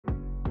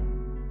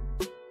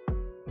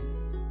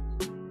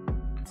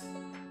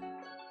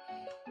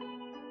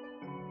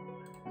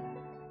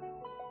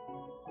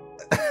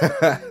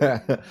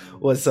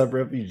What's up,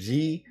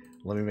 refugee?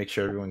 Let me make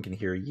sure everyone can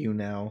hear you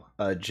now.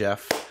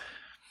 Jeff,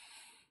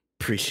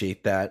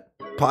 appreciate that.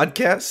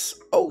 Podcasts?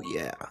 Oh,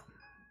 yeah.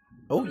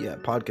 Oh, yeah,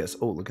 podcasts.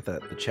 Oh, look at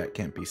that. The chat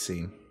can't be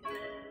seen.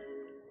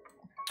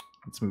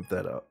 Let's move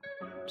that up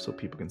so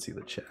people can see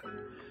the chat.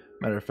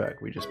 Matter of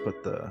fact, we just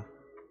put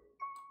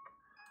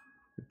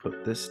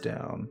this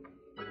down.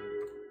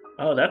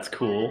 Oh, that's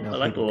cool. Now I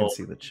like the people little can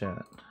see the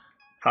chat.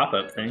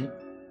 pop-up thing.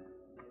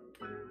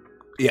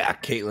 Yeah,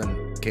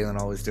 Caitlin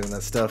always doing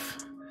that stuff.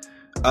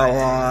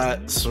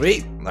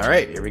 Sweet. All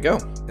right, here we go.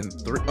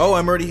 Oh,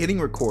 I'm already hitting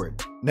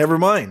record. Never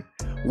mind.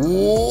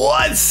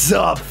 What's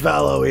up,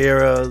 fellow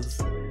heroes?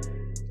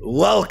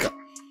 Welcome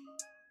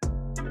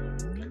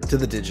to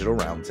the Digital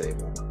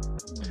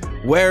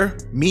Roundtable, where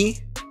me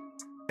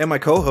and my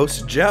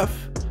co-host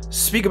Jeff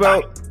speak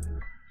about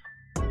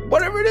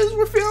whatever it is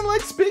we're feeling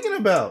like speaking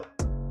about.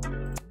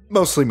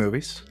 Mostly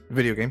movies,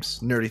 video games,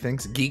 nerdy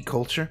things, geek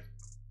culture.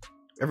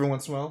 Every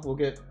once in a while, we'll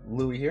get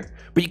Louie here.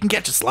 But you can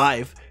catch us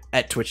live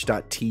at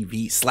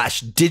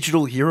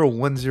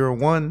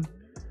twitch.tv/digitalhero101,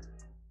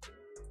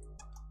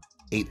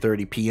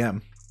 8:30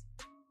 p.m.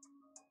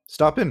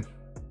 Stop in.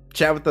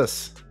 Chat with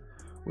us.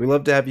 We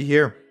love to have you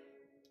here.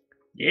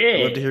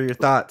 Yeah. Love to hear your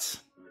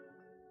thoughts.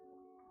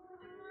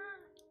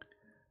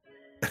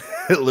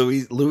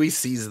 Louis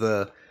sees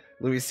the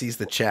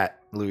chat.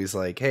 Louis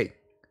like, hey,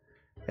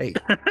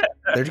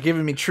 they're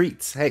giving me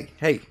treats. Hey.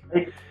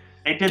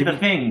 They did the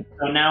thing,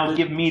 so now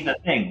give me the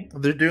thing.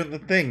 They're doing the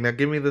thing. Now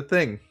give me the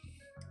thing.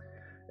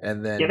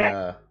 And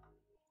then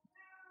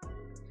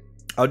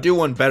I'll do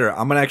one better.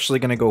 I'm actually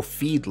gonna go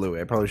feed Louis.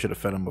 I probably should have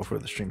fed him before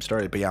the stream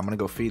started, but yeah, I'm gonna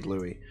go feed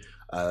Louis.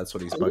 That's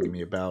what he's bugging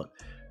me about.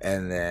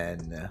 And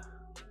then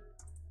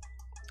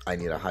I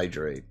need to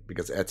hydrate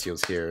because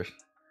Ezio's here.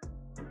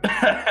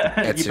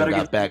 Ezio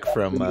got back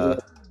from I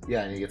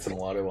need to get some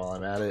water while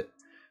I'm at it.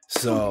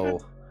 So,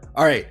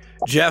 all right,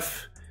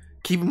 Jeff,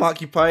 keep him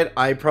occupied.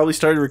 I probably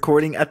started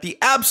recording at the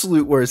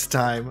absolute worst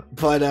time,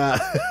 but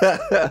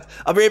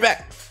I'll be right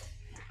back.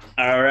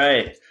 All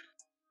right.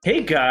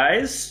 Hey,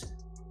 guys.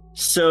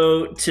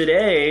 So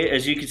today,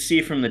 as you can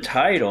see from the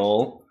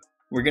title,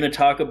 we're going to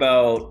talk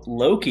about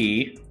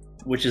Loki,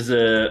 which is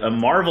a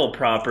Marvel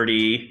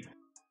property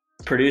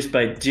produced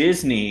by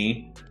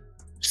Disney.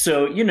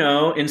 So,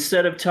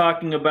 instead of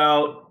talking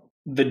about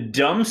the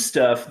dumb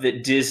stuff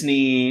that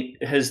Disney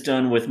has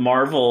done with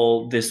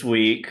Marvel this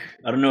week,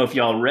 I don't know if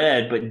y'all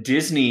read, but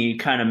Disney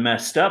kind of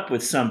messed up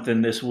with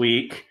something this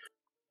week.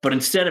 But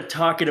instead of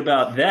talking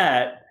about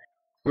that,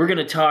 we're going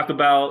to talk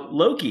about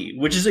Loki,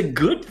 which is a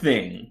good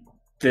thing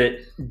that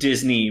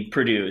Disney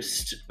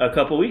produced a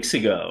couple weeks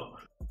ago.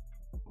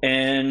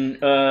 And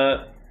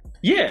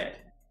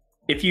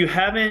if you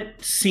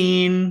haven't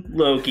seen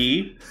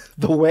Loki,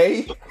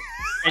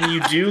 and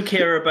you do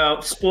care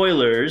about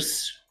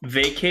spoilers,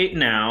 vacate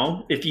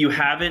now. If you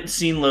haven't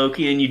seen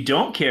Loki and you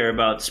don't care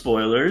about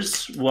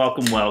spoilers,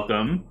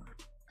 welcome.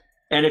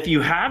 And if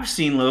you have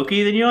seen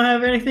Loki, then you don't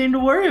have anything to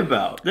worry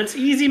about. That's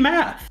easy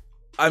math.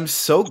 I'm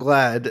so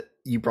glad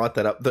you brought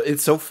that up.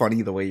 It's so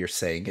funny the way you're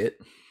saying it,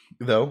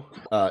 though.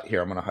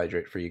 Here, I'm gonna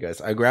hydrate for you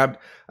guys. I grabbed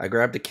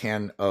a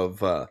can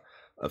of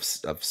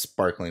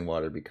sparkling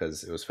water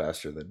because it was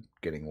faster than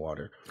getting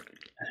water.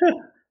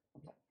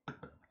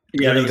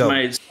 Yeah, that was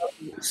my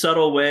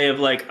subtle way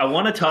of I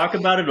want to talk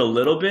about it a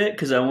little bit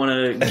because I want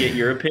to get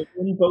your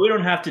opinion, but we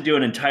don't have to do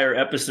an entire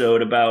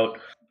episode about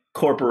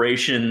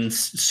corporations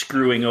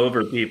screwing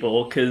over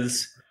people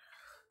because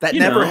that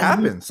never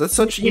happens. That's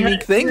such a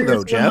unique thing,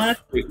 though,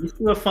 Jeff. Let's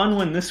do a fun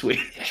one this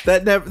week.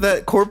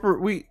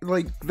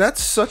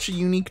 That's such a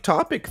unique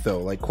topic,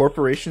 though. Like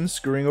corporations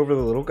screwing over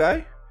the little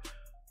guy.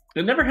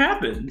 It never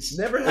happens.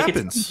 Never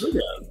happens.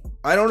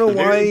 I don't know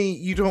why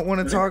you don't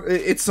want to talk.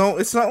 It's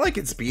not like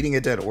it's beating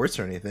a dead horse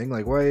or anything.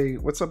 Like, why?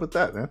 What's up with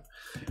that, man?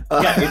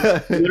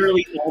 It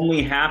literally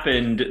only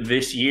happened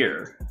this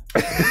year.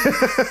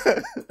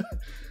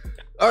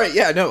 All right,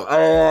 yeah, no.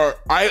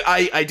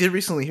 I did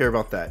recently hear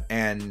about that,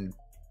 and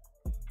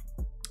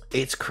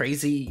it's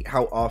crazy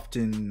how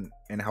often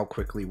and how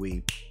quickly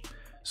we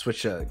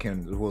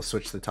we'll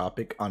switch the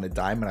topic on a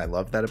dime, and I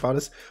love that about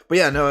us. But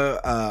yeah, no,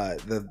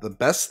 the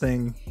best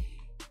thing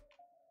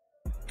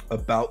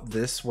about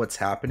this, what's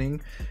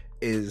happening,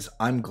 is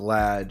I'm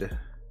glad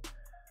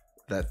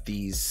that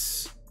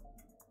these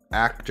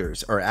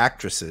actors or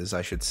actresses,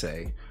 I should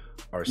say,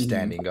 are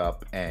standing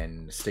up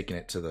and sticking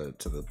it to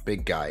the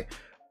big guy.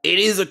 It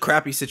is a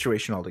crappy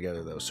situation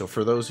altogether, though. So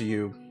for those of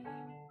you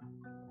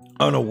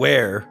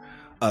unaware,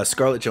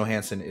 Scarlett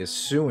Johansson is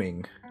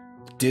suing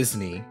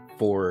Disney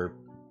for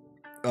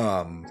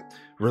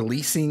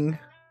releasing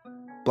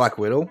Black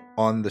Widow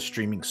on the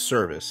streaming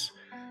service.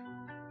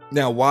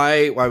 Now,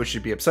 why would she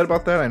be upset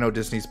about that? I know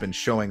Disney's been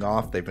showing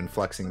off. They've been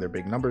flexing their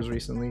big numbers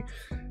recently.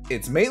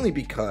 It's mainly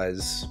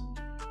because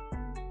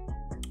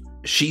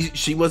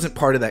she wasn't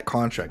part of that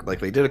contract. Like,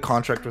 they did a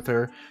contract with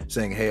her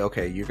saying, hey,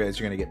 okay, you guys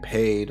are going to get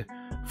paid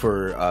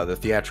for the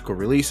theatrical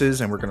releases,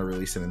 and we're going to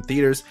release it in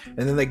theaters.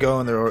 And then they go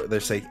and they're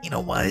saying, you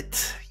know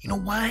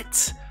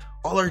what?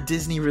 All our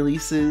Disney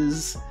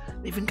releases,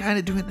 they've been kind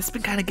of doing. It's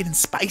been kind of getting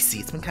spicy.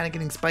 It's been kind of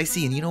getting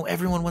spicy, and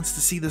everyone wants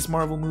to see this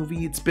Marvel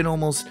movie. It's been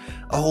almost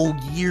a whole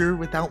year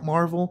without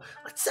Marvel.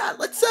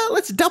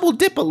 Let's double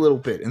dip a little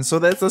bit, and so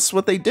that's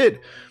what they did.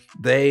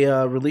 They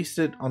released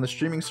it on the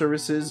streaming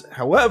services.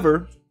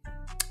 However,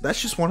 that's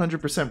just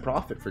 100%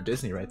 profit for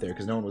Disney right there,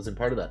 because no one was in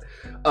part of that.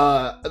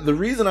 The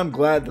reason I'm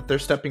glad that they're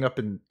stepping up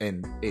and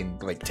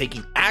like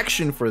taking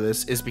action for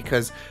this is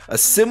because a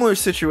similar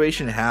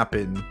situation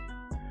happened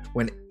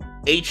when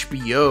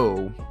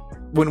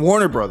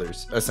Warner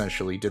Brothers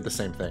essentially did the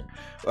same thing.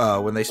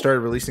 When they started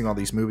releasing all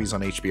these movies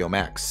on HBO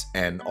Max,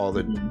 and all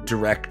the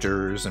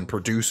directors and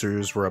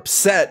producers were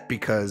upset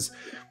because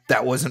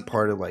that wasn't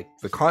part of like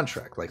the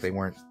contract. Like they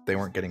weren't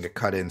getting a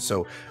cut in.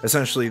 So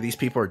essentially these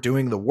people are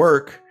doing the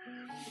work,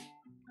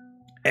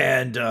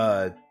 and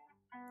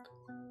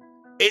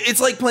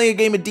it's like playing a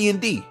game of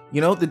D&D. The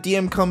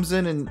DM comes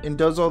in and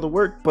does all the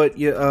work, but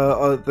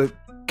the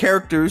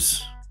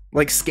characters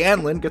like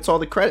Scanlan gets all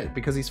the credit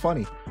because he's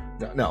funny.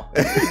 No.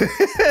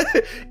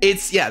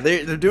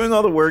 They're doing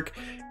all the work,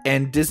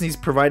 and Disney's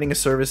providing a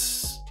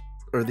service,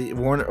 or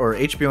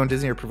HBO and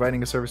Disney are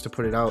providing a service to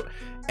put it out,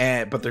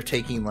 but they're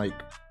taking like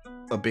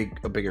a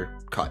bigger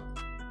cut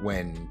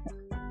when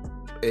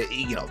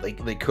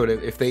they could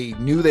have, if they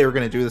knew they were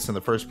going to do this in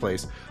the first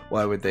place,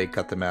 why would they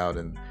cut them out?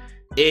 And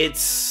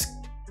it's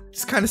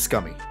kind of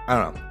scummy. I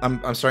don't know.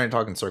 I'm starting to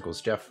talk in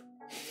circles, Jeff.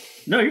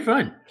 No, you're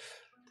fine.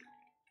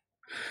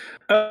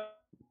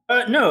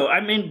 No,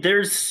 I mean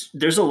there's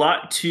a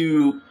lot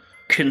to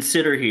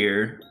consider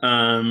here.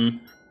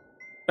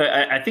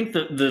 I think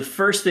the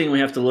first thing we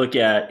have to look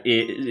at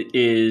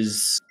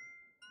is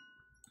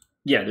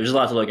there's a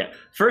lot to look at.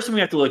 First thing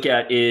we have to look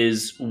at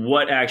is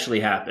what actually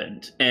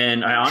happened.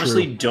 And I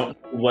honestly don't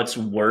know what's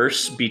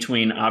worse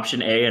between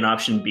option A and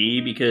option B,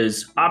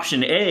 because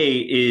option A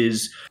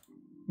is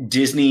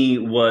Disney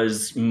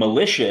was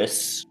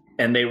malicious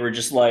and they were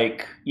just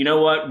like, you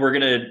know what, we're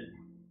going to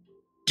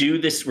do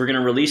this. We're going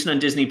to release it on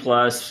Disney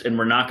Plus, and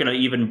we're not going to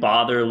even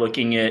bother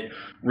looking at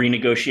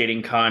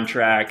renegotiating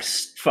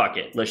contracts. Fuck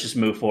it. Let's just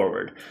move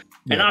forward.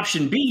 Yeah. And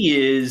option B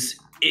is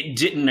it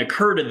didn't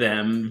occur to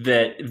them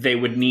that they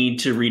would need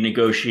to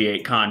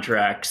renegotiate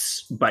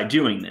contracts by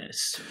doing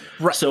this.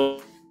 Right.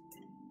 So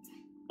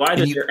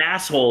either they're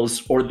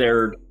assholes or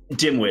they're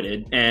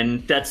dim-witted,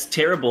 and that's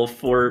terrible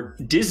for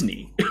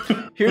Disney.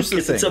 Here's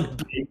the thing. It's a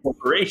big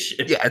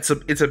corporation. Yeah, it's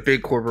a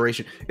big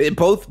corporation.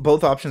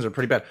 Both options are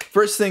pretty bad.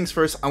 First things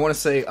first, I want to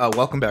say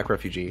welcome back,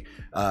 Refugee.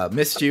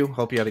 Missed you.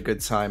 Hope you had a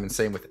good time. And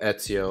same with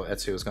Ezio.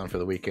 Ezio was gone for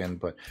the weekend,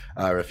 but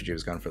Refugee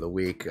was gone for the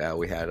week.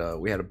 We had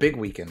a big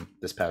weekend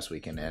this past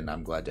weekend, and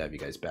I'm glad to have you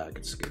guys back.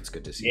 It's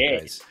good to see you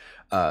guys.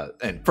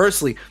 And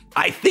firstly,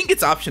 I think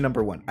it's option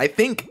number one. I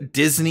think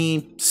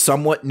Disney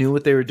somewhat knew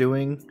what they were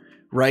doing,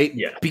 right?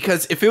 Yeah.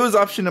 Because if it was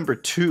option number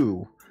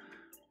two,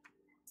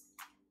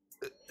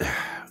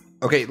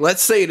 okay,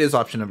 let's say it is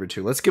option number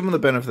two. Let's give them the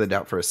benefit of the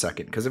doubt for a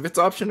second. Because if it's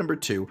option number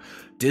two,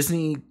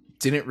 Disney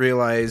didn't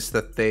realize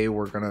that they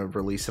were going to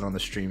release it on the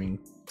streaming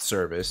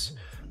service.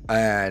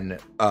 And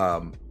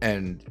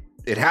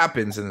it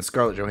happens, and then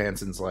Scarlett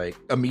Johansson's like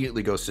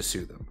immediately goes to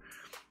sue them.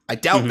 I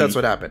doubt that's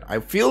what happened. I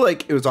feel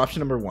like it was option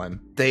number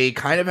one. They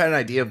kind of had an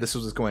idea of this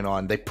was what's going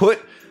on. They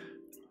put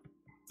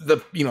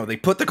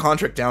the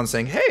contract down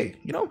saying, hey,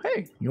 you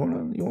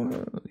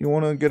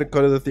wanna get a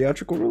cut of the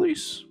theatrical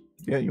release?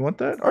 Yeah, you want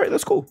that? All right,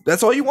 that's cool.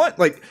 That's all you want?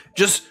 Like,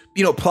 just,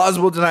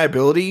 plausible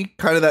deniability,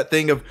 kind of that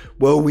thing of,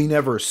 well, we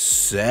never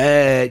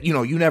said,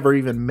 you never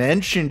even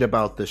mentioned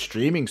about the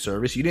streaming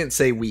service. You didn't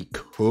say we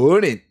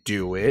couldn't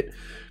do it.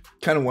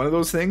 Kind of one of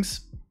those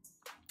things.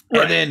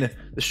 Right. And then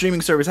the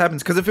streaming service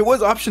happens. Because if it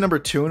was option number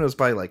two and it was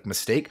by, like,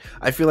 mistake,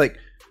 I feel like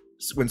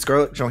when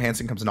Scarlett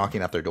Johansson comes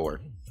knocking at their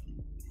door,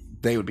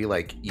 they would be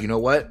like, you know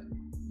what?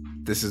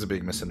 This is a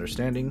big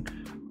misunderstanding.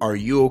 Are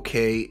you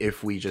okay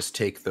if we just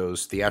take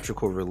those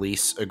theatrical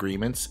release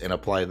agreements and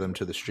apply them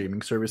to the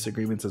streaming service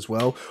agreements as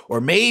well?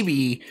 Or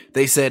maybe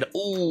they said,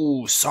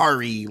 oh,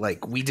 sorry,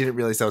 like, we didn't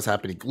realize that was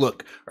happening.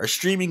 Look, our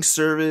streaming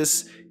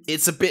service,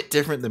 it's a bit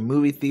different than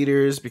movie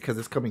theaters because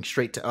it's coming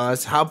straight to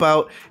us. How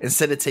about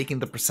instead of taking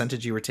the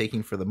percentage you were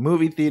taking for the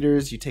movie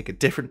theaters, you take a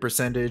different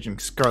percentage?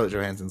 And Scarlett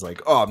Johansson's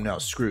like, oh, no,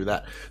 screw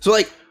that. So,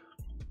 like,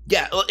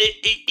 yeah,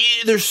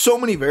 there's so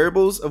many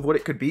variables of what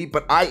it could be,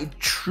 but I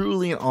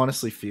truly and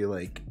honestly feel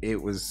like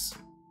it was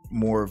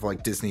more of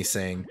like Disney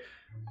saying,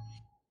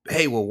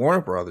 hey, well,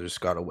 Warner Brothers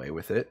got away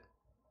with it.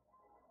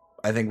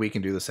 I think we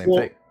can do the same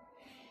thing.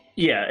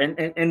 Yeah,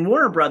 and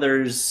Warner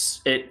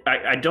Brothers,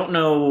 I don't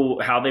know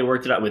how they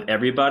worked it out with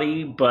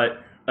everybody,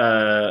 but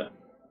the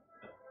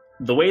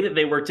way that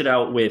they worked it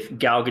out with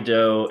Gal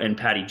Gadot and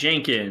Patty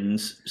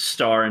Jenkins,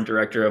 star and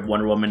director of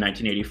Wonder Woman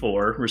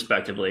 1984,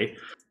 respectively,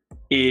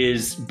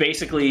 is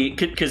basically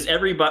because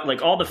everybody,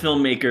 like all the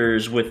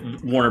filmmakers with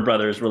Warner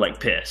Brothers were like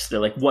pissed. They're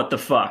like, what the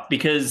fuck?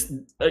 Because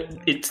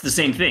it's the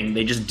same thing.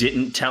 They just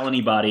didn't tell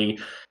anybody.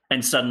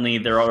 And suddenly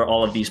there are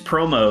all of these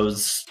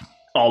promos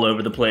all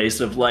over the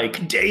place of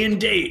like day and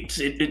date.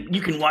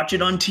 You can watch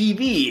it on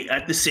TV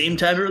at the same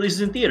time it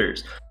releases in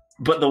theaters.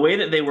 But the way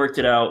that they worked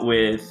it out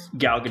with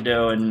Gal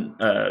Gadot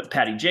and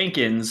Patty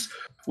Jenkins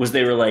was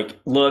they were like,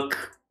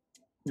 look,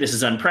 this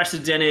is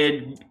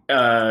unprecedented.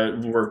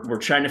 We're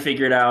trying to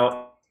figure it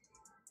out.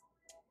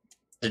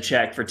 A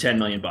check for $10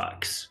 million.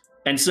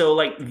 And so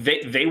like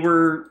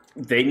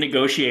they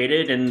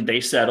negotiated and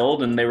they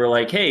settled and they were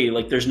like, hey,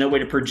 like there's no way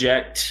to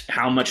project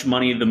how much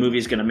money the movie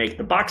is going to make at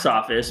the box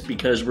office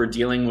because we're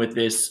dealing with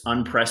this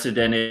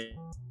unprecedented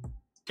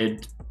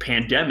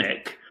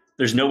pandemic.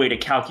 There's no way to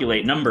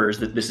calculate numbers,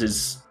 that this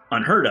is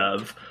unheard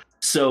of.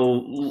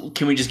 So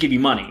can we just give you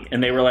money?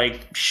 And they were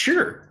like,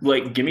 sure,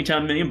 like give me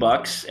 $10 million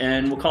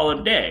and we'll call it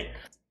a day.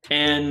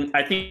 And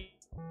I think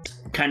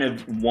kind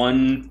of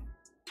one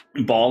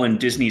ball in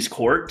Disney's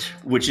court,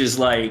 which is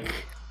like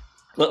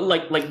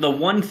the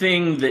one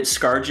thing that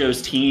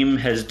ScarJo's team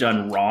has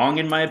done wrong,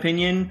 in my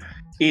opinion,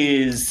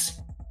 is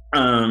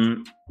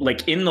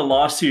like in the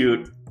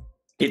lawsuit,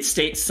 it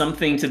states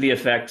something to the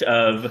effect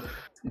of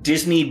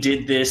Disney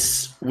did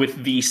this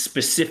with the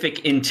specific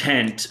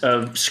intent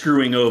of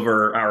screwing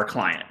over our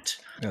client.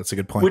 That's a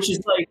good point. Which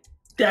is like,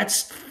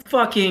 that's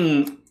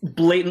fucking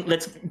blatant.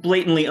 That's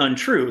blatantly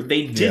untrue.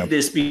 They did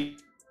this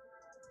because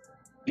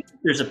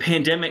there's a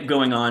pandemic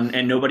going on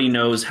and nobody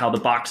knows how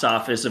the box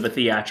office of a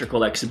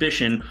theatrical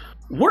exhibition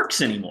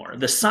works anymore.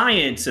 The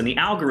science and the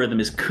algorithm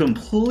is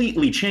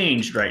completely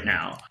changed right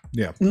now.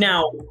 Yeah.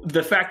 Now,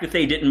 the fact that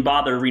they didn't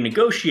bother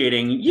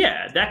renegotiating,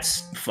 yeah,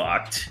 that's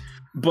fucked.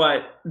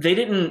 But they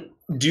didn't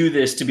do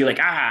this to be like,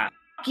 fuck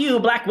you,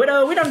 Black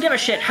Widow, we don't give a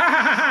shit, ha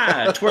ha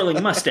ha ha,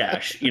 twirling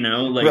mustache, you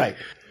know? Like, right.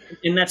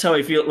 And that's how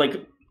I feel,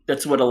 like,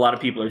 that's what a lot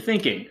of people are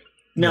thinking.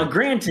 Now,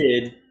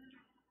 granted,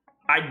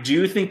 I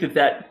do think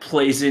that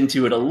plays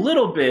into it a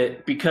little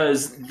bit,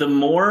 because the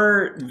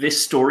more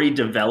this story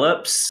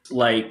develops,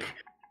 like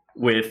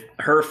with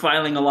her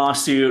filing a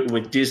lawsuit,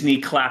 with Disney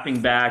clapping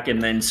back,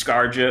 and then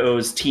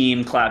ScarJo's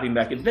team clapping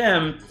back at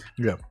them,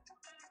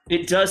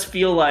 it does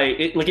feel like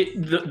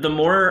the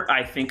more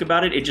I think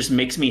about it, it just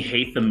makes me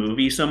hate the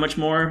movie so much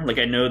more. Like,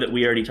 I know that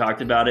we already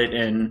talked about it,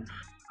 and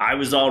I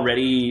was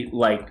already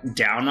like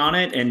down on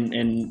it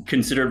and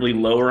considerably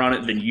lower on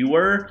it than you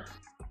were.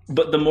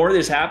 But the more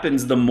this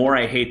happens, the more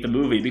I hate the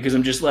movie, because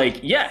I'm just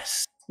like,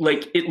 yes,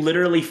 like it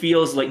literally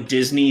feels like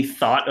Disney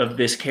thought of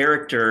this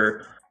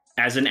character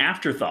as an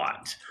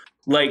afterthought.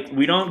 Like,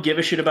 we don't give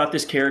a shit about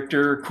this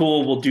character.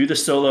 Cool, we'll do the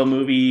solo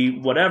movie,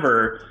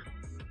 whatever.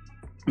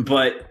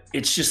 But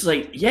it's just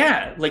like,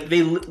 yeah, like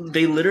they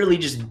literally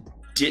just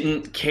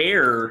didn't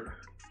care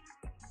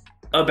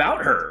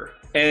about her.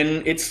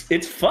 And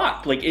it's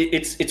fucked. Like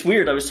it's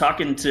weird. I was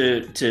talking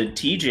to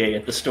TJ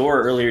at the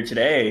store earlier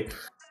today,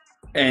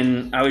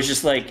 and I was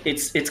just like,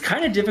 it's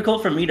kind of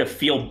difficult for me to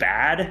feel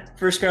bad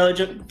for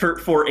Scarlett,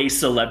 for a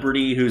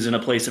celebrity who's in a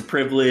place of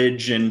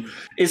privilege and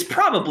is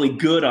probably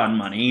good on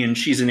money, and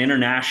she's an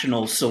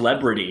international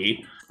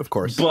celebrity, of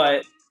course.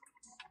 But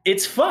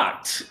it's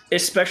fucked,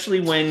 especially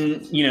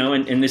when, you know,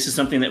 and this is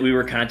something that we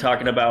were kind of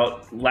talking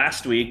about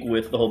last week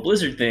with the whole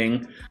Blizzard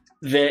thing,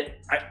 that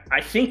I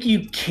think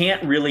you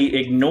can't really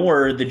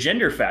ignore the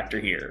gender factor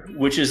here,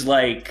 which is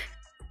like,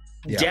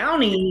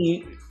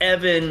 Downey,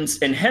 Evans,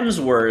 and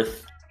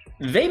Hemsworth,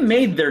 they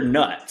made their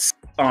nuts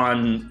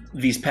on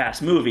these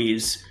past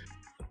movies.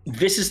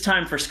 This is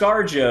time for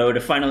ScarJo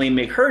to finally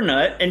make her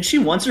nut, and she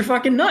wants her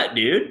fucking nut,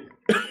 dude.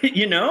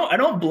 You know, I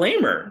don't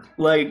blame her.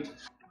 Like,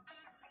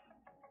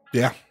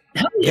 yeah.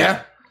 Hell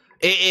yeah.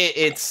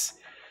 It's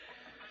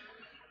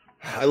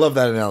I love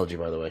that analogy,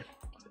 by the way.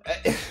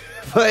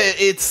 But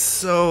it's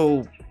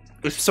so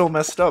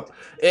messed up.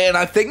 And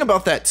I think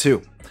about that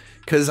too.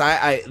 Because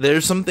I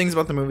there's some things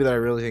about the movie that I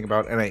really think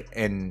about,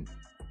 and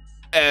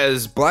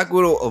as Black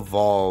Widow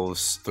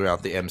evolves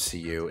throughout the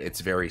MCU,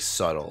 it's very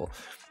subtle,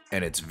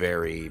 and it's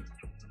very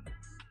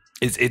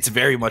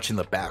much in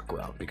the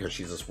background because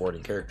she's a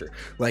supporting character.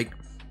 Like,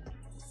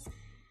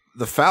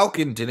 the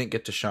Falcon didn't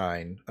get to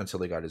shine until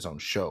they got his own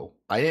show.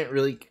 I didn't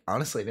really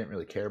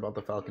care about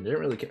the Falcon.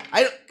 Didn't really care.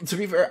 To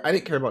be fair, I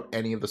didn't care about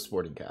any of the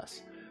supporting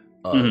cast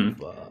of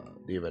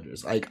the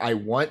Avengers. Like, I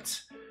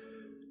want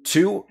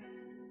to,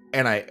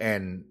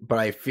 but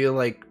I feel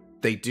like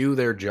they do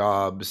their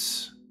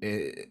jobs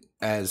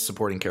as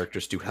supporting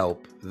characters to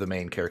help the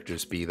main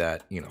characters, be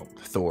that, you know,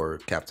 Thor,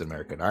 Captain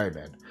America, and Iron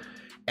Man.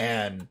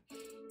 And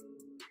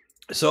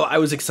so I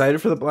was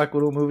excited for the Black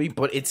Widow movie,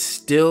 but it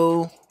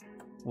still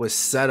was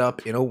set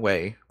up in a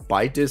way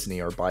by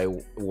Disney, or by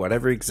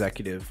whatever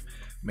executive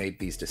made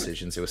these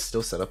decisions. It was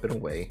still set up in a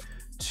way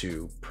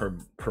to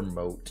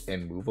promote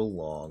and move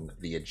along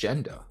the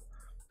agenda.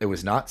 It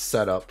was not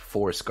set up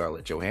for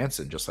Scarlett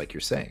Johansson, just like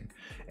you're saying.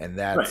 And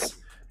that's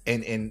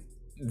right. And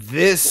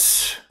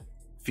this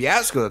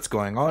fiasco that's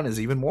going on is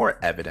even more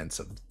evidence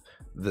of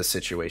the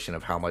situation,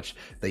 of how much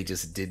they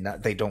just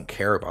they don't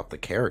care about the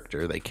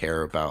character. They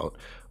care about,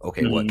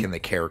 okay, what can the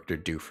character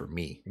do for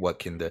me?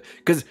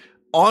 Because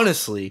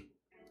honestly,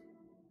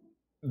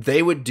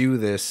 they would do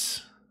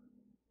this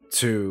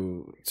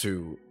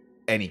to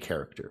any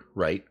character,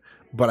 right?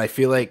 But I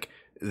feel like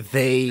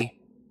they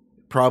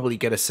probably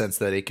get a sense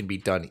that it can be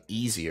done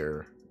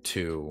easier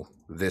to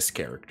this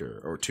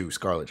character or to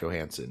Scarlett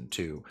Johansson,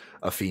 to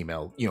a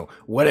female,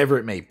 whatever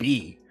it may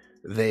be.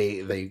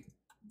 They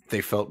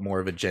felt more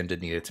of agenda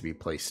needed to be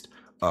placed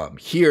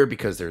here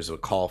because there's a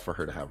call for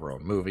her to have her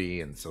own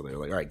movie, and so they're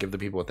like, all right, give the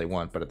people what they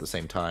want, but at the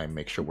same time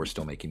make sure we're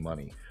still making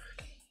money.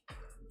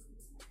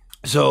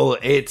 So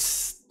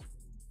it's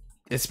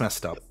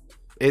messed up.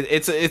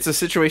 It's a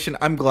situation.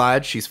 I'm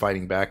glad she's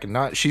fighting back,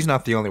 and she's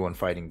not the only one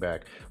fighting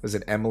back. Was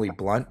it Emily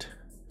Blunt?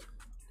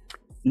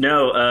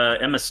 No,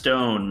 Emma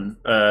Stone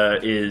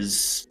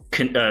is.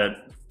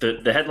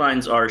 The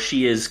headlines are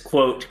she is,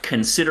 quote,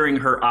 considering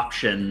her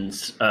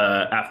options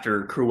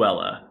after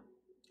Cruella.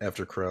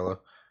 After Cruella,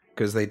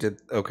 because they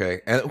did okay.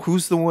 And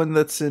who's the one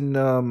that's in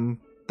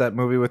that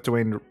movie with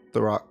Dwayne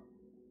The Rock?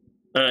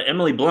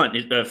 Emily Blunt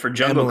for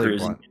Jungle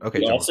Cruise. Blunt.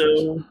 Okay,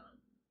 also.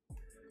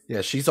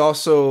 Yeah, she's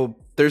also.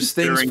 There's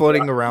things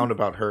floating around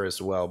about her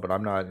as well, but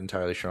I'm not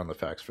entirely sure on the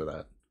facts for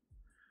that.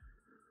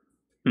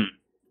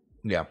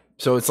 Yeah,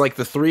 so it's like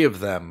the three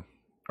of them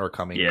are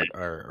coming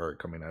are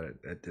coming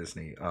at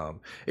Disney.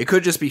 It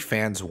could just be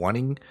fans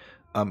wanting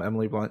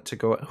Emily Blunt to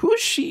go. Who is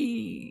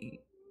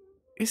she?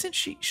 Isn't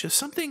she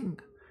something?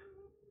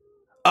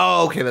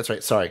 Oh, okay, that's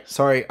right.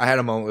 Sorry. I had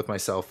a moment with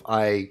myself.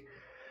 It's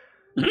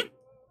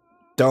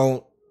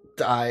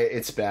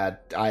bad.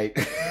 I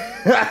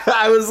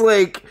was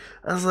like,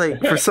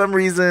 for some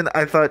reason,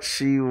 I thought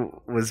she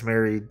was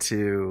married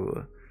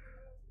to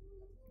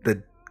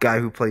the guy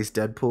who plays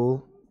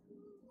Deadpool.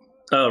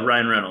 Oh,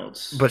 Ryan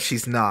Reynolds. But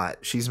she's not.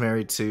 She's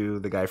married to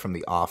the guy from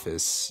The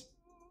Office.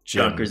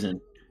 John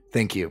Krasinski.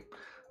 Thank you.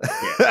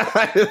 Yeah.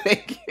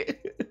 Thank you.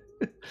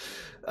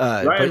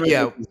 Ryan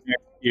Reynolds is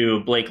married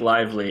to Blake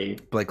Lively.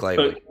 But,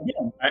 yeah,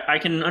 I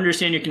can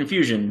understand your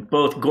confusion.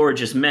 Both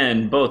gorgeous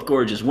men, both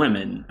gorgeous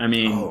women. I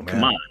mean,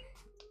 come on.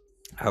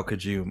 How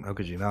could you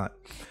not?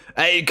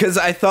 Because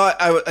I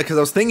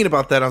was thinking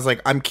about that. I was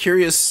like, I'm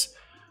curious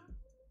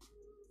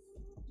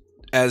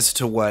as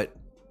to what.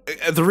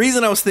 The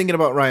reason I was thinking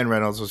about Ryan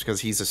Reynolds was because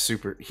he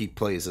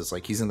plays as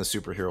like he's in the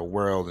superhero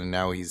world, and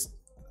now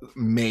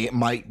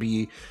might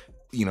be,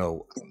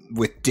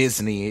 with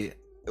Disney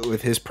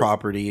with his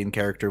property and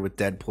character with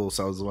Deadpool.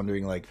 So I was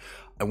wondering, like,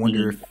 I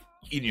wonder if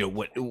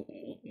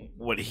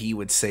what he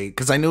would say,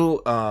 because I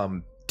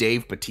know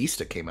Dave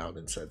Bautista came out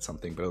and said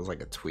something, but it was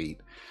like a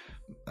tweet.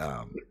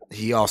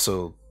 He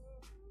also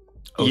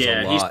owes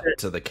a lot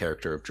to the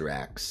character of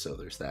Drax, so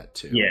there's that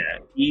too. Yeah,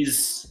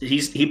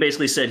 he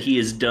basically said he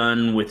is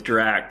done with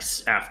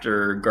Drax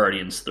after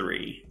Guardians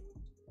 3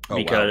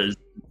 because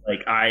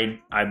like I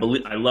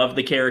love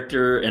the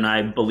character, and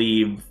I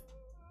believe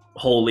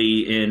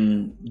wholly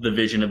in the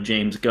vision of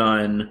James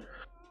Gunn.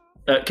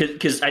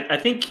 Because I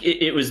think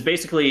it was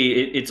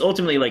basically it's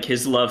ultimately like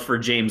his love for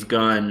James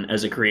Gunn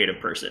as a creative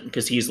person,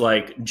 because he's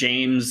like,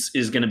 James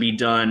is going to be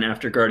done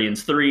after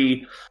Guardians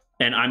 3,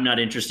 and I'm not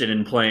interested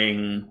in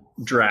playing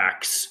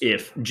Drax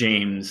if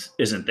James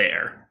isn't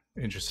there.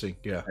 Interesting,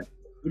 yeah.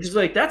 Which is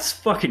like, that's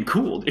fucking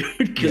cool, dude.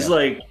 Because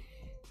like,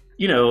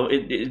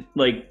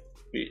 like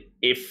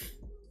if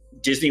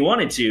Disney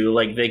wanted to,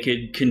 like, they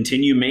could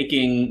continue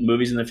making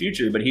movies in the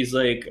future, but he's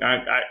like,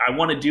 I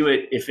want to do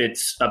it if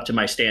it's up to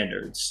my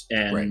standards,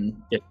 and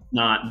if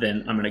not,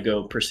 then I'm gonna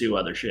go pursue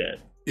other shit.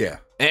 Yeah,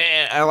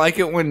 and I like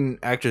it when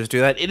actors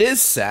do that. It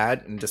is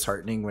sad and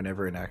disheartening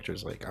whenever an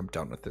actor's like, I'm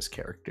done with this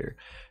character,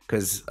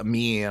 because I'm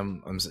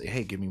like,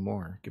 hey, give me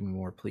more,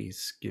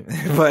 please.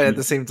 But at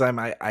the same time,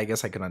 I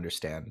guess I can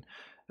understand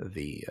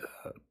the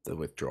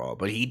withdrawal.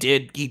 But he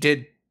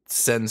did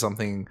send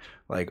something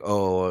like,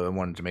 oh, I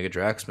wanted to make a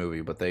Drax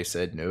movie, but they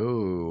said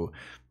no,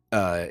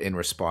 in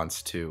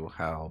response to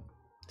how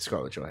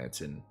Scarlett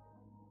Johansson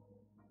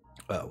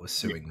was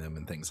suing them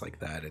and things like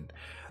that. And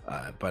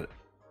but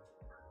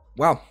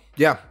wow,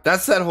 yeah,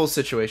 that's that whole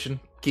situation.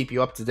 Keep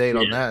you up to date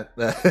on that.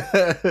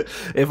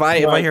 If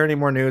I hear any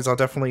more news, I'll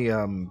definitely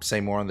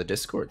say more on the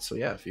Discord. So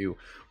yeah, if you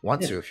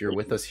want to, if you're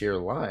with us here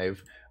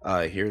live,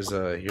 here's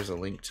a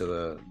link to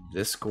the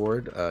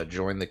Discord.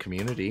 Join the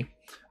community.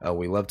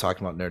 We love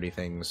talking about nerdy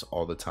things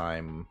all the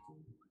time,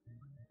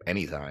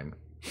 anytime.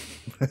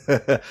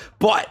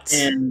 But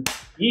and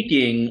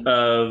speaking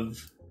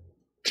of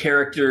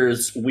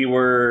characters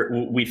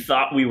we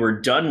thought we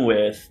were done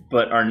with,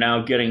 but are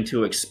now getting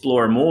to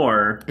explore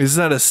more. Is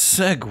that a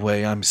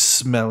segue I'm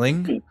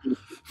smelling?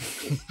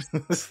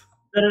 Is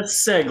that a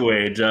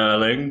segue,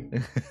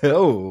 darling?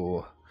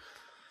 Oh.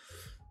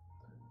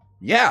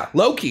 Yeah,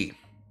 Loki.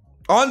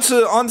 On to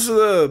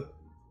the...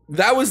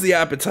 That was the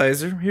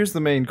appetizer. Here's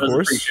the main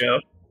course.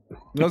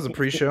 That was a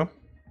pre-show.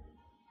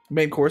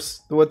 Main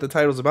course, what the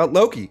title's about.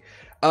 Loki.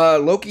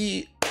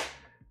 Loki...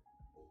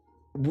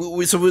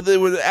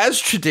 as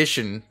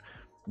tradition,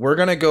 we're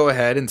gonna go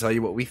ahead and tell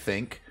you what we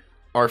think,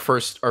 our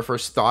first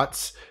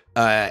thoughts,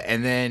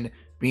 and then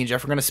me and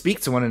Jeff are gonna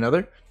speak to one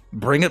another,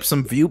 bring up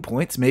some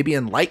viewpoints, maybe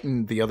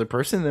enlighten the other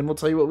person, and then we'll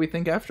tell you what we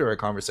think after our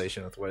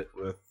conversation with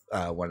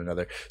one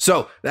another.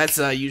 So that's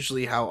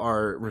usually how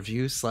our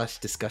reviews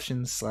 /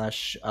 discussions /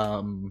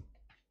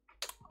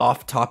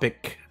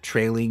 off-topic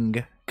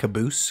trailing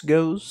caboose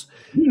goes.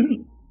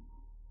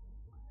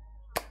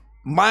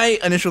 my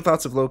initial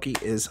thoughts of Loki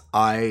is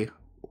I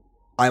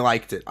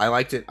liked it. I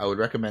liked it. I would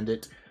recommend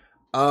it.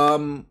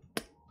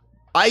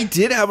 I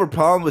did have a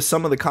problem with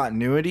some of the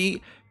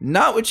continuity,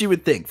 not what you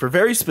would think, for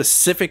very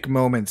specific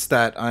moments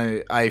that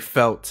I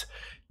felt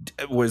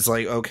was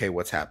like, okay,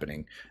 what's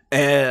happening?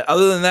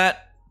 Other than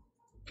that,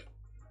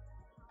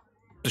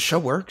 the show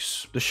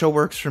works. The show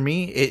works for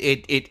me.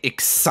 It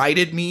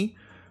excited me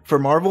for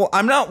Marvel.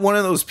 I'm not one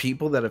of those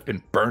people that have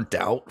been burnt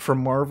out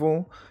from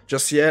Marvel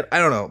just yet. I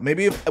don't know.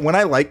 Maybe when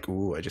I like,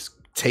 I just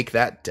take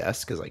that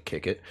desk as I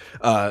kick it.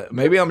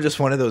 Maybe I'm just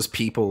one of those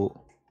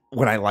people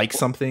when I like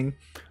something,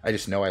 I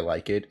just know I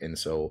like it, and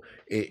so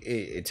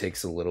it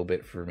takes a little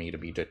bit for me to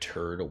be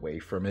deterred away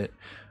from it.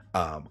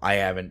 I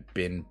haven't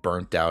been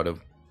burnt out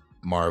of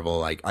Marvel.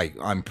 Like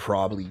I'm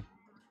probably,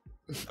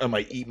 I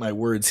might eat my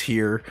words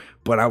here,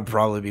 but I'll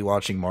probably be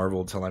watching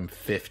Marvel till I'm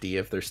 50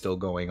 if they're still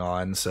going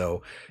on.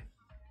 So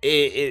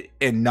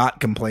and not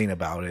complain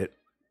about it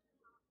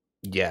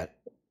yet.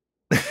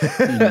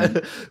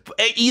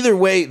 Either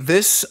way,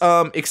 this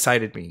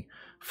excited me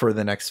for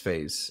the next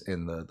phase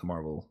in the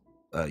Marvel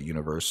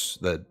universe,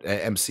 the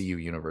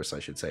MCU universe, I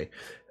should say.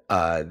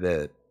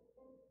 It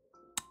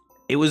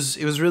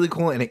was really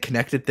cool, and it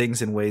connected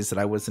things in ways that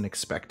I wasn't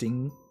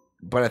expecting.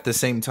 But at the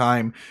same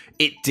time,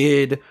 it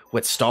did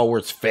what Star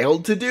Wars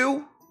failed to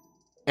do,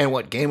 and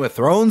what Game of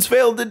Thrones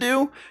failed to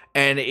do.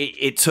 And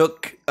it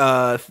took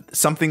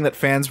something that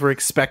fans were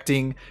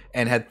expecting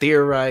and had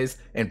theorized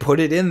and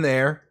put it in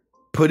there,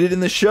 put it in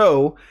the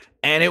show,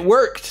 and it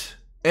worked.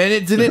 And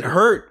it didn't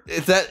hurt.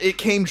 It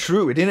came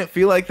true. It didn't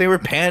feel like they were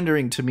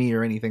pandering to me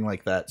or anything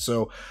like that.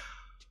 So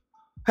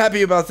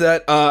happy about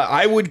that.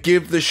 I would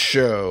give the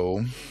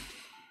show.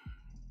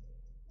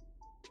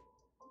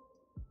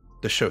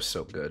 The show's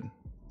so good.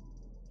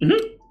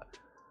 Mm-hmm.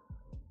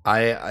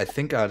 I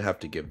think I'd have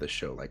to give the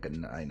show like a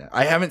 9.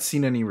 I haven't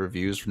seen any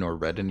reviews nor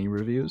read any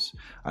reviews.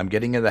 I'm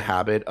getting in the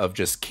habit of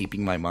just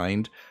keeping my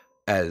mind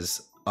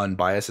as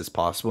unbiased as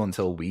possible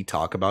until we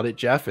talk about it,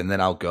 Jeff, and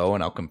then I'll go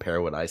and I'll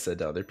compare what I said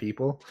to other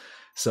people.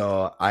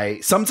 So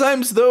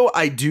sometimes though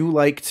I do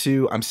like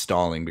to, I'm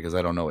stalling because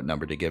I don't know what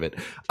number to give it.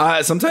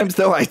 Sometimes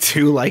though I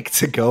do like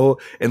to go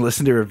and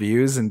listen to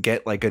reviews and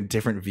get like a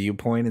different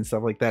viewpoint and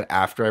stuff like that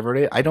after I've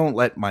read it. I don't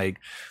let my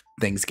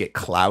things get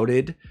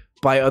clouded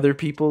by other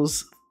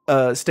people's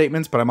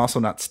statements, but I'm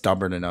also not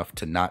stubborn enough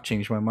to not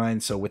change my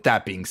mind. So with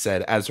that being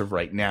said, as of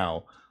right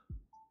now,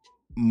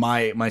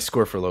 my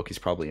score for Loki is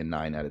probably a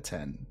 9 out of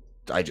 10.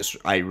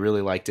 I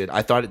really liked it.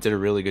 I thought it did a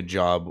really good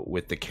job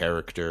with the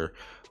character.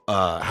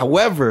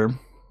 However,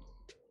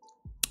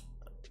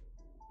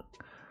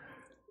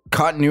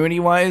 continuity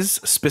wise,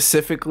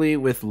 specifically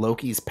with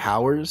Loki's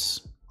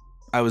powers,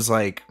 I was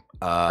like,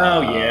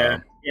 oh yeah.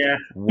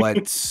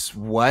 What?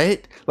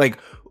 Like,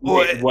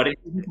 what did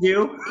you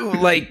do?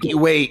 Like,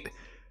 wait.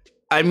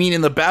 I mean,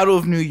 in the Battle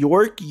of New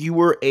York, you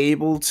were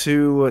able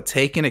to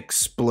take an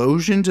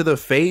explosion to the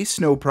face,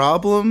 no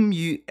problem.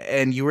 You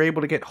were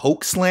able to get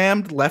Hulk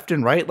slammed left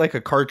and right like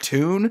a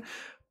cartoon,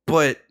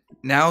 but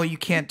now you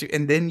can't do.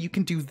 And then you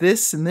can do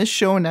this in this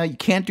show, and now you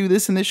can't do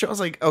this in this show. I was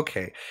like,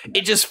 okay,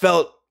 it just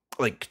felt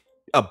like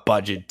a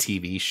budget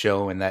TV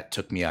show, and that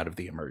took me out of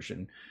the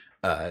immersion.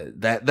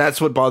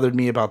 That's what bothered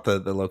me about the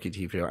Loki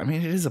TV show. I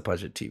mean, it is a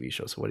budget TV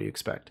show, so what do you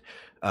expect?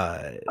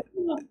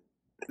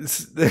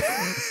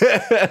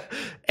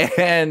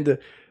 And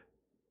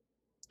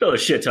still a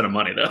shit ton of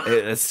money though.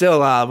 It's still a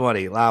lot of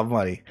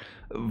money.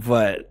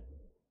 But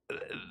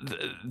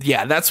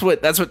yeah, that's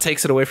what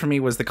takes it away from me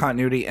was the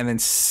continuity. And then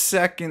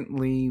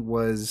secondly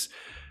was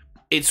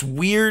it's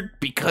weird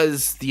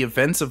because the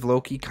events of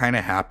Loki kind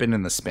of happened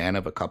in the span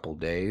of a couple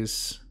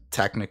days,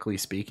 technically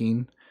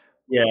speaking.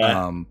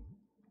 Yeah.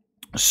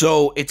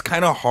 So it's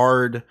kind of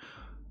hard.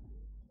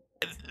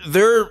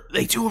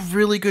 They do a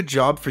really good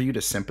job for you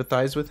to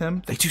sympathize with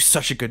him. They do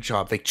such a good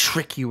job. They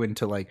trick you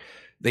into like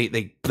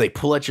they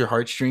pull at your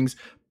heartstrings,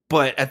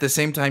 but at the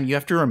same time you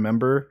have to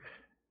remember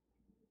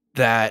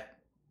that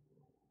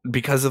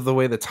because of the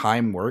way the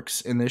time works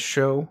in this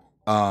show,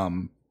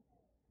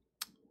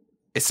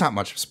 it's not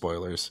much of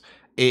spoilers.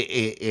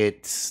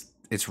 It's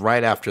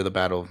right after the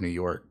Battle of New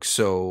York.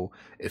 So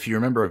if you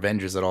remember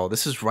Avengers at all,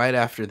 this is right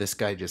after this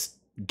guy just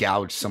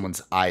gouged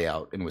someone's eye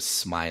out and was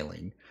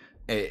smiling.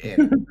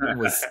 And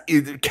was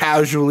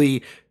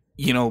casually,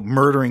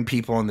 murdering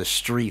people on the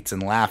streets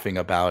and laughing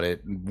about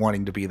it, and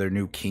wanting to be their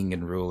new king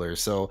and ruler.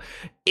 So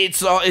it's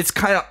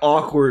kind of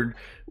awkward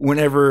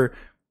whenever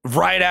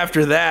right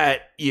after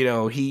that,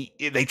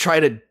 they try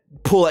to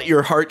pull at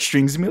your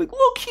heartstrings and be like,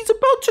 look, he's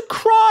about to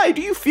cry.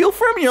 Do you feel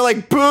for him? And you're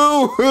like,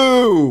 boo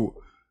hoo.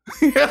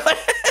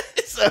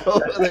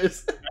 So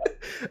there's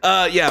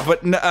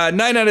but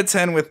 9 out of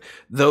 10 with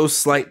those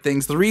slight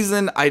things. The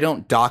reason I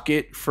don't dock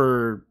it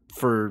for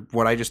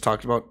what I just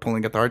talked about,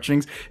 pulling at the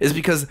heartstrings, is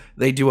because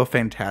they do a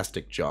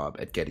fantastic job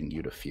at getting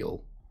you to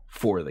feel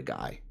for the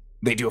guy.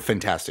 They do a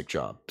fantastic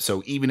job.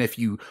 So even if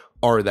you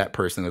are that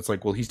person that's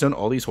like, well, he's done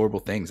all these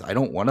horrible things, I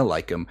don't want to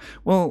like him.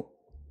 Well,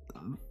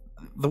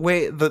 the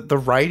way the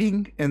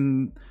writing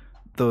and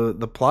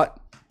the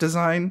plot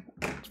design,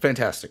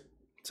 fantastic.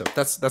 So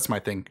that's my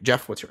thing.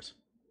 Jeff, what's yours?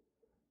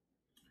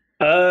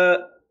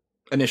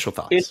 Initial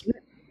thoughts.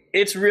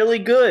 It's really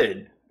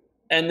good,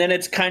 and then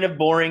it's kind of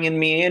boring and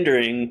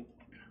meandering,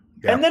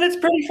 and then it's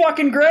pretty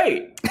fucking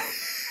great.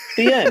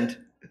 The end.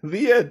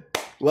 The end.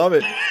 Love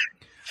it.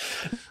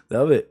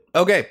 Love it.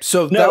 Okay,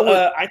 so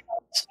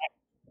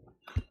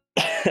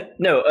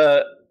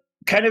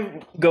kind of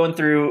going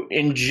through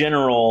in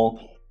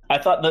general, I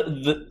thought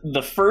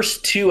the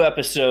first 2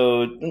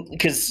 episodes,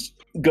 because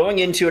going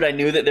into it, I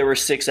knew that there were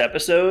 6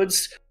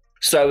 episodes,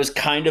 so I was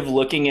kind of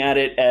looking at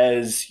it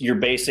as your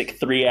basic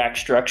 3-act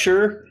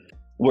structure,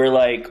 where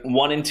like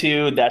 1 and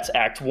 2, that's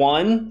act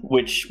 1,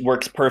 which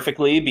works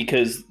perfectly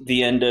because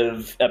the end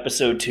of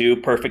episode 2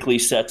 perfectly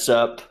sets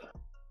up,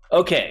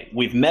 okay,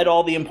 we've met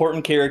all the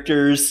important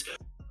characters.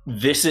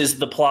 This is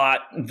the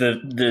plot.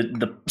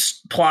 The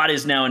plot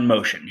is now in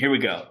motion. Here we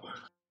go.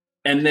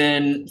 And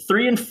then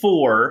 3 and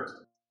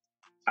 4,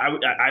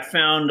 I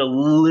found a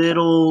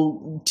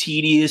little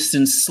tedious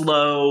and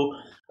slow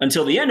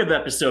until the end of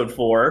episode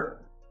 4,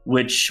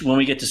 which when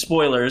we get to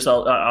spoilers,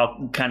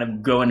 I'll kind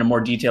of go into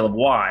more detail of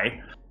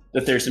why,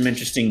 that there's some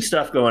interesting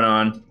stuff going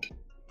on.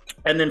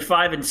 And then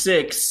 5 and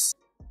 6,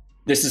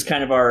 this is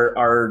kind of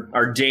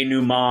our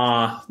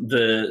denouement,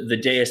 the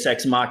Deus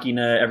Ex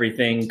Machina,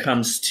 everything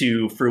comes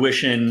to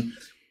fruition,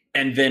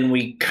 and then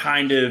we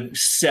kind of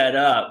set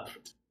up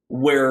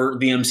where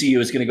the MCU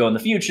is going to go in the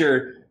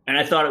future, and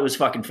I thought it was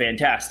fucking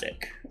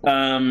fantastic.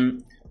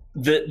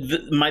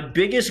 My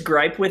biggest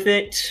gripe with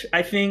it,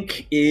 I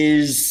think,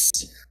 is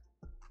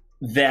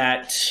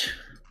that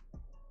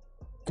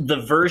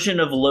the version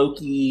of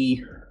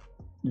Loki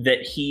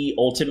that he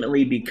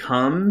ultimately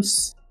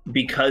becomes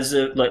because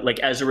of like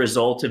as a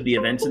result of the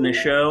events in the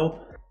show,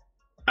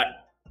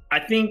 I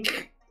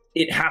think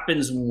it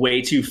happens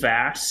way too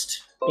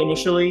fast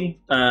initially.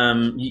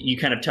 You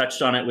kind of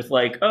touched on it with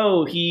like,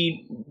 oh,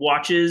 he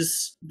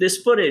watches this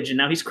footage and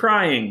now he's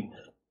crying,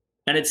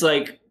 and it's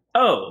like,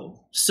 oh,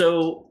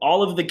 so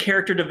all of the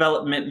character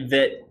development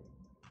that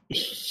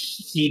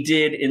he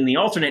did in the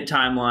alternate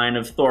timeline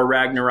of Thor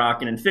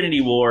Ragnarok and Infinity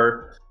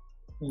War,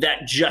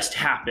 that just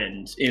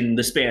happened in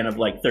the span of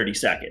like 30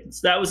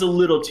 seconds. That was a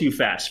little too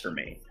fast for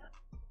me.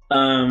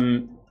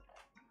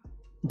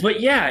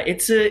 But yeah,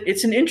 it's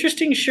an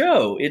interesting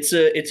show. It's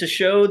a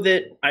show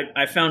that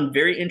I found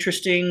very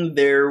interesting.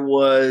 There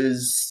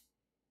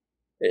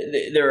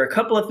are a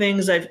couple of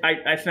things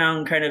I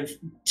found kind of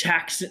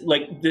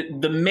like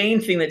the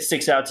main thing that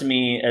sticks out to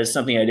me as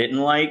something I didn't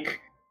like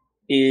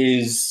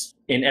is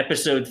in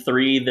episode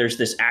 3, there's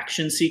this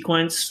action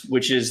sequence,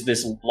 which is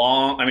this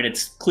long, I mean,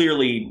 it's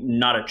clearly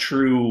not a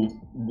true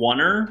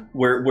oneer,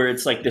 where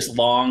it's like this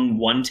long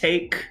one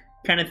take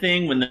kind of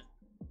thing when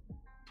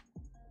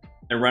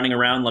they're running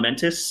around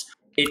Lamentus.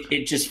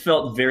 It just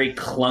felt very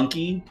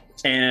clunky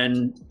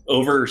and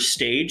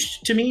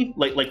overstaged to me.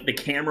 Like the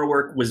camera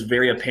work was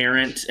very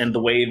apparent, and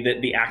the way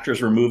that the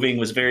actors were moving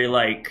was very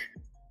like,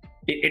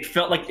 it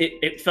felt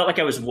like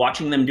I was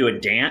watching them do a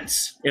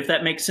dance, if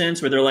that makes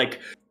sense, where they're like,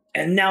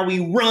 and now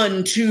we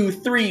run 2,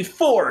 3,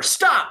 4,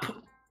 stop.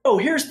 Oh,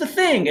 here's the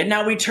thing. And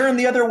now we turn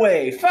the other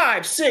way.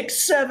 5, 6,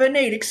 7,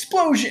 8,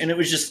 explosion. And it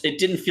was just, it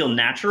didn't feel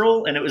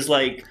natural. And it was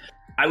like,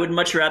 I would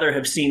much rather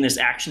have seen this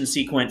action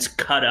sequence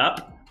cut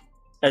up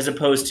as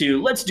opposed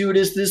to, let's do it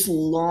as this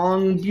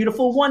long,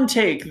 beautiful one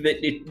take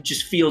that it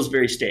just feels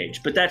very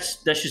staged. But that's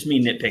just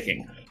me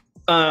nitpicking.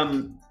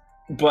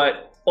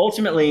 But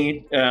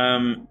ultimately,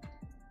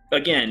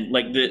 again,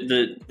 like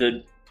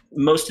the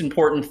most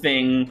important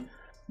thing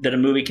that a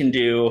movie can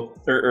do,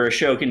 or a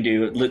show can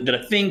do, that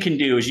a thing can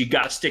do, is you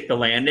got to stick the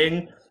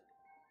landing.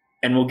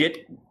 And we'll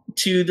get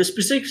to the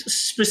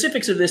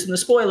specifics of this in the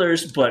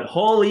spoilers, but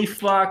holy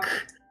fuck,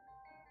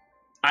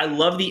 I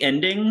love the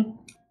ending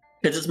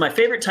because it's my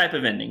favorite type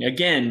of ending.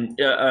 Again,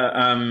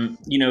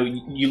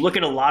 you look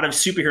at a lot of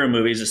superhero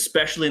movies,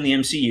 especially in the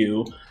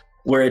MCU,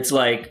 where it's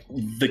like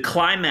the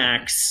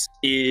climax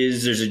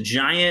is there's a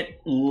giant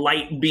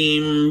light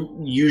beam,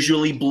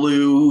 usually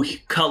blue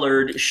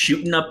colored,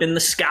 shooting up in the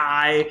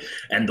sky,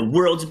 and the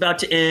world's about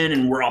to end,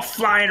 and we're all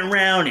flying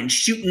around and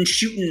shooting,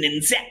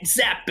 and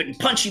zap, and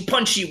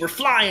punchy, we're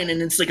flying,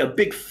 and it's like a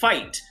big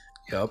fight.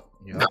 Yep.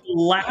 The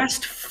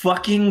last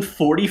fucking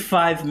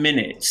 45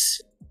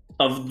 minutes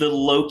of the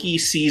Loki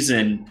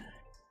season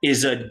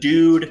is a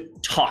dude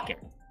talking.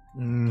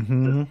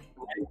 Mm-hmm.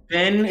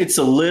 Then it's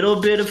a little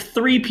bit of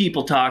 3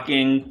 people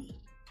talking,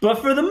 but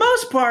for the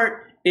most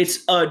part,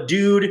 it's a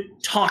dude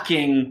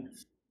talking,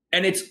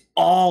 and it's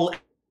all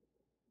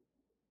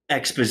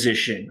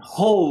exposition.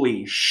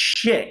 Holy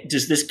shit,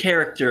 does this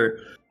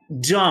character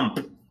dump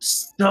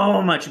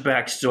so much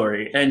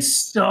backstory and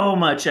so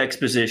much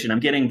exposition. I'm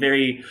getting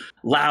very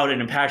loud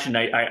and impassioned,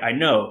 I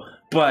know,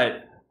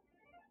 but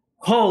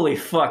holy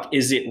fuck,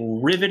 is it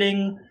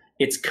riveting?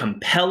 It's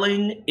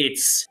compelling.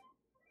 It's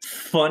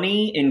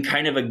funny in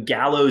kind of a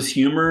gallows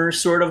humor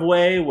sort of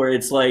way, where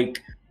it's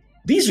like,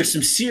 these are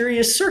some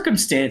serious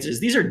circumstances.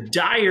 These are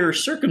dire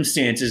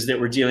circumstances that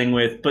we're dealing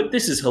with, but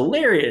this is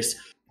hilarious.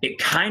 it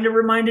kind of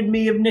reminded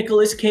me of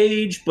Nicolas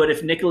Cage, but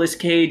if Nicolas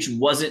Cage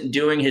wasn't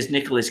doing his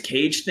Nicolas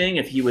Cage thing,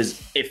 if he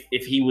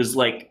was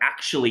like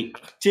actually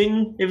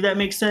acting, if that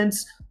makes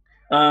sense.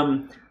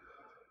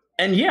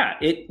 And yeah,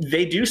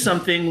 they do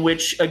something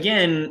which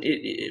again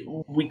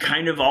we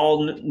kind of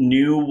all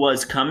knew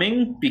was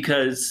coming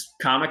because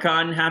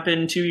Comic-Con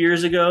happened 2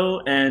 years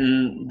ago,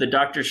 and the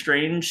Doctor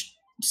Strange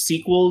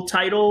sequel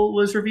title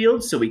was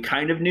revealed, so we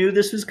kind of knew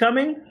this was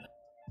coming.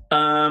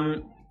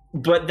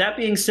 But that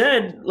being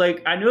said,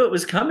 like I knew it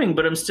was coming,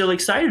 but I'm still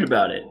excited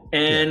about it.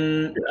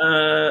 And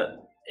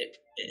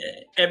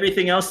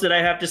everything else that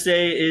I have to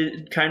say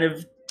is kind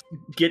of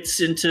gets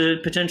into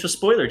potential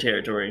spoiler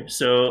territory.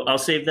 So I'll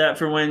save that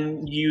for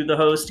when you, the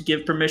host,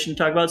 give permission to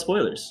talk about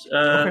spoilers.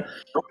 Okay.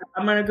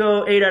 I'm gonna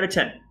go 8 out of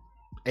 10.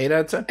 8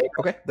 out of 10.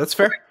 Okay, that's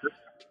fair.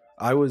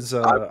 I was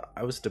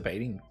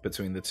debating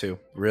between the two.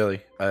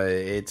 Really,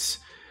 I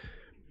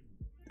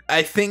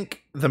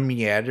think the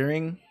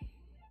meandering.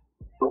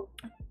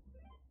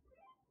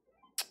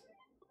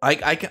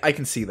 I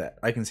can see that.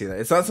 I can see that.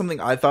 It's not something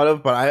I thought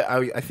of, but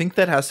I think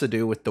that has to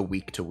do with the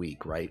week to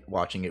week, right?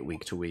 Watching it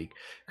week to week.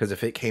 Because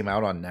if it came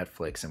out on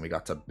Netflix and we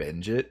got to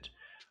binge it,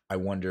 I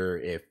wonder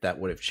if that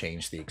would have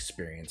changed the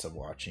experience of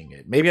watching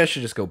it. Maybe I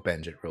should just go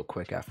binge it real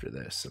quick after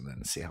this and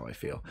then see how I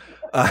feel.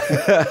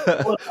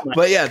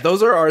 But yeah,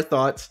 those are our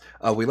thoughts.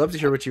 We love to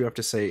hear what you have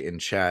to say in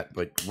chat,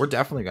 but we're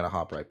definitely going to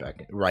hop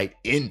right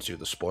into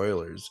the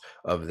spoilers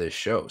of this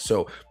show.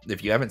 So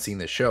if you haven't seen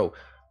this show,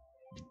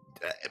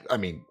 I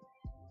mean,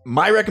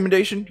 my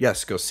recommendation,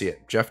 yes, go see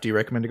it. Jeff, do you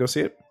recommend to go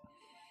see it?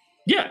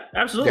 Yeah,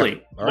 absolutely.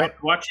 Yeah. All right.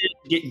 Watch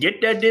it.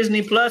 Get that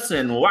Disney Plus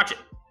and watch it.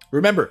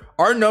 Remember,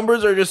 our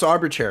numbers are just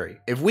arbitrary.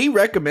 If we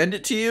recommend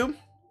it to you,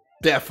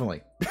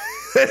 definitely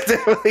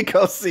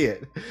go see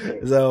it.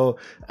 So,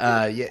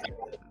 yeah.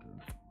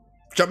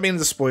 Jumping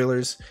into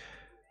spoilers.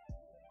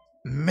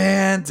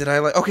 Man, did I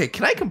like... Okay,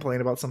 can I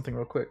complain about something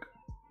real quick?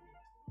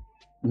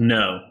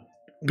 No.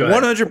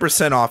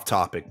 100% off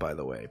topic, by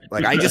the way.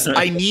 Like,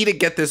 I need to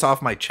get this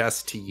off my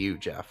chest to you,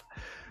 Jeff.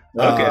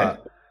 Okay.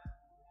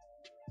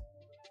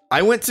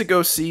 I went to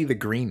go see The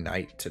Green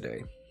Knight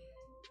today.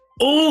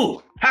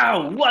 Ooh,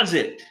 how was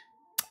it?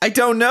 I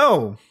don't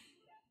know.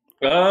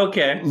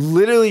 Okay.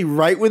 Literally,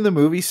 right when the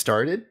movie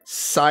started,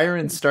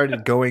 sirens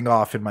started going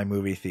off in my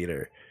movie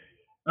theater.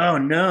 Oh,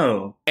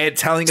 no. And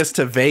telling us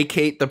to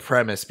vacate the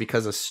premise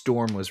because a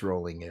storm was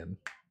rolling in.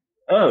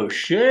 Oh,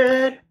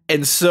 shit.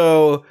 And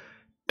so...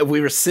 we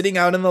were sitting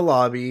out in the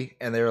lobby,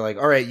 and they were like,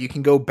 all right, you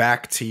can go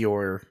back to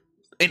your...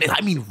 And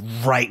I mean,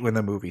 right when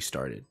the movie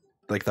started.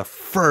 Like, the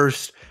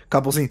first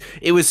couple scenes.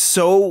 It was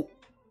so...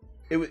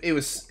 It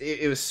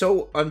was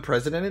so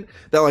unprecedented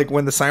that, like,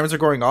 when the sirens are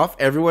going off,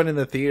 everyone in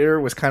the theater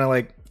was kind of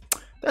like,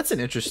 that's an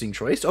interesting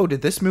choice. Oh,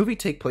 did this movie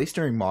take place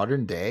during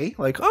modern day?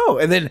 Like, oh.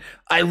 And then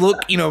I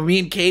look, me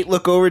and Kate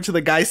look over to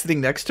the guy sitting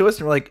next to us,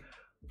 and we're like,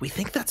 we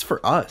think that's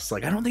for us.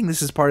 Like, I don't think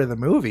this is part of the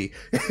movie.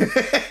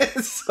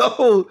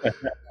 So...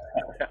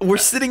 we're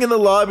sitting in the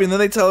lobby, and then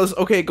they tell us,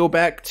 okay, go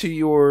back to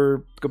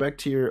your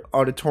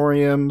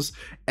auditoriums.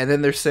 And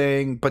then they're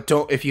saying, but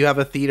if you have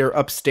a theater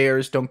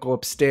upstairs, don't go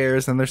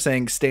upstairs. And they're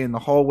saying, stay in the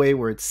hallway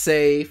where it's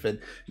safe. And,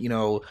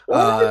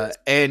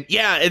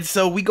 and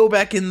so we go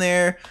back in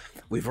there.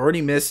 We've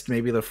already missed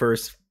maybe the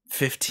first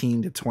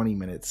 15 to 20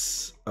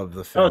 minutes of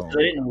the film. Oh, so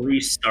they didn't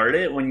restart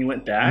it when you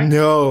went back?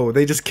 No,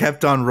 they just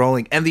kept on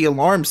rolling. And the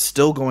alarm's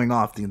still going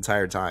off the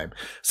entire time.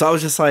 So I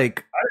was just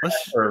like,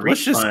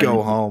 let's just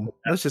go home.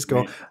 Let's just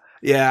go.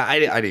 Yeah, I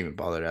didn't even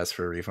bother to ask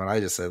for a refund. I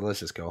just said, let's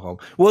just go home.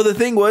 Well, the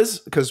thing was,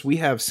 because we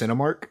have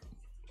Cinemark.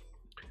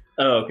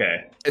 Oh,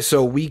 okay.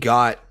 So we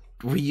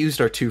used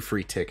our 2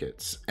 free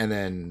tickets, and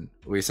then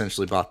we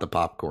essentially bought the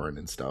popcorn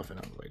and stuff. And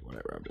I was like,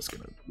 whatever, I'm just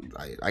gonna.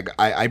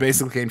 I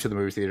basically came to the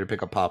movie theater to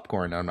pick up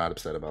popcorn, and I'm not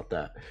upset about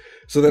that.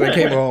 So then I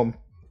came home,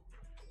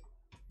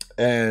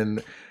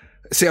 and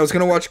see, I was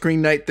gonna watch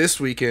Green Knight this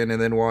weekend,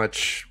 and then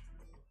watch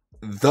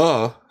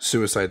The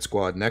Suicide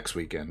Squad next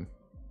weekend.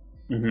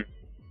 Mm-hmm.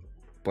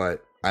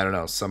 But I don't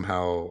know.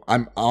 Somehow,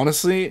 I'm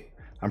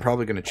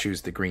probably gonna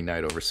choose The Green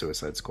Knight over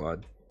Suicide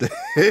Squad.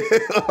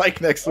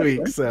 Like next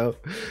week. So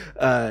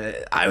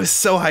I was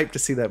so hyped to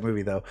see that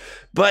movie though,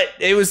 but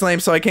it was lame.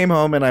 So I came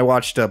home and I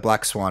watched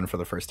Black Swan for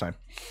the first time.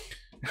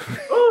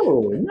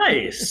 Oh,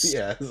 nice.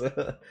 Yeah,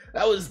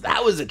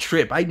 that was a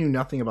trip. I knew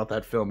nothing about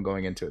that film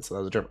going into it, so that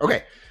was a trip.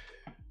 Okay,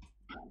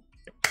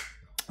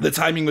 the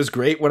timing was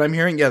great. What I'm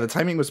hearing, the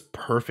timing was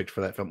perfect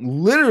for that film.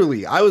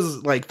 Literally, I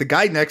was like, the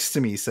guy next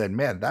to me said,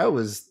 man,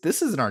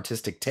 this is an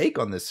artistic take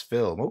on this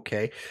film.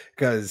 Okay,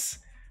 because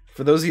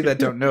for those of you that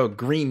don't know,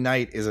 Green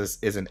Knight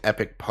is an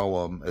epic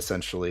poem,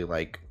 essentially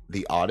like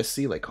the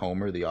Odyssey, like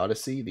Homer, the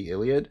Odyssey, the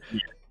Iliad,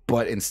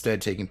 but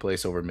instead taking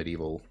place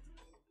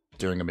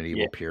during a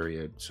medieval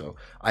period. So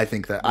I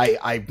think that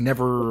I've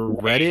never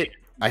read it.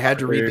 I had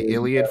to read the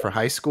Iliad for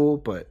high school,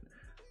 but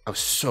I was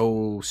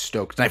so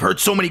stoked. And I've heard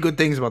so many good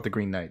things about the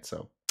Green Knight,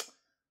 so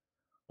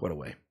what a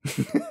way.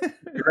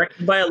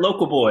 Directed by a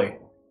local boy.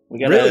 We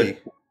got a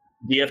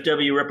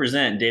DFW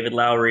represent. David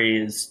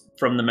Lowery is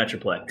from the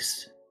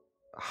Metroplex.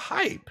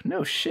 Hype.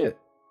 No shit.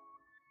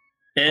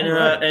 And All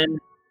right. and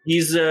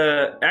he's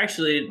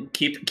actually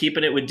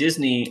keeping it with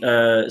Disney.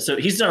 So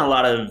he's done a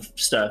lot of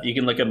stuff. You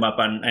can look him up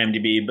on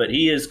IMDb, but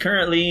he is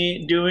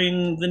currently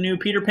doing the new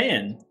Peter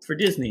Pan for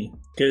Disney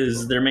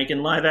because they're making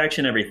live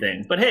action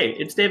everything. But hey,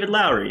 it's David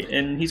Lowery,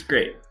 and he's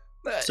great.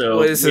 So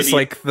What is this, maybe-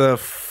 like the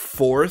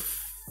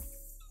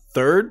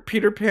third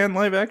Peter Pan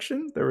live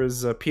action? There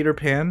was Peter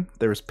Pan,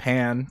 there was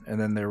Pan, and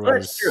then there Oh,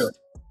 was that's true.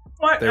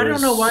 Well, I there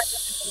don't know why it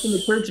was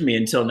hasn't occurred to me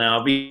until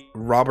now.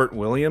 Robert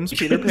Williams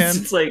Peter Pan.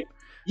 It's like,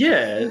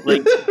 yeah,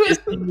 like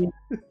Disney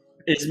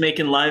is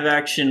making live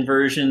action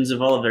versions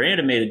of all of their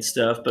animated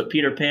stuff, but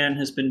Peter Pan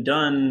has been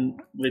done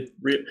with.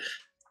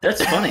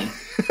 That's funny.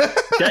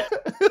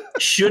 That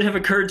should have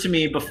occurred to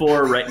me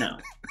before right now.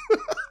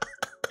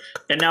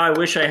 And now I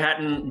wish I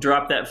hadn't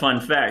dropped that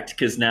fun fact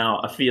because now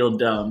I feel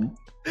dumb.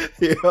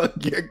 Yeah,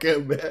 you're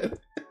good, man.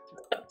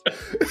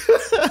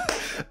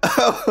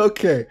 Oh,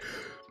 okay.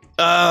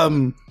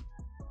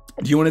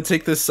 Do you want to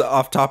take this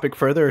off topic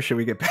further, or should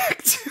we get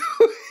back to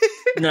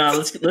it? No,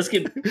 let's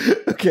get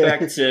Okay.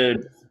 back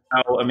to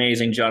how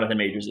amazing Jonathan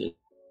Majors is.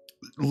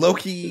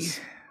 Loki,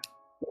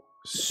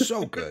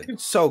 so good,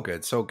 so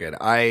good, so good.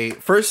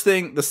 First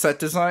thing, the set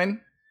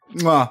design.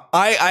 Mwah.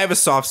 I have a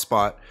soft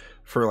spot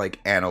for like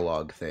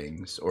analog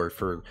things, or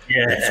for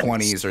the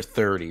 20s or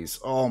 30s.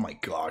 Oh my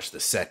gosh, the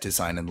set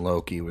design in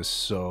Loki was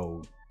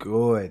so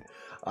good.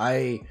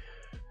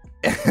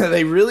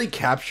 They really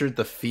captured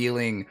the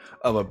feeling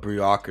of a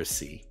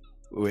bureaucracy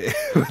with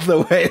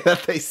the way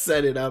that they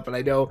set it up, and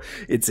I know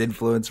it's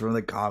influenced from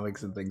the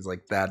comics and things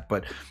like that,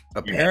 but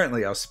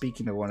apparently I was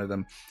speaking to one of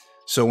them.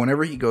 So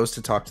whenever he goes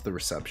to talk to the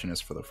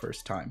receptionist for the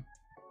first time,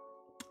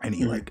 and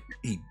he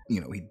he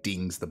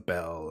dings the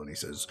bell and he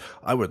says,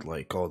 "I would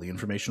like all the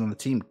information on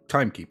the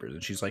timekeepers,"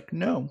 and she's like,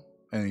 "No,"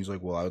 and he's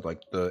like, "Well, I would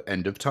like the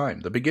end of time,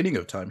 the beginning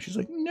of time." She's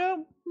like,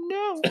 "No."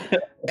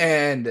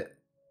 And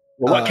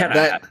Well, what can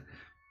I?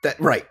 That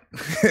right.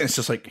 It's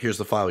just like, here's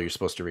the file you're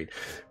supposed to read.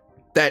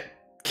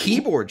 That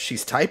keyboard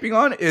she's typing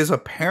on is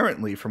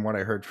apparently, from what I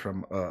heard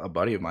from a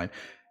buddy of mine,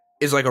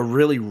 is like a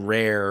really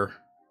rare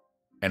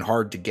and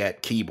hard to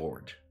get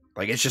keyboard.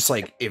 Like, it's just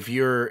like, if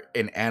you're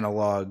an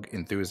analog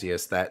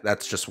enthusiast,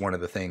 that's just one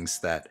of the things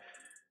that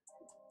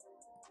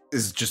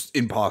is just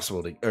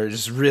impossible to, or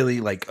just really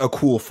like a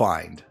cool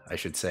find, I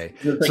should say.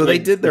 Like so they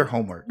did their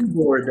homework.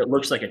 Keyboard that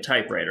looks like a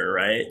typewriter,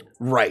 right?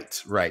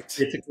 Right.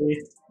 Basically.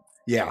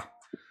 Yeah.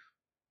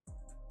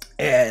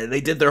 And they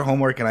did their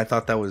homework, and I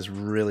thought that was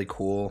really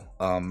cool.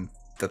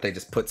 That they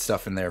just put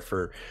stuff in there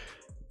for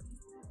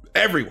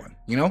everyone.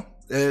 You know,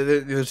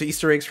 there's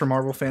Easter eggs for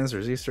Marvel fans.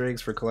 There's Easter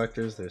eggs for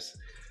collectors. There's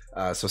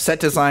so set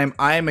design.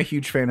 I'm a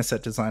huge fan of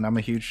set design.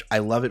 I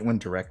love it when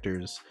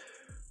directors,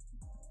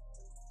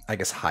 I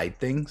guess, hide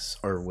things,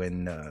 or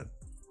when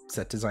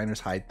set designers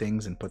hide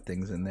things and put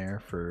things in there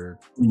for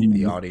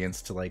the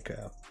audience to like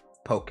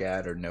poke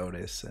at or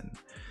notice. And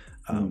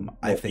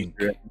I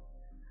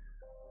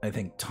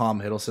think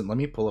Tom Hiddleston, let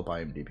me pull up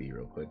IMDb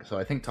real quick. So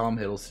I think Tom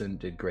Hiddleston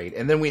did great.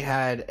 And then we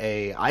had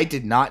I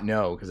did not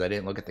know, because I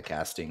didn't look at the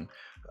casting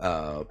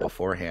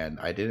beforehand.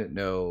 I didn't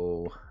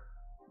know,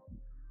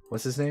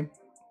 what's his name?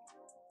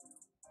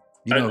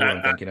 You know who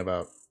I'm thinking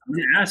about. I'm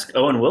going to ask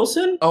Owen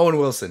Wilson? Owen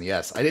Wilson,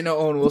 yes. I didn't know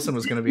Owen Wilson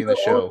was going to be in the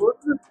show.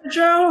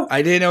 Joe?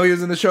 I didn't know he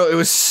was in the show. It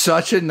was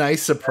such a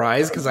nice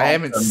surprise, because I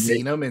haven't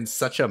seen him in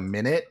such a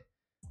minute.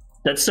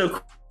 That's so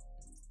cool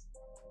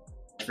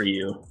for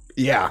you.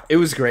 Yeah, it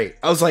was great.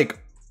 I was like,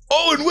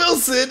 Owen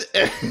Wilson!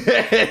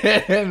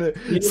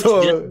 He's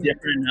So just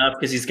different enough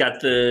because he's got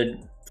the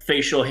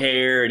facial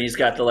hair and he's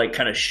got the like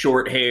kind of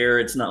short hair.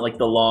 It's not like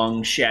the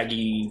long,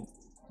 shaggy,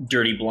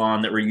 dirty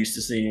blonde that we're used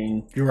to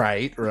seeing.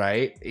 Right.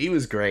 He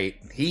was great.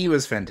 He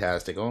was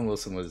fantastic. Owen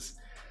Wilson was,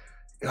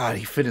 God,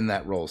 he fit in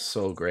that role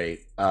so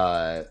great.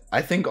 I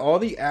think all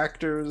the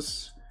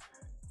actresses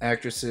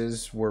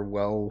were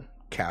well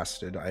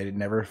casted. I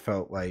never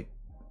felt like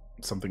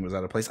something was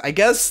out of place. I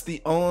guess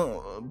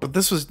but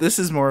this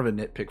is more of a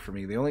nitpick for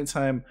me. The only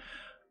time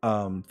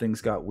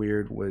things got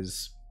weird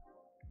was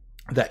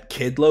that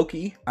kid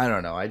Loki. I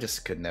don't know. I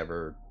just could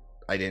never.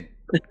 I didn't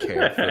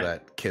care for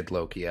that kid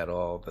Loki at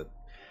all. But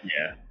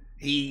yeah,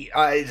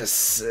 it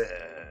just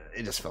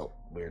felt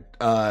weird.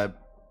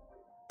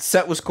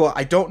 Set was cool.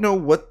 I don't know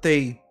what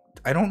they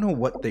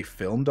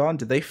filmed on.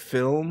 Did they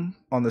film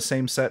on the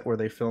same set where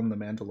they filmed The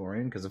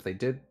Mandalorian? Because if they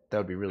did, that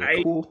would be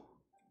really cool.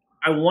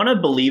 I want to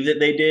believe that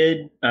they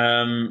did,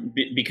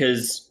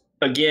 because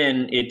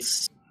again,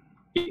 it's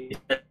a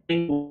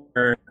thing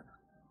where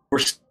we're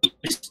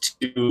used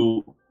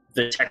to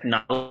the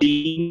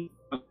technology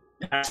of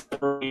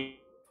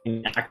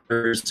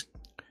actors.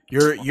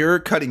 You're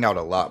cutting out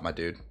a lot, my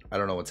dude. I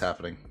don't know what's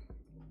happening.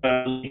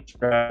 Let me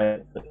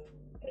try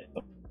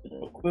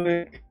real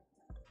quick.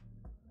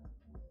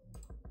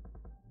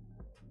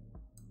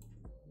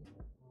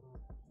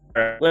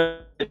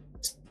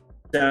 Let's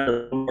sound a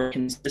little more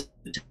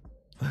consistent.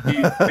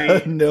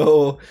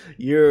 No,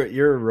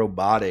 you're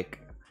robotic.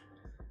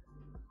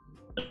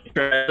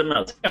 Try something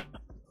else.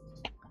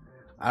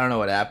 I don't know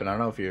what happened. I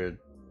don't know if you're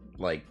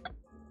like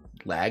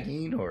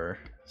lagging or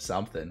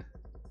something.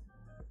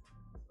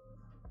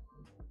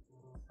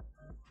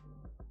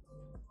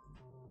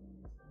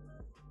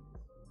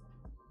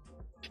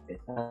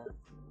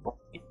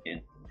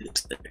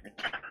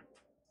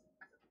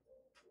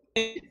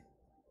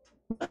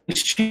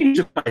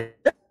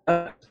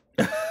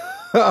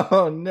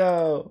 Oh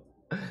no!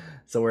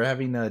 So we're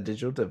having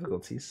digital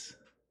difficulties.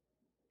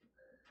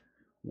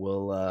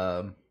 We'll.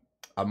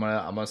 I'm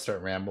gonna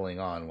start rambling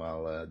on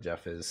while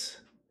Jeff is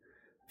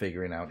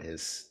figuring out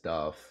his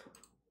stuff.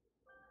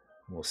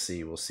 We'll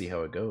see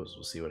how it goes.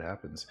 We'll see what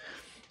happens.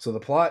 So the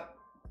plot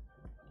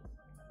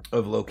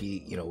of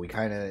Loki, you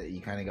kind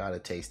of got a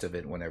taste of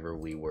it whenever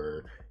we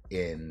were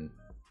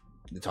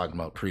talking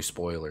about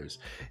pre-spoilers.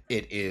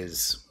 It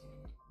is,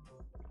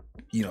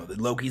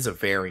 Loki's a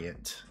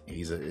variant.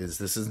 It's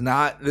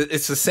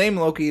the same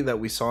Loki that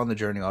we saw on the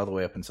journey all the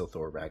way up until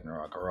Thor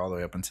Ragnarok, or all the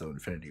way up until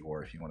Infinity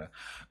War, if you want to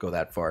go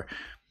that far.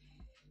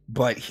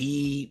 But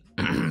he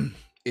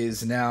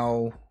is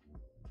now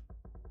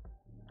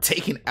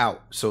taken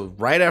out. So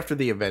right after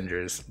the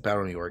Avengers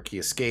Battle of New York, he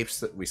escapes.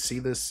 That we see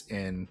this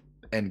in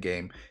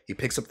Endgame. He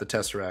picks up the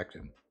Tesseract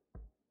and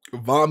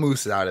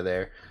vamooses out of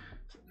there.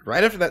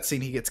 Right after that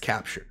scene, he gets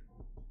captured,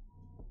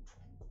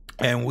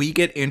 and we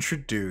get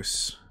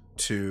introduced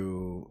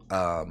to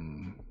I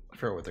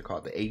forget what they're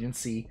called, the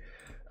agency,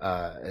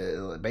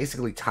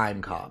 basically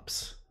time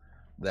cops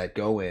that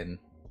go in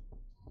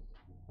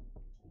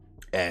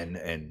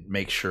and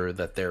make sure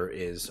that there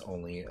is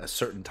only a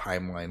certain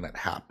timeline that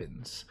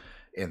happens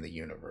in the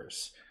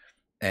universe,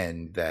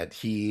 and that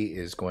he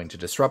is going to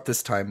disrupt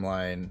this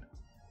timeline.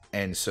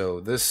 And so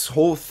this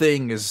whole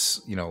thing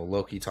is,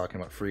 Loki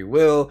talking about free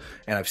will,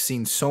 and I've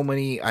seen so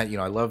many. I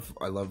love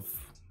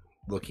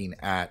looking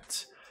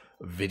at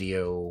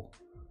video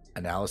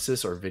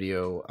analysis or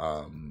video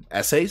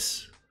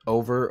essays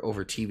over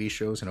TV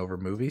shows and over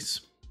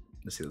movies.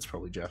 Let's see, that's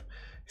probably Jeff.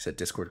 He said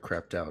Discord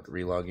crapped out,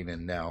 relogging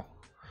in now.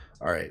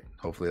 All right,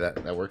 hopefully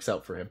that works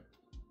out for him.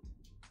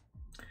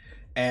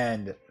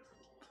 And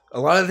a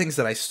lot of the things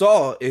that I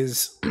saw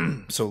is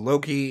so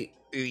Loki.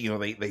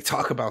 They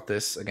talk about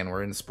this again.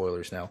 We're in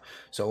spoilers now.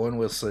 So Owen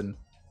Wilson,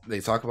 they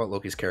talk about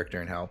Loki's character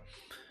and how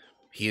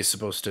he is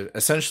supposed to,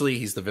 essentially,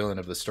 he's the villain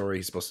of the story.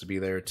 He's supposed to be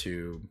there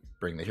to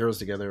bring the heroes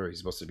together. He's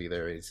supposed to be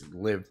there. He's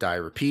live, die,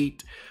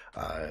 repeat.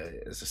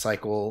 It's a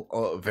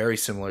cycle, very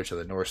similar to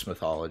the Norse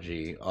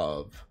mythology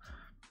of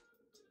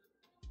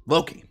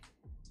Loki.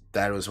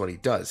 That is what he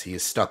does. He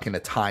is stuck in a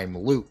time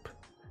loop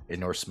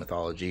in Norse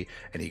mythology,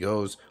 and he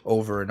goes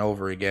over and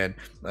over again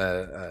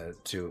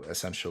to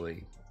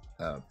essentially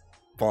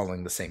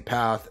following the same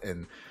path.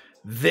 And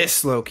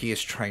this Loki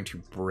is trying to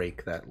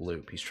break that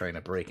loop. He's trying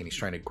to break, and he's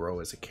trying to grow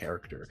as a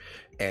character.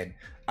 And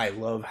I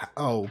love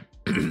how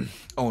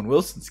Owen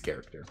Wilson's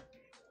character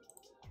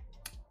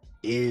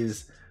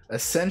is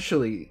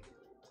essentially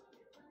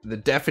the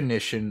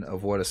definition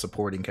of what a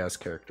supporting cast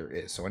character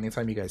is. So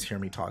anytime you guys hear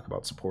me talk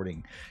about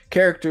supporting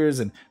characters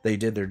and they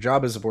did their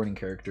job as a supporting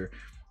character,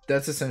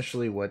 that's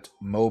essentially what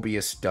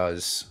Mobius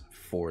does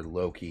for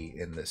Loki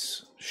in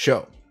this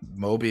show.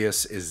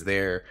 Mobius is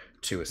there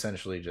to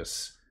essentially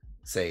just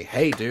say,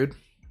 hey, dude,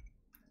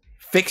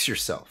 fix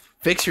yourself.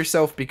 Fix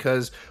yourself,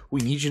 because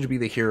we need you to be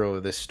the hero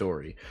of this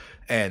story.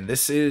 And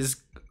this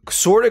is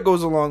sort of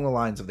goes along the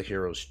lines of the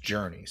hero's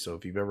journey. So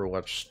if you've ever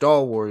watched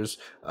Star Wars,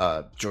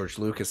 George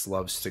Lucas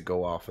loves to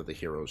go off of the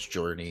hero's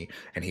journey,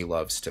 and he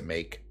loves to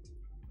make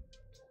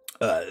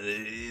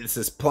it's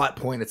this plot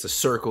point. It's a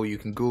circle. You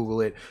can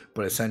Google it,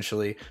 but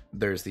essentially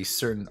there's these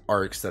certain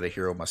arcs that a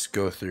hero must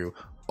go through,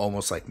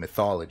 almost like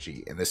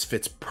mythology. And this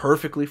fits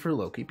perfectly for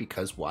Loki,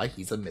 because why?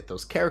 He's a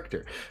mythos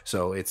character.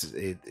 So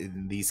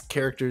these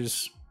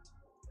characters,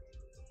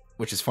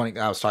 which is funny.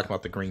 I was talking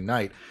about the Green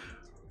Knight,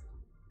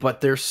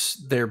 but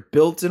they're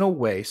built in a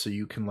way so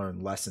you can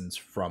learn lessons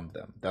from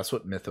them. That's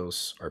what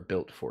mythos are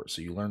built for.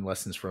 So you learn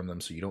lessons from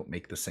them so you don't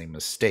make the same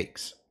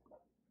mistakes.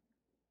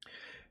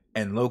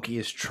 And Loki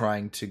is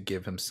trying to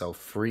give himself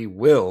free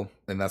will,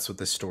 and that's what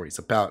this story is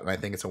about. And I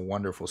think it's a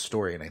wonderful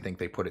story, and I think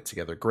they put it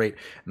together great,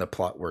 and the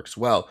plot works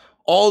well.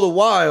 All the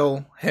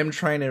while, him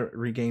trying to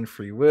regain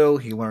free will,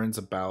 he learns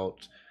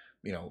about,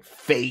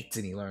 fate,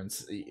 and he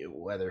learns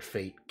whether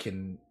fate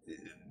can.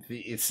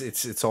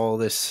 It's all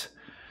this.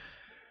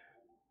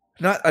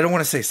 I don't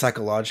want to say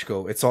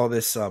psychological. It's all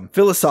this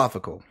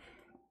philosophical.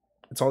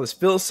 It's all this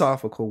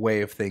philosophical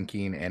way of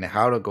thinking and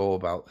how to go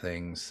about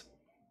things.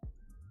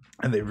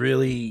 And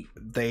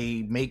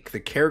they make the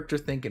character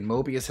think, and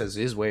Mobius has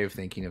his way of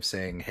thinking, of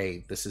saying,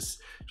 hey, this is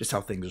just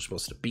how things are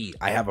supposed to be.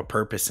 I have a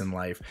purpose in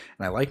life,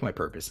 and I like my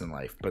purpose in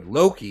life. But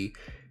Loki,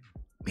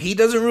 he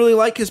doesn't really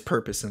like his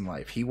purpose in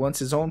life. He wants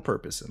his own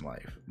purpose in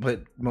life.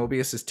 But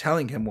Mobius is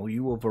telling him, well,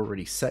 you have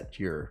already set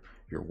your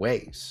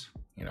ways.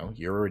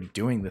 You're already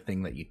doing the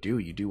thing that you do.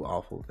 You do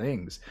awful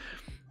things.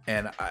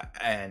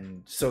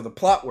 And so the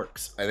plot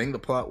works. I think the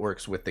plot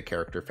works with the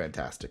character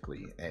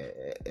fantastically,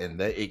 and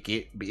that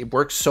it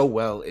works so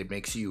well. It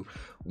makes you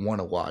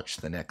want to watch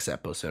the next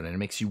episode, and it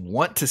makes you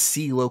want to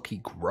see Loki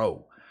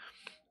grow.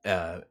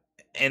 And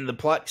the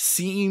plot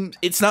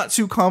it's not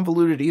too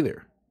convoluted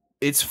either.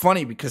 It's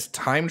funny because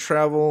time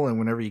travel, and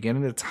whenever you get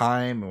into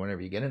time, and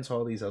whenever you get into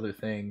all these other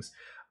things,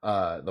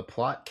 the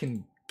plot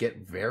can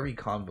get very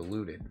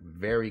convoluted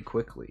very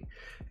quickly.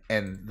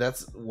 And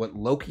that's what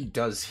Loki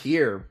does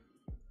here,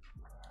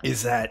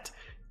 is that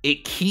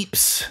it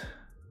keeps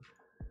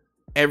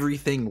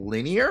everything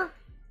linear,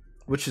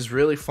 which is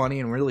really funny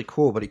and really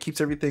cool, but it keeps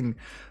everything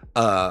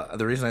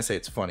the reason I say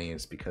it's funny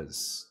is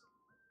because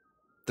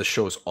the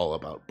show's all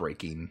about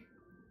breaking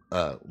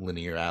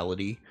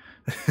linearity.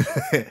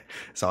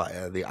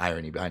 So the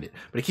irony behind it,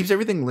 but it keeps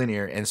everything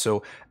linear. And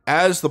so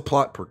as the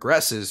plot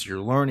progresses,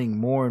 you're learning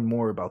more and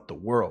more about the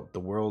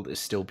world is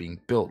still being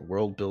built.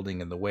 World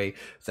building, and the way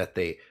that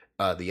the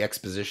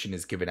exposition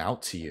is given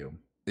out to you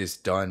is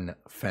done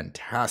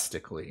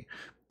fantastically.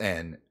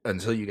 And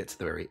until you get to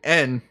the very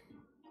end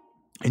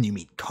and you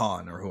meet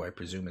Khan, or who I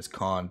presume is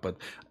Khan, but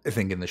I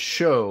think in the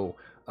show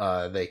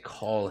they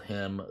call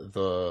him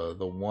the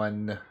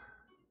one.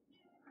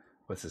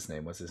 What's his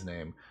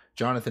name?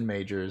 Jonathan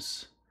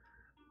Majors.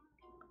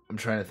 I'm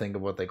trying to think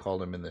of what they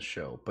called him in the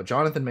show, but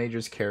Jonathan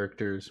Majors'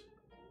 characters,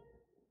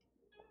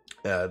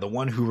 the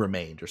one who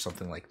remained, or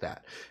something like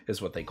that,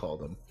 is what they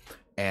called him.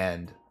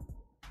 And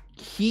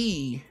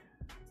he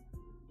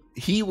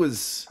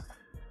was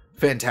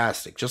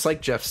fantastic. Just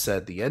like Jeff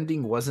said, the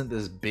ending wasn't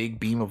this big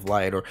beam of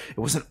light, or it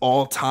wasn't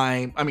all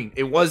time. I mean,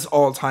 it was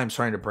all times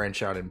trying to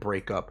branch out and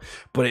break up,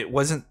 but it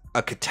wasn't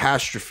a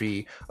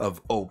catastrophe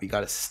of, oh, we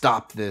got to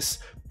stop this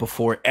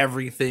before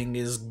everything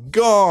is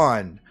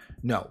gone.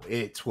 No,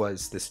 it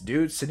was this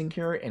dude sitting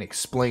here and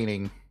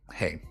explaining,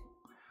 hey,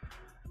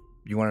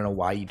 you want to know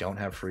why you don't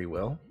have free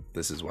will?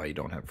 This is why you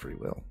don't have free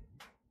will.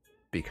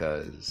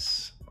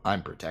 Because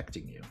I'm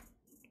protecting you.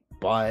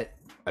 But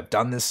I've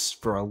done this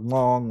for a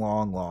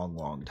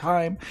long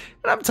time,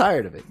 and I'm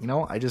tired of it. You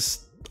know, I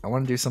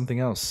want to do something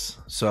else.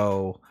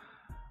 So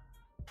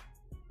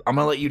I'm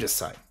going to let you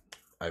decide.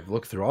 I've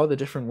looked through all the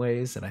different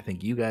ways, and I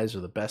think you guys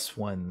are the best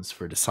ones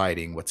for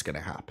deciding what's going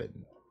to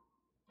happen.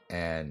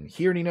 And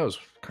he already knows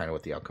kind of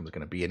what the outcome is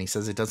going to be. And he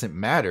says it doesn't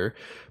matter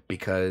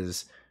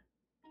because,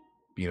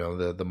 you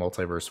know, the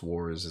multiverse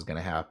wars is going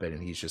to happen,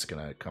 and he's just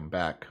going to come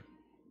back.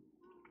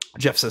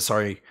 Jeff says,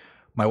 sorry,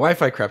 my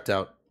Wi-Fi crept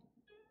out.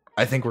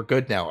 I think we're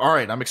good now. All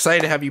right, I'm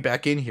excited to have you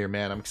back in here,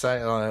 man. I'm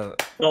excited.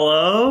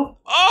 Hello?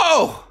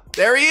 Oh,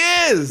 there he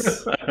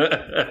is.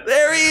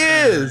 There he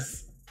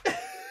is.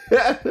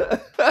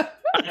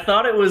 I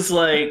thought it was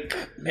like,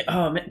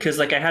 oh, because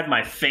like I had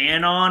my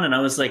fan on, and I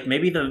was like,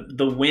 maybe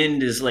the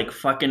wind is like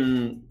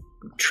fucking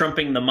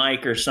trumping the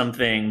mic or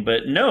something.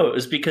 But no, it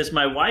was because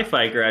my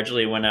Wi-Fi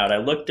gradually went out. I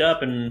looked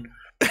up, and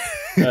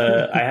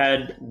I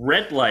had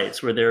red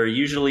lights where there are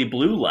usually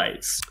blue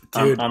lights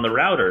on the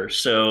router.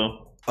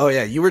 So. Oh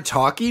yeah, you were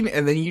talking,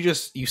 and then you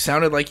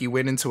sounded like you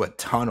went into a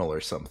tunnel or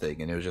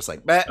something, and it was just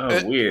like,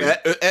 weird.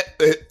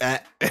 I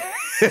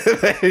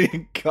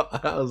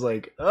was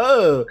like,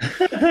 oh.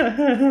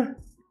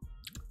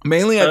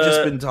 Mainly, I've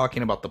just been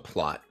talking about the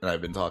plot, and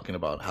I've been talking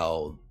about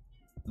how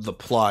the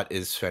plot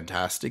is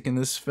fantastic in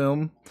this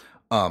film.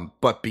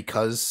 But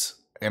because,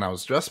 and I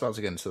was just about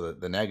to get into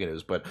the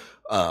negatives, but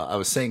I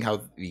was saying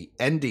how the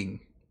ending.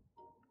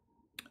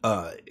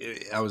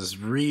 I was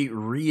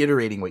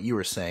reiterating what you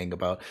were saying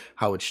about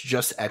how it's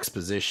just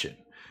exposition,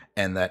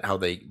 and that how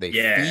they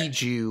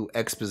feed you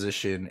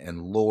exposition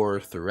and lore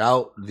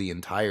throughout the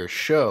entire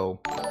show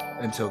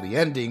until the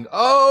ending.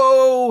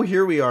 Oh,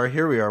 here we are.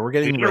 We're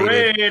getting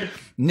rated.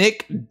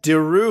 Nick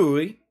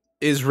DeRue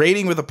is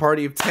rating with a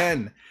party of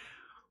 10.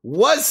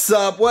 What's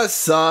up?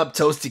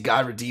 Toasty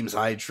God redeems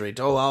hydrate.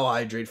 Oh, I'll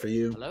hydrate for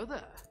you. Hello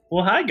there.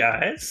 Well, hi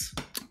guys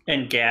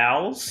and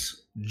gals.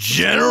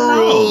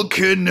 General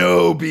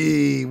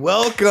Kenobi,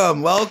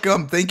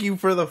 welcome. Thank you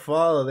for the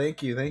follow.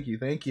 Thank you.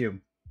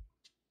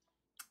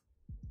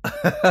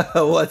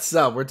 What's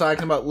up? We're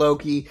talking about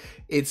Loki.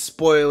 It's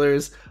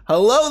spoilers.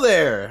 Hello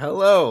there.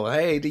 Hello.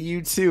 Hey to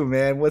you too,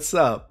 man. What's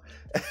up?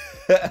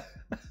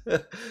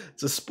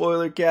 It's a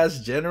spoiler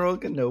cast. General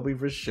Kenobi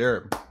for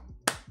sure.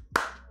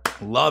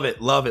 Love it.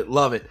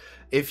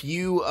 If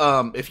you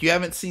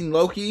haven't seen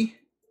Loki,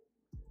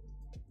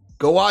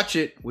 go watch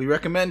it. We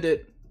recommend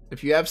it.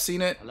 If you have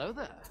seen it, hello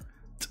there.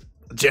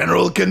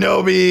 General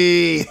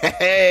Kenobi.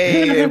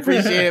 Hey,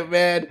 appreciate it,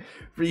 man.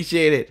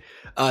 Appreciate it.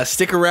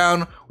 Stick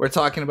around. We're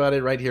talking about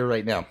it right here,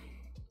 right now.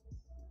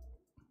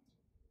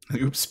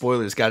 Oops,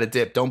 spoilers. Got a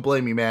dip. Don't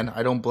blame me, man.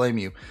 I don't blame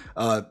you.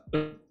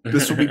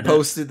 This will be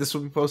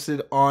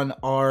posted. On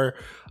our.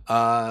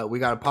 We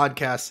got a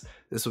podcast.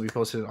 This will be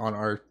posted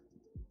on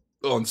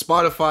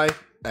Spotify.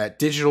 At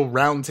Digital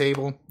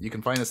Roundtable. You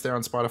can find us there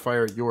on Spotify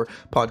or your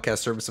podcast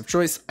service of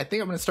choice. I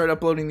think I'm going to start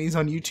uploading these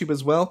on YouTube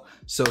as well.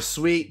 So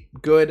sweet,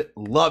 good,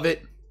 love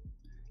it.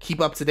 Keep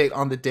up to date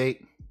on the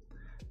date.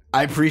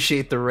 I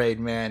appreciate the raid,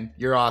 man.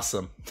 You're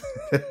awesome.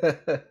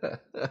 That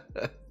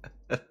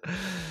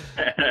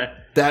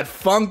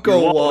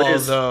Funko wall,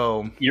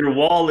 though. Your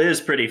wall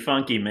is pretty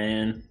funky,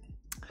 man.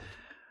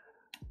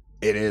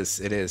 It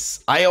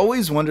is. I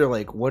always wonder,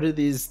 like, what do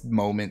these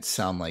moments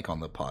sound like on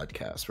the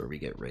podcast where we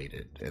get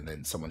rated, and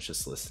then someone's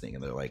just listening,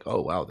 and they're like,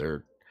 "Oh wow,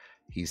 they're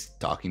he's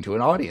talking to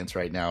an audience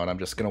right now, and I'm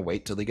just gonna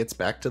wait till he gets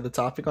back to the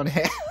topic on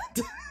hand.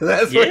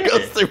 That's what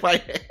goes through my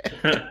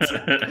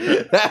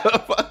head.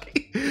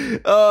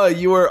 Oh,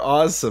 you are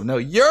awesome. No,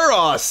 you're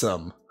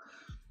awesome.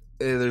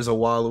 There's a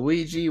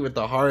Waluigi with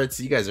the hearts.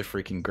 You guys are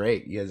freaking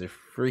great.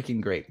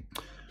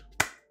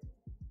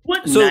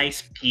 What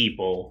nice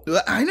people.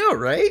 I know,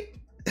 right?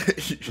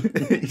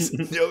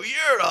 No,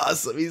 you're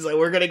awesome. He's like,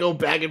 we're gonna go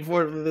back and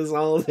forth with this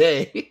all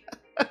day.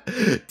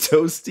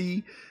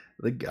 Toasty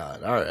the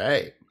God. All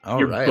right.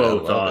 You're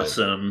both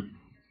awesome.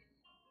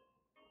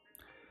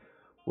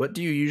 What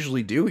do you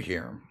usually do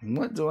here?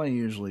 What do I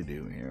usually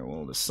do here?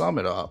 Well, to sum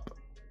it up,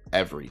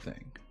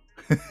 everything.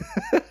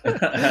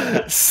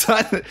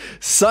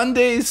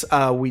 Sundays,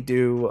 we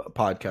do a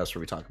podcast where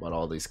we talk about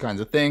all these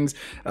kinds of things.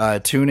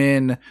 Tune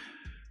in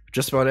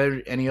just about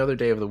any other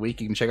day of the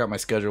week. You can check out my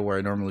schedule where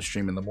I normally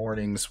stream in the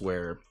mornings,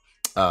 where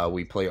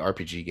we play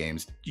RPG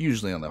games,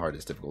 usually on the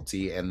hardest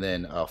difficulty, and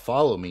then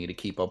follow me to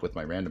keep up with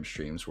my random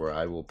streams where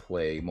I will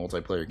play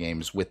multiplayer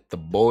games with the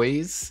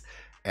boys,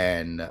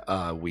 and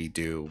we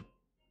do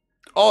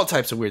all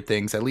types of weird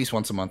things. At least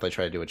once a month I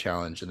try to do a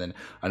challenge, and then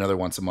another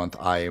once a month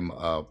I am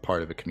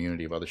part of a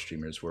community of other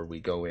streamers where we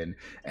go in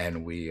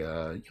and we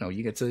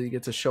you get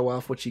to show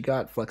off what you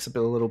got, flex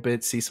a little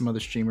bit, see some other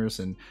streamers,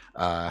 and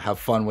have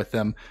fun with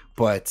them.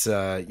 But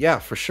yeah,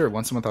 for sure,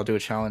 once a month I'll do a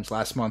challenge.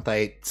 Last month I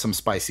ate some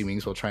spicy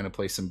wings while trying to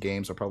play some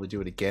games. I'll probably do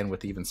it again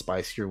with even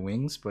spicier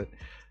wings, but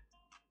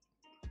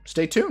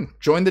stay tuned,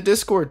 join the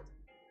Discord.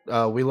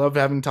 We love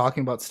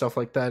talking about stuff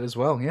like that as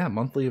well. Yeah,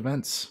 monthly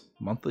events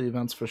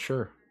for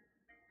sure.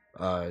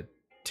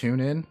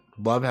 Tune in.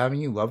 Love having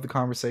you. Love the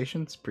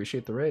conversations.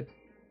 Appreciate the raid.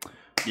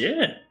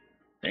 Yeah.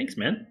 Thanks,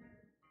 man.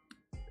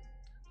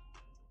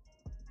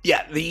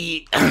 Yeah,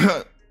 the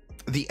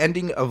the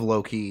ending of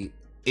Loki,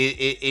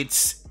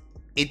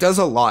 it does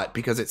a lot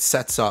because it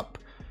sets up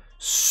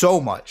so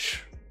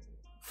much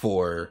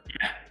for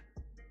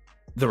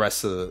the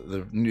rest of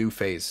the new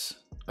phase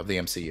of the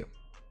MCU.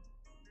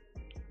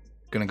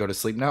 Gonna go to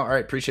sleep now? All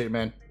right, appreciate it,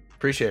 man.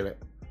 Appreciate it.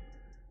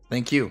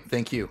 Thank you.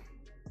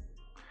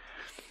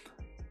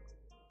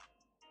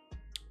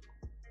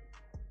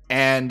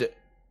 And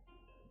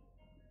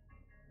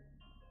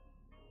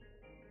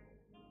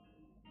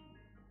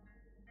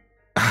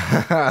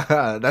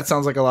that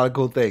sounds like a lot of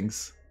cool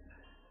things.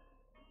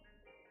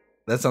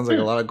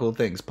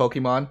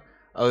 Pokemon,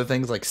 other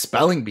things like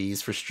spelling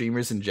bees for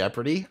streamers in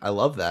Jeopardy. I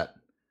love that.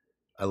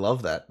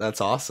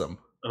 That's awesome.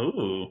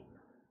 Oh,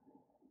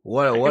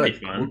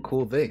 what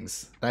cool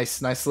things.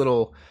 Nice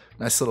little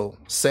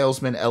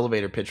salesman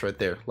elevator pitch right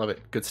there. Love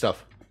it. Good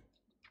stuff.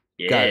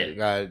 Yeah.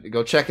 Got it.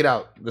 Go check it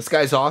out. This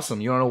guy's awesome.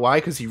 You don't know why?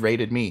 Because he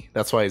rated me.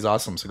 That's why he's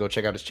awesome. So go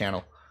check out his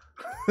channel.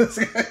 Go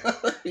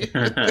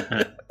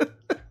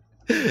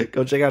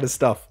check out his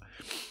stuff.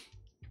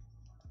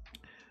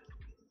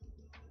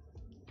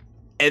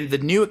 And the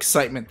new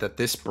excitement that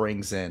this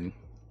brings in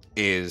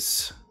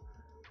is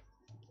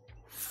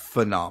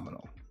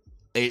phenomenal.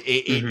 You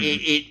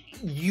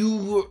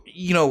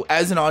know,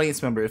 as an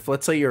audience member, if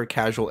let's say you're a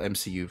casual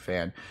MCU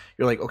fan,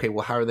 you're like, okay,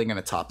 well, how are they going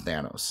to top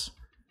Thanos?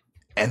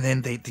 And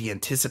then the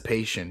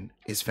anticipation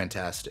is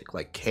fantastic.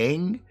 Like,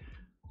 Kang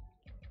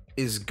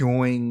is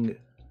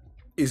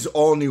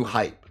all new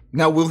hype.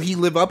 Now, will he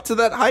live up to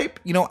that hype?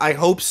 You know, I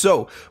hope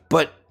so.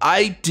 But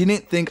I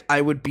didn't think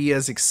I would be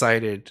as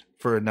excited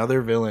for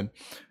another villain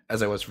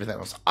as I was for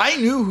Thanos. I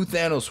knew who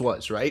Thanos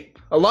was, right?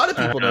 A lot of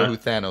people know who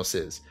Thanos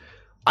is.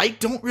 I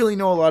don't really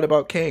know a lot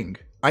about Kang.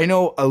 I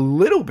know a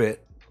little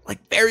bit,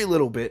 like very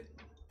little bit,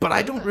 but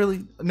I don't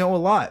really know a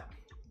lot.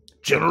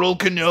 General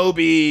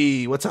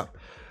Kenobi, what's up?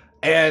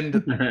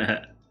 And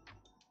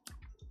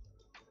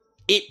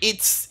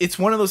it's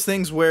one of those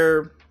things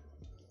where,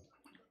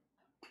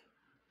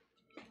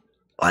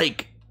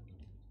 like,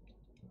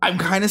 I'm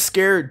kind of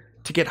scared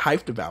to get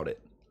hyped about it.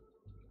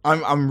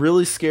 I'm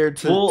really scared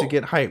to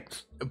get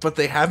hyped, but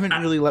they haven't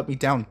really let me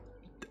down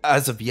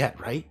as of yet,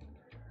 right?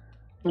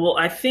 Well,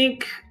 I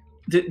think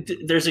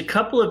there's a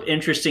couple of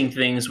interesting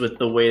things with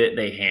the way that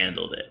they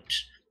handled it,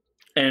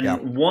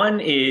 and one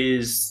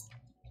is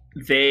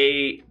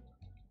they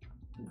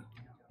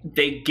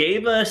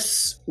gave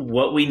us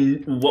what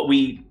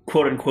we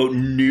quote unquote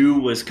knew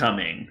was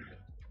coming,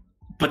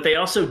 but they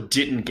also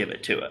didn't give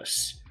it to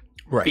us.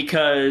 Right.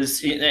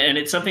 Because, and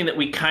it's something that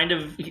we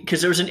because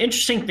there was an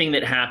interesting thing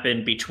that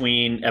happened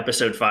between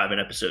episode 5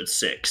 and episode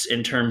 6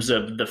 in terms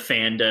of the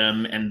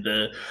fandom and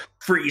the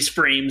freeze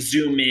frame,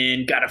 zoom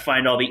in, got to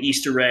find all the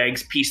Easter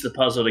eggs, piece the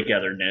puzzle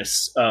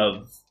togetherness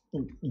of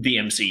the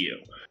MCU.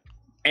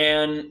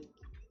 And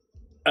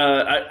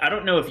I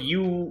don't know if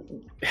you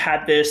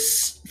had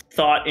this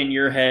thought in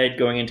your head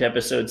going into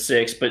episode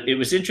 6, but it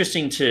was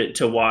interesting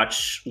to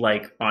watch,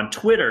 like, on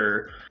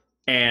Twitter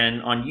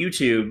and on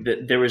YouTube,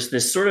 that there was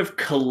this sort of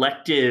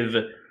collective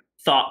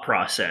thought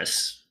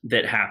process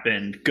that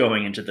happened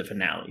going into the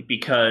finale,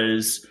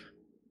 because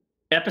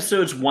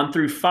episodes 1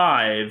 through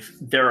 5,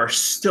 there are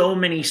so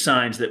many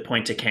signs that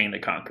point to Kang the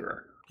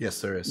Conqueror. Yes,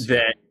 there is.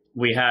 That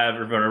we have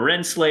Ravonna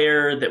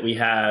Renslayer, that we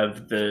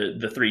have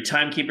the three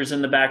timekeepers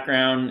in the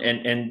background,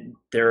 and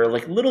there are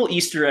like little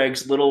Easter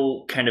eggs,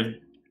 little kind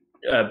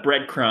of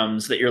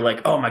breadcrumbs that you're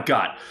like, oh my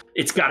god,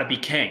 it's got to be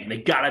Kang. They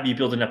got to be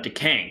building up to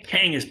Kang.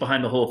 Kang is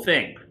behind the whole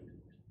thing.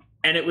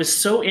 And it was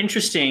so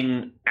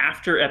interesting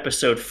after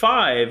episode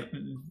 5,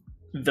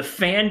 the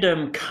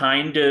fandom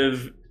kind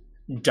of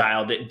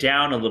dialed it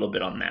down a little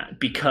bit on that,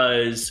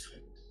 because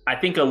I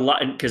think a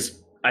lot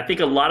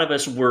of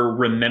us were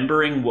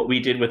remembering what we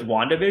did with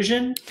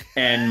WandaVision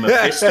and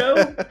Mephisto.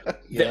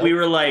 That we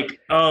were like,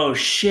 oh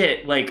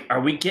shit, like,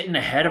 are we getting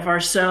ahead of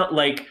ourselves?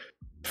 Like,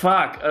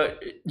 fuck,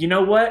 you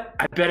know what?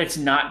 I bet it's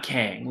not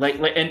Kang.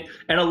 And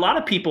a lot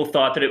of people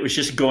thought that it was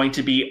just going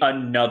to be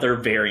another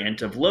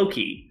variant of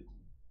Loki,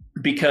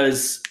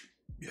 because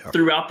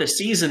throughout the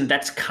season,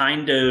 that's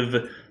kind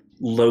of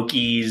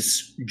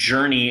Loki's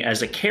journey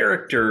as a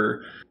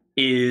character,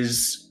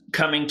 is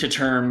coming to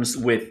terms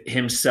with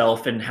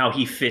himself and how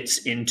he fits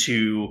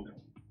into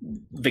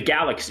the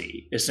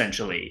galaxy,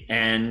 essentially,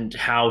 and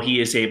how he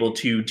is able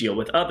to deal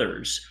with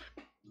others.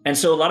 And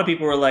so a lot of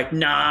people were like,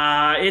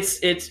 nah,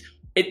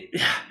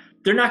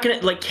 they're not gonna,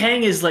 like,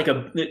 Kang is like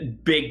a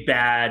big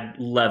bad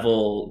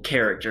level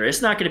character.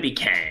 It's not gonna be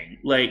Kang.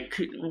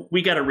 Like,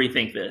 we gotta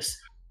rethink this.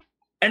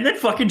 And then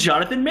fucking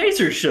Jonathan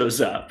Majors shows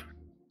up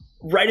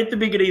right at the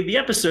beginning of the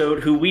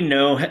episode, who we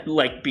know,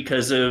 like,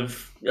 because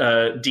of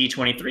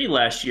D23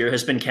 last year,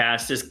 has been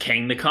cast as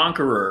Kang the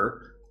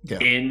Conqueror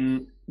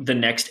in the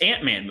next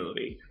Ant-Man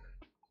movie.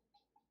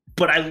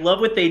 But I love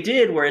what they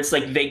did, where it's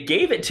like they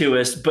gave it to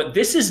us, but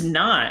this is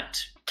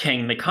not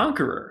Kang the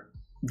Conqueror.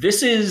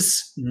 This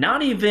is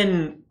not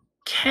even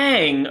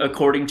Kang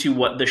according to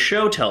what the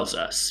show tells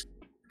us.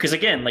 Because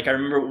again, like, I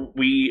remember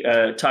we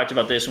talked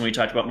about this when we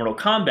talked about Mortal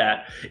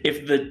Kombat.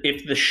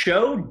 If the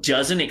show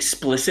doesn't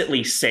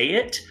explicitly say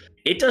it,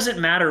 it doesn't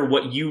matter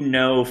what you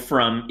know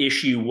from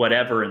issue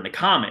whatever in the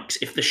comics.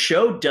 If the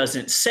show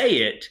doesn't say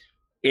it,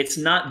 it's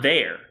not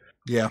there.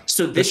 Yeah.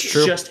 So this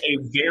is just a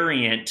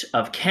variant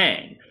of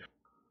Kang.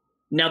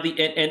 Now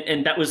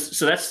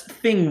that's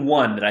thing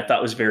one that I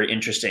thought was very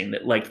interesting.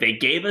 That, like, they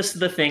gave us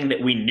the thing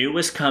that we knew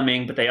was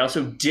coming, but they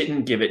also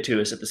didn't give it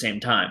to us at the same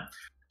time.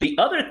 The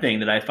other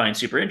thing that I find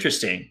super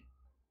interesting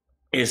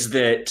is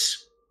that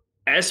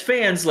as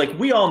fans, like,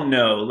 we all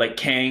know, like,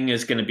 Kang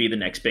is going to be the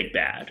next big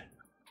bad.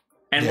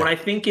 And what I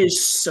think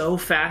is so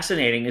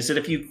fascinating is that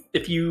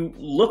if you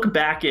look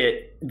back at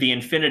the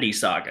Infinity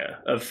Saga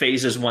of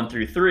phases 1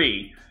 through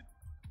 3,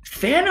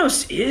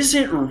 Thanos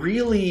isn't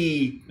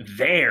really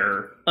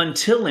there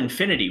until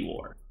Infinity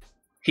War.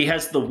 He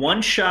has the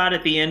one shot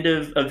at the end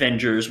of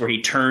Avengers where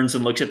he turns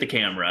and looks at the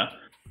camera.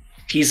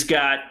 He's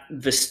got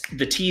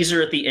the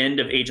teaser at the end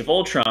of Age of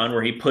Ultron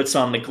where he puts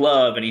on the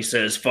glove and he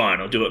says,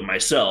 fine, I'll do it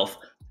myself.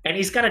 And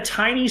he's got a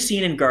tiny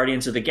scene in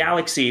Guardians of the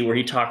Galaxy where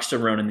he talks to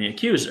Ronan the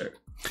Accuser.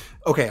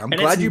 Okay, I'm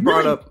glad you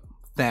brought up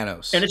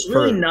Thanos. And it's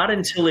really not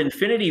until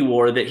Infinity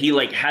War that he,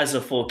 like, has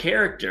a full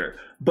character.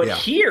 But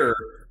here,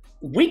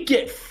 we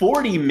get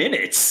 40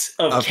 minutes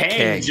of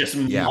Kang just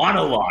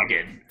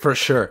monologuing. For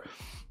sure.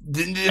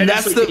 And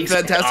that's the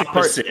fantastic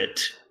part.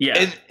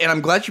 Yeah. And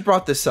I'm glad you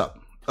brought this up.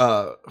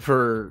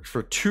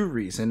 For two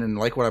reasons, and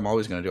like what I'm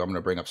always going to do, I'm going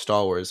to bring up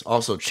Star Wars.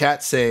 Also,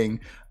 chat saying,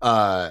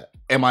 am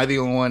I the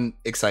only one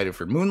excited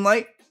for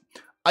Moonlight?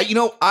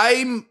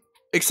 I'm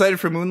excited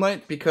for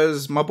Moonlight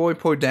because my boy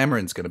Poe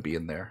Dameron's going to be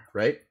in there,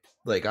 right?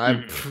 Like,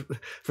 I'm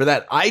for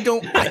that.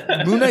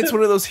 Moon Knight's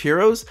one of those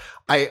heroes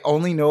I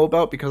only know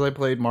about because I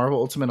played Marvel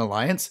Ultimate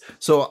Alliance.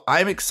 So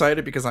I'm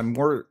excited because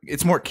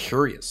it's more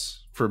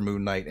curious for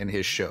Moon Knight and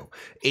his show.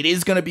 It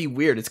is going to be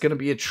weird. It's going to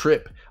be a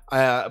trip.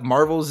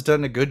 Marvel's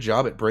done a good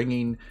job at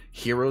bringing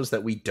heroes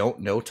that we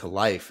don't know to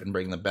life and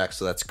bring them back.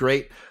 So that's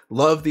great.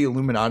 Love the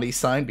Illuminati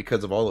sign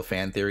because of all the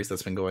fan theories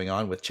that's been going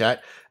on with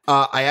chat.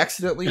 I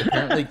accidentally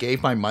apparently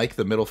gave my mic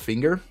the middle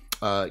finger.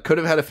 Could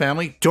have had a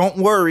family. Don't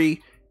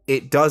worry.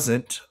 It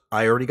doesn't.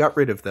 I already got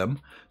rid of them.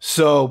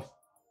 So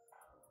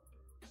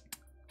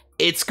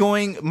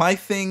my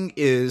thing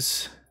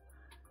is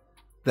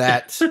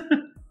that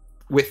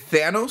with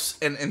Thanos,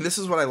 and this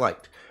is what I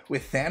liked.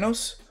 With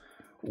Thanos,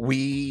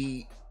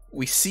 we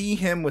see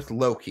him with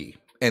Loki,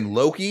 and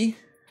Loki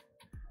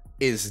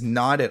is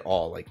not at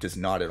all, does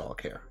not at all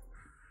care.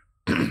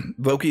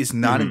 Loki is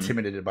not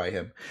intimidated by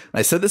him. And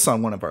I said this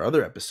on one of our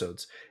other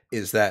episodes,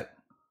 is that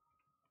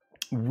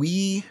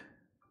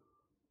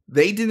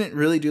they didn't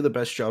really do the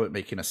best job at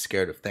making us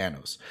scared of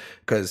Thanos.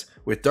 Because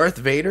with Darth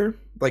Vader,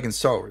 like in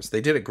Star Wars,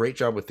 they did a great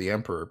job with the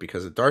Emperor,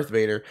 because of Darth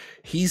Vader,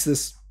 he's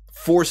this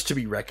force to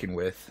be reckoned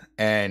with,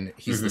 and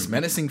he's this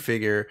menacing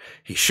figure.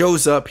 He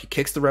shows up, he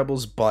kicks the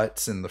rebels'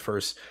 butts in the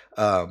first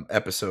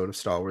episode of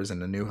Star Wars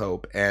in A New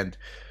Hope, and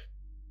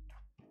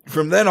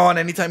from then on,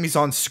 anytime he's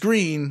on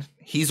screen,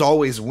 he's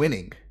always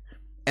winning.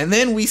 And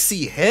then we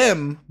see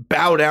him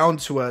bow down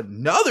to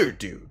another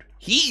dude.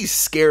 He's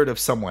scared of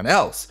someone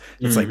else.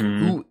 It's like,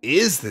 who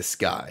is this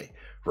guy?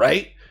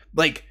 Right?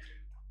 Like,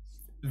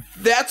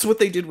 that's what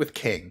they did with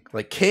Kang.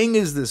 Like, Kang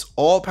is this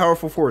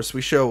all-powerful force.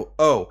 We show,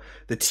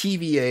 the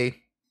TVA,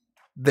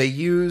 they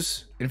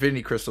use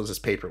Infinity Crystals as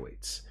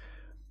paperweights.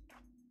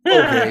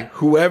 Okay,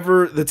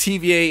 whoever the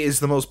TVA is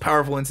the most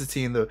powerful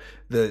entity in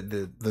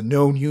the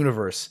known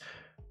universe.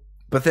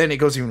 But then it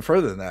goes even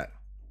further than that.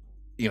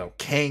 You know,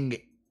 Kang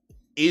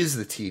is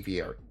the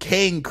TVA. Or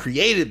Kang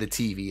created the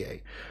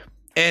TVA.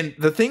 And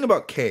the thing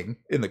about Kang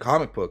in the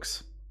comic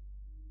books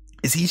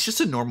is he's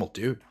just a normal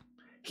dude.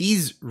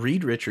 He's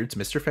Reed Richards,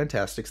 Mr.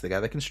 Fantastic's the guy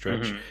that can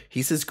stretch. Mm-hmm.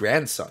 He's his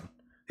grandson.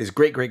 His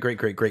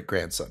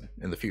great-great-great-great-great-grandson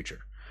in the future.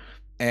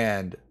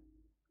 And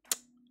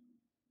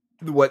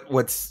what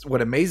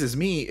amazes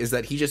me is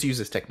that he just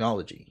uses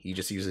technology. He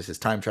just uses his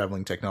time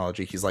traveling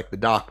technology. He's like the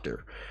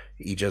Doctor.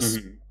 He just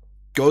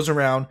goes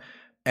around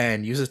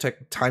and uses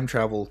time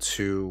travel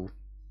to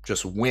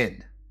just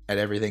win at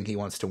everything he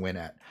wants to win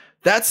at.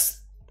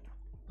 That's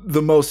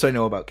the most I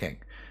know about Kang.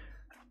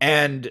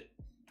 And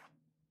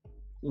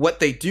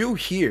what they do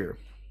here,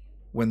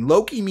 when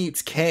Loki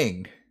meets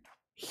Kang,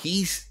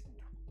 he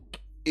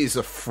is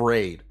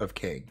afraid of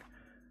Kang.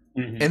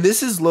 Mm-hmm. And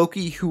this is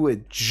Loki who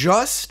had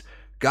just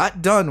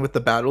got done with the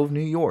Battle of New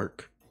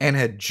York and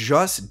had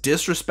just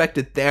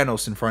disrespected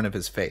Thanos in front of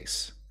his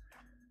face.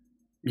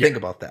 Yeah. Think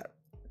about that.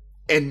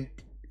 And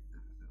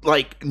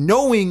like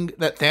knowing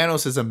that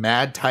Thanos is a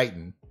mad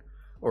titan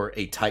or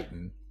a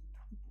titan,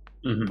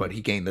 but he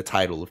gained the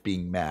title of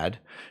being mad,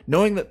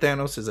 knowing that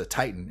Thanos is a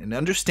titan and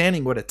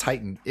understanding what a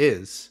titan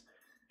is,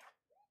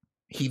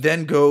 he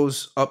then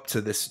goes up to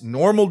this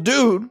normal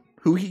dude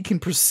who he can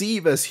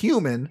perceive as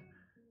human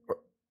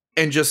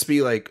and just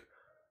be like,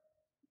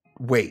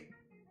 wait,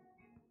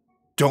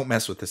 don't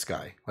mess with this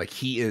guy. Like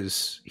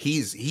he's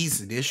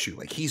an issue.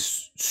 Like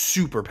he's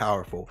super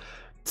powerful.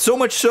 So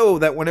much so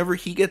that whenever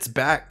he gets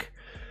back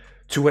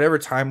to whatever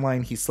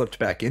timeline he slipped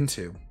back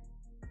into,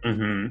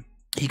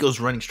 he goes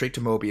running straight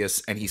to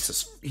Mobius and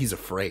he's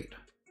afraid.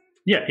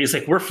 Yeah, he's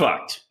like, we're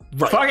fucked.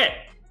 Right. Fuck it.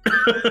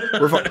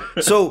 We're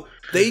fucked. So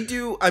they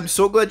do. I'm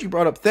so glad you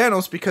brought up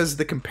Thanos because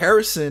the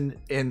comparison,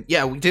 and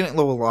yeah, we didn't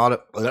know a lot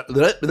of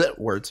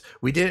words.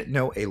 We didn't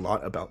know a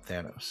lot about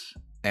Thanos.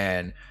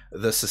 And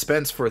the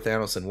suspense for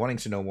Thanos and wanting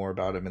to know more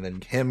about him, and then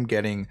him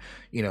getting,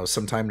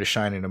 some time to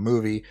shine in a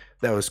movie,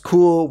 that was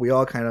cool. We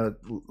all kind of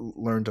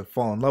learned to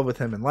fall in love with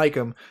him and like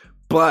him,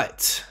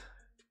 but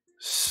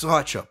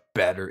such a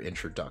better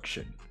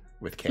introduction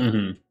with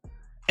Kang.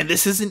 And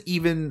this is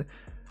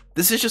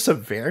just a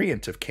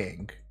variant of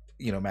Kang,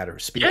 matter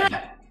of speaking.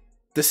 Yeah.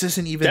 This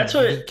isn't even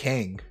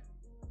Kang.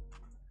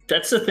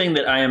 That's the thing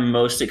that I am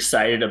most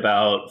excited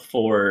about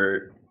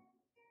for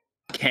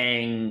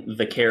Kang,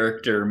 the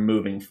character,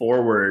 moving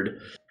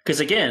forward, because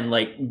again,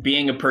 like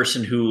being a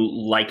person who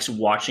likes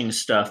watching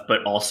stuff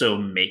but also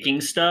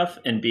making stuff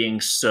and being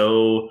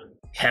so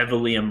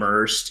heavily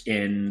immersed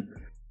in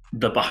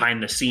the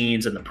behind the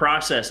scenes and the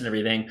process and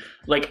everything,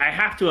 like I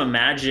have to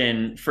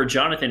imagine for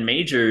Jonathan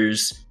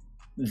Majors,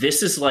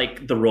 this is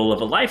like the role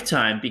of a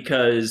lifetime,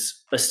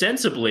 because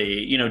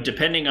ostensibly,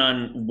 depending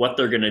on what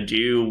they're going to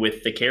do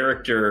with the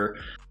character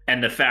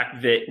and the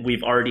fact that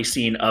we've already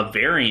seen a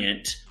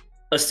variant,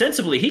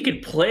 ostensibly, he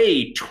could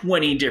play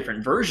 20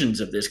 different versions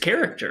of this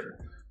character.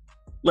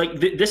 Like,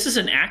 this is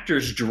an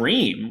actor's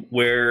dream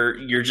where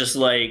you're just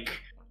like,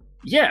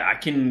 yeah, I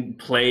can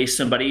play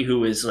somebody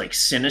who is like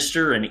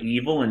sinister and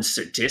evil and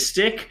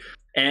sadistic,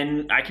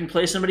 and I can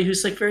play somebody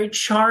who's like very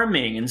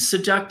charming and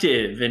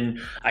seductive,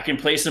 and I can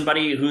play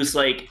somebody who's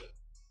like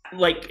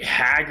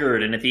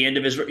haggard, and at the end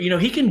of his,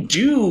 he can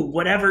do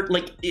whatever.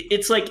 Like,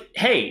 it's like,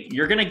 hey,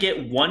 you're gonna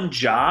get one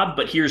job,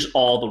 but here's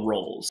all the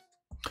roles,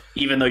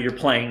 even though you're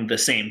playing the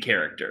same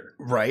character.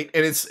 Right.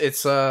 And it's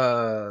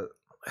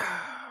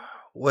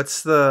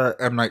what's the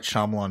M. Night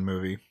Shyamalan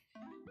movie?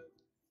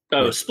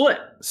 Oh, Split.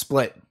 It's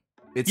Split.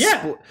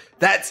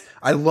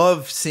 I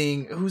love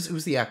seeing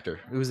who's the actor?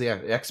 Who's the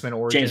actor? X-Men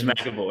Origins? James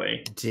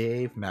McAvoy.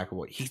 Dave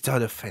McAvoy. He's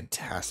done a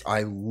fantastic.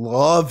 I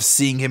love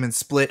seeing him in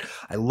Split.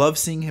 I love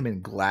seeing him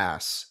in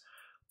Glass.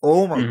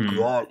 Oh my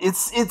god.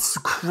 It's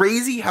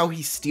crazy how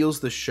he steals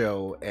the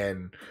show,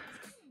 and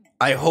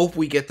I hope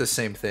we get the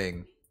same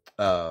thing.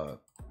 I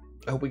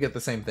hope we get the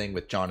same thing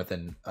with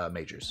Jonathan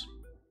Majors.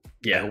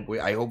 Yeah,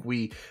 I hope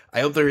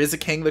there is a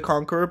Kang the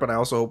Conqueror, but I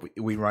also hope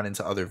we run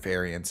into other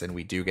variants and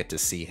we do get to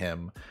see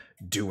him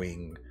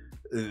doing,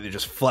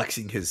 just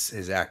flexing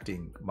his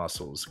acting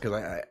muscles,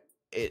 because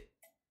it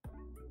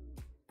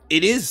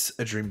is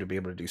a dream to be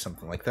able to do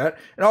something like that,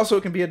 and also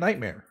it can be a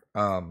nightmare.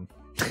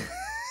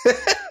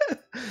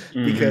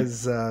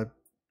 Because I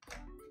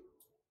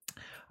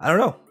don't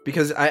know,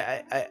 because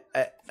I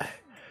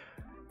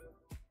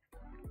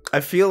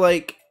feel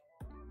like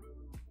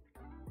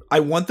I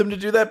want them to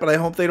do that, but I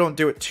hope they don't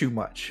do it too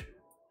much.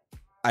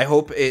 I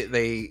hope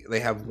they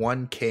have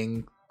one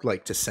King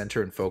like to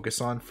center and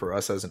focus on for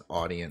us as an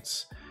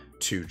audience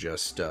to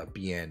just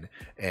be in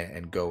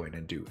and go in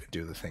and do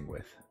the thing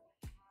with.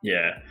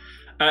 Yeah,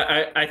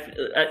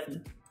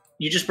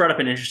 you just brought up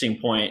an interesting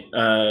point,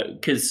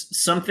 because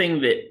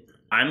something that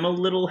I'm a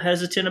little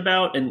hesitant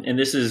about, and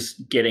this is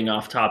getting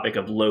off topic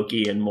of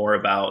Loki and more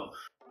about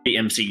the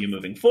MCU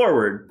moving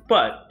forward,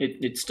 but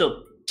it's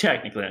still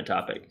technically on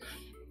topic.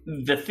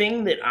 the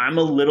thing that I'm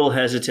a little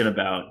hesitant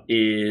about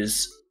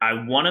is I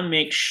want to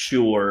make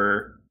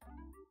sure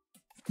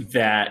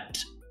that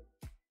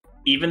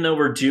even though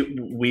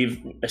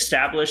we've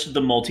established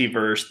the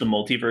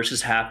multiverse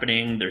is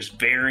happening, there's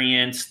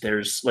variance,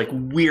 there's like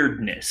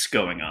weirdness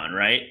going on,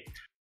 right?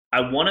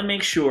 I want to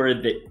make sure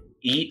that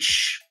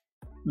each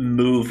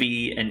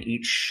movie and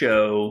each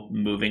show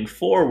moving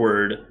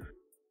forward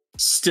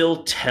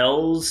still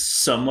tells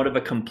somewhat of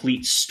a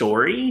complete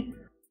story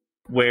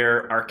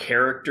where our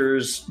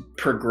characters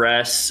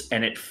progress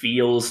and it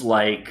feels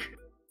like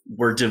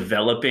we're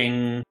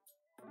developing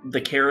the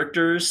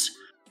characters.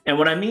 And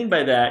what I mean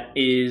by that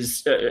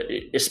is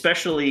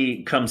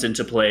especially comes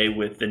into play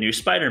with the new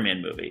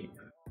Spider-Man movie,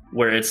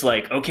 where it's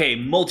like, okay,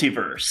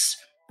 multiverse.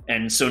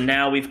 And so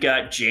now we've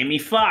got Jamie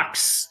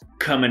Foxx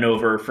coming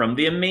over from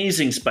the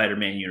Amazing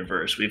Spider-Man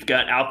universe. We've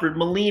got Alfred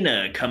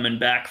Molina coming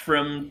back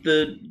from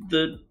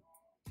the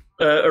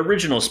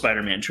original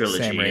Spider-Man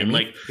trilogy. Sam Raimi. And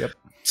like, yep.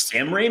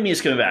 Sam Raimi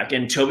is coming back,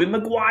 and Tobey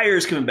Maguire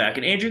is coming back,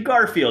 and Andrew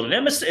Garfield, and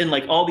Emma, and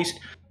like all these.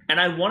 And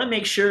I want to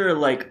make sure,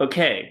 like,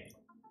 okay,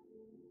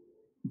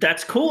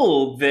 that's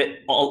cool that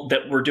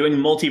we're doing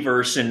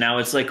multiverse, and now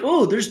it's like,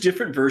 oh, there's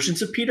different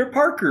versions of Peter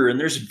Parker, and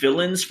there's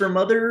villains from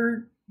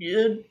other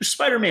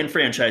Spider-Man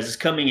franchises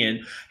coming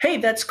in. Hey,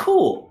 that's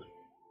cool.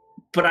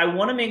 But I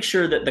want to make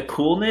sure that the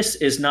coolness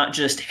is not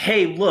just,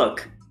 hey,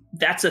 look,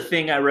 that's a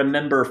thing I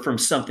remember from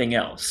something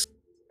else.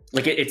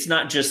 Like, it's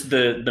not just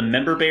the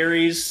member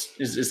berries.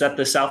 Is that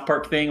the South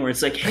Park thing where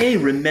it's like, hey,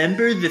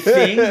 remember the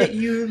thing that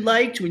you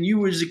liked when you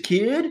was a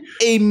kid?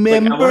 A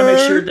member? Like, I want to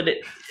make sure that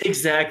it...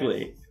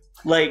 Exactly.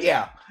 Like,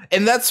 yeah.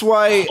 And that's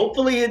why...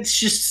 Hopefully it's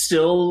just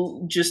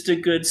still just a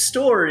good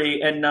story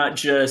and not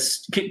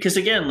just... Because,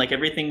 again, like,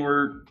 everything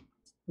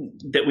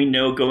that we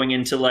know going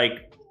into,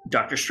 like,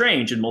 Doctor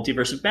Strange and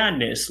Multiverse of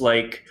Madness,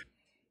 like,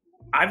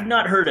 I've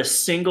not heard a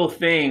single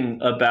thing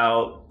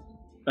about...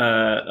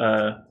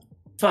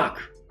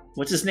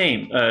 What's his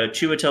name?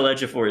 Chiwetel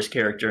Ejiofor's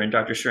character in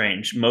Doctor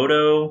Strange.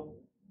 Mordo,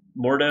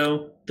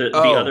 the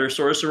other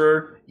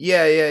sorcerer.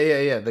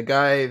 Yeah. The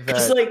guy that...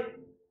 It's like...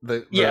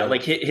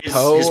 like his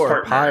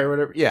partner. Pie or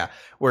whatever. Yeah,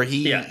 where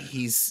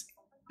he's...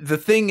 The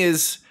thing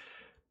is,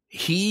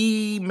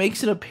 he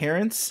makes an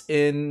appearance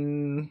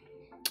in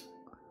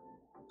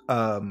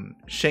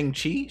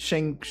Shang-Chi?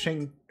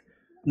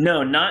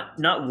 No,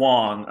 not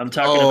Wong. I'm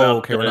talking about...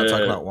 Okay, we're not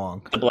talking about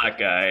Wong. The black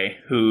guy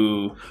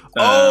who...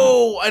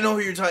 I know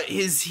who you're talking...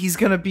 He's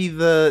gonna be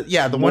the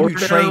one who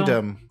trained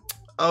him.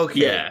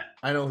 Okay. Yeah.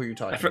 I know who you're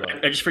talking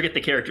about. I just forget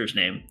the character's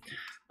name.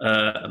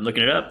 I'm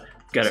looking it up.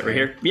 Got it right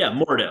here. Yeah,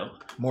 Mordo.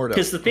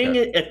 Because the thing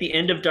at the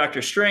end of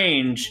Doctor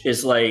Strange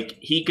is, like,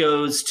 he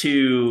goes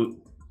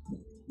to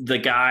the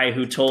guy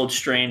who told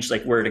Strange,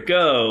 like, where to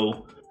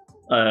go,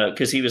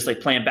 because he was,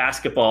 like, playing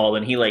basketball,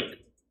 and he, like,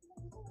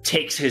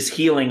 takes his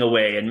healing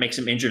away and makes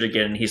him injured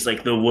again. And he's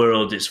like, the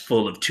world is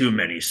full of too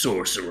many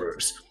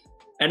sorcerers.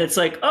 And it's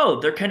like,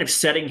 oh, they're kind of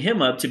setting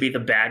him up to be the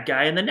bad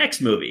guy in the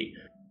next movie.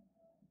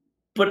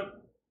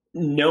 But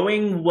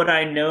knowing what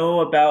I know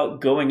about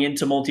going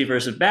into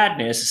Multiverse of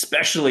Madness,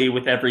 especially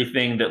with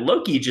everything that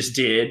Loki just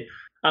did,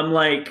 I'm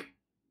like,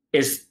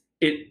 is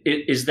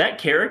that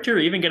character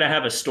even going to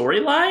have a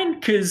storyline?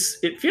 Because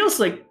it feels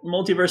like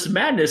Multiverse of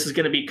Madness is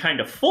going to be kind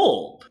of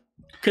full.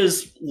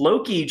 Because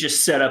Loki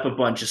just set up a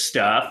bunch of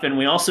stuff, and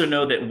we also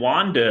know that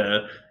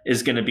Wanda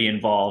is going to be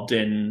involved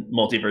in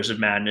Multiverse of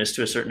Madness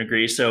to a certain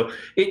degree. So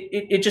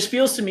it just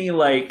feels to me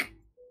like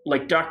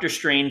Doctor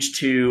Strange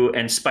 2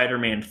 and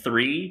Spider-Man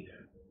 3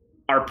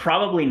 are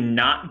probably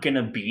not going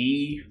to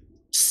be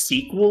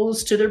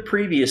sequels to their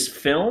previous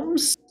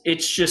films.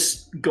 It's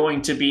just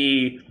going to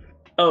be,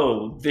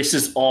 oh, this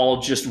is all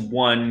just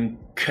one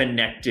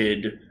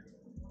connected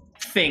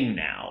thing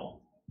now.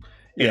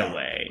 In a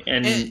way.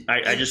 And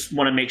I just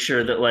want to make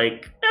sure that,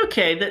 like,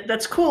 okay,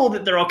 that's cool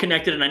that they're all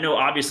connected, and I know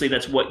obviously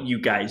that's what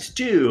you guys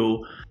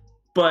do,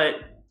 but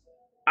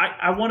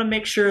I want to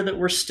make sure that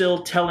we're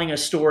still telling a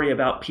story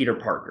about Peter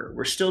Parker.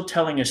 We're still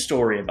telling a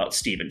story about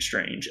Stephen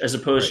Strange, as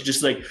opposed to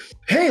just like,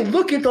 hey,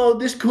 look at all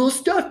this cool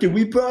stuff that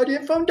we brought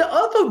in from the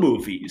other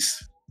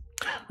movies.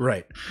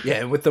 Right.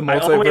 Yeah, and with the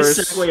multiverse... I always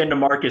segue into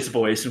Marcus'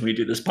 voice when we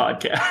do this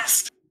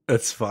podcast.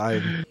 That's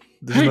fine.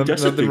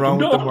 There's nothing wrong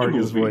with the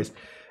Marcus voice.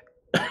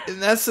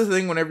 And that's the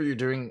thing, whenever you're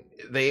doing...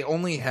 They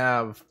only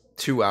have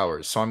 2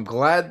 hours, so I'm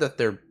glad that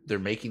they're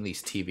making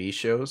these TV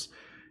shows.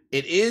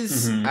 It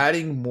is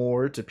adding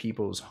more to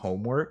people's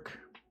homework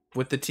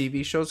with the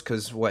TV shows,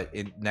 because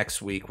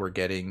next week we're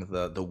getting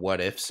the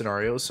what if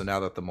scenarios. So now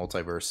that the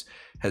multiverse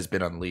has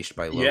been unleashed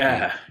by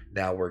Loki,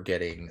 now we're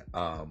getting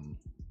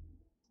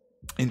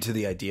into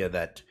the idea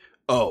that,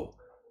 oh,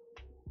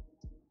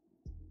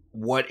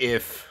 what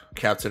if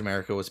Captain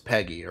America was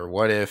Peggy, or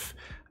what if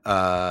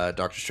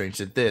Doctor Strange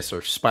did this,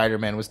 or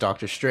Spider-Man was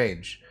Doctor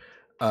Strange?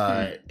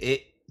 What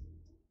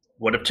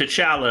if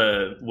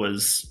T'Challa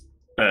was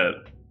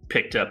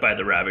picked up by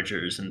the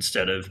Ravagers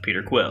instead of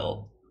Peter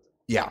Quill?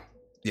 Yeah.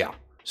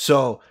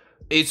 So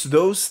it's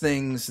those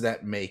things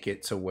that make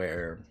it to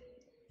where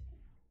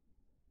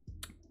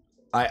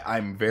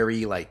I'm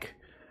very, like,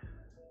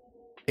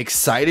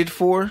 excited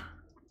for,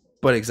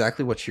 but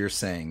exactly what you're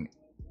saying.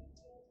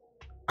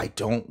 I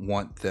don't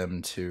want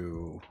them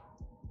to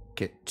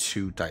get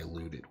too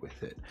diluted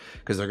with it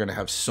because they're going to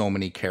have so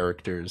many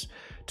characters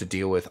to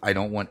deal with. I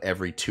don't want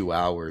every 2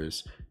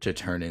 hours to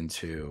turn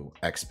into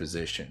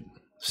exposition.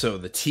 So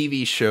the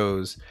TV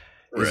shows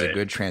is a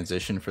good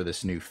transition for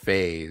this new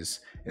phase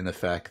in the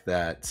fact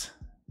that,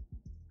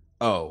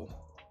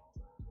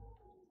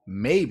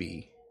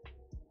 maybe,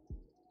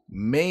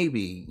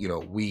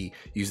 we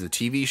use the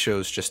TV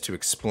shows just to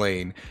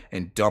explain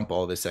and dump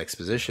all this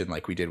exposition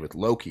like we did with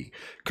Loki.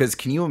 Because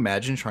can you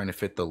imagine trying to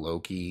fit the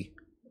Loki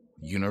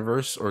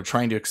universe or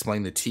trying to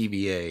explain the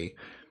TVA,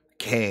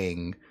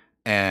 Kang,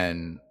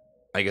 and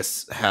I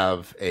guess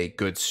have a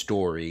good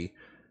story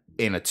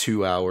in a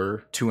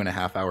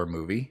 2.5 hour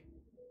movie?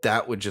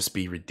 That would just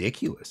be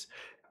ridiculous.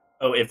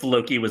 Oh, if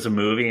Loki was a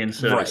movie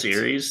instead of a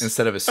series?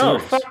 Instead of a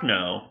series. Oh, fuck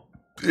no.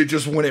 It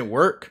just wouldn't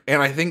work.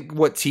 And I think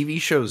what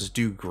TV shows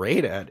do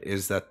great at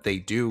is that they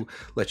do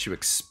let you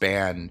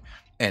expand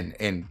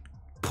and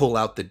pull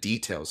out the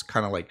details.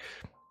 Kind of like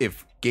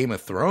if Game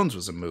of Thrones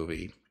was a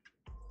movie,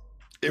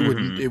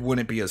 it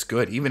wouldn't be as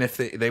good. Even if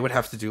they would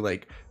have to do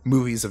like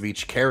movies of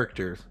each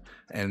character.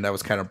 And that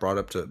was kind of brought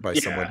up by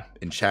someone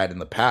in chat in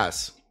the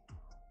past.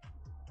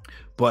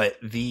 But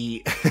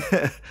the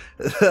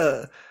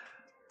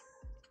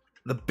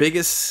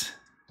biggest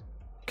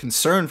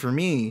concern for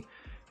me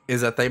is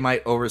that they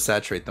might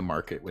oversaturate the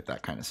market with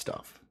that kind of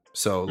stuff.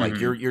 So like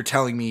you're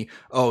telling me,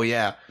 oh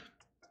yeah,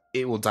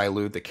 it will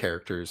dilute the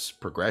character's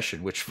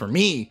progression, which for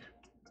me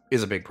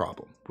is a big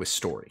problem with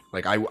story.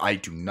 Like I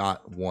do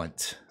not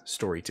want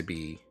story to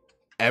be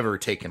ever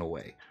taken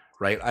away,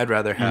 right? I'd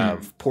rather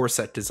have poor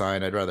set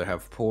design. I'd rather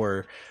have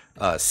poor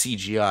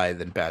CGI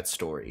than bad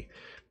story.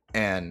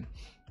 And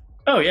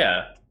but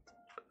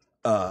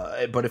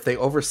if they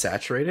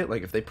oversaturate it,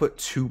 like if they put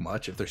too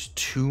much, if there's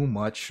too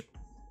much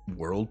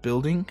world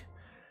building,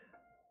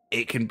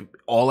 it can be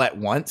all at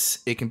once.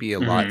 It can be a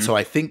lot. So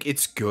I think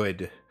it's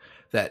good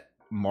that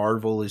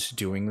Marvel is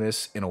doing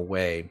this in a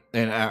way,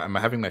 and I'm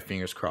having my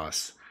fingers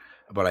crossed,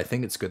 but I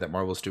think it's good that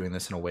Marvel's doing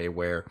this in a way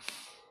where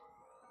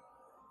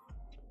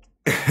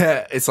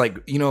it's like,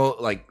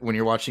 like when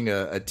you're watching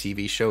a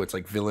TV show, it's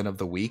like villain of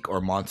the week or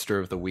monster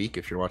of the week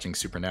if you're watching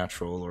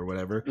Supernatural or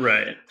whatever.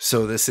 Right.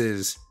 So this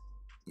is,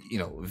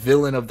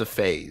 villain of the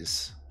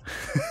phase.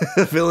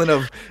 Villain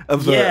of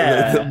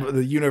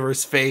the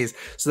universe phase,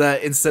 so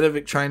that instead of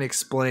it trying to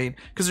explain,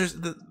 because there's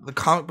the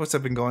comic books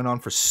have been going on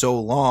for so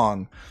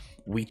long,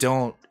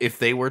 if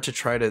they were to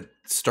try to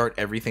start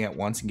everything at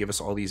once and give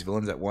us all these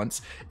villains at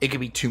once, it could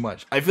be too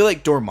much. I feel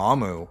like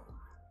Dormammu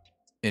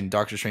in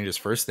Doctor Strange's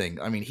first thing,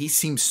 I mean, he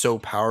seems so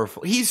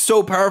powerful. He's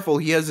so powerful,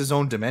 he has his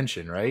own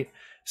dimension, right?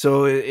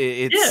 So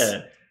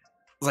it's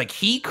like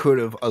he could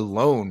have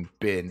alone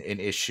been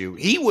an issue.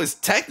 He was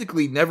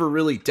technically never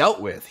really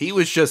dealt with. He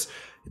was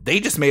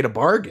they just made a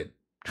bargain.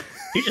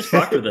 He just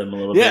fucked with them a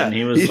little bit, and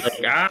he was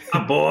like,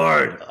 I'm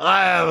bored.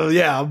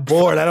 I'm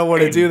bored. I don't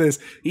want to do this.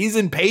 He's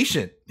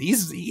impatient.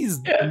 He's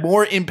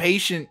more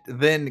impatient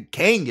than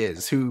Kang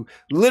is, who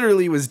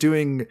literally was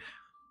doing,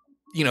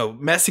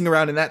 messing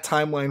around in that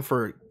timeline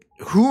for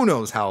who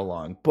knows how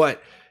long.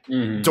 But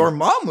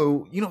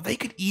Dormammu, they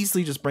could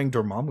easily just bring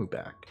Dormammu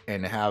back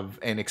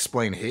and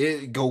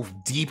explain go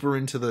deeper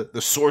into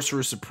the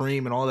Sorcerer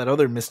Supreme and all that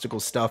other mystical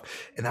stuff,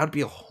 and that would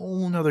be a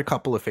whole nother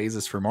couple of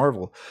phases for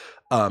Marvel.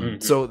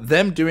 So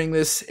them doing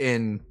this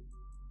in,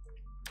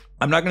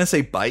 I'm not gonna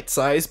say bite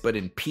size, but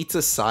in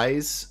pizza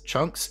size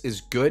chunks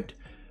is good,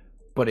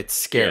 but it's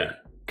scary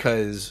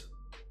because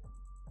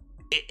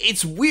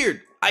it's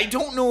weird. I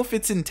don't know if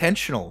it's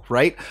intentional,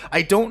 right?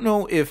 I don't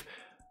know if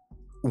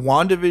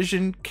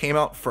WandaVision came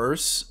out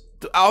first.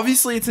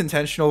 Obviously, it's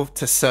intentional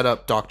to set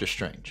up Doctor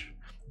Strange,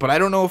 but I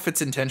don't know if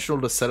it's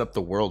intentional to set up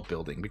the world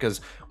building,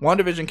 because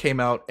WandaVision came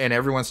out and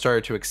everyone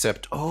started to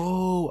accept,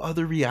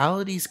 other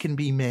realities can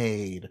be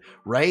made,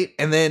 right?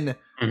 And then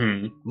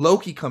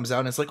Loki comes out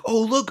and it's like,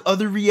 oh, look,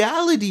 other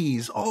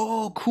realities.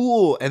 Oh,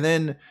 cool. And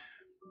then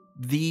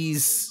the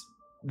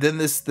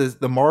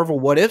Marvel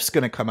What If's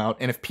going to come out,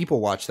 and if people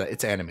watch that,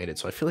 it's animated,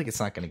 so I feel like it's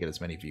not going to get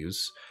as many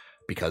views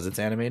because it's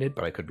animated,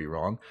 but I could be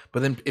wrong.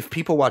 But then if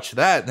people watch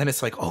that, then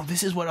it's like, oh,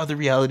 this is what other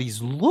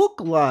realities look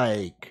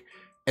like.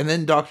 And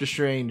then Doctor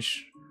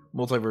Strange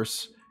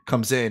Multiverse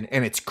comes in,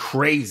 and it's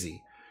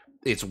crazy.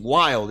 It's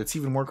wild. It's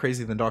even more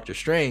crazy than Doctor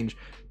Strange,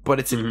 but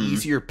it's an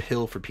easier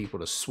pill for people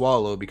to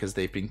swallow because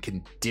they've been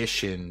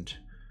conditioned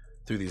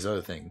through these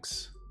other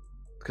things.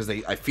 Because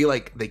I feel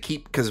like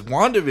because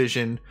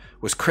WandaVision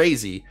was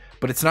crazy,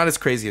 but it's not as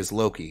crazy as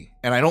Loki.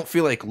 And I don't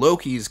feel like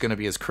Loki is going to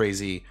be as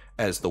crazy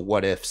as the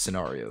what if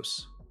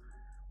scenarios.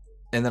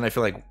 And then I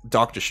feel like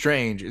Doctor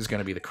Strange is going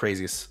to be the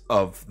craziest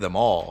of them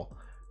all.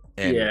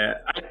 And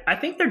I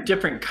think they're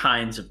different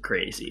kinds of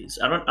crazies.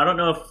 I don't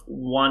know if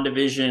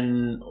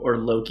WandaVision or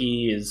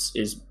Loki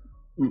is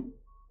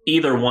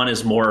either one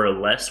is more or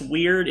less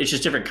weird. It's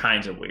just different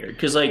kinds of weird.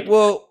 Because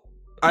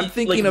I'm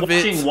thinking like of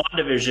watching it.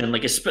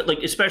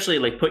 WandaVision,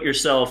 especially put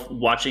yourself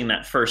watching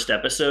that first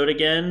episode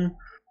again,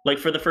 like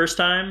for the first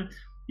time.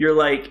 you're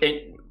like,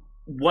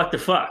 what the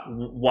fuck?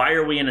 Why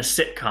are we in a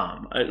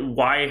sitcom?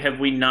 Why have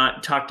we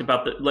not talked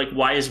about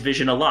why is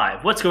Vision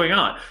alive? What's going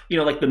on?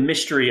 Like the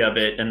mystery of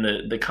it and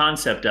the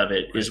concept of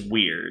it is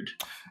weird.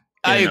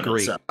 I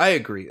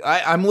agree.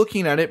 I'm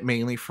looking at it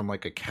mainly from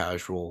like a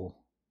casual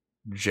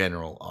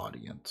general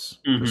audience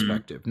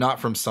perspective, not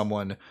from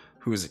someone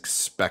who's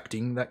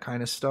expecting that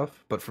kind of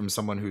stuff, but from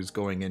someone who's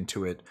going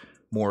into it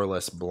more or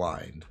less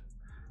blind.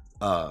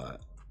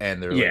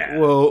 And they're like,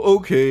 well,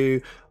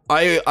 okay,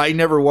 I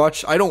never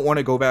watched, I don't want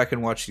to go back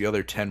and watch the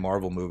other 10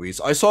 Marvel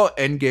movies. I saw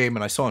Endgame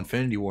and I saw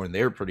Infinity War and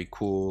they were pretty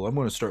cool. I'm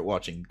going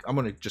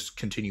to just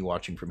continue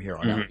watching from here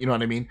on out. You know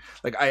what I mean?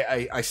 Like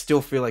I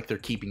still feel like they're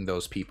keeping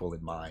those people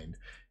in mind.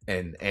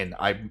 And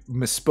I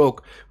misspoke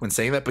when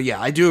saying that, but yeah,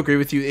 I do agree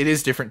with you. It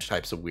is different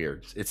types of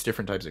weird. It's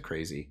different types of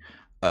crazy.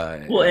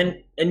 Well,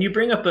 and you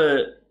bring up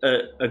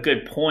a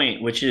good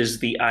point, which is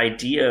the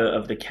idea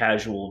of the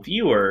casual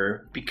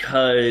viewer,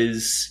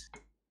 because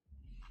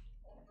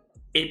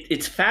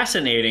it's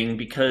fascinating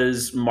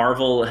because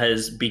Marvel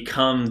has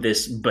become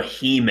this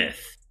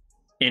behemoth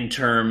in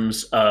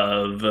terms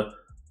of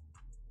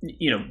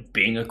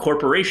being a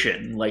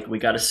corporation. Like, we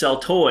got to sell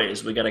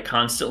toys, we got to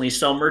constantly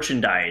sell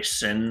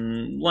merchandise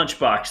and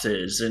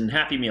lunchboxes and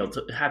Happy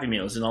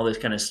Meals and all this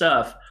kind of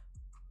stuff.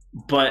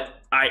 But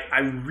I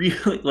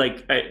really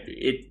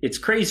it's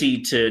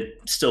crazy to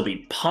still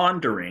be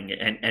pondering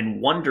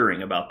and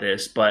wondering about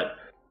this. But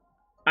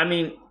I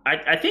mean,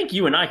 I think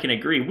you and I can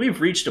agree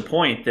we've reached a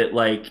point that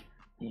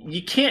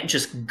you can't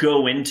just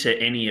go into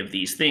any of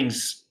these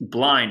things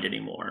blind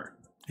anymore.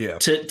 Yeah.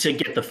 To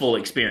get the full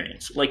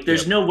experience.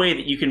 There's no way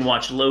that you can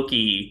watch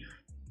Loki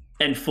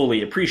and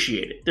fully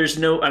appreciate it. There's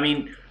no, I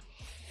mean,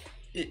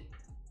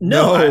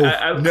 no.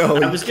 I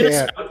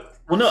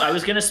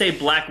was gonna say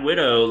Black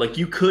Widow.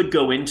 You could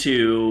go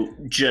into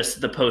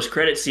just the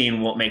post-credit scene,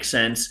 won't make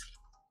sense.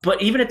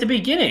 But even at the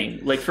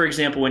beginning, for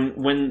example,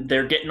 when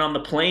they're getting on the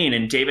plane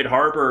and David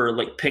Harbour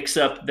picks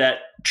up that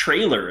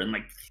trailer and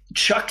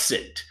chucks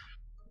it.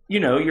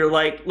 You're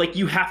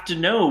you have to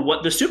know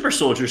what the super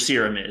soldier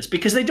serum is,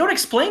 because they don't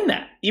explain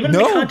that. Even in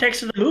the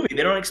context of the movie,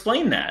 they don't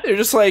explain that. They're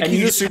just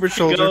he's a super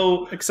soldier.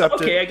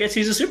 Okay, I guess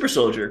he's a super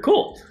soldier.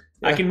 Cool.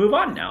 Yeah. I can move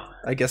on now.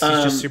 I guess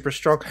he's just super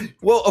strong.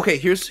 Well, okay,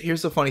 here's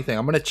the funny thing.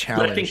 I'm going to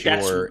challenge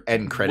your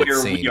end credit scene.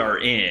 Where we are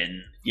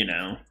in,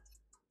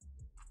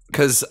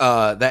 Because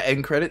that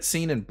end credit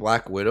scene in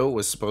Black Widow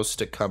was supposed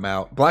to come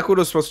out. Black Widow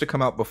was supposed to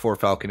come out before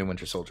Falcon and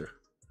Winter Soldier.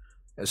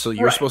 So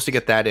you're supposed to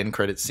get that end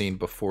credit scene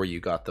before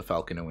you got the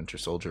Falcon and Winter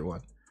Soldier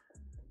one.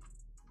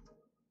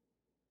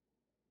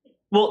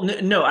 Well,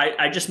 no,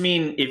 I just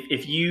mean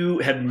if you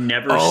have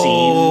never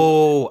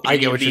seen I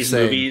get what these you're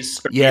saying.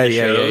 Movies,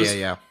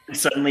 Yeah. And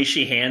suddenly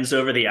she hands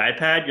over the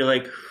iPad. You're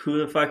like, who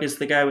the fuck is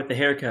the guy with the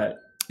haircut?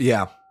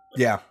 Yeah.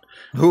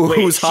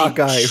 Who's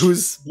Hawkeye?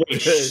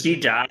 Wait, she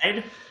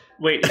died?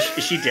 Wait,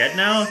 is she dead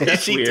now?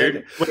 That's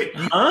weird. Wait,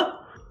 huh?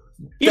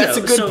 That's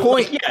a good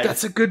point. Yeah.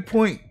 That's a good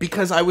point,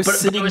 because I was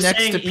sitting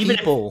next to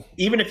people.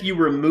 Even if you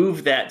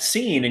remove that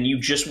scene and you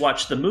just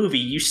watch the movie,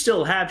 you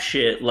still have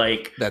shit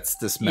that's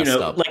this messed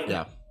up.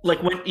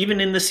 When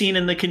even in the scene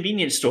in the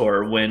convenience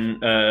store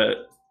when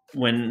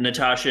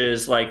Natasha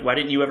is like, "Why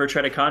didn't you ever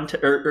try to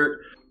contact?"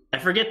 Or I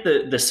forget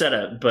the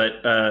setup,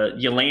 but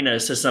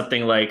Yelena says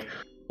something like,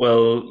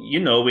 well,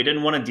 we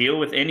didn't want to deal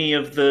with any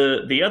of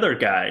the other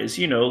guys,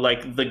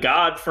 the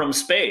god from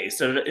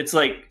space. And it's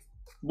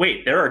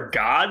wait, there are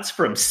gods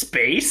from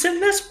space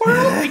in this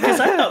world? Because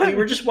I thought we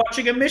were just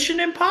watching a Mission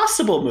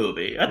Impossible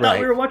movie. I thought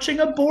we were watching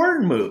a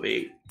Bourne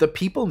movie. The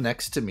people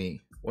next to me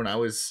when I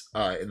was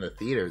in the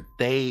theater,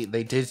 they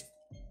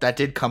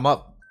did come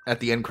up at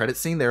the end credit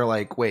scene. They're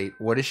like, wait,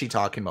 what is she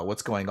talking about?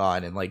 What's going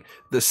on? And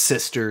the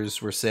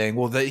sisters were saying,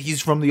 well,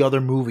 he's from the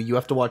other movie. You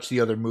have to watch the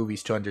other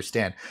movies to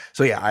understand.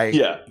 So you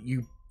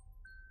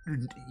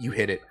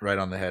hit it right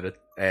on the head.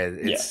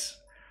 It's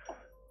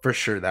for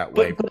sure that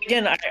way. But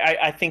again,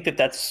 I think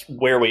that's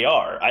where we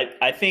are.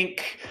 I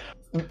think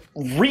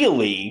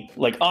really,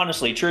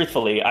 honestly,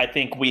 truthfully, I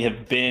think we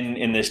have been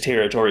in this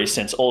territory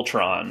since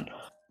Ultron,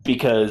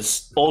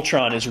 because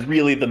Ultron is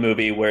really the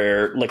movie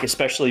where,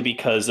 especially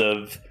because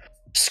of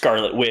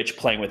Scarlet Witch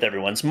playing with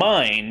everyone's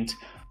mind,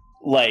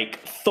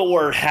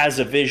 Thor has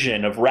a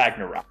vision of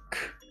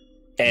Ragnarok,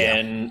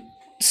 and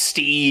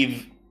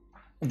Steve,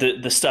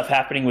 the stuff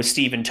happening with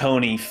Steve and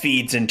Tony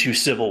feeds into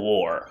Civil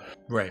War.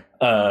 Right.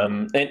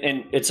 And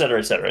et cetera,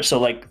 et cetera. So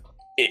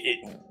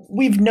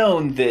we've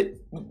known that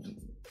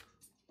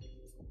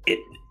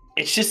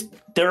it's just,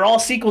 they're all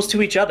sequels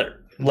to each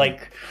other.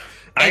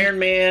 Iron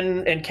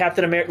Man and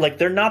Captain America,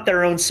 they're not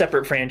their own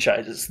separate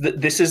franchises.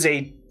 This is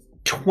a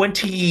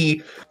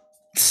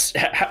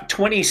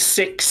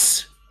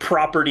 26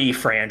 property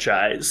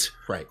franchise.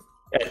 Right.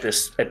 At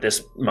this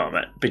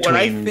moment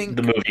between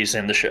the movies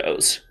and the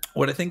shows.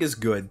 What I think is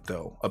good,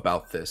 though,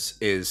 about this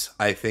is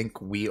I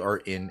think we are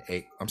in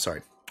a... I'm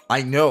sorry.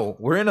 I know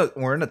we're in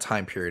a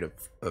time period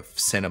of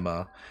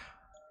cinema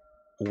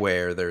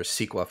where there's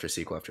sequel after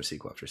sequel after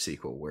sequel after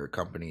sequel, where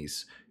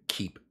companies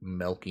keep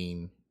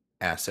milking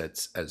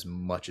assets as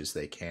much as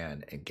they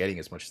can and getting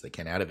as much as they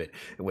can out of it.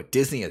 And what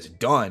Disney has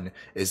done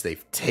is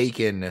they've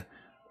taken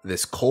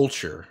this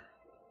culture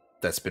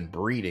that's been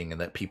breeding and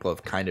that people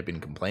have kind of been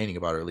complaining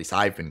about, or at least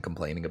I've been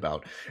complaining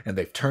about, and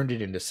they've turned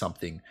it into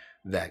something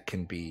that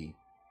can be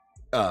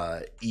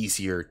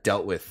easier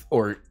dealt with,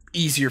 or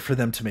easier for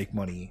them to make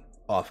money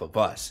off of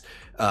us.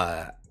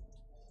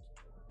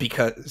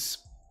 Because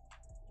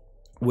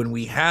when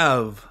we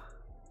have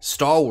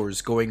Star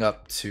Wars going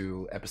up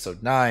to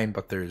episode 9,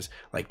 but there's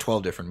like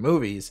 12 different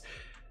movies,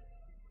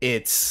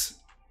 it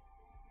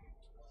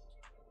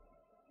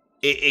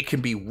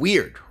can be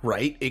weird,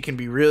 right? It can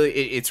be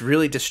it's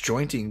really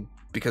disjointing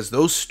because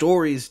those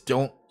stories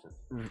don't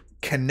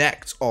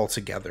connect all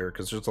together,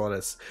 because there's a lot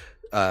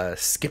of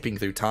skipping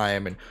through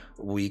time, and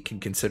we can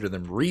consider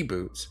them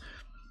reboots.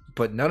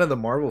 But none of the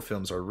Marvel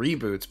films are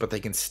reboots, but they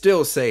can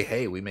still say,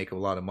 hey, we make a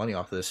lot of money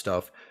off of this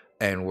stuff,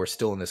 and we're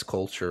still in this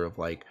culture of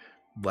like,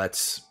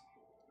 let's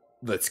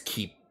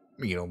keep,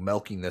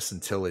 milking this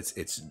until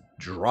it's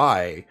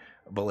dry,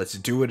 but let's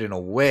do it in a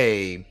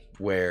way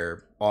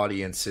where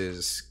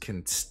audiences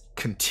can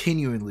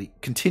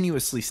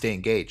continuously stay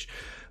engaged,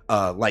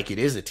 like it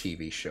is a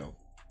TV show.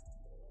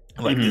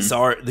 Like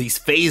these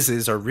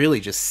phases are really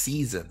just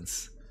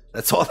seasons.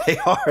 That's all they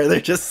are.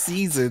 They're just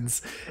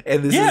seasons.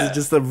 And this is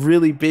just a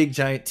really big,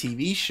 giant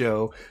TV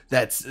show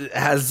that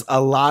has a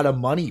lot of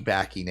money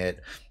backing it.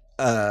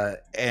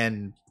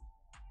 And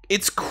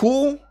it's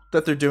cool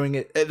that they're doing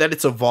it, that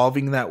it's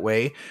evolving that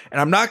way. And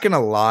I'm not going to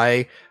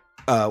lie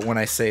when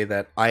I say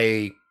that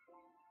I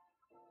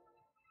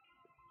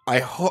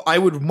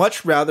would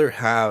much rather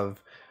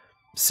have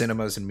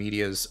cinemas and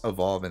medias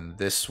evolve in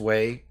this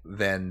way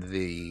than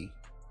the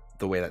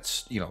way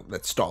that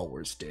that Star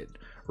Wars did,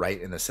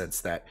 right? In the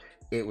sense that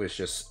it was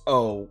just,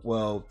 oh,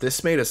 well,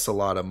 this made us a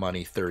lot of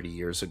money 30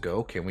 years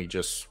ago. Can we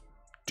just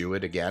do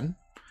it again?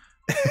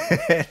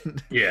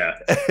 Yeah.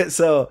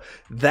 So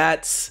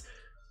that's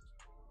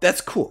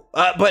cool.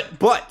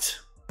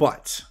 But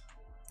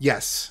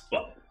yes.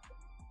 Well,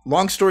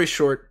 long story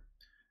short,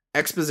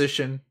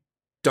 exposition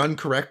done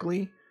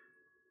correctly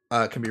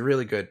can be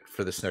really good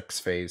for this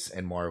next phase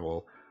in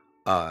Marvel.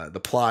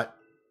 The plot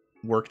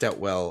worked out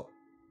well.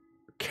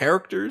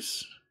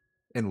 Characters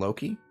in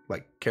Loki,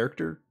 like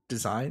character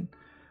design,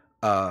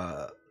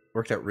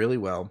 worked out really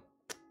well.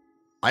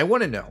 I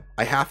want to know,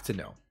 I have to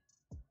know,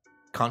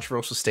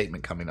 controversial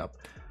statement coming up,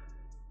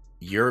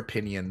 your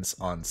opinions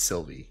on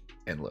Sylvie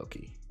and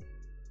Loki.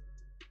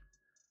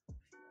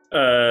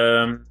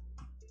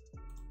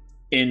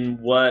 In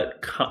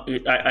what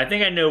I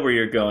think I know where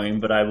you're going,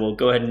 but I will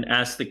go ahead and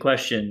ask the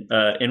question.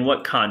 In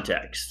what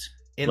context?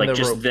 Like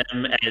just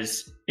them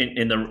as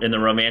in the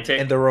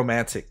romantic? In the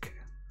romantic.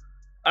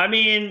 I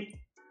mean,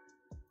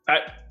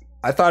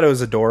 I thought it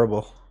was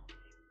adorable.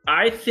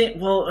 I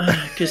think, well,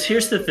 because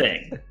here's the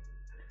thing.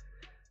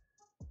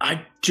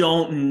 I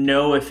don't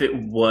know if it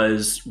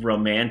was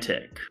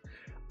romantic.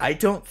 I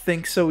don't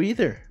think so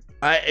either.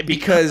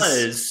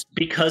 Because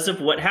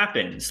of what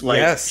happens. Like,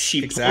 yes,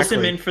 she pulls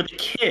him in for the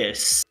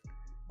kiss,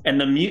 and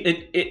and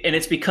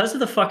it's because of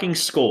the fucking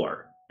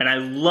score. And I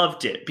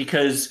loved it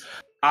because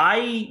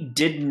I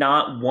did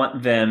not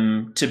want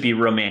them to be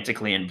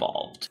romantically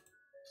involved.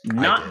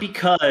 Not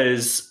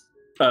because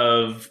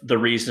of the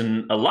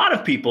reason a lot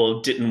of people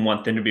didn't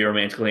want them to be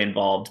romantically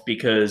involved,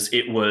 because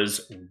it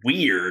was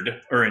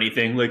weird or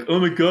anything. Like, oh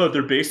my god,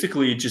 they're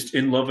basically just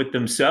in love with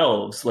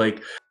themselves.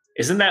 Like,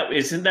 isn't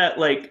that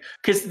like,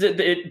 because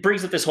it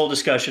brings up this whole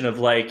discussion of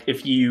like,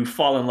 if you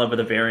fall in love with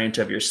a variant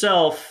of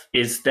yourself,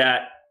 is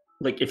that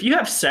like, if you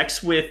have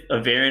sex with a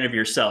variant of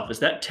yourself, is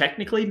that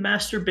technically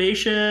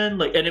masturbation?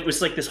 Like, and it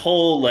was like this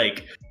whole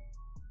like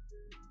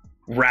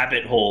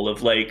rabbit hole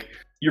of like,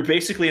 you're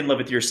basically in love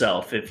with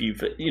yourself if you've,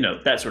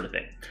 that sort of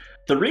thing.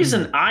 The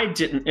reason I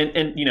didn't,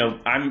 and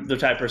I'm the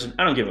type of person,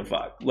 I don't give a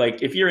fuck.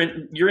 Like, if you're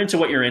into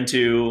what you're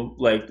into,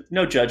 like,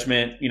 no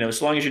judgment,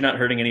 as long as you're not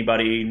hurting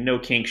anybody, no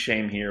kink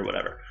shame here,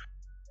 whatever.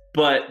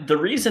 But the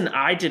reason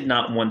I did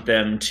not want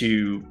them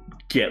to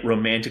get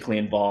romantically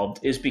involved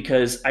is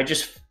because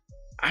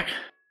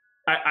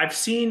I've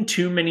seen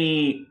too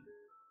many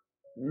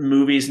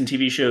movies and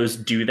TV shows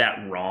do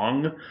that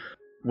wrong,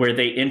 where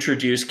they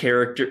introduce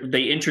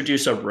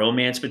a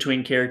romance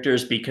between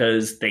characters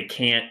because they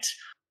can't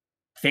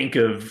think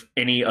of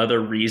any other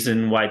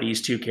reason why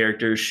these two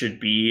characters should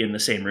be in the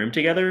same room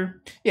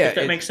together. Yeah, if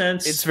that makes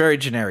sense. It's very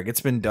generic.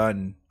 It's been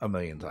done a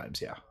million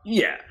times. Yeah.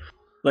 Yeah.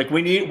 Like,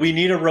 we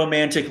need a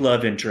romantic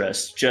love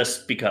interest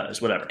just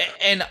because, whatever.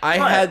 And I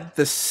had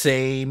the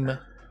same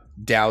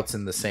doubts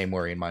and the same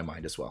worry in my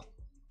mind as well.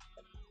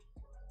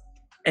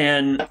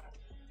 And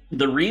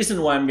the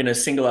reason why I'm going to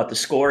single out the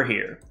score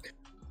here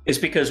is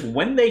because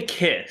when they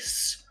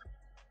kiss,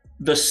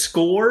 the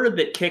score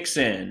that kicks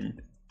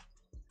in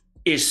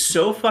is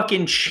so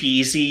fucking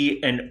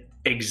cheesy and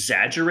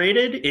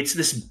exaggerated. It's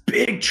this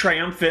big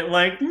triumphant,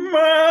 like,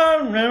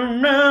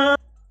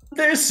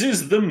 this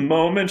is the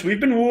moment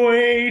we've been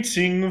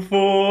waiting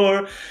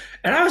for.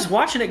 And I was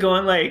watching it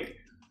going like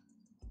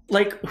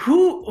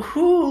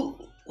who,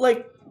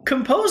 like,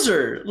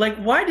 composer, like,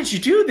 why did you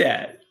do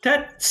that?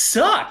 That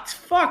sucked.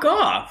 Fuck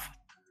off.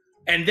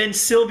 And then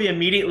Sylvia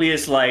immediately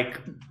is like,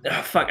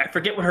 oh, fuck, I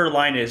forget what her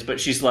line is, but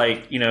she's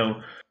like,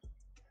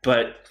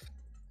 but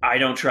I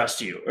don't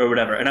trust you or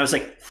whatever. And I was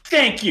like,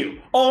 thank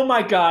you. Oh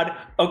my God.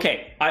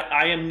 Okay.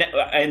 I am.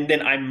 And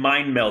then I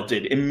mind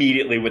melded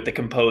immediately with the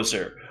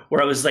composer,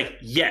 where I was like,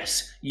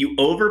 yes, you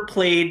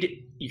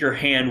overplayed your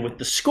hand with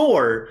the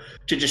score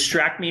to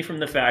distract me from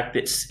the fact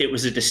that it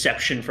was a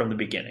deception from the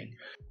beginning.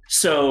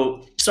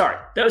 So, sorry,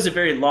 that was a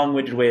very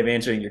long-winded way of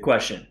answering your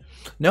question.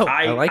 No,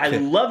 I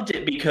loved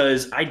it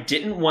because I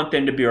didn't want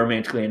them to be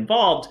romantically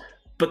involved,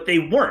 but they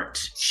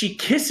weren't. She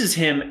kisses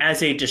him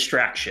as a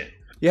distraction.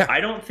 Yeah. I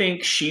don't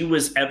think she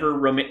was ever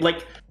romantic.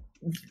 Like,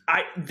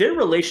 their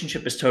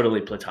relationship is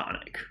totally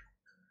platonic,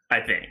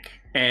 I think.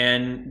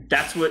 And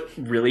that's what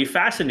really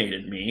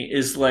fascinated me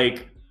is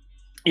like,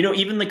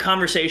 even the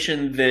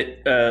conversation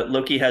that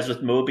Loki has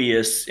with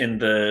Mobius in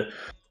the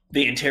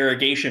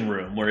interrogation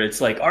room where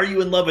it's like, are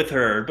you in love with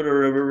her? Blah,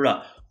 blah, blah,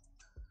 blah.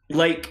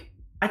 Like,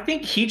 I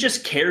think he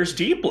just cares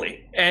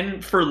deeply.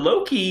 And for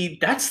Loki,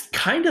 that's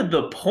kind of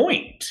the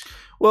point.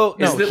 Well,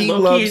 no, he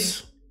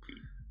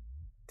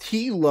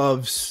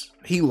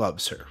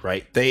loves her,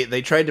 right?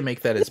 They tried to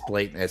make that as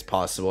blatant as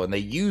possible, and they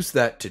use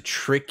that to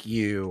trick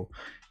you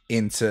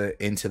into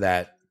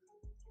that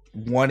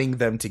wanting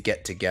them to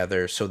get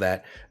together so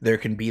that there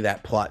can be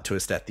that plot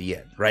twist at the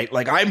end, right?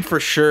 Like, I'm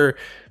for sure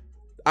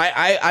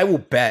I will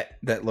bet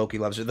that Loki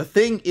loves her. The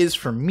thing is,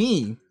 for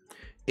me,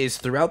 is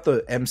throughout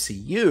the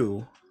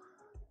MCU,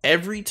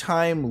 every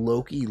time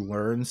Loki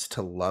learns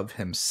to love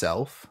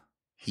himself,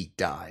 he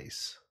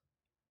dies.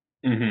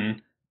 Mm-hmm.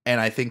 And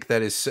I think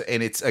that is,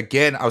 and it's,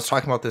 again, I was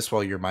talking about this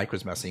while your mic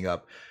was messing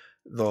up.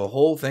 The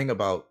whole thing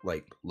about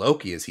like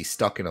Loki is he's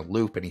stuck in a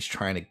loop and he's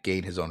trying to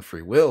gain his own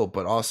free will,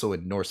 but also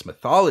in Norse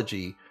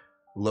mythology,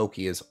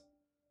 Loki is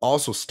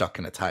also stuck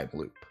in a time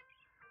loop.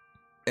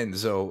 And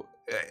so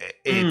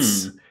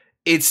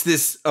it's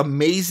this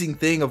amazing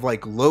thing of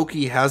like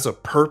Loki has a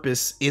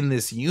purpose in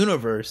this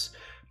universe,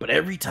 but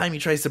every time he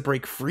tries to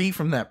break free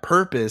from that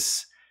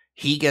purpose,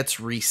 he gets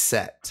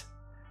reset.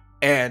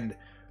 And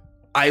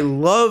I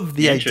love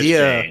the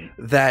idea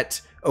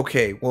that,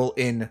 okay, well,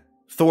 in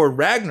Thor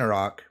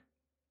Ragnarok,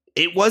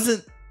 it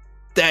wasn't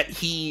that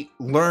he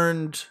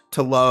learned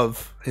to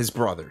love his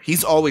brother.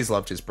 He's always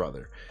loved his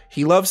brother.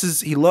 He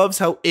loves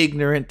how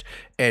ignorant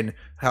and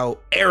how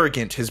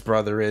arrogant his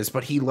brother is,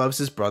 but he loves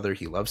his brother.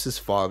 He loves his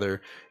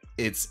father.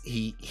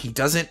 He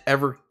doesn't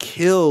ever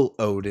kill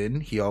Odin.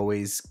 He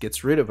always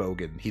gets rid of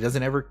Odin. He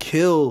doesn't ever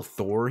kill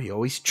Thor. He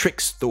always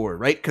tricks Thor,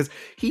 right? Because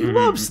he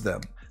loves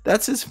them.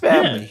 That's his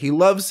family. Yeah. He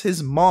loves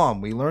his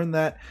mom. We learned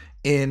that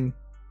in...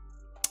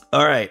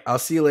 All right, I'll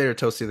see you later,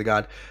 Toasty the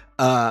God.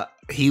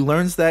 He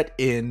learns that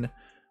in...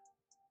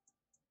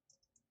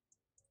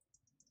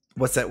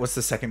 What's that? What's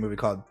the second movie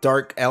called?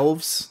 Dark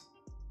Elves?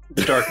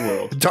 Dark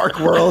World. Dark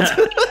World.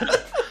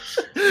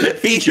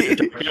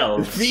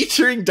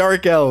 Featuring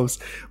Dark Elves.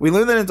 We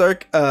learned that in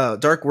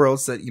Dark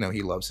Worlds that,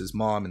 he loves his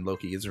mom, and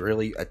Loki is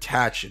really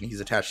attached, and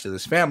he's attached to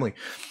this family.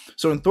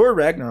 So in Thor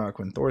Ragnarok,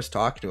 when Thor's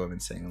talking to him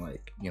and saying,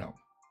 like,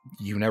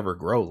 you never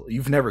grow,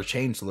 you've never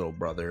changed, little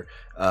brother,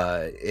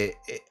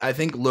 I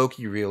think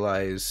Loki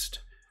realized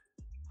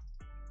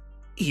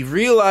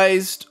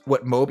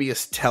what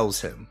Mobius tells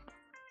him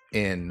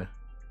in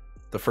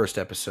the first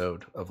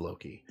episode of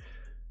Loki.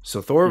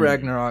 So Thor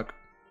Ragnarok,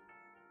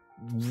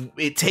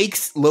 it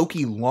takes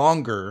Loki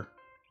longer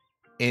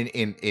in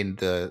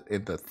the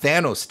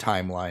Thanos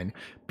timeline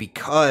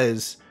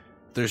because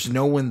there's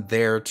no one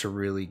there to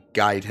really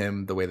guide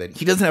him the way that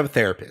he doesn't have a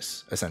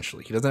therapist.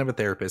 Essentially, he doesn't have a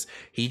therapist.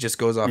 He just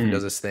goes off and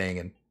does his thing.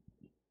 And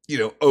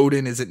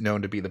Odin isn't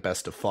known to be the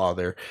best of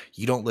father.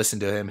 You don't listen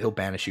to him, he'll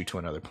banish you to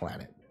another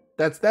planet.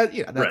 That's that.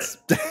 Yeah, that's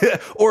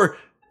right. Or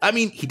I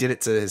mean, he did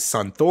it to his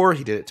son Thor.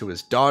 He did it to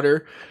his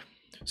daughter.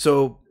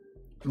 So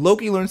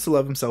Loki learns to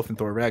love himself in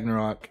Thor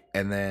Ragnarok,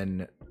 and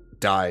then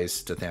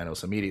dies to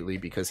Thanos immediately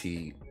because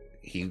he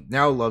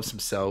now loves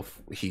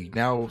himself. He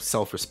now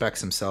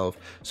self-respects himself.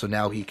 So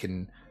now he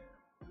can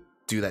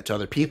do that to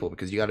other people,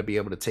 because you got to be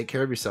able to take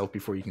care of yourself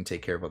before you can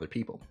take care of other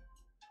people.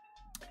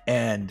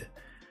 And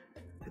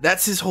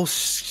that's his whole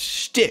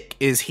shtick,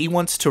 is he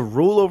wants to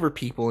rule over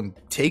people and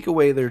take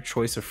away their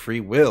choice of free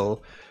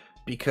will,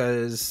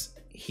 because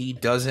he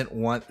doesn't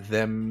want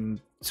them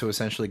to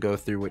essentially go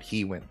through what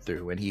he went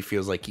through, and he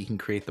feels like he can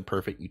create the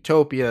perfect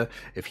utopia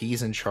if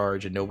he's in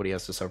charge and nobody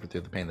has to suffer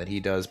through the pain that he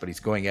does, but he's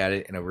going at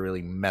it in a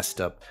really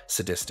messed up,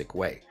 sadistic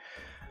way.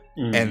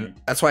 And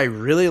that's why I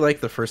really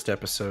like the first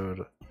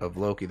episode of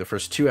Loki, the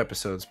first 2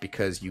 episodes,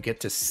 because you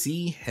get to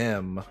see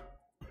him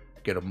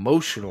get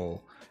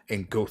emotional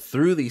and go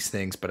through these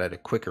things, but at a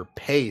quicker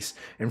pace.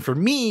 And for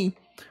me,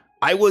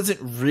 I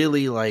wasn't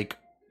really like,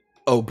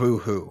 oh,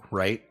 boo-hoo,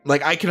 right?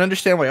 Like, I can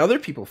understand why other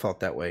people felt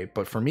that way,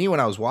 but for me, when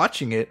I was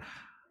watching it,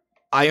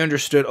 I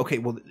understood, okay,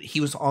 well,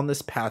 he was on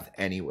this path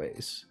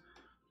anyways.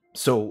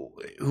 So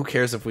who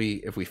cares if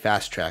we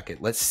fast track it?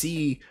 Let's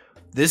see.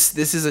 This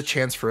is a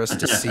chance for us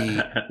to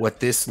see what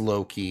this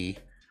Loki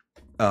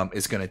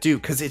is going to do,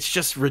 because it's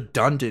just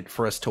redundant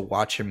for us to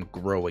watch him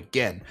grow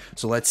again.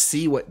 So let's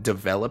see what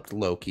developed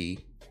Loki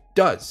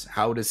does.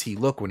 How does he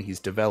look when he's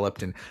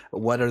developed, and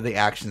what are the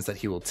actions that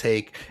he will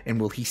take, and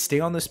will he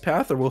stay on this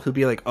path, or will he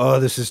be like, oh,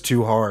 this is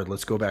too hard,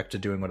 let's go back to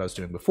doing what I was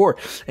doing before?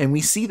 And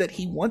we see that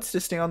he wants to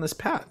stay on this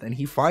path, and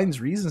he finds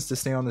reasons to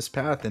stay on this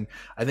path. And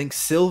I think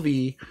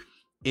Sylvie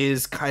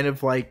is kind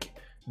of like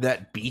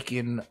that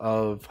beacon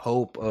of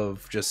hope,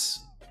 of just,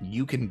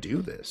 you can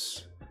do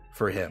this,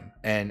 for him.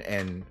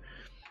 And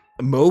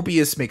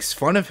Mobius makes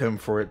fun of him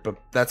for it, but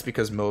that's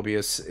because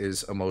Mobius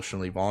is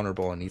emotionally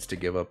vulnerable and needs to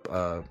give up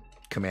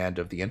command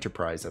of the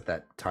Enterprise at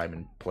that time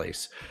and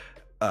place.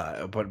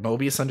 But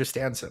Mobius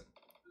understands him,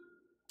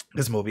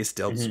 because Mobius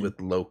dealt with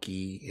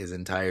Loki his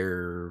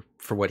entire,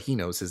 for what he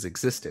knows, his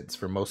existence.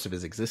 For most of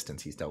his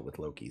existence, he's dealt with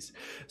Loki's.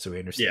 So he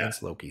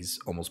understands Loki's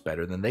almost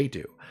better than they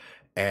do.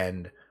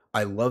 And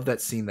I love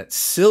that scene that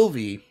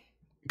Sylvie,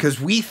 because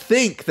we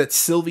think that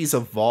Sylvie's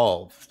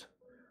evolved.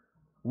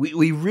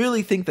 We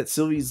really think that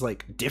Sylvie's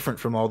like different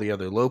from all the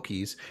other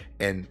Lokis,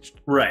 and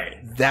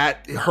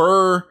that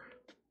her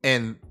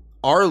and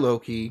our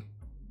Loki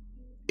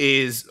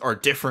are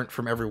different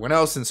from everyone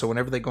else. And so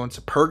whenever they go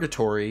into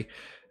purgatory,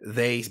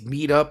 they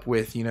meet up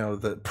with, you know,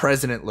 the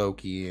President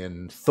Loki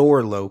and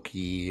Thor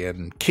Loki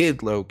and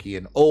Kid Loki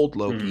and Old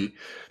Loki.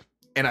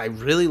 And I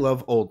really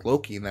love Old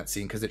Loki in that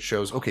scene, because it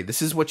shows, okay,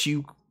 this is what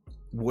you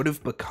would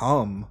have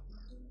become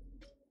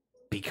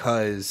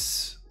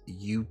because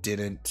you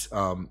didn't,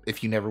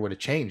 if you never would have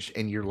changed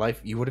in your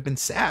life, you would have been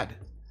sad.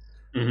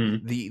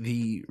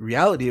 The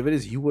reality of it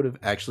is you would have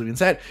actually been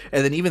sad.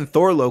 And then even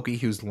Thor Loki,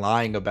 who's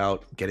lying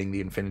about getting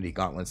the Infinity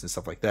Gauntlets and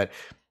stuff like that,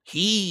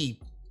 he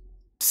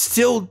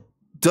still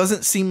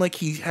doesn't seem like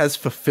he has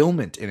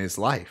fulfillment in his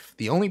life.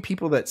 The only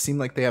people that seem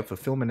like they have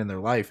fulfillment in their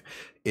life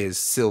is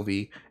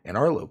Sylvie and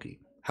our Loki.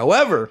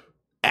 However,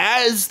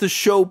 as the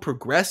show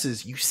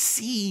progresses, you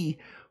see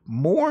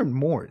more and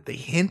more. They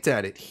hint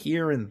at it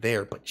here and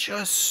there, but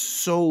just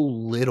so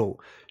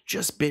little.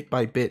 Just bit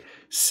by bit.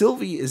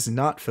 Sylvie is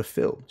not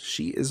fulfilled.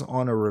 She is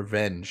on a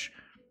revenge.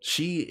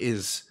 She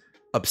is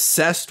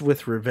obsessed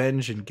with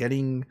revenge and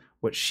getting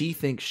what she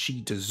thinks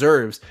she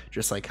deserves,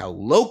 just like how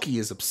Loki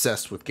is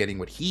obsessed with getting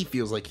what he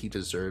feels like he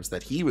deserves,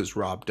 that he was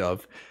robbed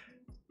of.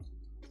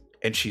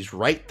 And she's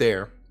right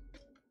there,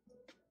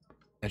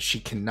 and she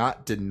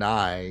cannot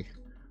deny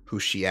who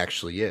she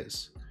actually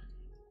is.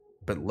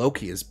 But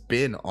Loki has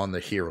been on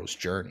the hero's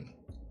journey,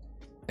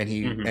 and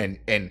he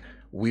and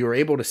we were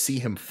able to see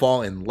him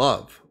fall in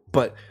love,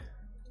 but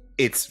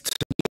it's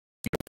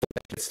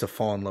to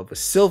fall in love with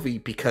Sylvie,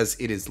 because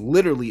it is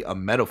literally a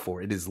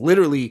metaphor. It is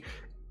literally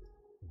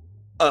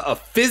a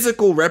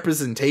physical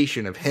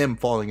representation of him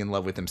falling in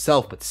love with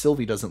himself, but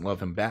Sylvie doesn't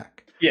love him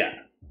back. Yeah.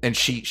 And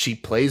she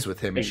plays with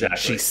him. Exactly.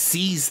 She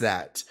sees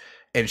that,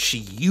 and she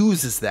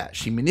uses that.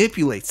 She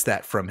manipulates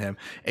that from him.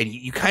 And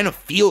you kind of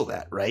feel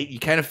that, right?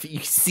 You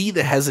see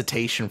the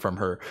hesitation from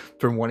her,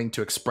 from wanting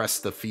to express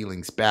the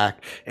feelings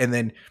back. And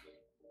then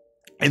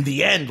in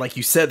the end, like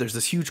you said, there's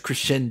this huge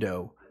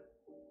crescendo,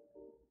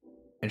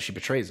 and she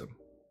betrays him.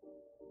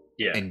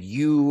 Yeah. And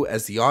you,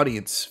 as the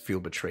audience, feel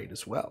betrayed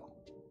as well.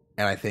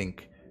 And I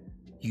think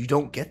you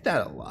don't get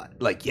that a lot.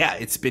 Like, yeah,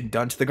 it's been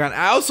done to the ground.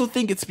 I also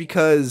think it's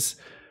because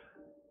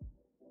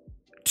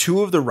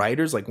two of the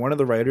writers, like one of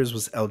the writers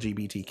was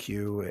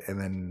LGBTQ, and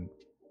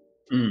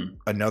then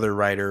another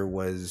writer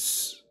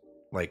was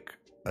like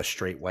a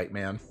straight white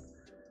man.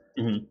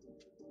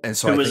 And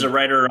so it was a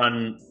writer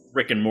on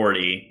Rick and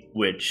Morty,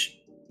 which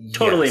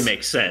totally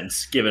makes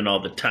sense given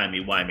all the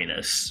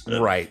timey-wiminess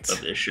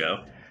of this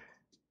show.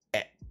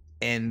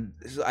 And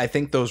I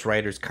think those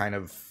writers kind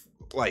of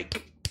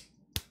like,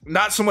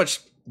 not so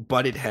much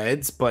butted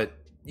heads, but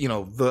you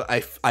know,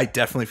 I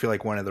definitely feel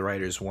like one of the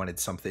writers wanted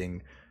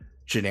something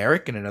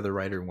generic and another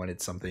writer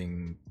wanted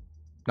something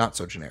not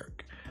so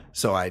generic.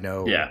 So I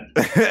know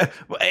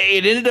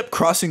it ended up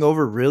crossing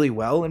over really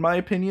well, in my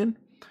opinion.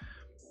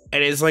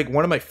 And it's like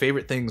one of my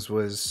favorite things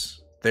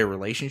was their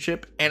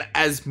relationship. And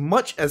as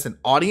much as an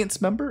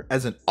audience member, I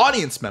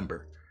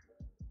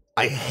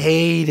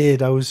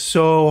was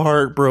so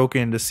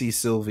heartbroken to see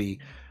Sylvie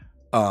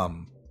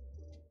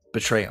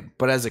betray him.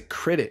 But as a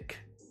critic,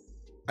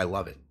 I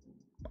love it.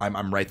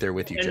 I'm right there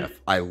with you, Jeff.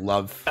 I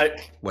love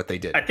what they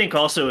did. I think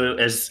also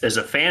as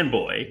a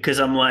fanboy, because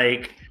I'm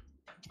like,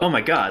 oh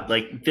my god,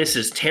 like this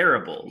is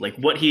terrible. Like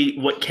what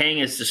Kang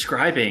is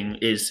describing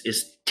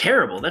is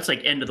terrible. That's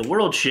like end of the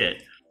world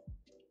shit.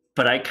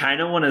 But I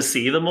kind of want to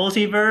see the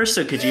multiverse,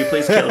 so could you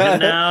please kill him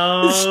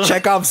now? It's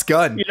Chekhov's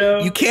gun. You know?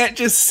 You can't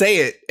just say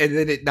it and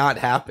then it not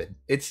happen.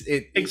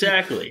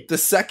 Exactly. The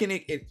second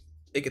it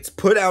gets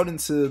put out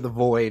into the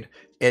void,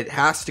 it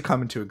has to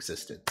come into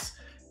existence.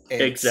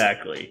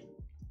 Exactly.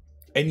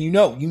 And you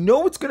know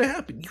what's going to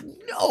happen.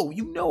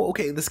 You know,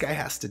 okay, this guy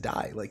has to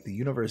die. Like the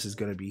universe is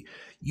going to be,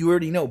 you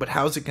already know, but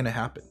how's it going to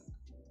happen?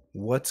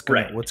 What's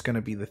going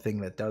to be the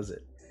thing that does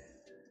it?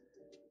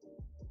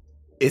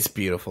 It's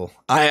beautiful.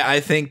 I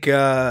think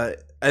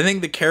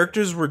the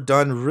characters were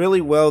done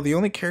really well. The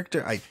only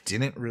character I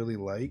didn't really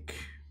like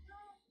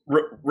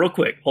real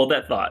quick, hold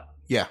that thought.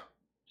 Yeah.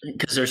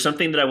 Because there's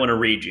something that I want to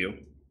read you,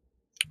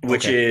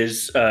 which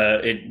is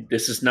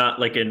this is not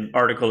like an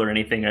article or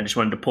anything. I just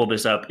wanted to pull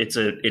this up.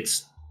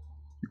 It's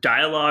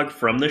dialogue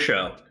from the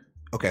show.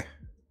 Okay.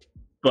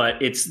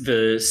 But it's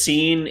the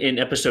scene in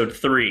episode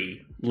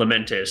 3,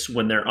 Lamentus,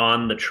 when they're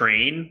on the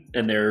train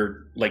and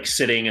they're like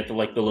sitting at the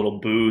little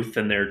booth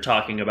and they're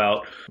talking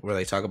about where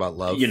they talk about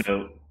love.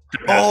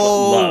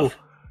 Love.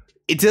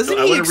 It doesn't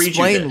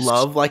explain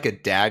love like a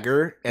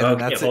dagger,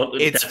 and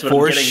it's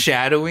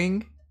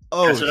foreshadowing.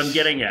 Oh, that's what I'm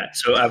getting at.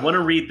 So I want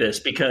to read this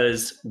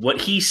because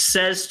what he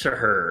says to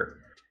her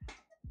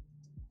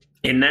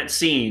in that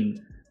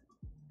scene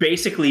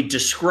basically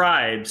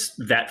describes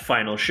that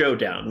final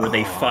showdown where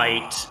they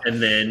fight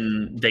and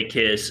then they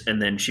kiss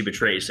and then she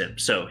betrays him.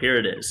 So here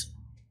it is.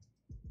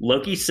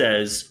 Loki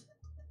says,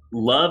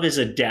 "Love is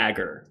a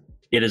dagger.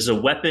 It is a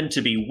weapon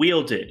to be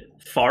wielded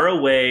far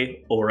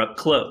away or up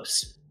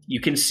close. You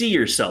can see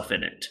yourself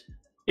in it.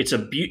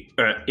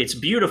 It's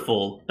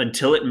beautiful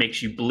until it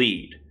makes you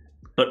bleed.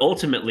 But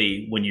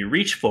ultimately, when you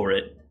reach for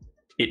it,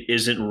 it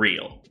isn't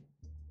real."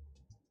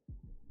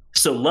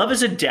 So love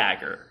is a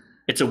dagger.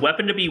 It's a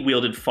weapon to be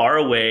wielded far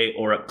away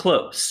or up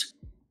close.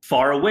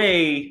 Far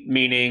away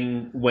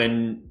meaning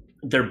when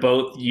they're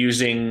both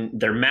using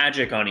their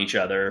magic on each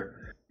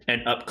other,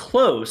 and up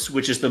close,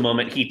 which is the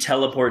moment he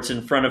teleports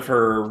in front of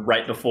her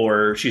right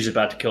before she's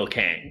about to kill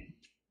Kang.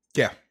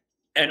 Yeah.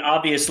 And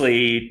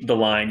obviously the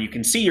line, "you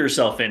can see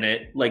yourself in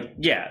it," like,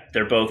 yeah,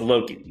 they're both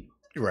Loki.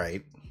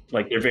 Right.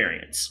 Like, they're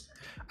variants.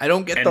 I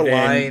don't get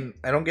line.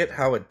 I don't get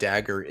how a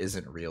dagger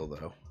isn't real,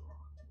 though.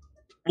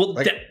 Well,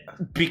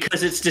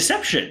 because it's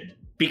deception.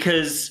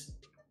 Because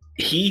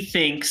he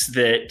thinks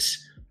that...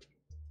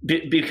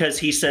 Because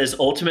he says,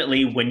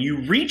 ultimately, when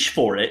you reach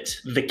for it,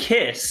 the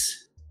kiss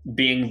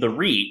being the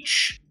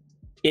reach,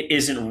 it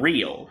isn't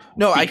real.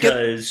 No, I get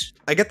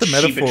the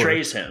metaphor. She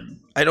betrays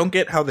him. I don't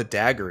get how the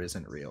dagger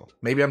isn't real.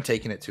 Maybe I'm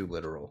taking it too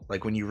literal.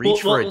 Like, when you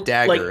reach for a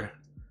dagger...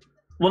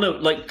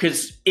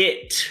 because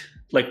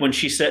like when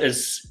she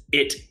says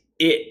it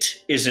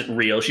isn't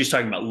real, she's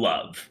talking about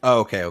love. Oh,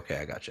 okay,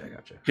 I gotcha.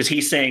 Because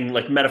he's saying,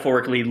 like,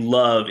 metaphorically,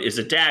 love is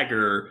a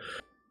dagger.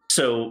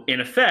 So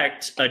in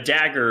effect, a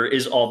dagger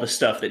is all the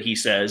stuff that he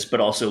says, but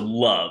also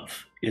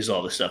love is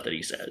all the stuff that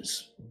he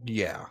says.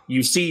 Yeah.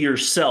 You see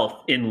yourself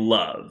in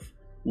love.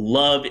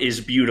 Love is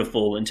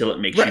beautiful until it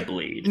makes you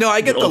bleed. No,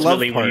 I get the love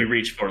part. When you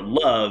reach for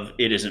love,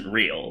 it isn't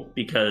real,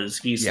 because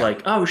he's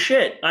like, oh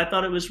shit, I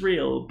thought it was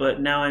real, but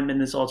now I'm in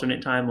this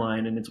alternate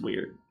timeline and it's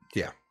weird.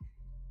 Yeah.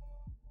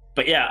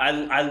 But yeah,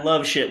 I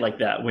love shit like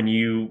that. When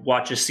you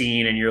watch a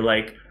scene and you're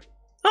like,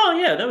 oh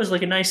yeah, that was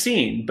like a nice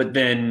scene. But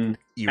then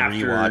you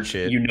after rewatch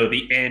it, you know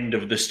the end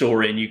of the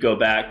story and you go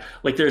back.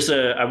 Like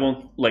I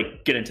won't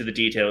like get into the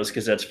details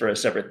because that's for a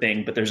separate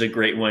thing, but there's a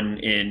great one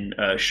in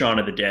Shaun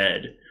of the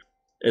Dead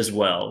as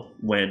well,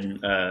 when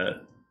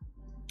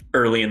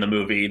early in the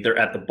movie they're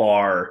at the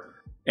bar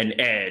and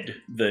Ed,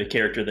 the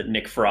character that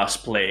Nick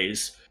Frost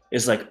plays,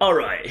 is like, all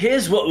right,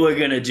 here's what we're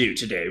going to do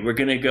today. We're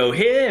going to go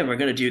here and we're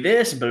going to do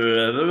this, blah,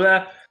 blah, blah,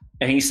 blah.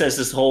 And he says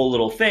this whole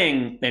little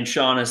thing, and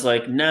Sean is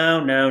like,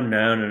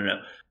 no.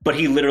 But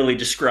he literally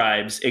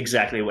describes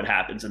exactly what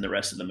happens in the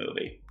rest of the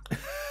movie.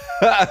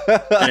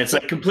 And it's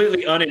like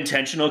completely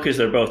unintentional because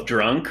they're both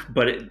drunk,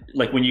 but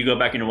like when you go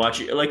back and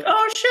watch it, you're like,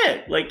 oh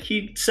shit, like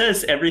he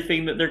says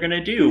everything that they're going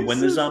to do when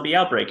the zombie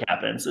outbreak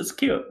happens. It's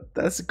cute.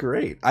 That's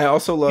great. I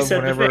also love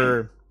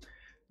whenever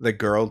the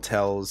girl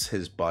tells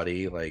his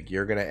buddy, like,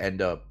 you're going to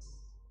end up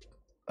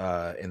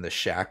in the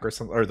shack or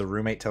something, or the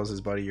roommate tells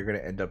his buddy, you're going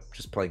to end up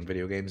just playing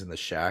video games in the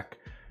shack.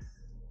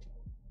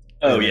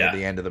 Oh, yeah. At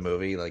the end of the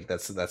movie, like,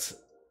 that's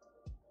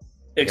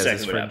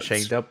exactly what happens.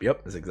 Chained up.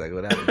 Yep, that's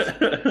exactly what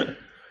happens.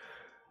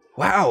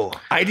 Wow.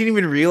 I didn't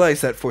even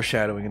realize that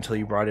foreshadowing until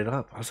you brought it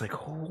up. I was like,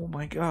 oh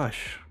my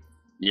gosh.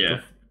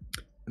 Yeah.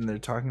 And they're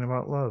talking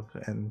about love,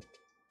 and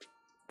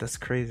that's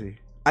crazy.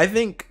 I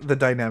think the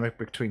dynamic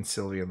between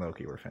Sylvie and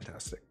Loki were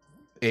fantastic.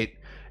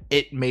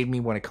 It made me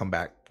want to come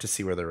back to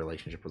see where their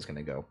relationship was going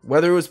to go.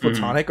 Whether it was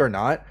platonic or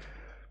not,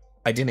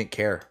 I didn't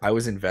care. I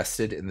was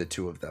invested in the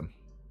two of them.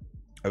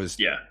 I was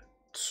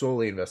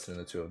solely invested in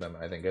the two of them.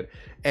 I think good.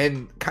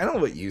 And kind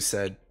of what you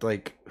said,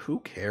 like, who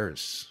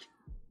cares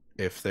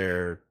if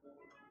they're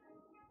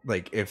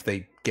like, if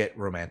they get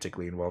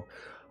romantically involved?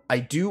 I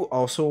do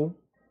also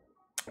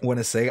want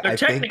to say, they're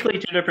technically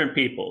two different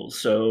people,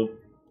 so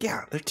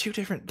yeah, they're two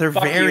different. They're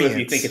fuck variants. You if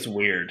you think it's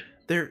weird.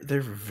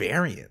 They're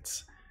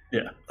variants.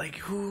 Yeah. Like,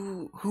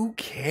 who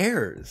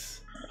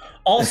cares?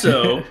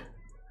 Also,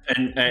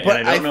 and I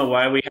don't know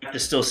why we have to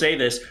still say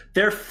this,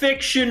 they're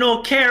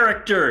fictional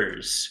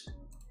characters.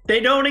 They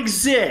don't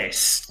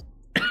exist.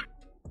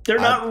 They're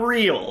not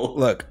real.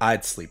 Look,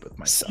 I'd sleep with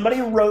myself.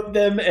 Somebody wrote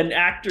them and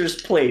actors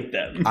played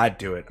them. I'd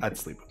do it. I'd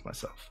sleep with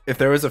myself. If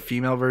there was a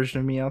female version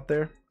of me out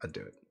there, I'd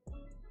do it.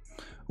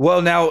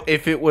 Well, now,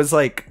 if it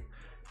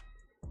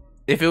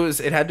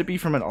had to be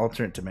from an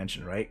alternate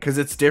dimension, right? Because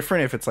it's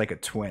different if it's like a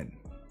twin.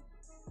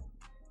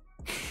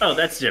 Oh,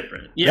 that's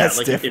different. Yeah, that's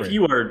like different. If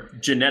you are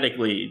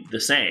genetically the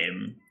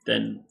same,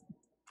 then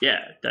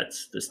yeah,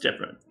 that's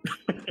different.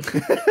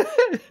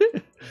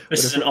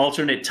 This is an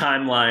alternate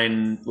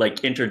timeline, like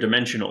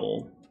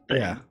interdimensional thing.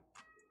 Yeah.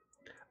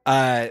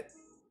 I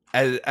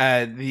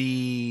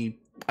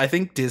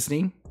think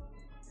Disney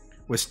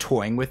was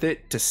toying with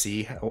it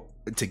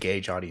to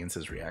gauge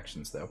audiences'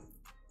 reactions, though.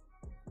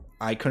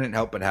 I couldn't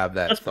help but have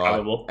that That's thought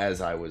probable.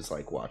 as I was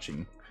like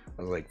watching.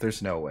 I was like,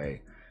 "There's no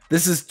way.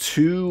 This is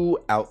too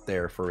out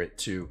there for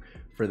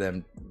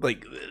them."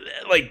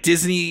 Like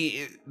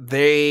Disney,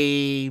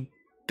 they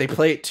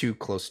play it too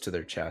close to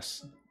their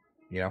chest.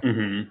 You know,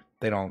 Mm-hmm.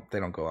 they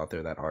don't go out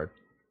there that hard,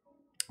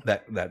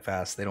 that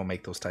fast. They don't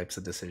make those types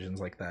of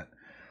decisions like that.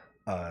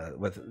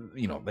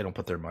 They don't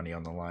put their money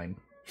on the line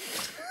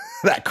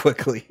that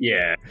quickly.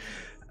 Yeah.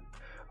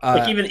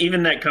 Like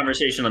even that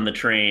conversation on the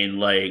train,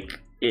 like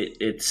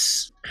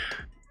it's.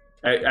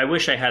 I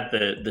wish I had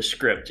the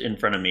script in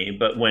front of me,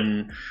 but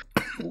when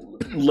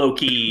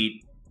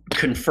Loki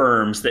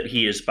confirms that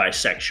he is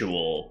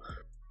bisexual,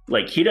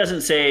 like he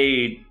doesn't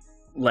say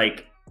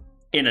like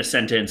in a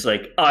sentence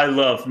like "I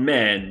love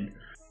men."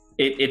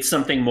 It's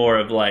something more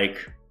of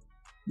like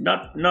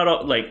not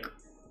like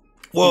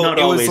not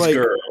it always was like,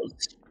 girls.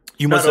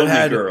 You Not must have only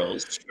had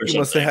girls. Or you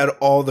must have something. had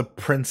all the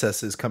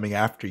princesses coming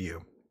after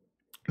you.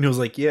 And he was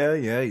like, yeah.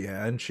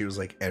 And she was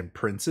like, and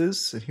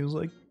princes? And he was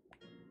like,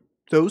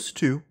 those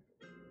two.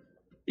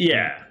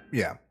 Yeah.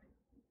 Yeah.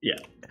 Yeah.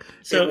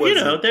 So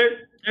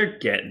they're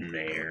getting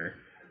there.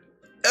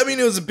 I mean,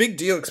 it was a big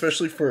deal,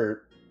 especially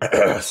for.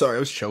 Sorry, I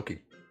was choking.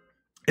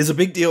 It's a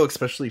big deal,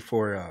 especially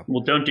for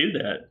Well, don't do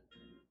that.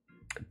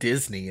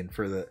 Disney and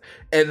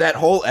that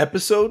whole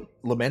episode,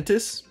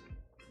 Lamentis.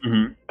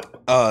 Mm-hmm.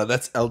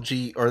 That's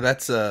LG, or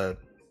that's I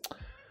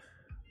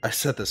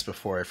said this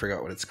before. I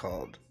forgot what it's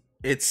called.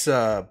 It's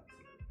the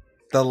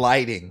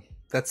lighting.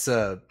 That's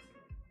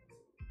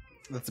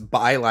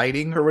bi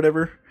lighting or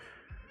whatever.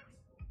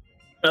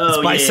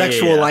 Oh, it's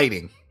bisexual yeah.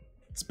 lighting.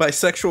 It's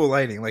bisexual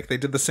lighting. Like they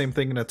did the same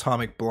thing in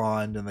Atomic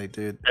Blonde, and they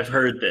did. I've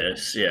heard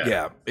this. Yeah.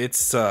 Yeah,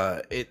 it's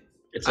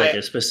It's like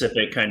a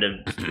specific kind of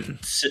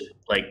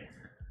like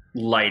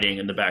lighting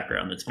in the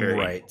background that's very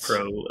Right.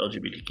 pro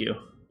LGBTQ.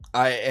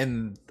 I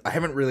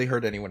haven't really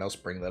heard anyone else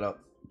bring that up.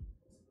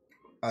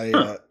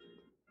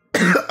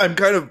 I'm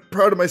kind of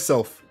proud of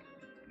myself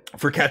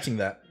for catching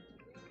that.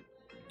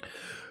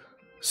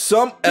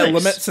 Some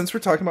Nice. since we're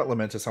talking about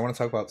Lamentis, I want to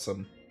talk about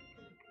some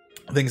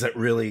things that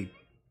really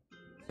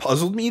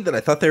puzzled me that I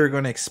thought they were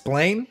going to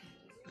explain.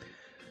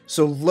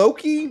 So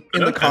Loki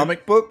in the Okay.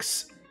 comic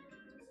books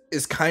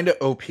is kind of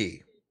OP.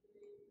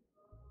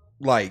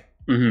 Like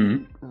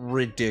Mm-hmm.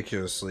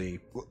 ridiculously.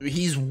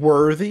 He's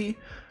worthy.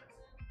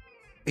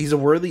 He's a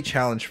worthy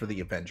challenge for the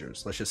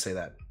Avengers. Let's just say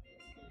that.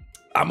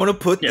 I'm going to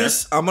put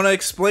this, I'm going to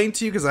explain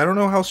to you because I don't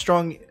know how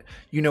strong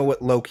you know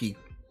what Loki,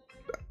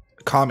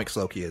 comics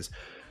Loki is.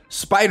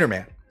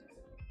 Spider-Man.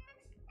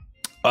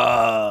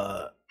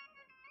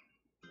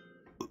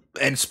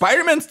 And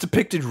Spider-Man's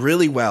depicted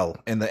really well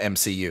in the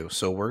MCU.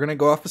 So we're going to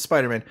go off of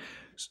Spider-Man.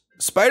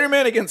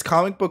 Spider-Man against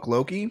comic book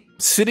Loki,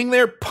 sitting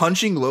there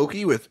punching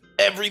Loki with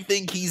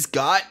everything he's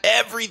got,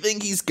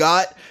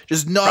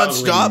 just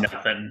nonstop.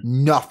 Nothing.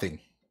 Nothing.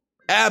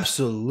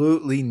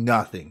 Absolutely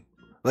nothing.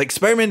 Like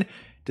Spider-Man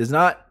does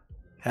not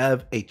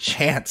have a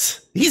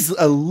chance. He's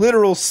a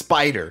literal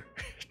spider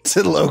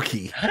to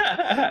Loki.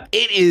 That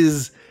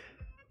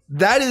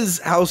is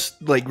how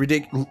like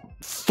ridiculous.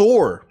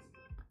 Thor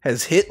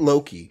has hit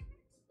Loki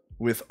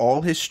with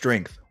all his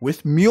strength,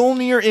 with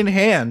Mjolnir in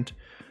hand,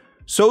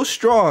 so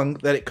strong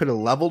that it could have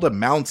leveled a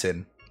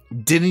mountain.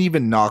 Didn't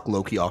even knock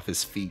Loki off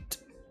his feet.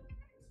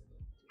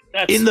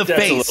 That's, In the that's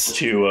face. a little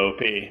too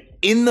OP.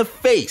 In the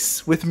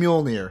face with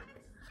Mjolnir.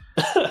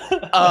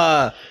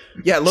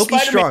 Yeah,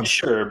 Loki's strong. Spider-Man,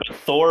 sure, but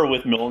Thor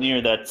with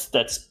Mjolnir,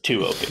 that's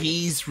too OP.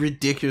 He's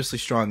ridiculously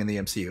strong in the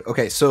MCU.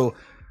 Okay, so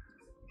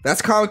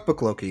that's comic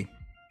book Loki.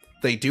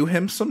 They do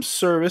him some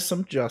service,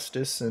 some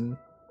justice in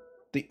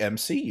the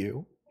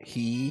MCU.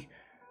 He,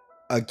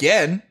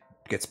 again,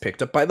 gets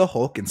picked up by the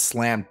Hulk and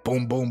slammed,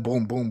 boom, boom,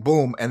 boom, boom,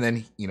 boom. And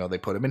then, they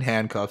put him in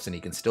handcuffs and he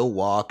can still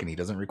walk and he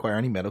doesn't require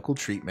any medical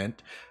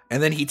treatment.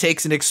 And then he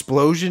takes an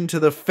explosion to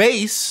the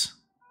face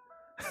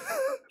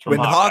From when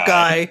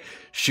Hawkeye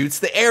shoots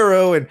the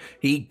arrow and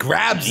he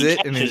grabs He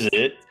it. And catches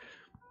it.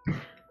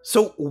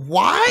 So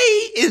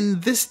why in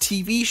this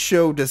TV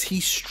show does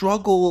he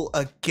struggle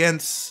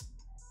against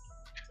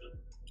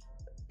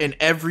an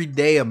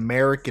everyday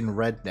American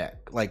redneck?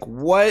 Like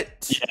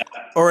what? Yeah.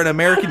 Or an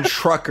American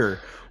trucker?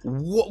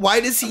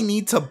 Why does he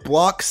need to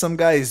block some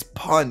guy's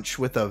punch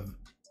with a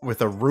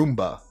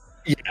Roomba?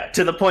 Yeah,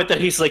 to the point that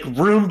he's like,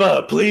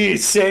 Roomba,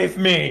 please save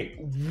me.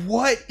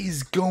 What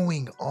is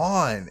going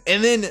on?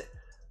 And then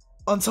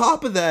on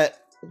top of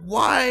that,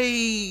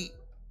 why,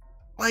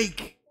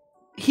 like,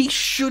 he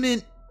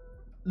shouldn't,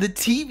 the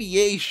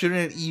TVA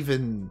shouldn't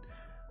even,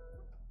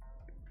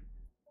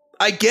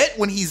 I get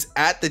when he's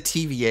at the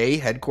TVA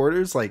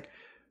headquarters, like,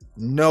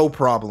 no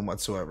problem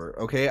whatsoever,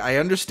 okay? I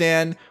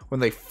understand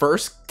when they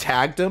first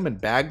tagged him and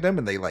bagged him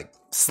and they, like,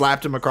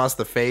 slapped him across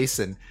the face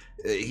and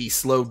he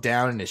slowed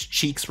down and his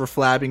cheeks were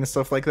flabbing and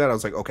stuff like that, I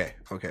was like, okay,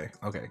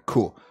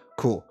 cool.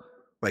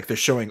 Like they're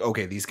showing,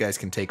 okay, these guys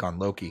can take on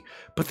Loki.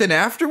 But then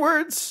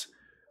afterwards,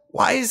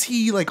 why is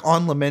he like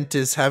on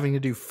Lamentus having to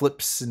do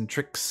flips and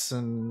tricks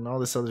and all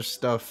this other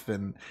stuff?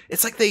 And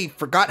it's like they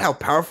forgot how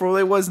powerful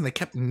they was and they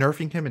kept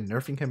nerfing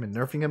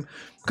him.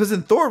 Because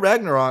in Thor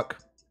Ragnarok,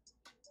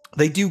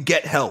 they do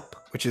get help,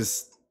 which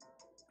is,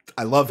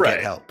 I love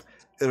get help.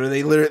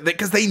 They literally,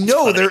 because they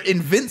know they're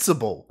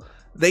invincible.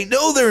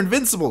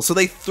 So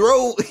he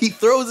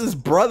throws his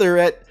brother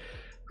at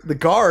the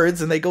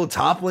guards and they go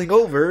toppling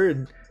over,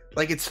 and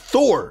like it's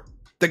Thor,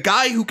 the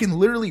guy who can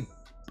literally,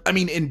 I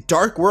mean, in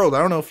Dark World, I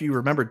don't know if you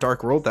remember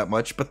Dark World that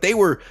much, but they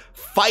were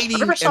fighting. I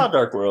never saw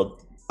Dark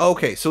World.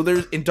 Okay, so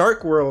there's in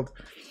Dark World,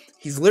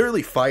 he's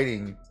literally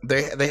fighting.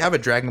 They have a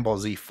Dragon Ball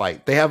Z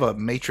fight. They have a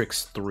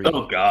Matrix 3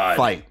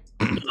 fight.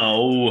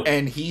 Oh.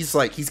 And he's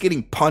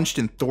getting punched,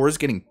 and Thor's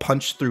getting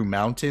punched through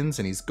mountains,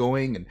 and he's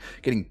going and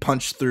getting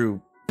punched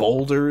through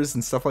boulders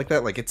and stuff like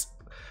that. Like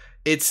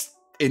it's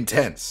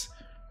intense.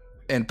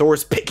 And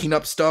Thor's picking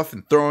up stuff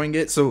and throwing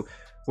it. So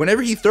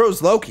whenever he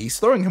throws Loki, he's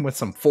throwing him with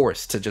some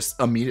force to just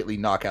immediately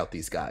knock out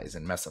these guys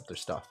and mess up their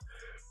stuff.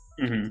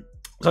 Mm-hmm.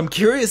 So I'm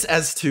curious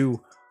as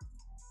to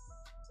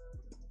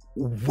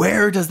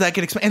where does that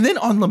get expanded? And then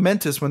on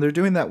Lamentus, when they're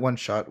doing that one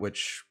shot,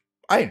 which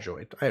I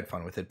enjoyed, I had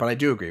fun with it, but I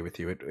do agree with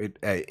you. It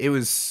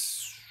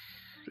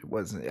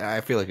wasn't.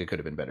 I feel like it could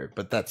have been better,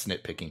 but that's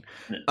nitpicking.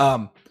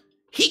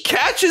 He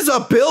catches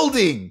a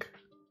building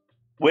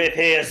with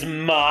his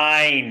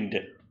mind.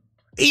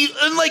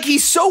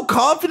 He's so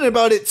confident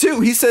about it too.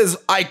 He says,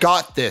 "I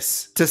got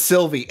this" to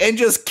Sylvie and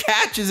just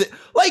catches it.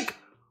 Like,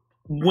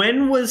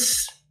 when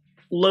was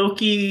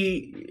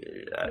Loki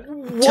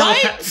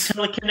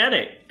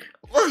telekinetic?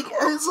 Like,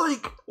 I was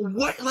like,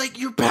 what? Like,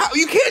 you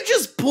can't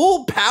just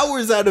pull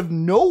powers out of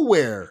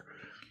nowhere.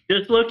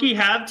 Does Loki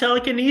have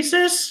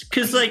telekinesis?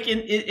 Because, like,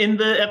 in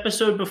the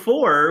episode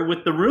before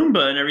with the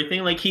Roomba and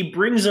everything, like, he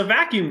brings a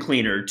vacuum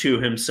cleaner to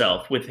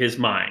himself with his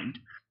mind.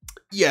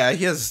 Yeah,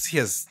 he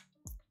has.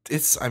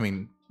 It's, I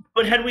mean.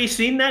 But had we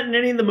seen that in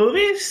any of the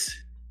movies?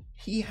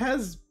 He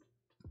has.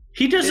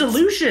 He does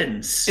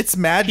illusions. It's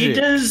magic. He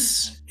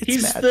does.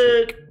 He's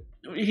the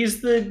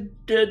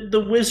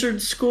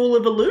wizard school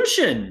of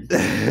illusion.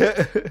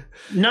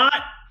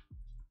 Not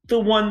the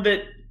one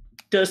that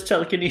does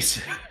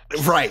telekinesis.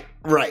 Right.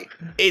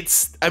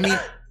 It's, I mean,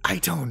 I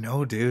don't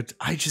know, dude.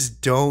 I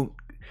just don't.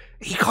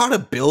 He caught a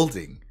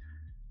building.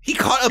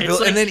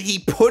 And then he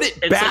put it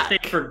back.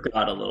 Like they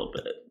forgot a little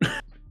bit.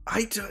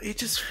 It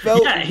just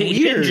felt weird.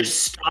 He didn't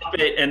just stop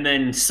it and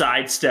then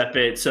sidestep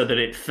it so that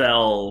it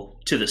fell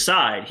to the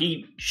side.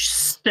 He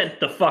sent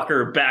the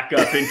fucker back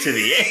up into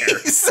the air.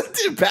 He sent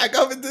it back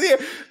up into the air.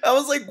 I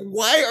was like,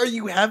 why are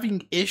you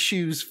having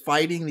issues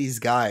fighting these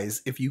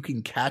guys if you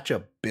can catch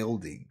a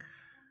building?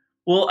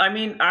 Well, I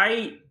mean,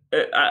 I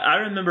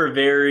remember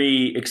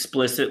very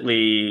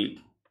explicitly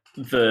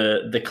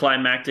the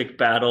climactic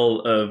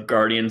battle of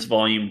Guardians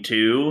Volume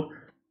 2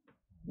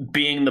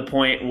 being the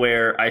point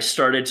where I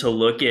started to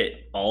look at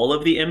all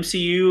of the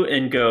MCU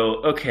and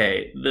go,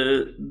 okay,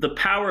 the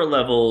power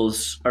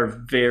levels are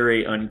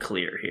very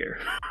unclear here.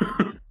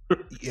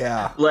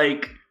 Yeah.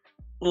 Like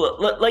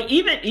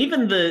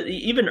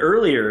even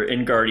earlier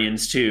in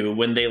Guardians 2,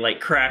 when they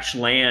like crash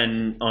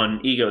land on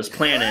Ego's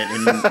planet,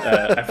 and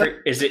I forget,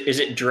 is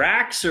it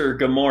Drax or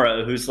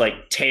Gamora who's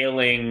like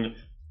tailing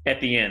at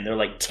the end? They're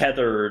like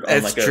tethered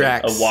on like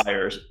a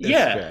wire.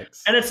 Yeah,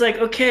 Drax. And it's like,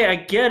 okay, I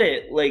get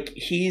it. Like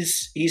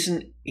he's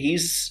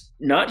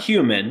not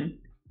human,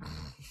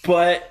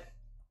 but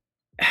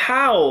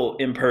how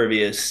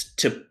impervious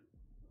to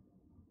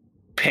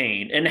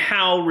pain and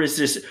how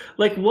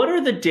like what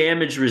are the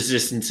damage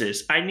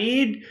resistances? I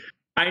need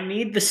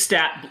the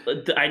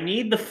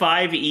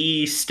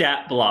 5e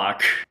stat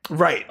block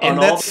right on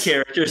all the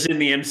characters in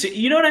the MC.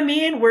 You know what I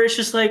mean? Where it's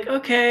just like,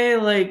 okay,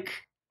 like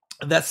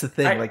that's the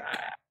thing.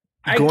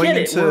 I get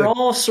it. We're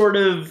all sort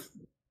of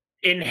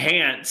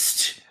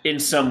enhanced in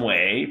some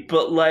way,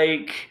 but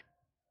like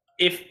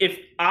if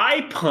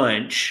I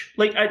punch,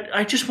 like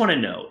I just want to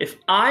know, if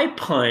I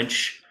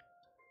punch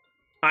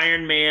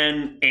Iron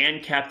Man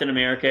and Captain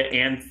America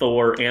and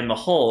Thor and the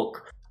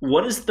Hulk,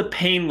 what is the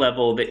pain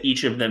level that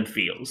each of them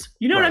feels?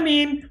 You know what I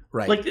mean?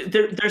 Right. Like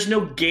there's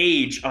no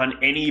gauge on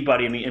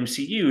anybody in the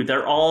MCU.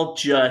 They're all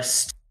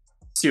just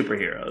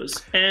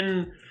superheroes.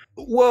 And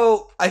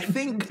well, I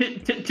think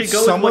to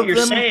go with what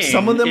you're saying,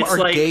 some of them are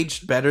like,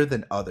 gauged better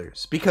than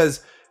others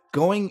because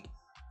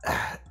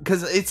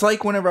it's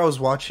like whenever I was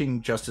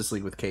watching Justice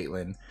League with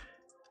Caitlin,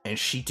 and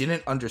she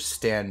didn't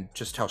understand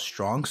just how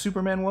strong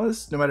Superman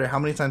was, no matter how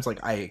many times like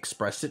I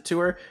expressed it to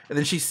her. And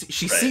then she's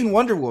seen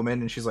Wonder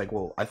Woman, and she's like,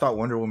 "Well, I thought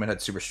Wonder Woman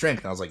had super strength."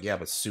 And I was like, "Yeah,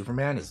 but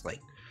Superman is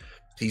like,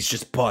 he's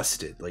just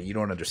busted. Like you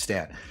don't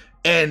understand."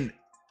 And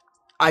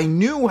I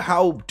knew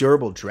how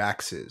durable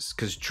Drax is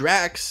because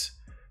Drax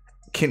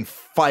can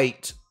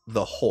fight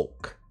the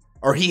Hulk,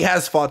 or he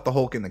has fought the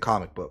Hulk in the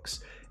comic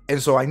books,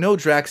 and so I know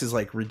Drax is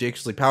like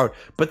ridiculously powered.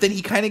 But then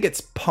he kind of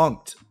gets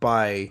punked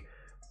by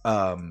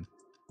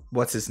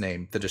what's his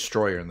name, the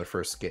Destroyer in the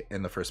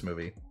first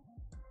movie.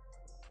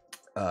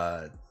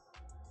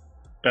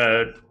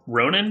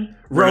 Ronan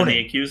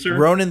the Accuser.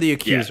 Ronan the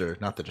Accuser,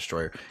 not the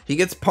Destroyer. He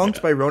gets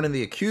punked by Ronan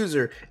the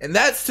Accuser, and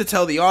that's to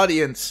tell the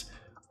audience,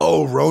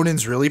 oh,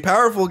 Ronan's really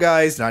powerful,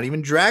 guys. Not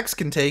even Drax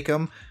can take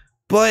him.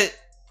 But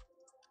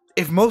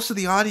if most of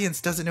the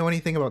audience doesn't know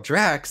anything about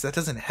Drax, that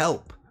doesn't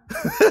help.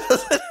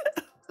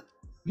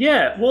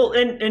 Yeah, well,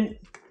 and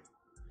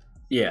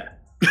yeah.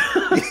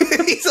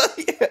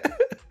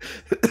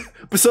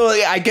 So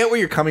I get where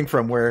you're coming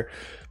from. Where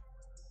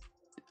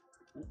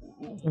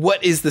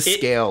what is the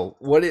scale?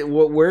 What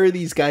where are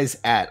these guys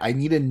at? I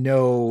need to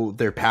know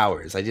their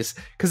powers.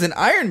 Because in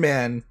Iron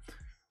Man,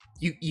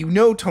 you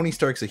know Tony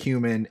Stark's a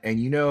human, and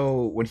you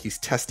know when he's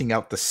testing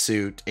out the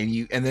suit,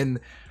 and then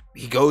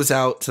he goes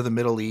out to the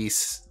Middle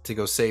East to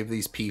go save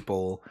these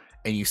people,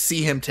 and you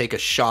see him take a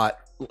shot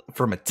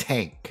from a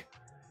tank,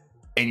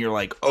 and you're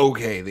like,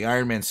 okay, the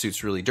Iron Man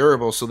suit's really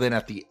durable. So then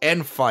at the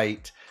end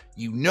fight,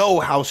 you know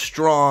how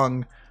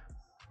strong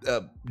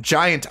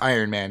Giant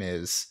Iron Man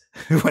is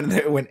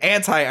when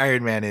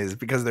anti-Iron Man is,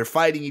 because they're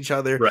fighting each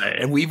other, right?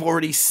 And we've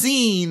already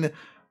seen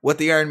what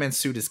the Iron Man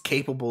suit is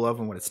capable of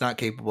and what it's not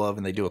capable of,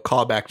 and they do a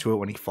callback to it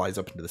when he flies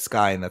up into the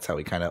sky, and that's how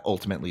he kind of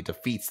ultimately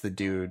defeats the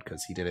dude,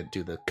 because he didn't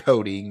do the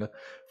coating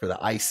for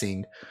the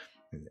icing.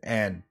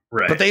 And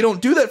but they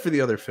don't do that for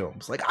the other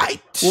films. Like, I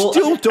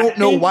still don't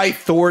know why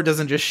Thor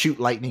doesn't just shoot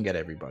lightning at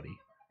everybody.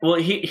 Well,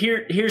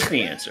 here's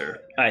the answer,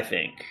 I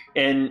think,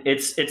 and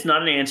it's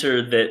not an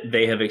answer that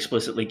they have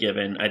explicitly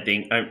given. I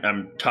think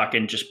I'm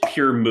talking just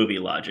pure movie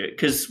logic,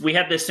 because we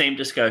had this same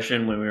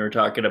discussion when we were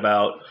talking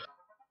about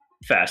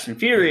Fast and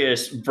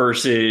Furious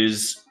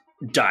versus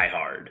Die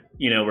Hard.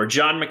 You know, where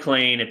John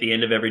McClane at the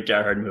end of every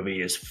Die Hard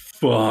movie is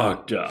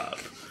fucked up.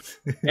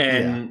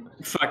 And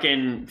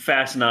fucking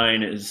Fast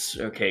 9 is,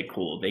 okay,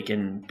 cool. They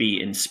can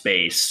be in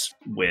space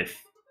with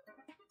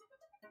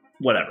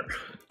whatever.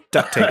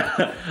 Duct tape.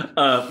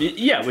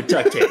 With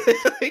duct tape.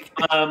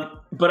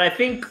 But I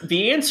think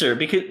the answer,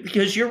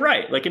 because you're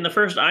right. Like in the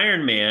first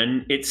Iron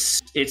Man, it's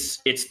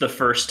the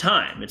first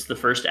time. It's the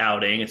first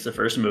outing. It's the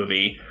first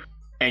movie.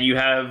 And you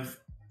have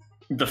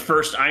the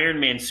first Iron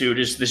Man suit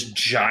is this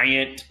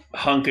giant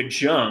hunk of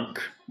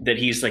junk that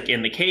he's like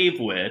in the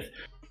cave with.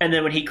 And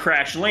then when he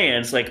crash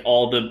lands, like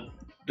all the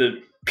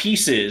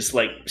pieces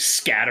like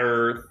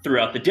scatter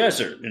throughout the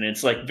desert, and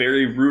it's like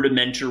very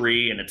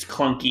rudimentary and it's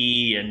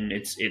clunky and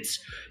it's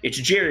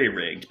jerry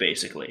rigged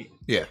basically.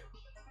 Yeah.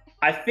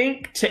 I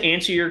think to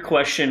answer your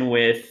question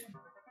with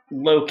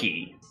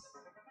Loki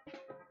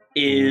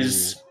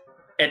is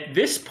at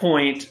this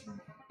point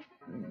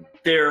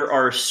there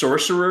are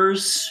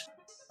sorcerers,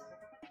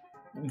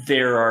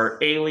 there are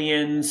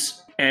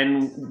aliens,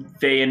 and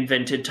they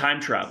invented time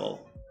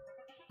travel.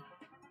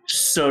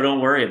 So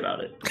don't worry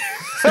about it.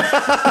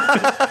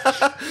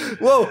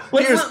 Whoa!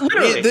 Like,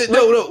 literally.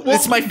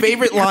 It's my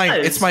favorite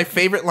line. It's my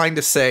favorite line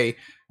to say.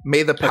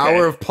 May the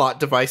power of plot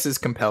devices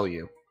compel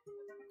you.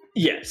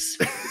 Yes,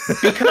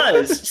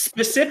 because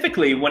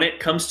specifically when it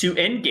comes to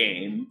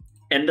Endgame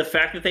and the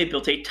fact that they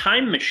built a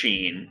time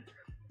machine,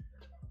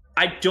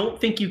 I don't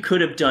think you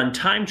could have done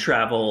time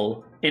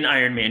travel in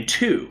Iron Man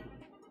 2.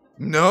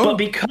 No, but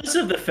because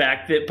of the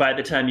fact that by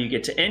the time you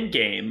get to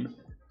Endgame,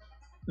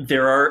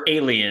 there are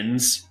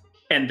aliens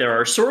and there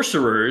are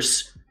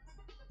sorcerers,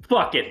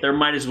 fuck it, there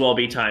might as well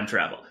be time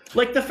travel.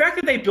 Like, the fact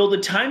that they build a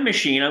time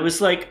machine, I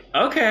was like,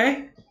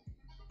 okay.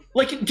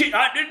 Like, dude,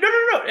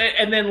 no.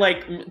 And then,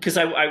 like, because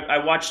I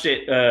watched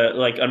it,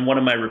 like, on one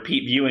of my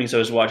repeat viewings, I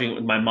was watching it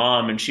with my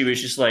mom, and she was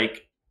just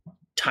like,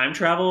 time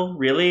travel?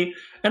 Really?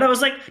 And I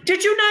was like,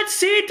 did you not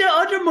see the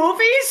other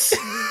movies?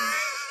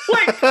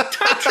 Like,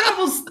 time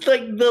travel's,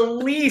 like, the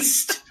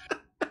least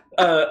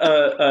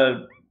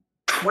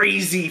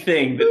crazy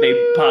thing that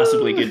they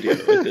possibly could do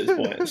at this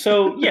point.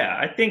 So yeah,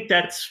 I think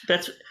that's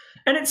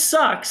and it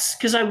sucks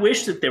because I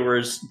wish that there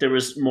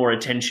was more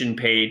attention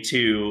paid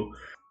to,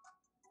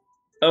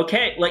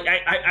 okay, like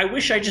I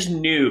wish I just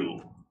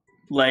knew,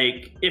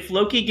 like, if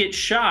Loki gets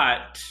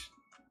shot,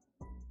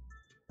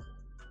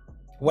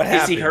 what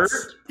happens? Is he hurt?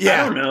 Yeah.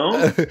 I don't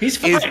know. He's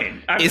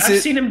fine. I've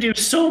seen him do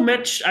so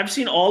much. I've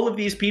seen all of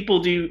these people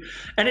do,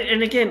 and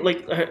again,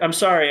 like, I'm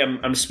sorry,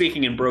 I'm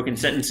speaking in broken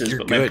sentences,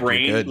 but my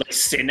brain, like,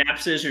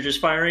 synapses are just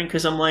firing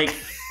because I'm like,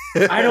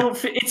 I don't.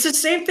 It's the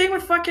same thing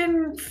with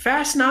fucking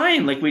Fast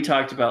 9, like we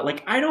talked about.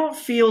 Like, I don't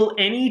feel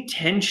any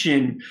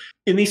tension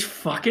in these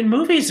fucking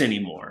movies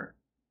anymore,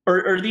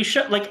 or these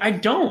shows. Like, I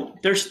don't.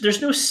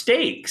 There's no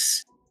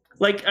stakes.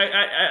 Like,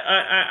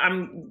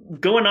 I'm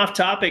going off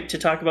topic to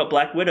talk about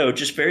Black Widow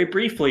just very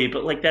briefly,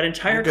 but like that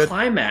entire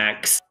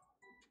climax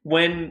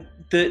when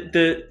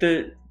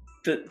the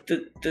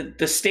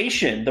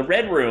station, the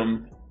Red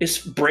Room, is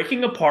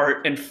breaking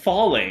apart and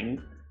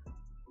falling,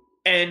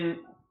 and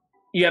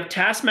you have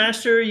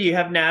Taskmaster, you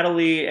have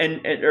Natalie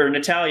or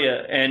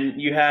Natalia,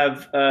 and you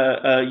have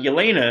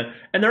Yelena,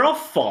 and they're all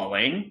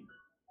falling,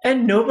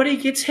 and nobody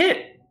gets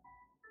hit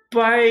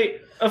by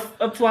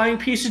a flying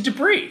piece of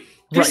debris.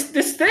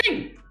 This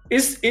thing.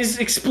 is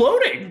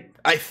exploding.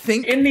 I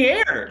think in the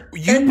air,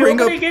 you and bring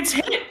nobody up, gets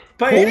hit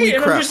by holy any.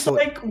 And crap, I'm just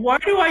like, why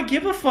do I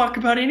give a fuck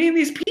about any of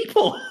these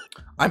people?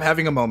 I'm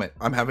having a moment.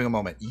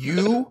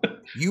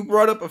 You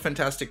brought up a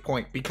fantastic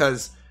point,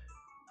 because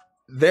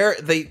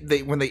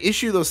they when they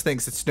issue those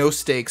things, it's no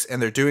stakes,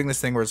 and they're doing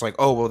this thing where it's like,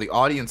 oh well, the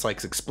audience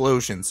likes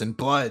explosions and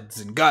bloods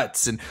and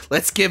guts, and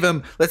let's give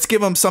them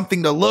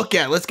something to look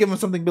at. Let's give them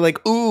something to be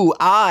like, ooh,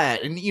 ah,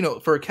 and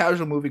for a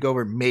casual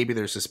moviegoer, maybe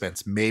there's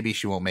suspense. Maybe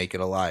she won't make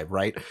it alive,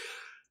 right?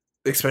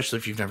 Especially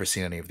if you've never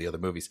seen any of the other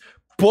movies.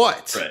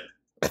 But right.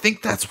 I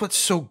think that's what's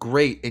so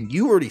great. And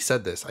you already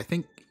said this. I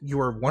think you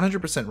are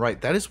 100%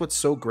 right. That is what's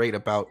so great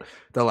about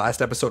the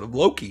last episode of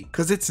Loki.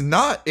 Because it's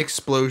not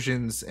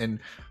explosions and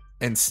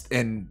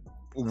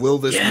will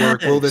this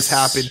work? Will this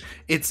happen?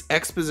 It's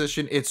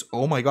exposition. It's,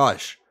 oh my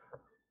gosh.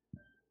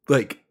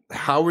 Like,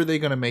 how are they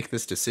going to make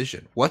this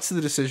decision? What's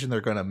the decision they're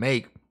going to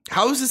make?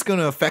 How is this going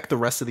to affect the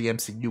rest of the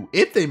MCU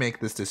if they make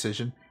this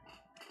decision?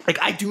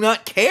 Like, I do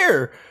not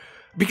care.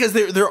 Because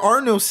there are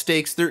no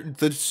stakes.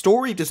 The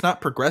story does not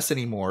progress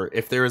anymore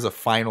if there is a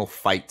final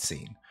fight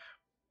scene.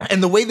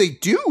 And the way they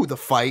do the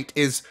fight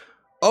is,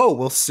 oh,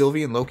 well,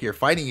 Sylvie and Loki are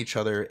fighting each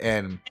other,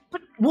 and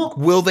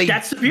will they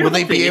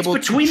be able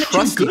to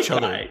trust each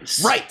other?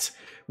 Right.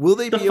 Will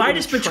they be able to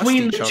trust each other? The fight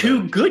is between the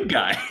two good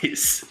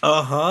guys.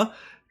 Uh-huh.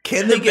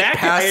 Can they get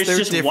past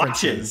their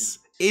differences?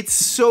 It's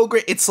so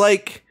great. It's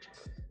like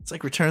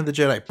Return of the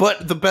Jedi.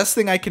 But the best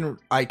thing I can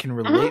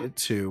relate it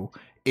to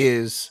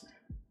is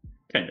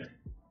kind of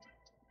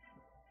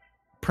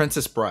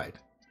Princess Bride.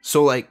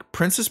 So like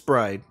Princess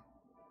Bride,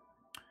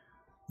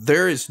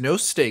 there is no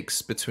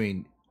stakes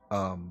between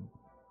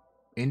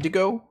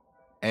Indigo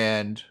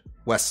and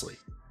Wesley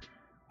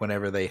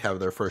whenever they have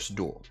their first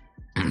duel.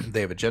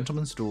 They have a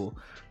gentleman's duel.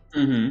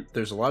 Mm-hmm.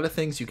 There's a lot of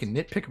things you can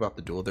nitpick about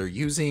the duel. They're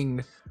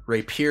using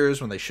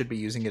rapiers when they should be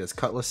using it as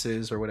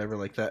cutlasses or whatever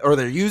like that. Or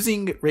they're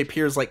using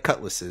rapiers like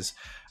cutlasses,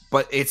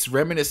 but it's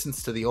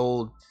reminiscence to the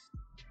old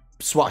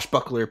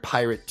swashbuckler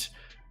pirate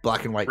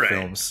black and white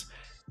films.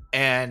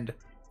 And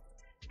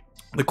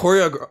the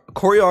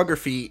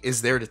choreography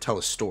is there to tell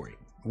a story.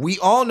 We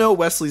all know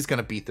Wesley's going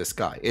to beat this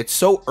guy. It's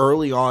so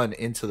early on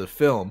into the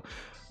film.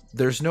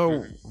 There's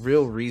no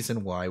real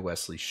reason why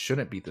Wesley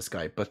shouldn't beat this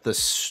guy. But the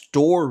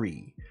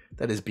story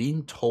that is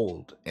being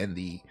told and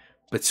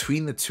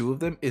between the two of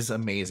them is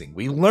amazing.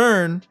 We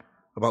learn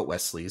about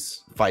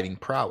Wesley's fighting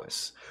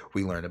prowess.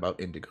 We learn about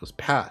Indigo's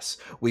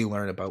past. We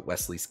learn about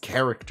Wesley's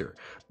character.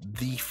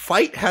 The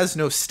fight has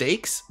no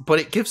stakes, but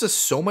it gives us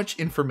so much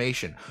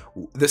information.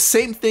 The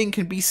same thing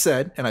can be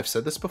said, and I've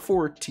said this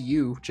before to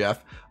you,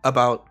 Jeff,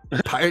 about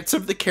Pirates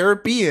of the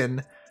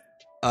Caribbean,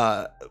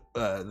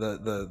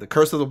 the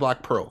Curse of the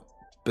Black Pearl,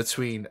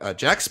 between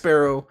Jack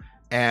Sparrow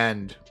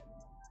and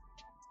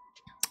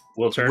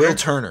Will Turner. Will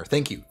Turner,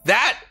 thank you.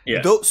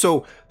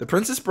 So the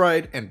Princess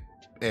Bride and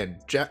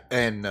Pirates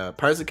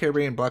of the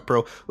Caribbean, Black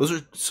Pearl, those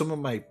are some of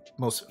my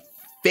most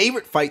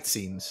favorite fight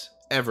scenes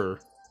ever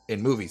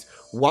in movies.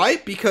 Why?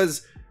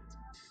 Because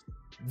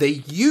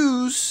they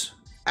use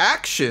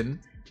action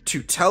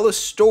to tell a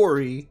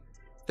story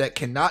that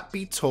cannot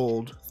be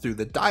told through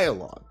the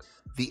dialogue.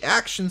 The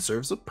action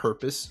serves a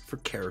purpose for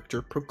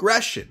character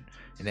progression.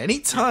 And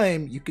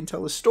anytime you can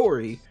tell a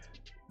story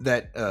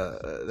that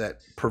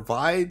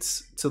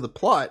provides to the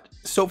plot,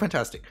 so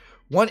fantastic.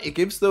 One, it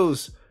gives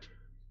those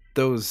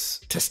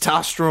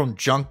testosterone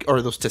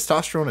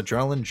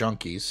adrenaline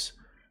junkies,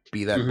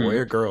 be that boy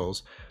or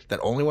girls, that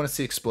only want to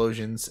see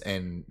explosions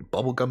and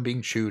bubblegum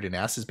being chewed and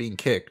asses being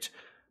kicked.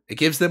 It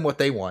gives them what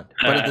they want.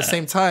 But at the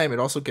same time, it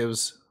also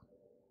gives,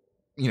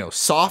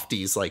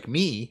 softies like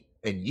me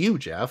and you,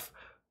 Jeff,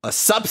 a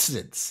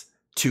substance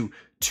to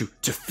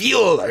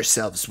fuel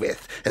ourselves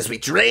with as we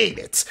drain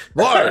it.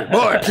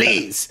 More,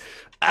 please.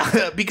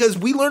 Because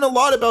we learn a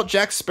lot about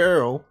Jack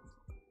Sparrow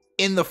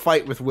in the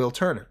fight with Will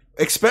Turner.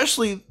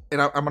 Especially,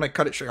 and I'm going to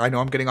cut it short. I know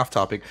I'm getting off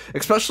topic.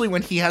 Especially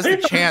when he has the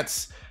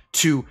chance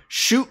to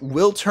shoot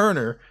Will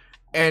Turner,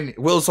 and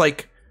Will's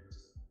like,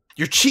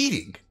 "You're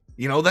cheating.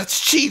 That's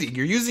cheating.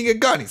 You're using a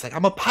gun." He's like,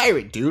 "I'm a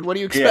pirate, dude. What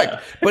do you expect?"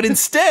 Yeah. But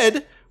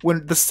instead,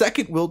 when the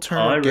second Will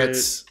Turner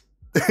gets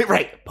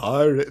right,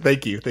 pirate.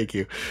 Thank you.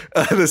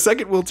 The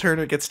second Will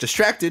Turner gets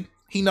distracted,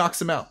 he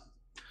knocks him out.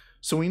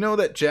 So we know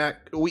that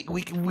Jack. We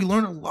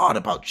learn a lot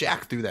about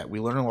Jack through that. We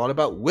learn a lot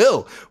about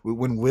Will.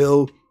 When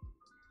Will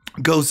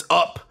goes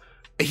up,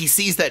 he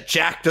sees that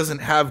Jack doesn't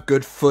have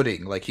good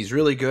footing. Like, he's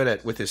really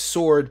good with his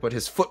sword, but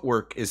his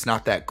footwork is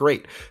not that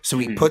great. So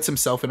he puts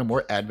himself in a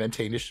more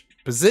advantageous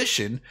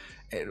position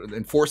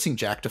and forcing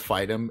Jack to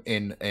fight him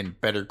in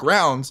better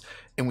grounds.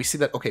 And we see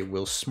that, okay,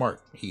 Will's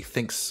smart. He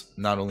thinks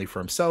not only for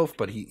himself,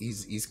 but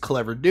he's a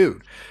clever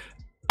dude.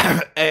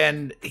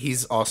 And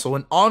he's also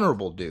an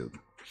honorable dude.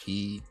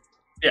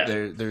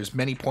 There's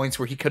many points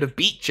where he could have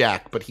beat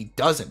Jack, but he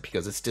doesn't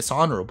because it's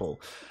dishonorable.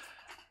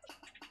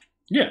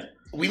 Yeah.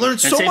 We learned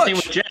so much. Same thing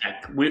with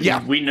Jack.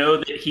 We know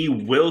that he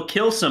will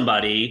kill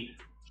somebody,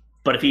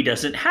 but if he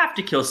doesn't have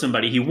to kill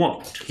somebody, he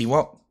won't.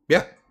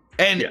 Yeah.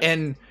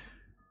 And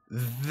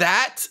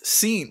that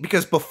scene,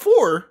 because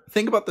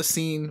think about the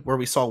scene where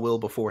we saw Will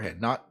beforehand,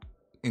 not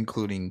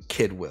including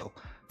Kid Will.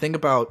 Think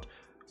about,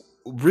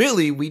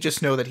 really, we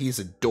just know that he's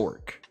a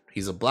dork.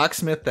 He's a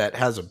blacksmith that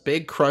has a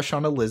big crush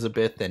on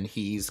Elizabeth, and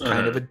he's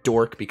kind of a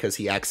dork because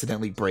he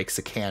accidentally breaks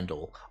a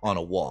candle on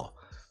a wall.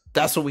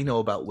 That's what we know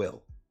about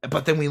Will.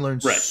 But then we learn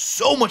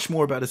so much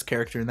more about his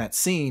character in that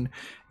scene.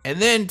 And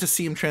then to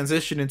see him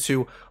transition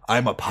into,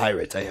 I'm a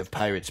pirate, I have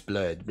pirate's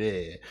blood,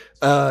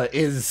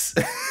 is,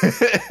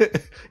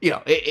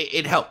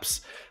 it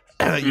helps.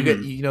 You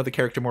get, the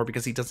character more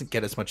because he doesn't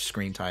get as much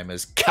screen time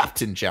as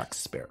Captain Jack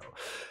Sparrow.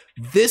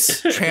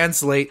 This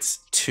translates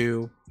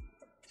to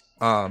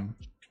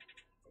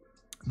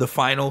the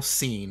final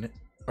scene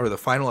or the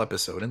final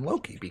episode in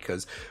Loki,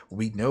 because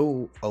we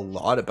know a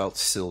lot about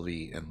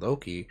Sylvie and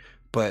Loki,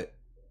 but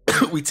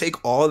we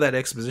take all that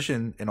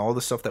exposition and all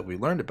the stuff that we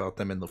learned about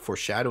them and the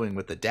foreshadowing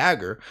with the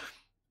dagger,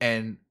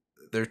 and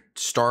they're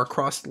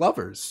star-crossed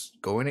lovers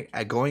going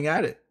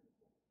at it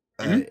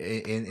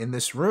in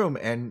this room.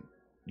 And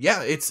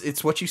yeah,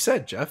 it's what you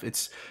said, Jeff.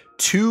 It's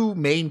two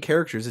main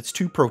characters. It's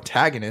two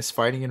protagonists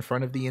fighting in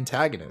front of the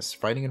antagonist,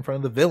 fighting in front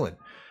of the villain.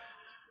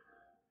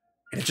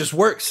 And it just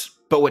works.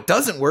 But what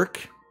doesn't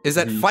work is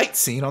that fight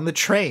scene on the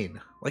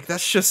train. Like,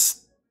 that's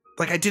just,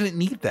 like, I didn't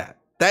need that.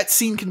 That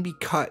scene can be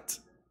cut.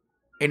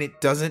 And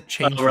it doesn't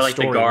change the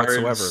story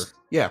whatsoever.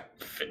 Yeah.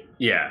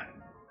 Yeah.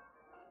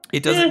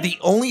 It doesn't. The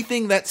only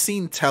thing that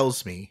scene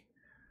tells me...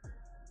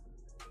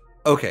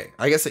 Okay,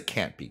 I guess it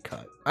can't be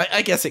cut.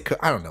 I guess it could.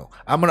 I don't know.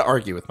 I'm going to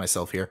argue with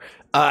myself here.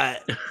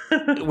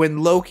 When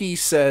Loki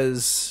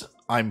says,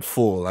 I'm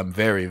full, I'm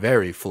very,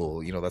 very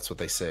full. That's what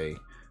they say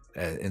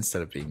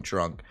instead of being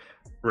drunk.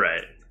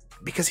 Right.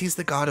 Because he's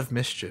the god of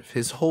mischief.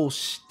 His whole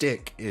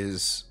shtick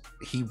is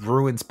he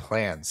ruins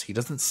plans. He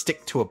doesn't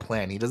stick to a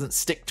plan. He doesn't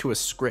stick to a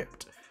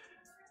script.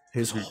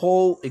 His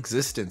whole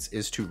existence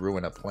is to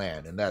ruin a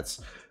plan, and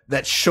that's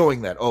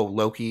showing that,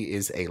 Loki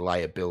is a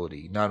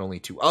liability, not only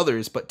to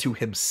others, but to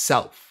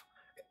himself.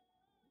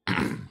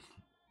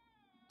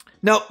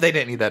 Nope, they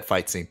didn't need that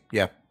fight scene.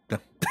 Yeah.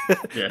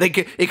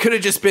 It could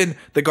have just been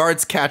the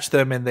guards catch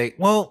them and I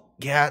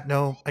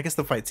guess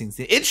the fight scene's...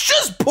 It's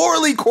just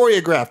poorly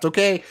choreographed,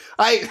 okay?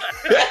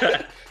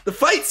 The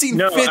fight scene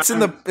fits in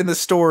the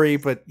story,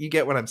 but you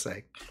get what I'm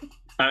saying.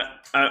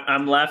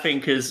 I'm laughing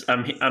because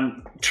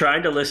I'm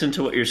trying to listen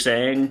to what you're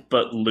saying,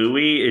 but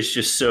Louis is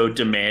just so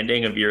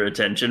demanding of your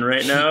attention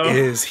right now. He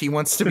is. He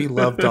wants to be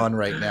loved on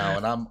right now,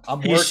 and I'm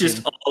He's working.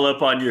 Just all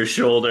up on your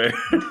shoulder.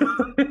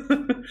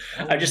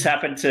 I just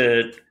happened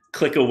to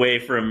click away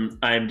from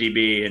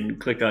IMDb and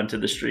click onto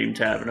the stream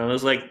tab, and I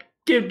was like,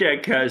 give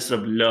that guy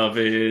some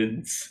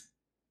lovins.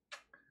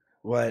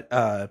 What?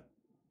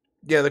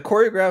 Yeah, the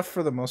choreograph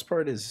for the most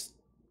part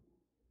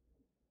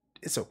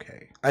it's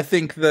okay. I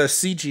think the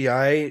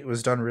CGI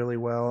was done really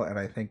well, and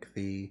I think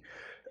the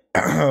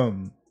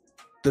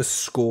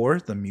score,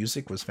 the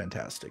music was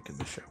fantastic in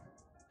the show.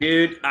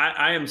 Dude,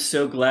 I am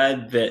so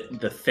glad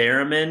that the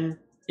theremin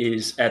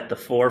is at the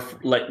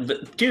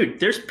forefront. Dude,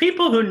 there's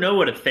people who know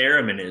what a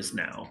theremin is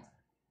now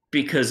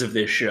because of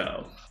this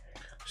show.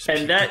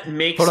 And that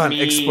makes me... Hold on,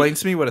 explain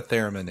to me what a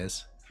theremin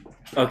is.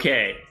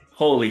 Okay,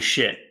 holy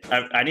shit.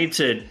 I need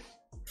to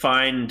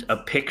find a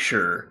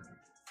picture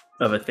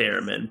of a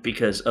theremin,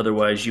 because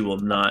otherwise you will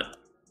not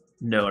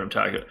know what I'm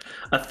talking about.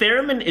 A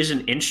theremin is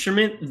an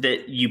instrument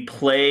that you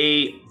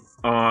play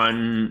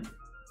on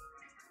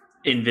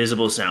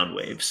invisible sound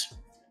waves.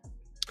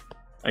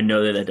 I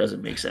know that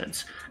doesn't make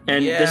sense.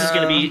 And this is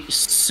going to be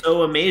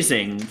so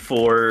amazing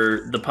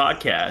for the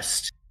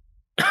podcast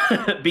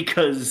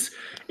because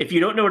if you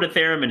don't know what a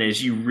theremin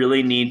is, you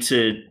really need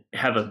to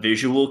have a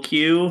visual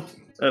cue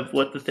of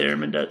what the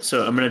theremin does.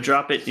 So I'm going to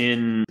drop it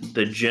in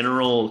the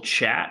general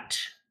chat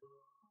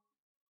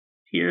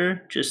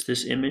here, just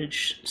this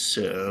image.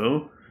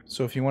 So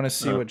if you want to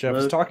see what Jeff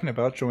is talking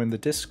about, join the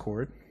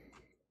Discord.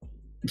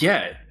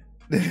 Yeah,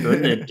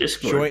 join the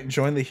Discord.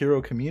 join the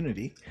hero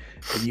community,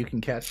 and you can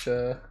catch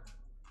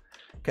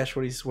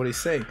what he's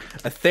saying.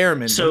 A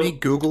theremin. So, let me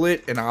Google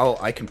it, and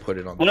I can put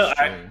it on the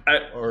screen.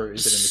 Or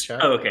is it in the chat?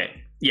 Oh,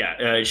 okay. Yeah,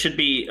 it should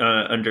be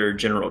under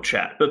general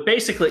chat. But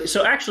basically,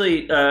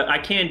 I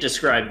can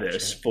describe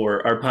this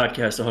for our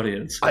podcast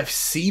audience. I've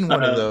seen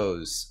one of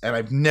those, and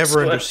I've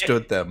never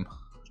understood them.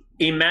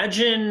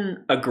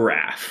 Imagine a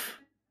graph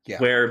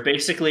where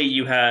basically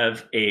you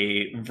have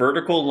a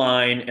vertical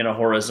line and a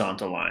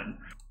horizontal line.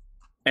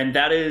 And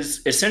that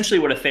is essentially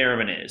what a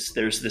theremin is.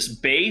 There's this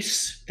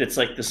base that's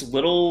like this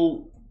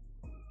little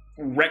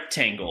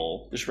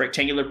rectangle, this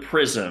rectangular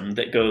prism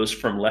that goes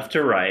from left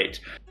to right.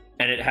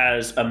 And it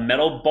has a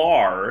metal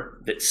bar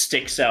that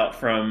sticks out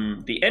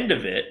from the end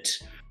of it.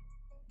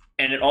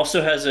 And it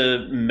also has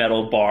a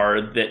metal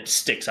bar that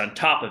sticks on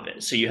top of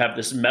it. So you have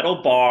this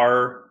metal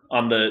bar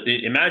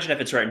imagine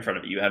if it's right in front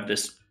of you. You have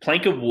this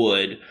plank of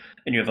wood,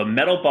 and you have a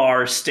metal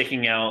bar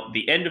sticking out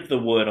the end of the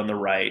wood on the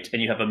right,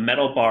 and you have a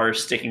metal bar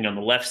sticking on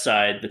the left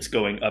side that's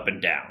going up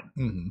and down.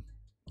 Mm-hmm.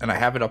 And I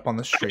have it up on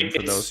the stream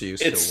for those of you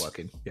still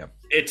looking. Yeah,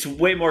 it's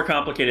way more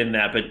complicated than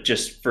that, but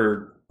just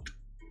for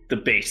the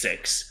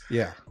basics.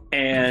 Yeah.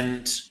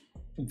 And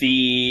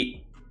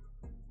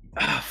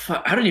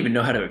I don't even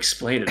know how to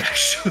explain it,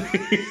 actually.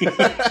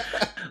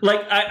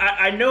 Like,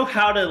 I know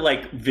how to,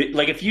 like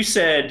if you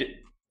said,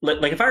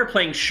 like if I were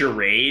playing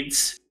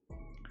charades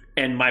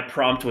and my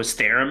prompt was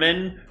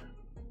theremin,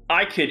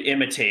 I could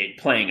imitate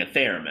playing a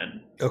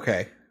theremin.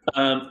 Okay.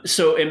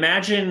 So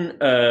imagine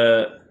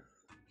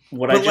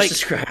what I just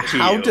described to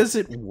you. How does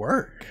it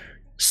work?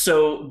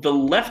 So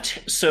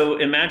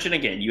imagine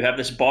again, you have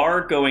this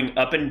bar going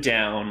up and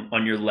down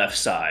on your left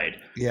side.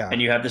 Yeah.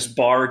 And you have this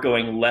bar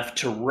going left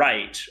to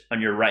right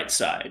on your right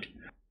side.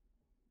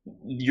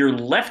 Your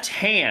left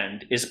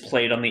hand is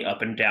played on the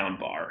up and down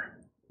bar.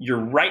 Your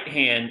right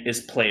hand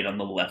is played on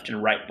the left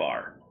and right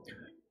bar.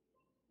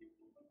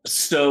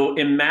 So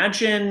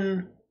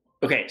imagine,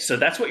 okay, so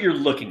that's what you're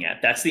looking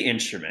at. That's the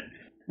instrument.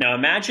 Now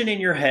imagine in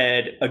your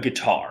head a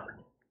guitar.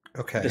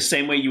 Okay. The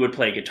same way you would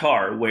play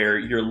guitar, where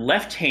your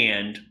left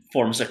hand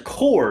forms a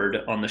chord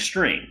on the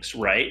strings,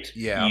 right?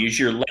 Yeah. You use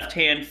your left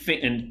hand,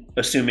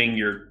 assuming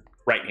you're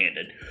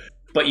right-handed,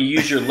 but you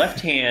use your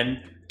left hand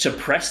to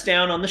press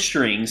down on the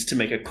strings to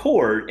make a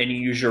chord, and you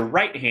use your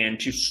right hand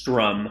to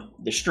strum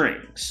the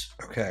strings.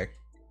 Okay.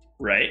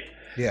 Right?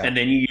 Yeah. And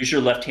then you use your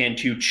left hand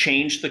to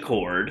change the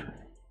chord,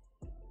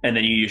 and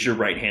then you use your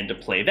right hand to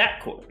play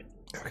that chord.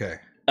 Okay.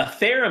 A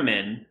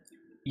theremin,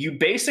 you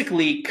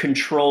basically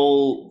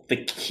control the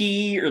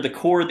key or the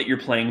chord that you're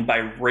playing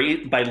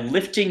by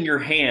lifting your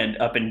hand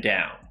up and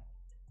down.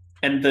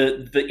 And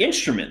the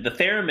instrument, the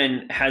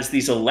theremin, has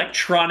these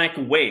electronic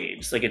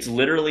waves. Like, it's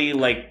literally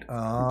like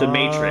the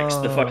Matrix,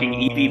 the fucking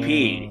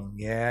EVP.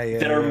 Yeah.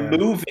 That are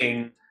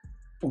moving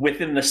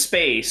within the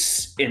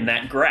space in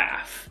that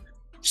graph.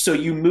 So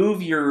you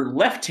move your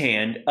left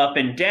hand up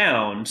and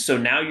down. So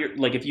now you're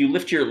like, if you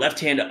lift your left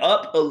hand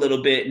up a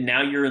little bit,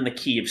 now you're in the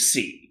key of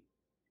C.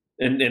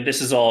 And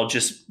this is all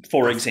just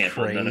for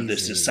example. Crazy. None of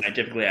this is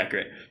scientifically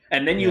accurate.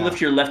 And then you lift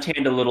your left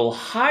hand a little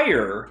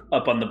higher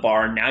up on the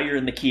bar. Now you're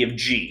in the key of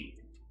G.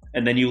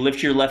 And then you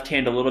lift your left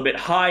hand a little bit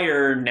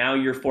higher. Now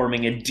you're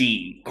forming a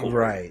D chord,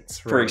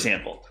 right. For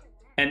example.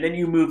 And then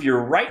you move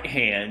your right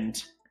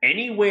hand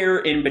anywhere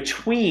in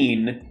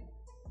between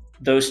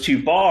those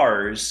two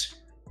bars,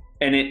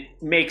 and it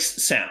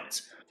makes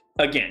sounds.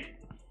 Again,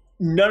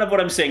 none of what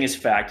I'm saying is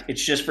fact.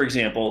 It's just, for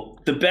example,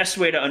 the best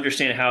way to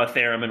understand how a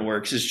theremin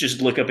works is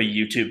just look up a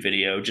YouTube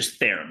video, just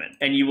theremin.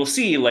 And you will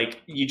see,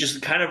 like, you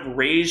just kind of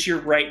raise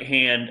your right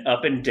hand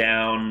up and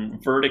down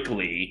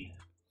vertically,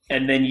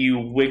 and then you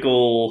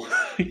wiggle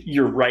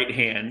your right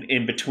hand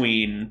in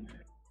between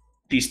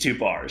these two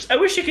bars. I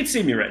wish you could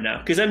see me right now,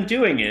 because I'm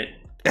doing it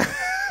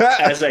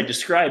as I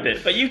describe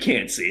it, but you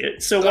can't see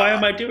it. So why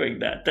am I doing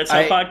that? That's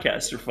how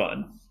podcasts are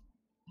fun.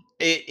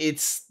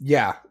 It's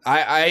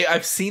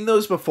I've seen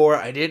those before.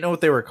 I didn't know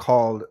what they were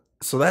called,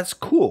 so that's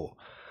cool.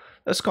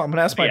 That's cool. I'm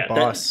gonna ask my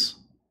boss.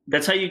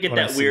 That's how you get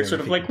that weird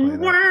sort of like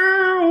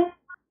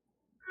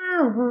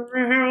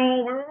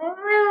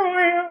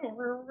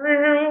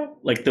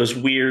like those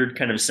weird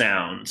kind of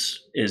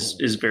sounds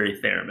is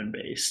very theremin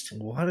based.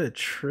 What a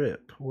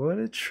trip! What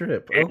a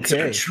trip! It's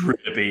a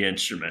trippy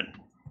instrument.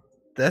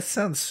 That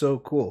sounds so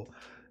cool.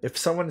 If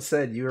someone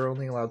said you were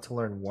only allowed to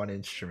learn one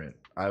instrument,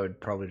 I would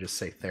probably just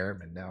say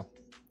theremin now.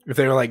 If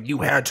they were like, you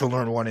had to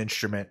learn one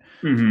instrument,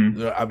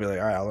 I'd be like,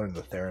 all right, I'll learn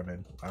the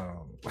theremin.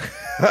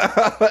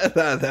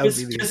 That would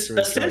be the just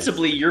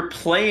ostensibly, you're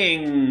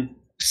playing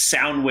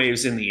sound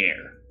waves in the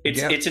air.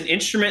 It's an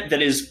instrument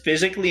that is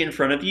physically in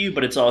front of you,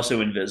 but it's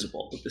also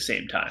invisible at the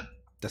same time.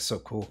 That's so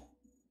cool.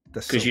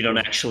 Because you don't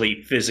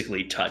actually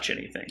physically touch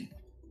anything.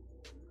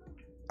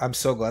 I'm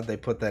so glad they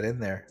put that in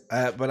there.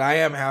 But I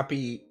am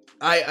happy.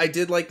 I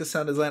did like the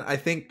sound design. I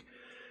think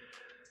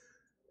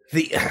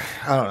I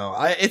don't know.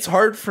 It's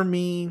hard for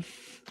me.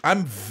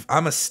 I'm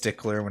a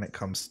stickler when it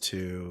comes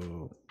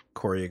to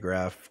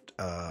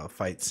choreographed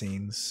fight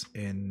scenes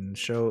in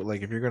show.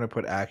 Like, if you're gonna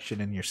put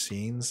action in your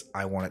scenes,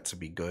 I want it to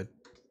be good.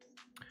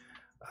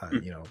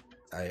 You know,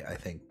 I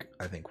think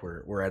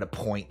we're at a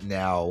point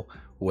now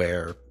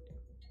where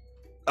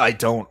I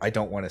don't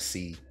want to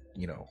see,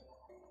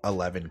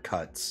 11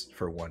 cuts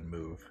for one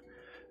move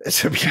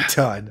to be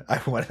done. I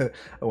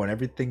want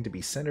everything to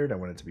be centered. I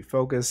want it to be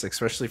focused,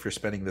 especially if you're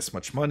spending this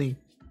much money.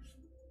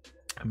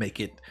 Make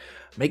it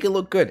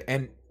look good.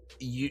 And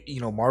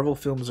Marvel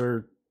films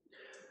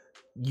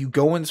you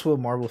go into a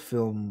Marvel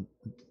film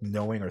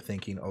knowing or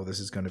thinking, oh, this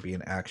is going to be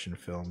an action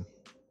film.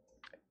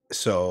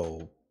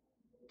 So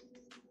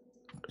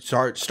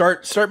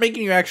start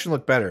making your action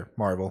look better,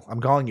 Marvel.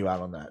 I'm calling you out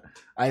on that.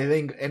 I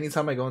think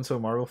anytime I go into a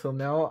Marvel film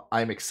now,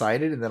 I'm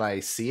excited, and then I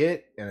see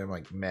it and I'm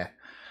like, meh.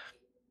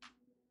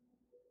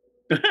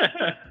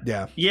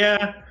 Yeah.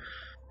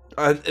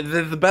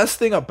 The best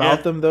thing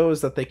about them, though, is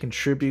that they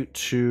contribute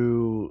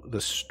to the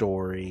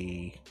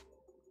story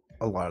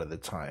a lot of the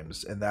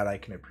times, and that I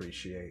can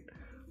appreciate.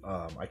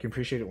 I can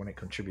appreciate it when it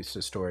contributes to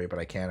the story, but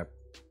I can't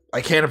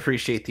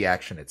appreciate the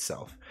action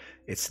itself.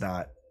 It's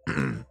not.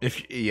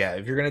 If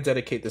you're gonna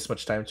dedicate this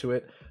much time to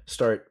it,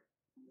 start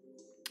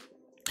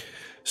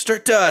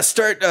Start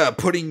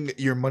putting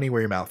your money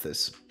where your mouth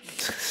is.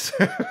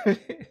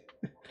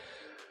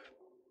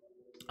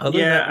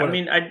 Yeah, I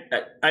mean,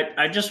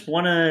 I just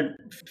want to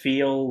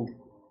feel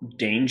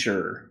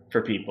danger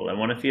for people. I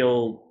want to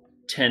feel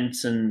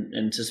tense and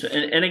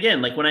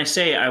again, like when I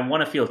say I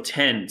want to feel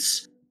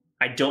tense,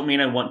 I don't mean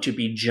I want to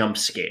be jump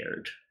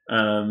scared.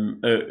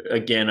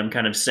 Again, I'm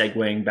kind of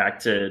segueing back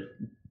to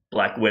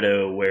Black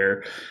Widow,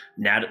 where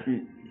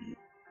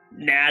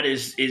Nat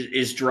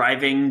is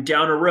driving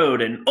down a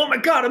road and oh my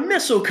god, a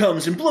missile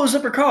comes and blows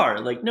up her car.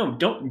 Like, no,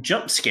 don't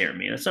jump scare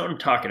me. That's not what I'm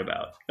talking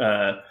about.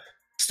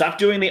 Stop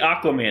doing the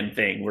Aquaman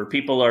thing where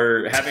people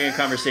are having a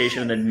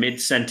conversation and then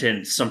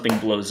mid-sentence something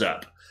blows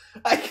up.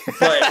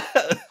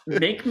 But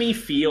make me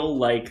feel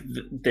like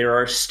there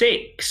are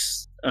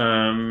stakes.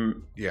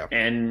 Yeah.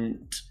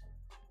 And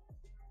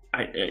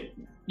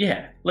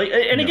yeah. Like,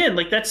 and again,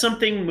 like that's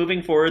something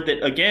moving forward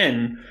that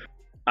again,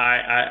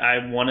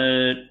 I want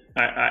to.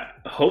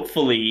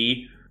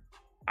 Hopefully,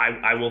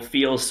 I will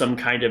feel some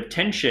kind of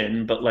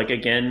tension. But like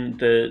again,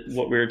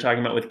 what we were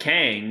talking about with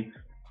Kang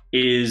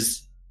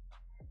is,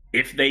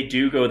 if they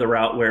do go the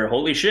route where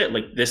holy shit,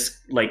 like this,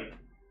 like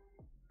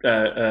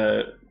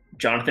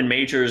Jonathan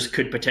Majors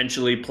could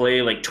potentially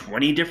play like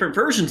 20 different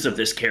versions of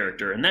this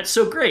character, and that's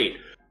so great.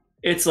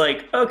 It's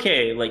like,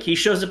 okay, like he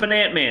shows up in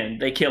Ant-Man,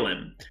 they kill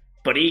him.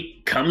 But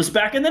he comes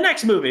back in the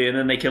next movie, and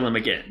then they kill him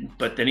again.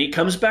 But then he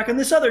comes back in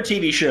this other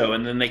TV show,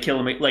 and then they kill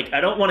him. Like,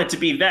 I don't want it to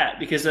be that,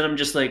 because then I'm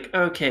just like,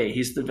 okay,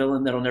 he's the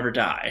villain that'll never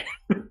die.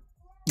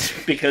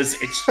 Because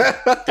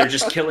they're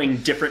just killing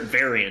different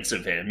variants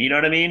of him. You know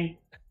what I mean?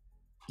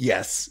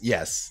 Yes.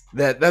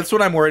 That's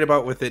what I'm worried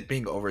about with it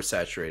being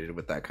oversaturated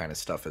with that kind of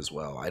stuff as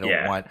well. I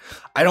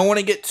don't want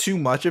to get too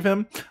much of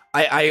him.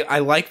 I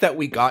like that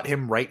we got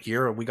him right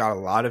here, or we got a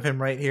lot of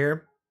him right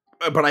here.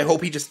 But I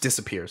hope he just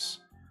disappears.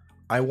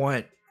 I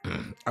want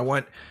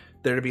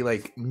there to be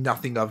like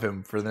nothing of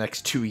him for the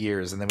next 2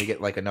 years, and then we get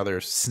like another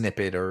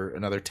snippet or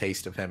another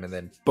taste of him, and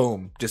then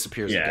boom,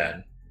 disappears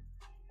again.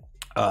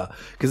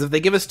 Because if they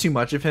give us too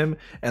much of him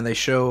and they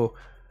show,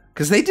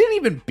 because they didn't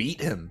even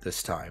beat him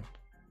this time.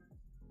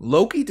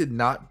 Loki did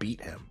not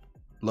beat him.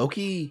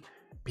 Loki,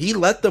 he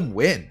let them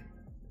win.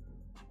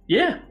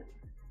 Yeah,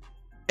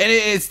 and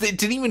it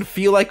didn't even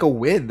feel like a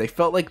win. They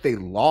felt like they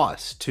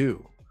lost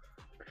too.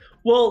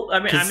 Well,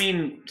 I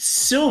mean,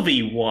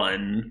 Sylvie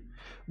won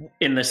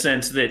in the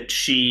sense that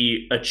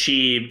she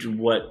achieved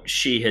what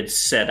she had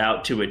set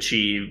out to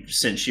achieve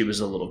since she was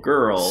a little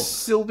girl.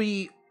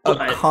 Sylvie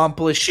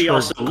accomplished she her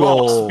also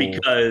goal. Lost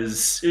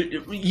because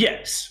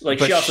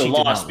she also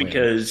lost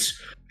because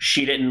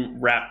she didn't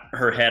wrap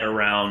her head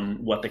around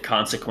what the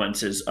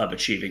consequences of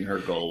achieving her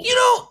goal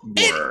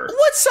were.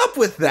 What's up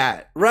with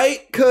that, right?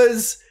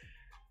 Because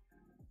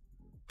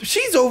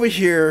she's over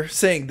here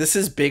saying this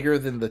is bigger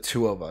than the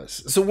two of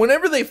us. So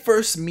whenever they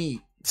first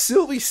meet,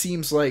 Sylvie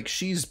seems like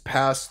she's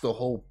past the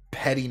whole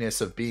pettiness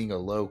of being a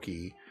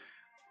Loki,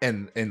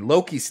 and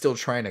Loki's still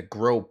trying to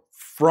grow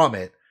from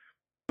it.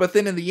 But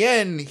then in the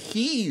end,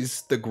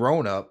 he's the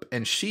grown up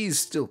and she's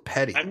still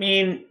petty. I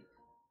mean,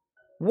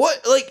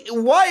 what? Like,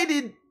 and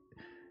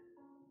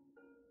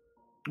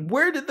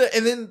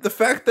then the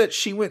fact that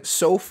she went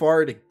so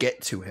far to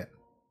get to him.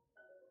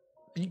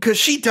 Because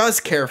she does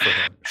care for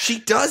him. She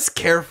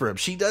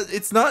does.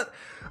 It's not.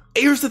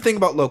 Here's the thing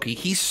about Loki.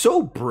 He's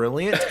so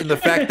brilliant in the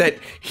fact that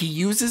he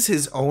uses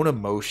his own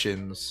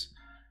emotions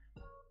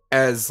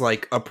as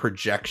like a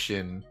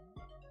projection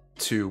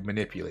to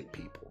manipulate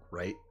people,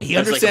 right? He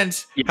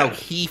understands how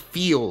he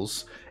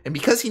feels. And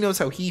because he knows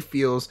how he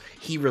feels,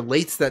 he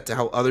relates that to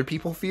how other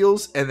people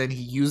feels. And then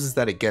he uses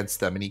that against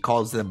them. And he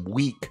calls them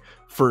weak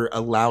for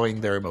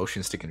allowing their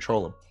emotions to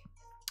control him.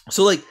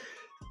 So like,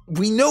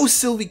 we know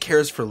Sylvie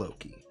cares for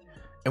Loki,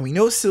 and we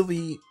know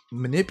Sylvie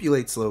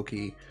manipulates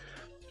Loki,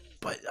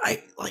 but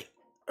I like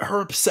her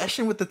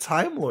obsession with the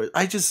Time Lord.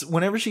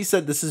 Whenever she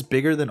said this is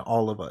bigger than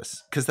all of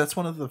us, because that's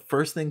one of the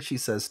first things she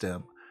says to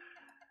him,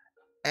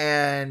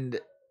 and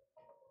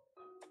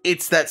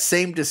it's that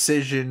same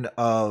decision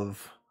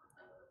of,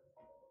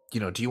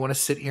 do you want to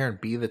sit here and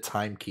be the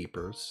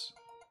timekeepers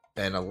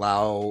and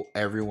allow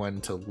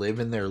everyone to live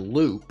in their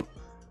loop,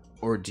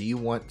 or do you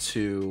want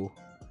to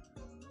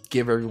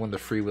give everyone the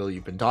free will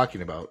you've been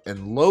talking about?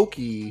 And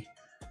Loki,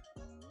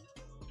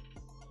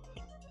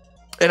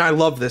 and I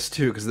love this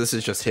too because this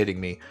is just hitting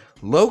me.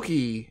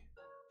 Loki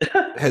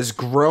has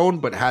grown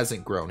but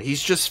hasn't grown.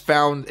 He's just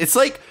found it's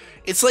like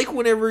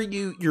whenever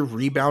you're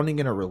rebounding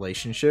in a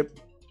relationship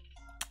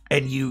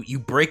and you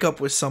break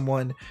up with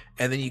someone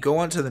and then you go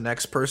on to the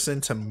next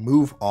person to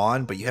move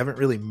on, but you haven't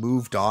really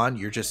moved on.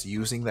 You're just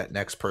using that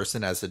next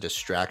person as a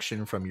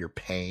distraction from your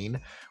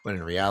pain, when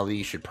in reality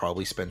you should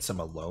probably spend some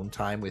alone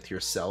time with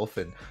yourself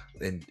and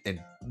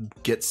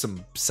get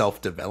some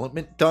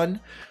self-development done.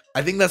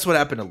 I think that's what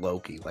happened to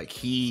Loki. Like,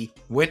 he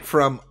went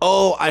from,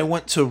 I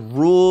want to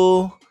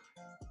rule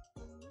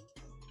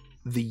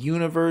the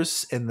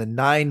universe and the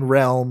 9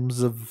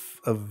 realms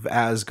of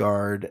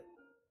Asgard,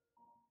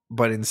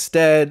 but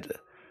instead,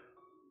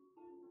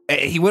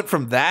 he went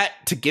from that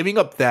to giving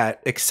up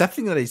that,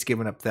 accepting that he's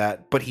given up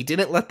that, but he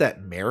didn't let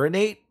that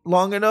marinate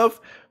long enough.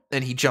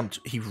 And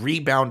he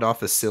rebounded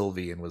off of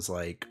Sylvie and was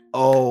like,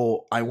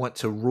 "Oh, I want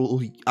to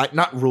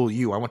not rule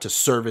you. I want to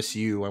service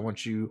you. I want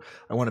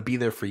to be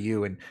there for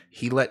you." And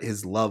he let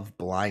his love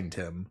blind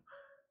him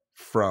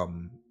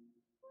from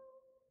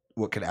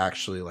what could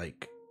actually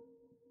like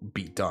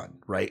be done,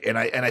 right? And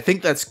I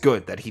think that's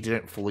good that he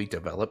didn't fully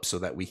develop so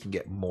that we can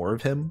get more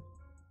of him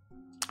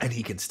and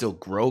he can still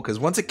grow. Because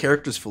once a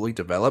character's fully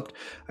developed,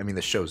 I mean,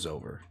 the show's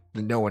over.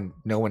 No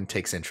one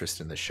takes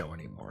interest in the show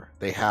anymore.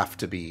 They have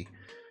to be.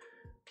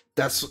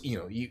 That's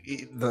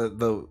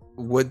the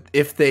would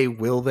if they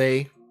will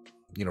they,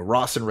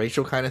 Ross and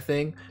Rachel kind of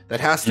thing that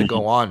has to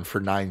go on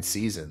for 9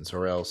 seasons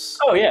or else.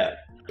 Oh yeah.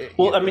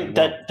 Well, I mean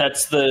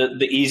that's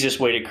the easiest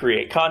way to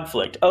create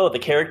conflict. Oh, the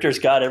characters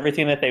got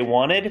everything that they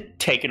wanted,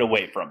 take it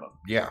away from them.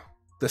 Yeah.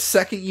 The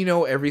second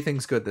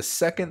everything's good, the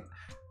second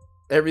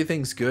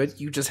everything's good,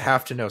 you just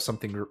have to know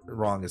something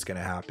wrong is going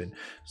to happen.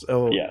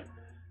 So yeah.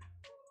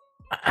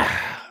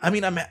 I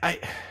mean,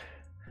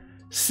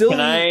 Sylvie. Can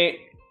I?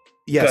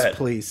 Yes,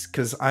 please,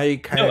 because I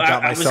kind of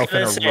got myself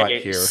in a rut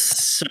here.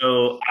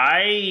 So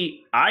I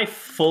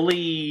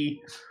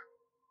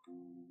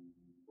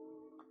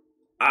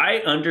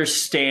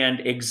understand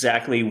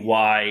exactly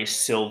why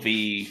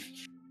Sylvie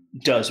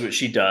does what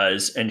she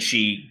does, and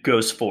she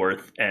goes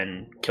forth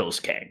and kills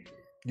Kang.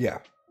 Yeah.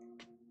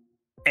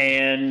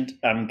 And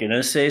I'm going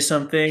to say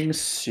something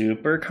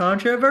super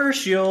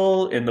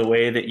controversial in the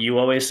way that you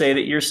always say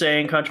that you're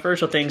saying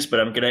controversial things, but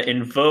I'm going to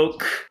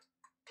invoke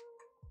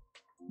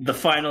the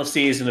final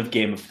season of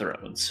Game of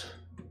Thrones.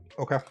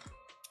 Okay.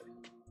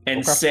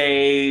 And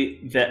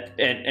say that,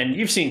 and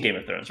you've seen Game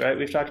of Thrones, right?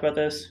 We've talked about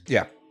this?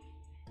 Yeah.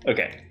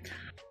 Okay.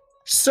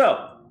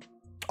 So.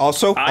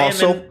 Also,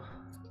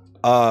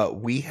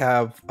 we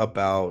have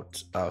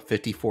about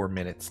 54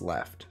 minutes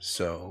left.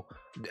 So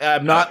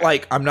I'm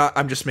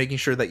just making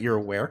sure that you're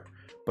aware,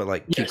 but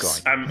keep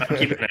going. I'm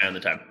keeping an eye on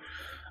the time.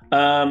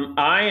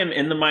 I am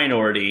in the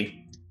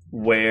minority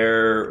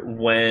where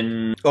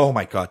when. Oh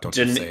my God, don't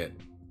you say it.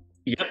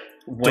 Yep.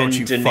 Don't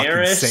you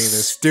fucking say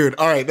this, dude.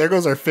 All right, there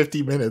goes our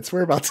 50 minutes.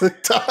 We're about to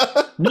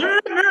talk. No.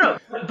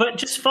 But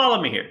just follow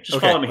me here.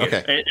 Follow me here.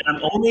 Okay.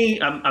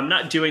 And I'm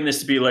not doing this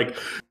to be like,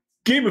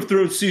 Game of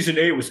Thrones season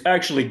 8 was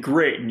actually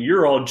great and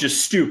you're all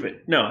just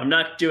stupid. No, I'm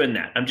not doing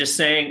that. I'm just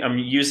saying I'm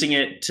using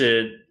it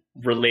to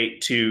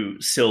relate to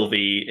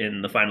Sylvie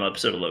in the final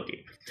episode of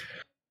Loki.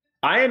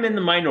 I am in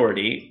the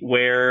minority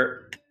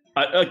where,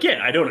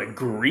 again, I don't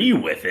agree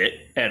with it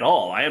at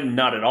all. I am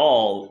not at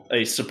all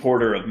a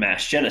supporter of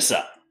mass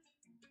genocide.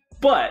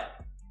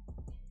 But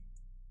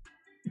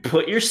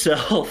put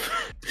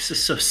yourself, this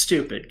is so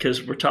stupid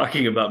because we're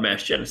talking about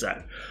mass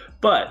genocide,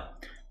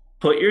 but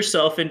put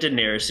yourself in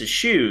Daenerys'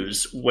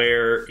 shoes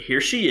where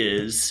here she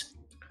is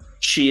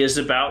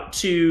about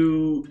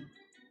to,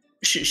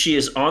 she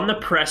is on the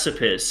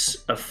precipice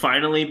of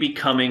finally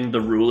becoming the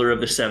ruler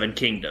of the 7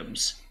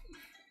 kingdoms.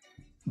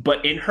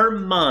 But in her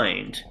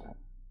mind,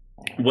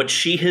 what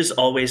she has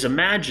always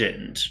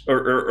imagined,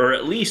 or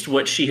at least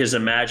what she has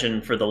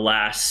imagined for the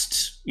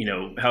last,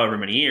 however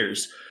many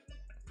years,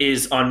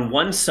 is on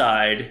one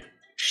side,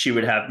 she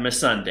would have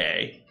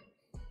Missandei,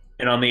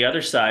 and on the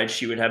other side,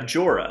 she would have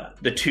Jorah,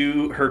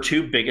 her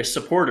two biggest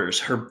supporters,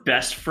 her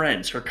best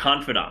friends, her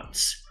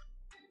confidants.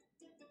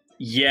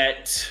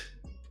 Yet,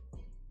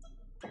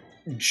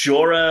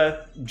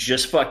 Jorah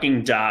just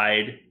fucking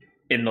died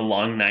in the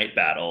Long Night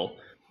battle,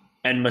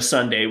 and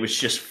Missandei was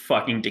just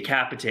fucking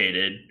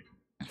decapitated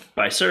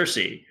by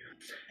Cersei.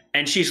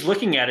 And she's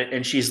looking at it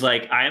and she's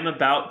like, I am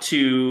about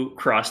to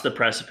cross the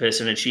precipice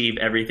and achieve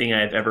everything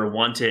I've ever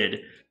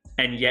wanted,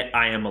 and yet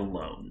I am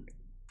alone.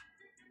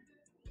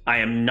 I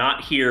am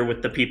not here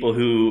with the people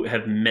who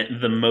have meant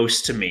the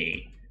most to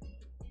me.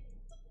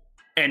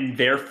 And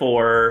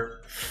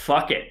therefore,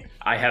 fuck it.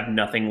 I have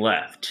nothing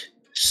left.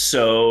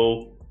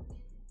 So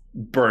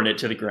burn it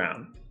to the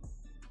ground.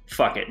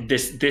 Fuck it.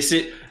 This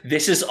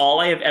is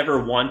all I have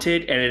ever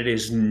wanted, and it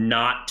is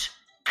not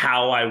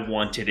how I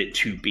wanted it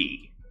to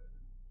be.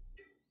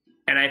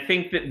 And I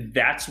think that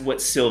that's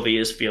what Sylvie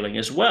is feeling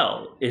as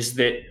well, is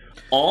that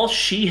all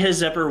she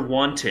has ever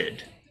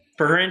wanted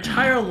for her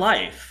entire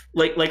life,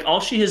 like all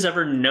she has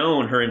ever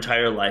known her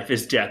entire life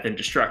is death and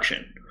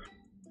destruction.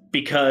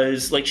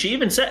 Because she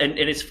even said, and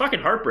it's fucking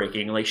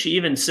heartbreaking, she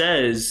even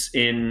says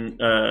in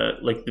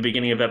the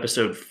beginning of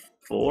episode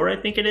 4, I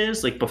think it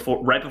is,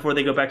 right before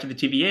they go back to the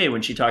TVA,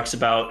 when she talks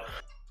about,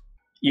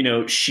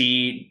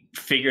 she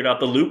figured out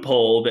the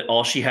loophole that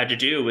all she had to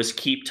do was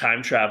keep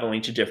time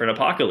traveling to different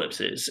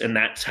apocalypses, and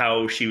that's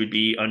how she would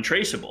be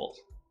untraceable.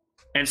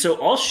 And so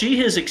all she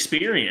has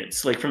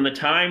experienced, from the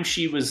time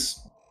she was,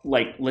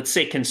 let's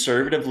say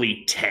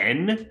conservatively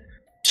 10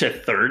 to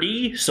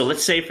 30, so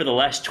let's say for the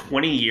last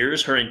 20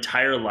 years, her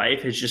entire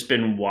life has just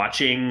been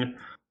watching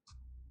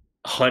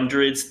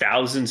hundreds,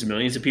 thousands,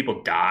 millions of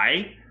people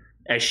die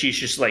as she's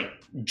just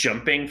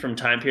jumping from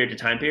time period to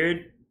time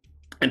period.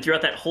 And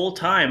throughout that whole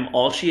time,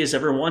 all she has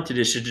ever wanted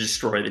is to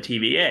destroy the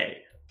TVA.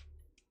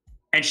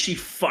 And she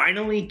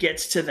finally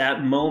gets to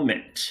that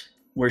moment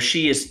where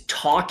she is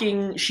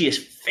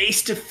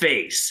face to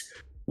face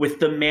with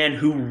the man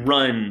who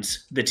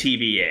runs the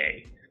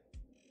TVA.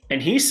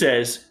 And he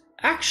says,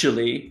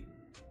 actually,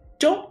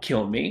 don't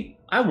kill me.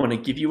 I want to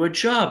give you a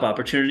job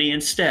opportunity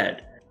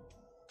instead.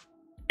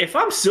 If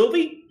I'm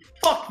Sylvie,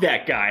 fuck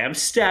that guy. I'm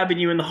stabbing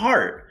you in the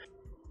heart.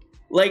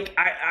 Like,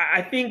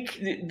 I think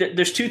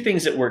there's two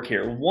things at work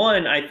here.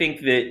 One, I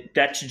think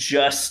that's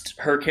just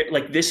her.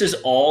 Like, this is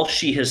all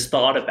she has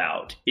thought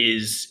about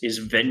is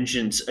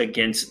vengeance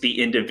against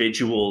the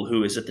individual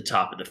who is at the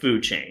top of the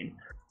food chain.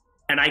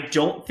 And I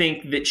don't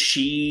think that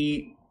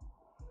she,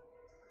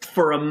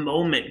 for a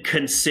moment,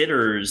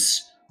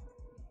 considers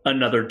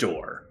another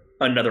door,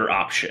 another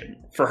option.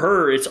 For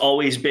her, it's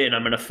always been,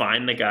 I'm going to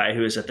find the guy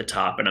who is at the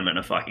top and I'm going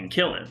to fucking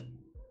kill him.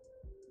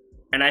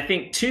 And I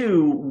think,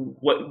 too,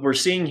 what we're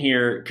seeing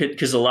here,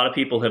 because a lot of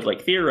people have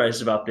like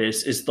theorized about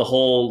this, is the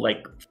whole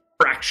like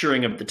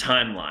fracturing of the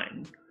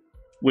timeline,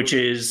 which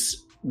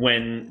is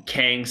when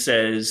Kang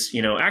says,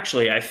 you know,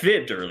 actually, I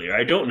fibbed earlier.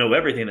 I don't know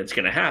everything that's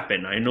going to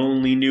happen. I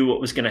only knew what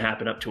was going to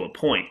happen up to a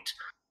point.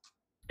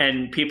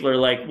 And people are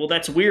like, well,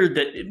 that's weird,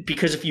 that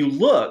because if you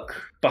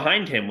look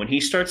behind him, when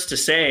he starts to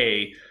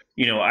say,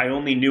 you know, I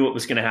only knew what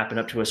was going to happen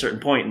up to a certain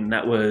point, and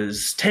that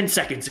was 10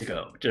 seconds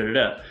ago,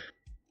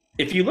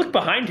 if you look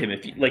behind him,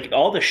 if you, like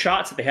all the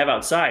shots that they have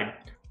outside,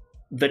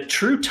 the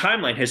true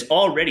timeline has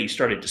already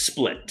started to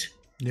split.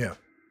 Yeah.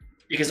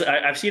 Because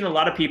I've seen a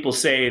lot of people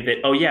say that,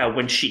 oh yeah,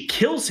 when she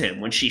kills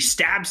him, when she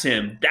stabs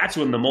him, that's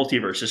when the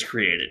multiverse is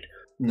created.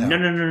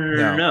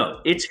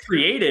 No. It's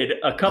created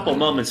a couple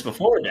moments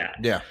before that.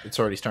 Yeah, it's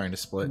already starting to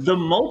split. The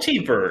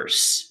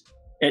multiverse,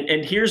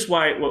 and here's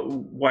why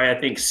I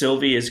think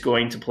Sylvie is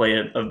going to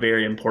play a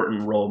very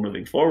important role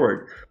moving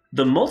forward.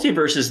 The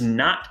multiverse is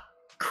not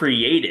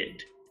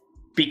created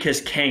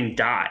because Kang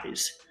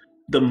dies.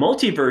 The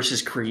multiverse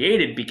is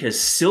created because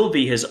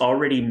Sylvie has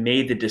already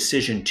made the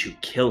decision to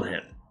kill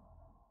him.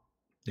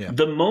 Yeah.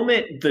 The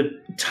moment the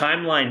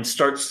timeline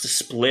starts to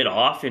split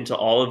off into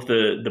all of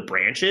the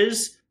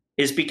branches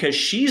is because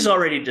she's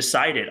already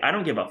decided, I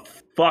don't give a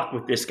fuck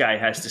what this guy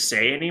has to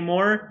say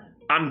anymore.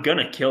 I'm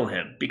gonna kill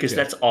him because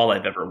that's all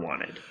I've ever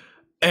wanted.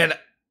 And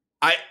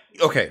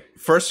okay,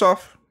 first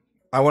off,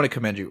 I want to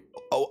commend you.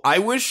 Oh, I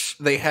wish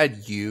they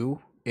had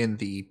you in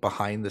the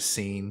behind the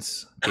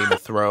scenes Game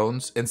of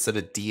Thrones instead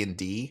of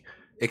D&D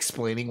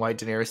explaining why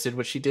Daenerys did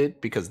what she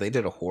did, because they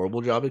did a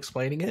horrible job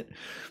explaining it.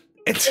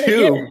 And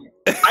two,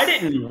 I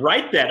didn't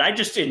write that. I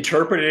just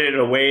interpreted it in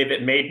a way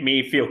that made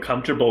me feel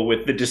comfortable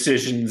with the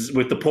decisions,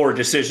 with the poor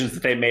decisions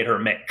that they made her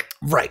make.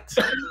 Right.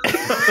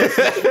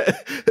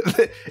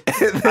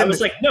 I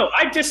was like, no,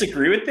 I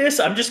disagree with this.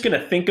 I'm just going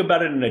to think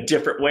about it in a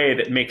different way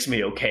that makes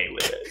me okay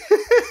with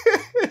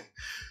it.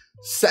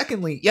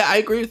 Secondly, yeah, I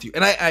agree with you.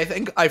 And I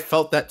think I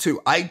felt that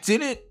too. I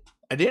didn't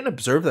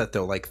observe that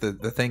though. Like the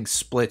thing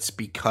splits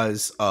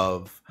because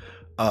of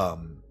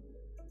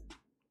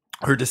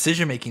her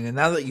decision making. And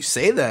now that you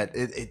say that,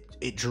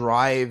 it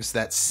drives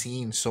that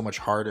scene so much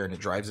harder, and it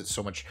drives it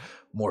so much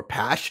more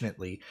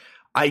passionately.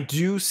 I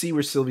do see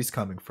where Sylvie's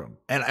coming from.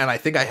 And I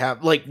think I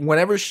have, like,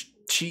 whenever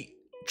she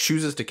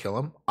chooses to kill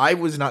him, I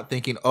was not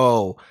thinking,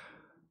 oh,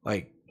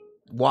 like,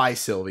 why,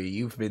 Sylvie?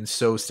 You've been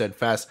so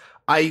steadfast.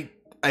 I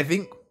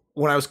think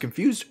when I was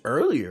confused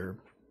earlier,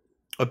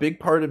 a big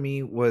part of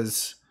me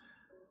was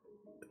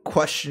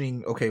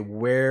questioning, okay,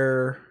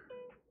 where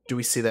do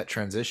we see that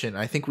transition?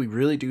 I think we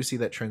really do see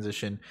that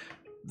transition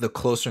the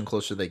closer and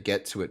closer they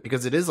get to it,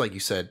 because it is, like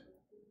you said,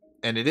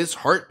 and it is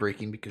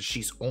heartbreaking because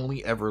she's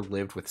only ever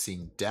lived with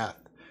seeing death.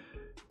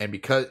 And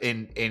because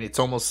and it's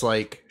almost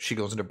like she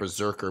goes into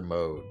berserker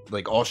mode.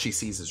 Like all she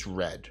sees is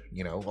red,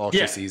 you know? All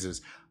she sees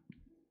is,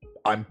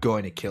 I'm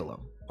going to kill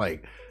him.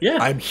 Like,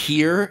 I'm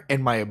here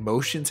and my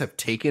emotions have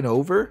taken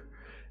over.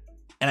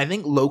 And I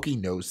think Loki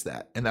knows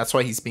that. And that's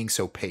why he's being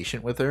so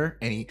patient with her.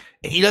 And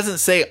he doesn't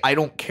say, I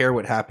don't care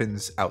what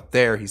happens out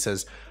there. He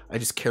says, I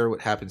just care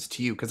what happens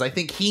to you. Because I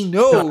think he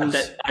knows.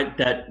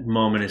 That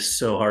moment is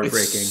so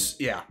heartbreaking.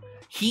 Yeah.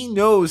 He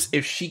knows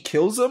if she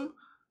kills him,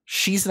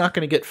 she's not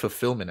going to get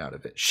fulfillment out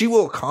of it. She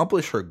will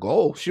accomplish her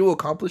goal. She will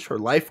accomplish her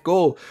life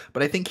goal.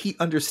 But I think he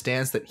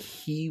understands that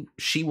she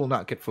will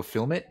not get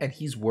fulfillment. And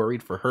he's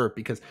worried for her.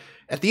 Because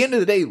at the end of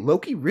the day,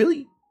 Loki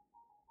really...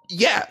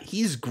 Yeah,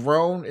 he's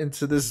grown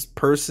into this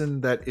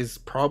person that is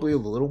probably a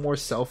little more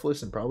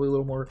selfless and probably a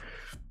little more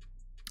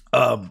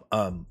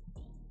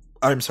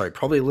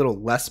probably a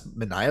little less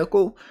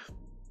maniacal,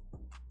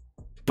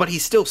 but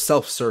he's still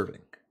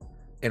self-serving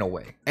in a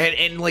way.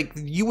 And like,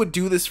 you would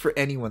do this for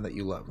anyone that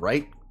you love,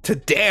 right? To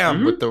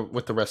damn with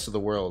the rest of the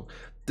world.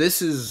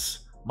 This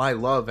is my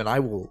love and I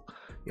will,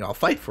 I'll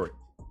fight for it.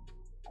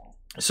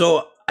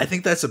 So, I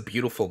think that's a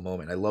beautiful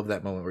moment. I love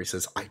that moment where he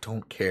says, I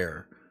don't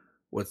care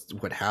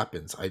what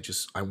happens.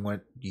 I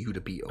want you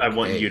to be okay. I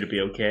want you to be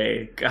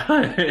okay.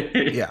 God.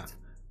 Yeah.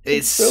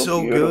 It's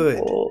so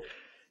good.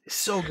 It's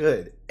so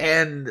good.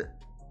 And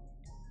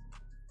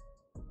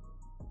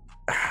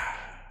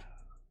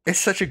it's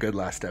such a good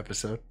last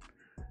episode.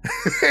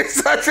 It's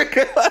such a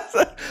good last.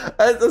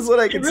 That's what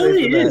I can say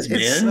really for that. is, man.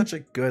 It's such a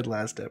good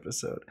last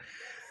episode.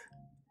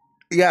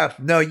 Yeah,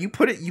 no, you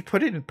put it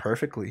in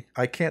perfectly.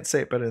 I can't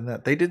say it better than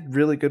that. They did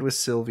really good with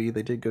Sylvie.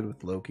 They did good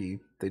with Loki.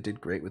 They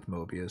did great with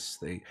Mobius.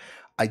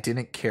 I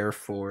didn't care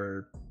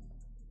for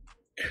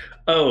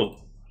Oh,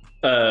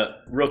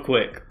 real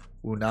quick.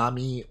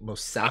 Unami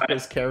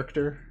Mosaka's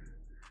character,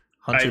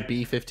 Hunter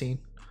B-15.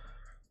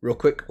 Real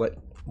quick,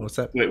 what's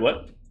that? Wait,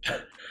 what?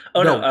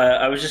 Oh no,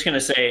 I was just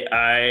gonna say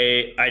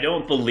I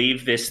don't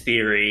believe this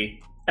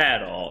theory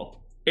at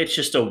all. It's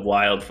just a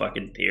wild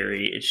fucking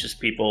theory. It's just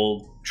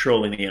people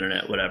trolling the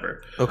internet,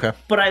 whatever. Okay.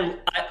 But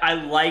I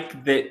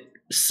like that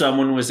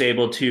someone was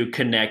able to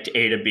connect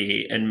A to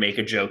B and make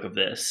a joke of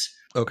this.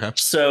 Okay.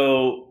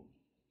 So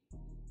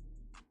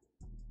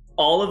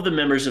all of the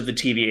members of the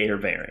TVA are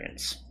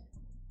variants.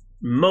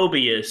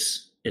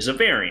 Mobius is a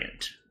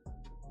variant,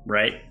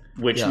 right?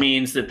 Which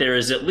means that there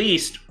is at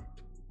least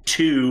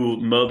 2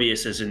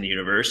 Mobiuses in the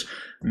universe.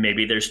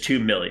 Maybe there's 2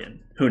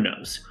 million. Who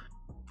knows?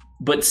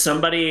 But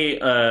somebody,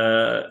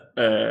 I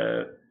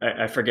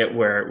forget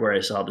where I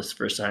saw this the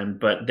first time,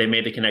 but they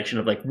made the connection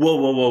of like,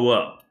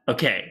 whoa.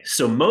 Okay,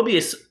 so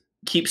Mobius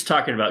keeps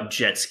talking about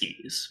jet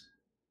skis,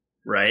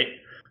 right?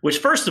 Which,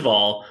 first of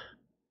all,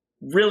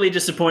 really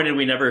disappointed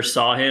we never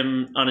saw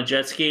him on a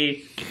jet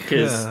ski,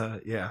 because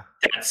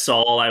that's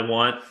all I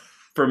want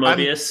for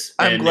Mobius.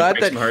 I'm glad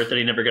it breaks my heart that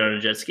he never got on a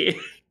jet ski.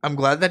 I'm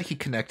glad that he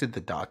connected the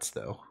dots,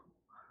 though.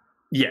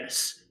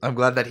 Yes. I'm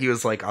glad that he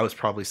was like, I was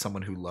probably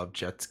someone who loved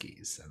jet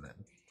skis, and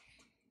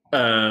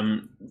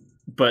then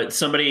but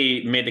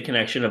somebody made the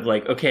connection of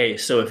like, okay,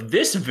 so if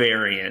this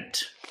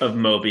variant of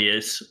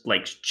Mobius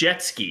likes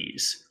jet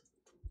skis,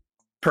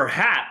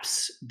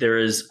 perhaps there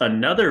is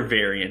another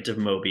variant of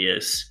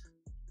Mobius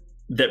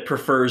that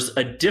prefers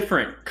a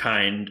different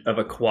kind of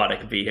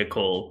aquatic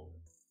vehicle,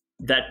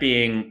 that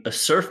being a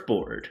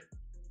surfboard.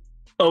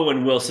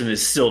 Owen Wilson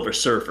is Silver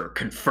Surfer,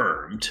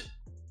 confirmed.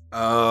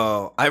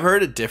 Oh, I've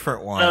heard a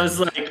different one. I was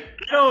like,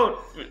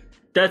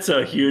 that's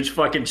a huge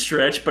fucking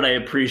stretch, but I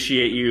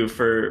appreciate you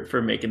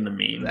for making the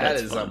meme.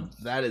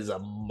 That is a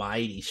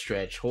mighty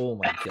stretch. Oh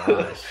my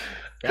gosh.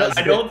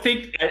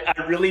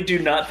 I really do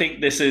not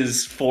think this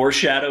is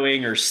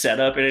foreshadowing or set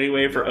up in any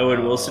way for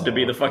Owen Wilson to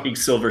be the fucking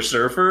Silver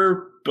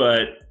Surfer,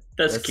 but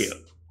that's cute.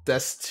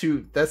 That's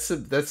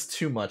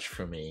too much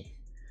for me.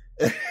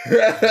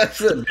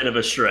 That's a bit of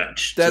a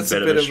stretch. That's a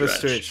bit of a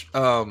stretch.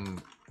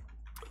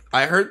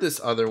 I heard this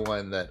other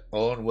one that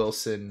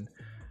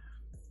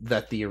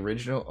the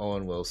original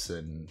Owen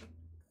Wilson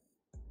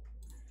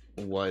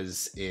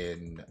was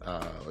in.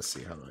 Let's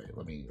see, how do I?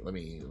 Let me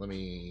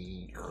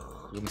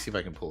see if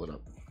I can pull it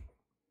up.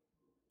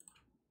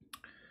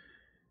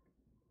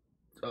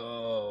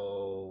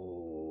 Oh,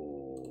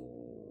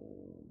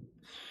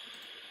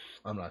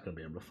 I'm not gonna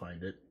be able to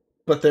find it.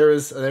 But there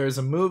is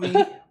a movie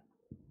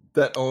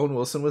that Owen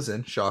Wilson was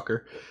in.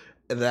 Shocker.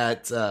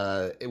 That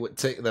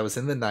that was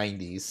in the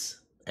 90s,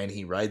 and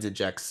he rides a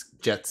jet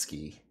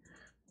ski,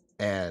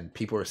 and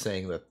people are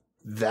saying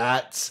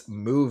that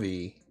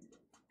movie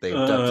they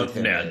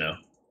abducted him,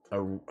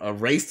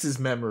 erased his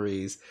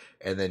memories,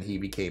 and then he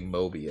became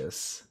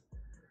Mobius.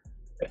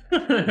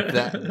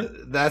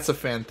 That's a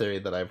fan theory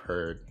that I've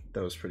heard.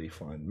 That was pretty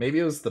fun. Maybe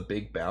it was The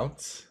Big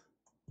Bounce.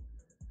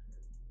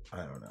 I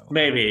don't know.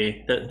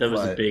 Maybe that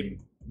was a big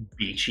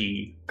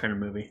beachy kind of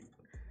movie.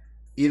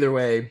 Either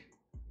way,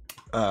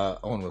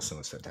 Owen Wilson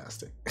was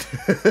fantastic.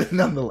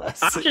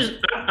 Nonetheless,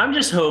 I'm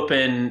just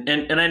hoping,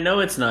 and I know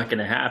it's not going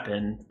to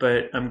happen,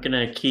 but I'm going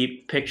to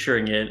keep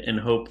picturing it and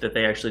hope that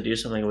they actually do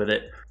something with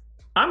it.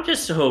 I'm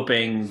just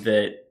hoping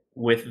that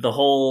with the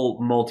whole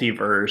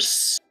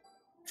multiverse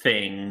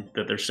thing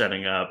that they're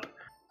setting up,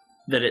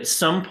 that at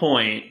some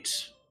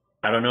point,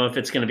 I don't know if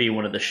it's going to be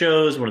one of the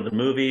shows, one of the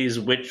movies,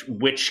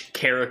 which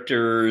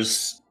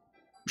character's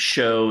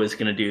show is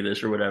going to do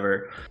this or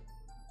whatever,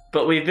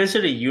 but we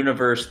visit a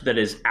universe that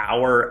is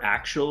our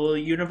actual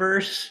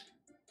universe,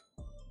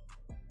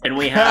 and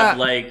we have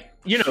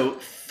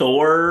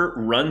Thor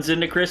runs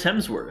into Chris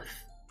Hemsworth.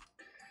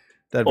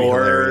 That'd be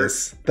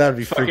hilarious. That'd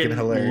be freaking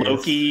hilarious.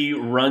 Loki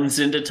runs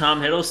into Tom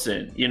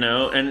Hiddleston,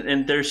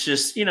 and there's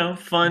just,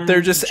 fun.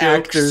 They're just jokes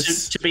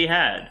actors to be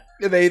had.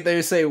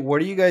 They say, "What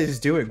are you guys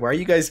doing? Why are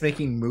you guys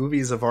making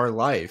movies of our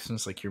life?" And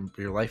it's like your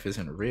life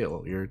isn't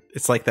real.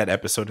 It's like that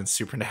episode in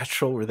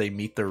Supernatural where they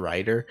meet the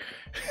writer.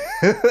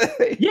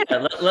 Yeah,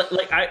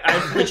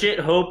 I legit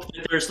hope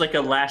that there's like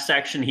a Last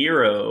Action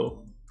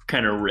Hero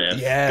kind of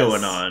riff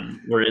going on,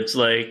 where it's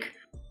like,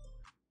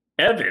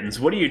 Evans,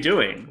 what are you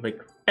doing?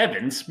 Like,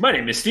 Evans, my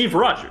name is Steve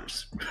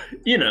Rogers.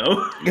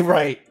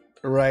 Right.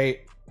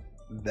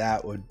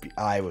 That would be.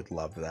 I would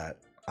love that.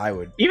 I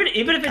would even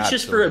if it's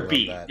just for a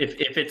beat.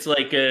 If it's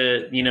like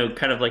a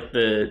kind of like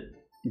the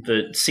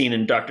scene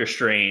in Doctor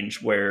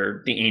Strange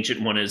where the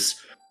Ancient One is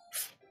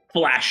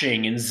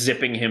flashing and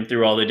zipping him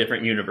through all the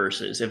different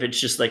universes. If it's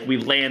just like we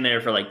land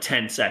there for like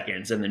 10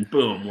 seconds and then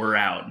boom, we're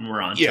out and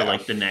we're on to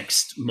like the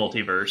next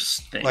multiverse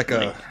thing.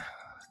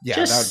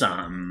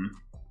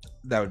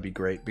 That would be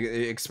great.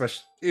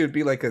 Especially, it would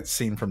be like a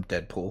scene from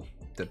Deadpool.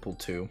 Deadpool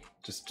 2.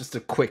 Just a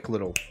quick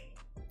little.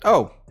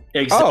 Oh,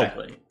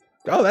 Exactly.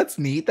 Oh, that's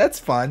neat. That's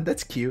fun.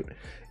 That's cute.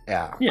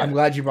 Yeah, I'm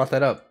glad you brought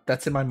that up.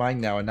 That's in my mind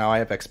now, and now I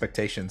have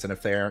expectations. And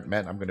if they aren't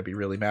met, I'm going to be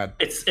really mad.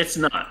 It's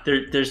not.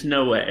 There's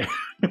no way.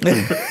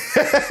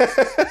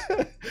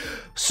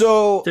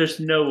 So there's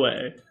no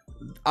way.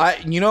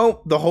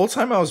 The whole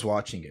time I was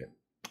watching it,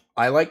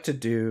 I've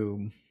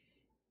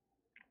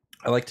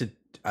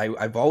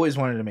always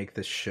wanted to make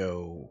this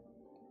show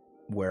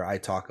where I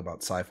talk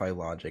about sci-fi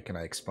logic and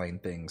I explain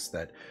things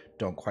that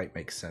don't quite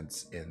make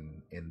sense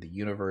in the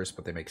universe,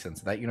 but they make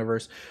sense in that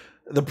universe.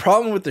 The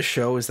problem with the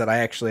show is that I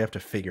actually have to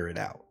figure it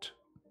out.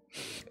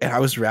 And I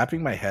was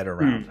wrapping my head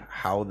around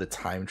how the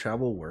time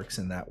travel works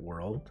in that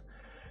world.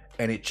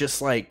 And it just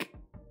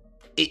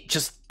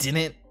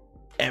didn't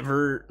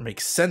ever make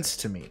sense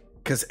to me.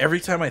 Because every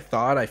time I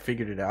thought I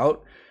figured it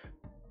out,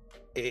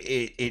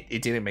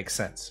 it didn't make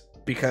sense.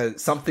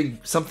 Because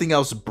something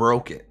else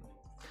broke it.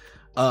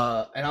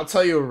 And I'll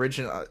tell you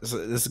originally, this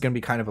is going to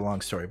be kind of a long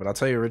story, but I'll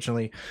tell you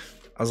originally,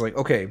 I was like,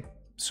 okay,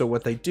 so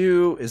what they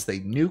do is they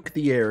nuke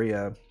the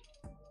area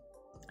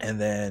and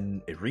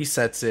then it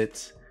resets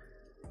it.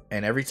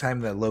 And every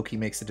time that Loki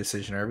makes a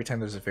decision or every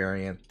time there's a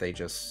variant, they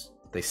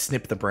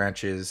snip the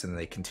branches and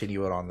they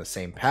continue it on the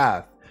same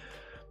path.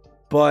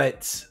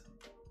 But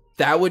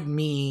that would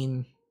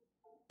mean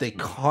they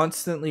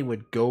constantly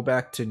would go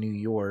back to New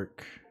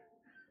York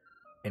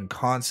and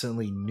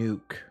constantly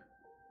nuke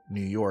New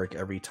York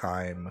every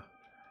time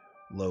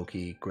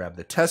Loki grabbed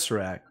the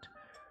Tesseract,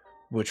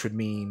 which would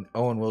mean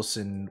Owen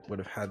Wilson would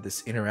have had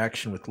this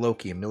interaction with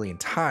Loki a million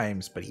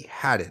times, but he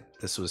hadn't.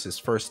 This was his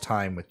first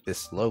time with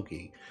this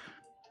Loki.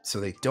 So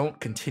they don't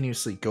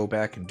continuously go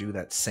back and do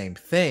that same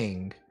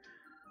thing,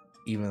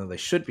 even though they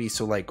should be.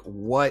 So like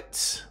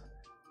what?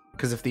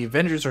 Because if the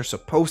Avengers are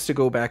supposed to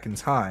go back in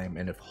time,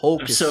 and if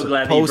Hulk is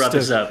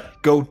supposed to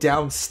go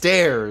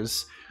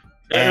downstairs...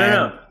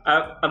 No.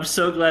 I'm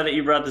so glad that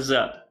you brought this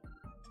up.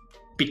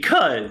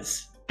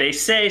 Because they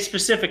say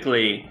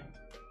specifically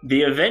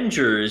the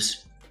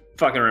Avengers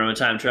fucking around with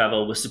time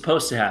travel was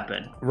supposed to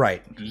happen.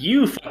 Right.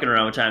 You fucking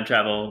around with time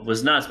travel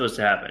was not supposed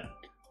to happen.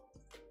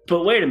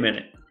 But wait a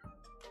minute.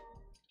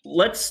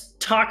 Let's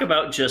talk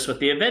about just what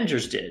the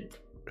Avengers did.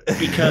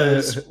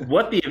 Because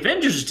what the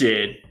Avengers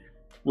did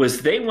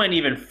was they went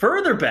even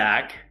further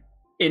back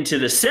into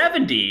the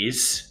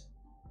 70s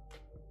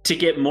to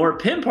get more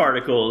Pym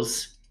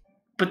particles,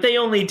 but they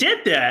only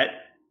did that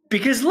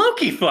because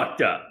Loki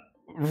fucked up.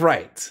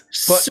 Right.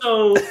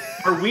 So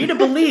are we to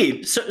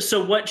believe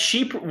so what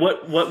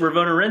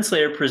Ravonna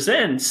Renslayer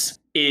presents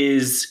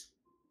is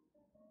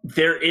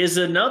there is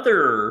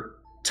another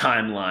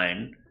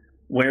timeline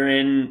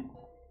wherein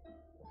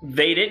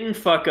they didn't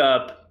fuck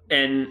up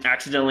and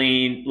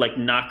accidentally like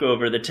knock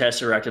over the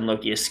Tesseract and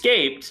Loki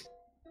escaped,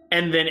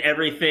 and then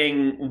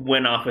everything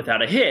went off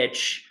without a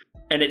hitch,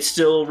 and it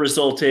still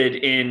resulted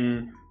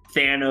in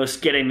Thanos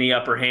getting the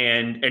upper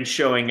hand and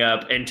showing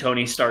up and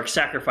Tony Stark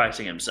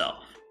sacrificing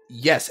himself.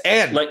 Yes,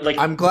 and like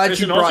I'm glad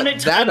you brought that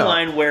up. There's an alternate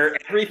timeline where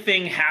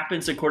everything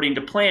happens according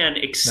to plan,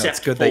 except for... It's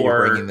good that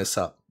you're bringing this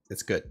up.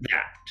 It's good.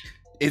 That.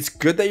 It's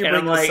good that you're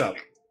bringing this up.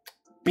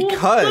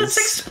 Because... let's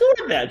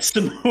explore that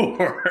some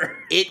more.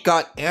 It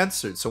got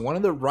answered. So one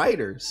of the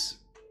writers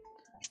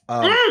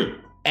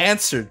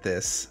answered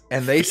this,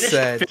 and they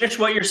said... Finish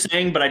what you're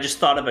saying, but I just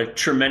thought of a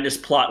tremendous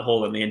plot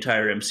hole in the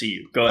entire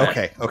MCU. Go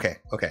ahead.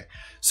 Okay.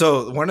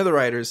 So one of the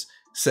writers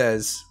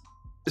says...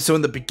 So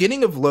in the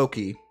beginning of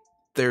Loki...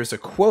 There's a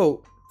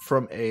quote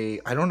from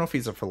I don't know if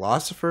he's a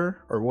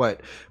philosopher or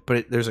what,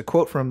 but there's a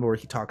quote from him where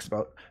he talks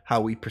about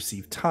how we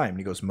perceive time. And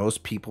he goes,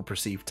 most people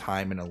perceive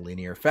time in a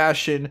linear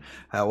fashion.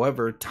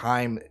 However,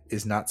 time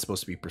is not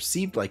supposed to be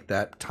perceived like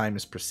that. Time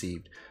is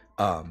perceived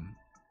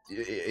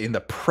in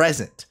the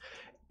present.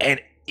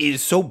 And it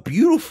is so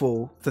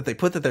beautiful that they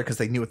put that there because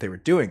they knew what they were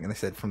doing. And they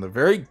said from the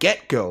very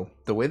get-go,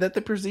 the way that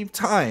they perceive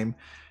time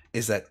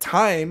is that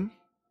time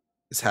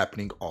is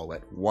happening all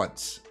at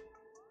once.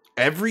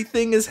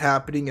 Everything is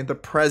happening in the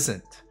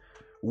present.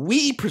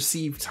 We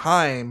perceive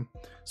time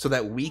so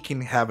that we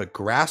can have a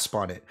grasp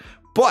on it.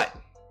 But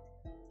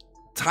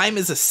time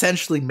is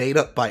essentially made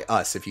up by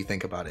us, if you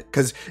think about it.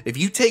 Because if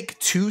you take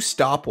two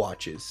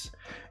stopwatches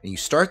and you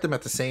start them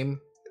at the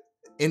same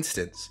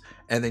instance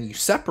and then you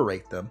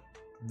separate them,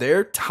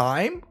 their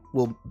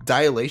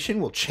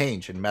dilation will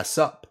change and mess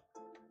up.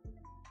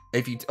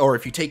 If you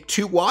take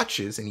two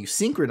watches and you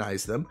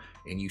synchronize them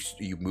and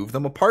you move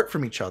them apart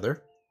from each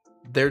other,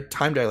 their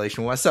time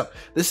dilation will mess up.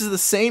 This is the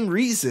same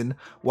reason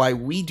why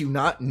we do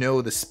not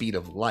know the speed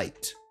of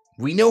light.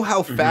 We know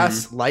how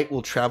fast light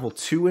will travel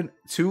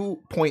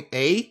to point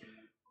A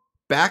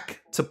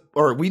back to,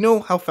 or we know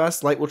how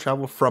fast light will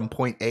travel from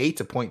point A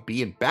to point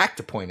B and back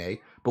to point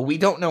A, but we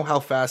don't know how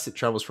fast it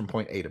travels from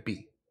point A to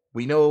B.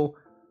 We know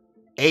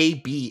A,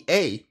 B,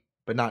 A,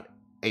 but not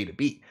A to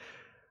B.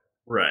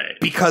 Right.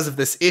 Because of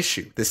this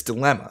issue, this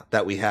dilemma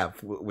that we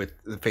have with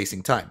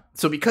facing time.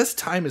 So because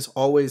time is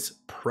always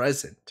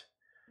present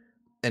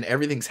and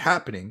everything's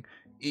happening,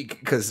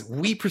 because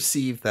we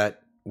perceive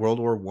that World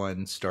War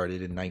One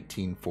started in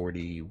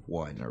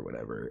 1941 or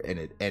whatever, and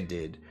it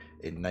ended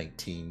in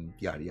 19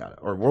 yada yada.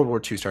 Or World War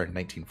Two started in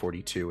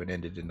 1942 and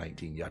ended in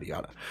 19 yada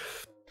yada.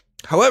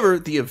 However,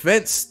 the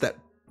events that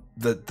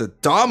the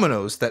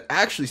dominoes that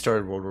actually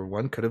started World War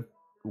One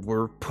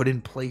were put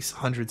in place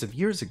hundreds of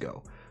years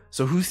ago.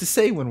 So who's to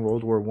say when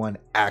World War One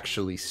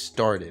actually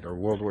started or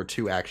World War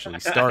Two actually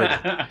started,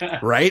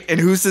 right?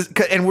 And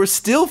and we're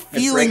still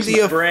feeling the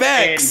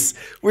effects.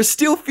 We're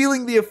still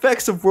feeling the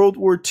effects of World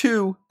War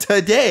Two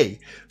today.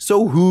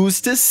 So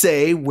who's to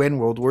say when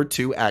World War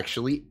Two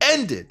actually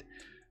ended?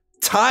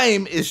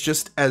 Time is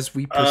just as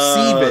we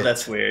perceive it.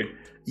 That's weird.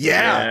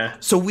 Yeah.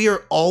 So we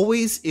are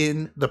always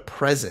in the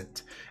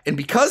present, and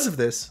because of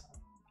this,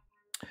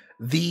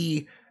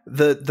 the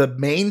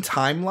main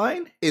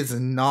timeline is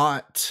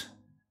not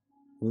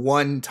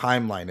one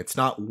timeline. It's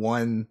not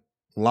one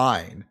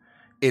line.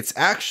 It's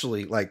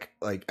actually like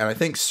and I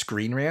think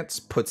Screen Rants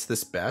puts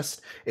this best.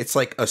 It's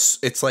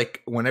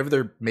like whenever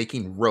they're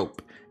making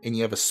rope and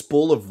you have a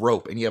spool of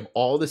rope and you have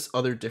all this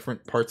other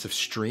different parts of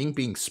string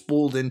being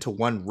spooled into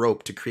one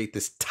rope to create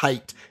this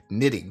tight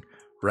knitting,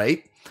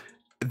 right?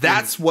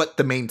 That's what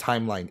the main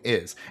timeline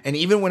is. And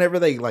even whenever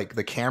they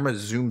the camera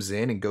zooms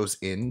in and goes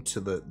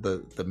into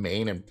the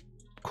main and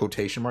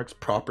quotation marks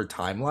proper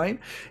timeline,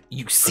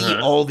 you see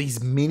all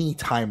these mini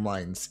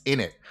timelines in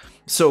it.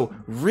 So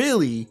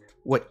really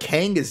what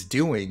Kang is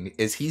doing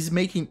is he's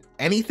making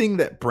anything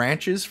that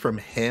branches from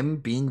him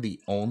being the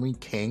only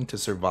king to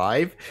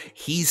survive,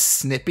 he's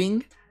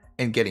snipping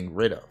and getting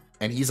rid of.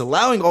 And he's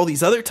allowing all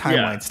these other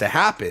timelines to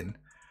happen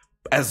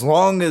as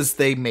long as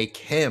they make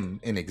him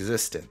in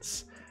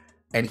existence.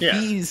 And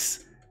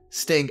he's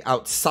staying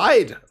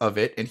outside of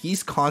it, and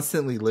he's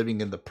constantly living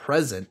in the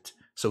present.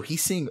 So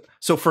he's seeing.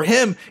 So for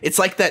him, it's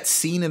like that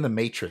scene in The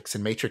Matrix,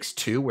 in Matrix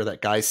 2, where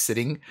that guy's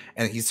sitting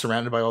and he's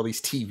surrounded by all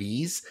these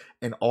TVs,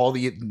 and all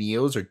the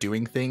Neos are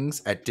doing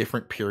things at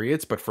different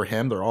periods, but for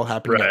him, they're all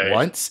happening at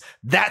once.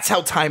 That's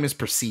how time is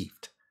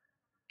perceived.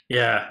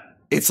 Yeah.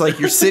 It's like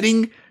you're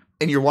sitting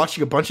and you're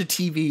watching a bunch of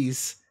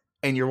TVs,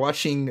 and you're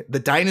watching the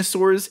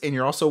dinosaurs, and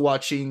you're also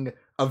watching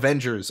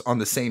Avengers on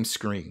the same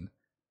screen,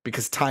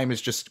 because time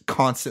is just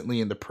constantly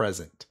in the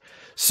present.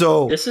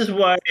 So this is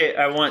why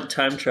I want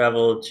time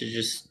travel to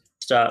just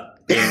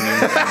stop being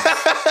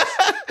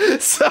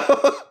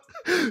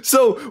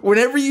so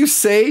whenever you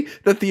say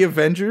that the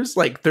Avengers,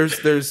 like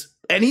there's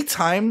any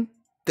time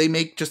they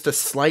make just a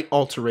slight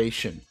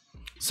alteration.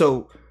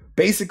 So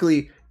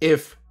basically,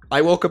 if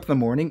I woke up in the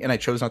morning and I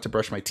chose not to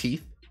brush my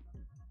teeth,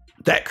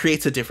 that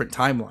creates a different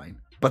timeline.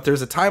 But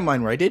there's a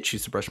timeline where I did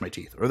choose to brush my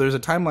teeth, or there's a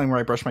timeline where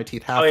I brushed my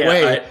teeth halfway.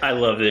 Oh yeah, I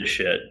love this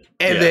shit.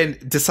 And then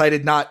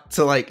decided not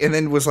to and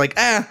then was like,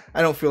 I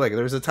don't feel like it.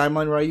 There's a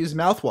timeline where I use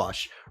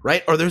mouthwash,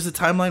 right? Or there's a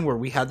timeline where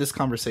we had this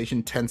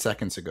conversation 10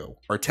 seconds ago,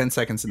 or 10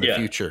 seconds in the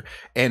future.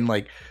 And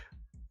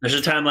there's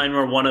a timeline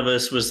where one of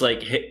us was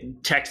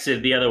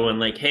texted the other one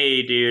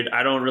hey dude,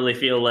 I don't really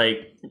feel like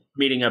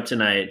meeting up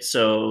tonight,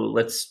 so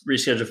let's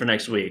reschedule for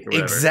next week or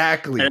whatever.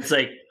 Exactly. And it's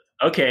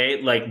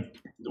okay,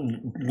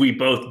 we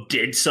both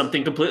did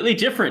something completely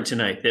different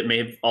tonight that may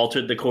have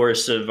altered the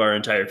course of our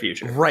entire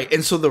future. Right.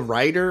 And so the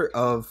writer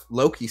of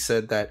Loki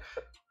said that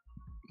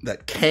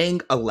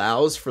Kang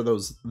allows for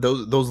those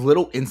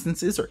little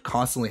instances are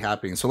constantly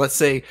happening. So let's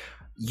say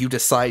you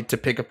decide to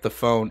pick up the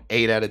phone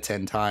 8 out of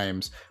 10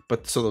 times,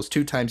 but so those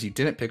 2 times you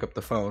didn't pick up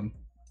the phone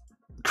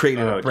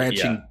created a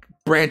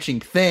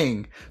branching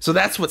thing. So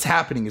that's what's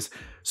happening is,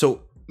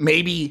 so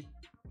maybe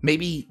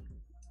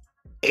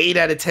 8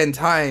 out of 10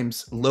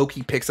 times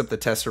Loki picks up the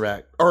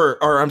Tesseract,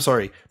 or I'm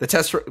sorry,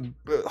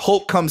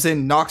 Hulk comes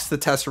in, knocks the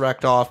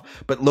Tesseract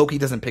off, but Loki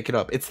doesn't pick it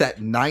up. It's that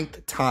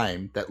 9th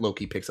time that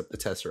Loki picks up the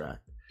Tesseract.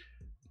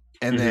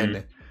 And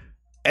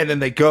then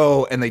they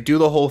go and they do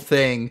the whole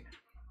thing,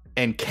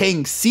 and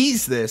Kang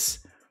sees this,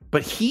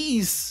 but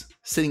he's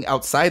sitting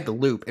outside the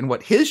loop, and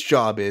what his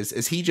job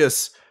is he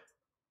just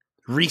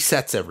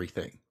resets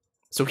everything.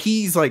 So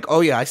he's like, oh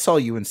yeah, I saw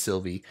you and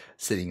Sylvie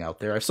sitting out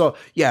there.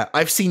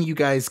 I've seen you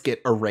guys get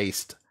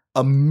erased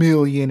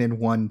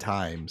 1,000,001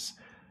 times.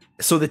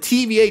 So the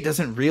TVA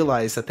doesn't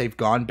realize that they've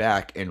gone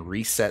back and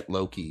reset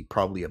Loki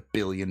probably 1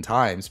 billion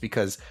times,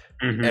 because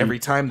every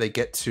time they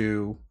get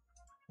to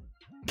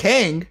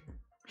Kang,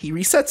 he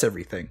resets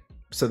everything.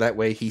 So that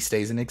way he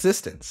stays in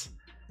existence.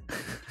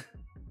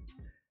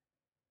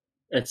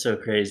 That's so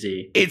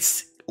crazy.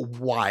 It's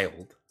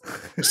wild.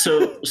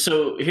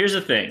 So here's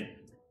the thing.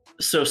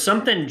 So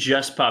something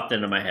just popped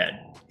into my head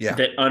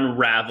that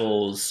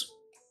unravels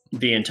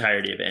the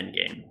entirety of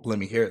Endgame. Let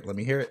me hear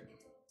it.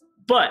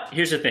 But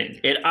here's the thing.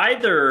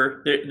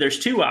 There's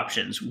 2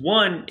 options.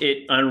 One,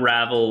 it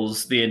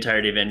unravels the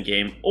entirety of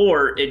Endgame,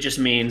 or it just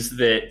means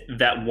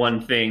that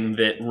one thing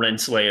that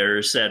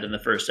Renslayer said in the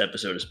first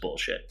episode is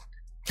bullshit.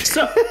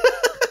 So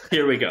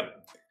here we go.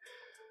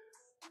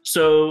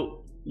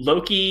 So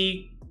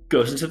Loki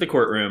goes into the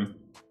courtroom,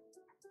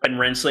 and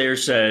Renslayer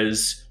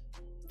says,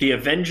 the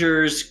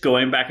Avengers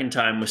going back in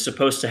time was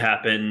supposed to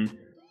happen.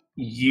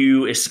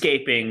 You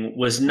escaping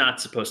was not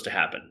supposed to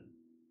happen.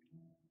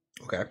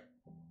 Okay.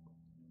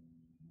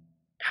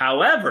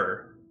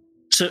 However,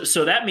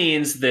 so that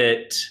means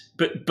that,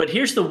 but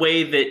here's the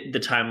way that the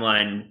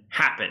timeline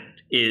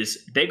happened: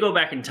 is they go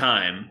back in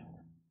time.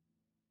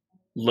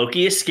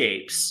 Loki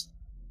escapes.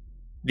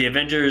 The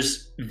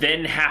Avengers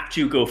then have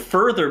to go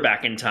further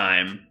back in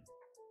time,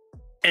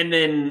 and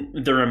then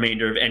the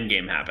remainder of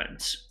Endgame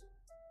happens.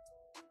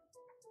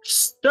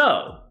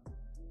 So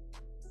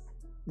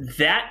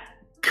that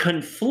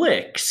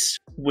conflicts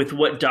with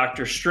what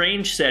Doctor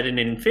Strange said in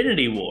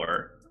Infinity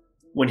War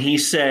when he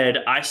said,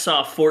 I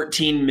saw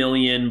 14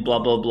 million blah,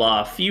 blah,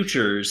 blah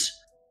futures.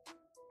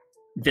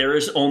 There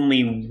is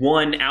only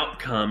one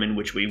outcome in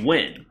which we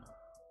win.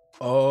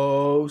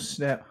 Oh,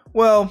 snap.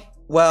 Well.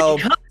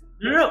 Because,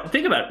 no,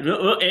 think about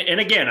it.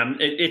 And again,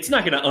 it's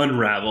not going to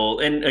unravel.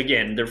 And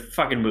again, they're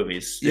fucking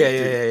movies.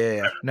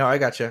 Yeah. No, I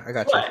got you.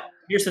 But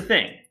here's the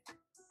thing.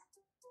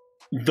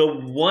 The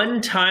one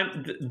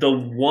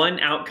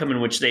outcome in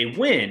which they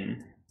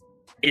win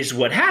is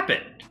what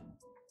happened.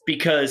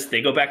 Because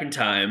they go back in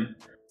time,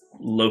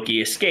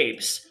 Loki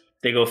escapes.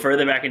 They go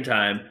further back in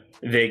time,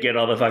 they get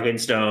all the fucking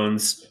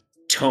stones,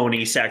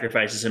 Tony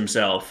sacrifices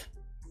himself.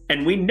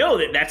 And we know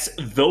that that's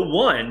the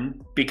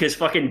one because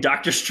fucking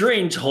Doctor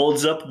Strange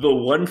holds up the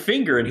one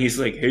finger and he's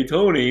like, hey,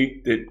 Tony,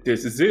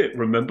 this is it.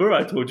 Remember,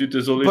 I told you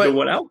there's only the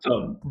one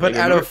outcome. But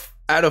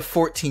out of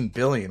 14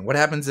 billion, what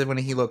happens when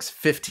he looks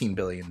 15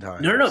 billion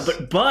times? No,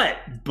 but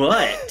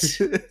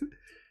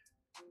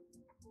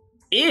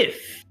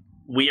if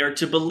we are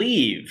to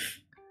believe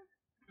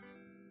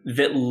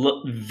that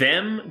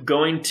them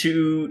going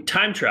to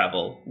time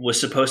travel was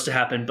supposed to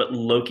happen, but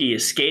Loki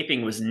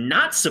escaping was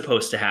not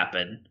supposed to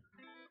happen,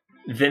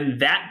 then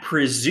that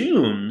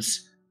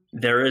presumes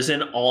there is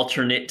an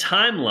alternate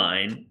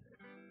timeline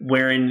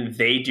wherein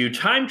they do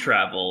time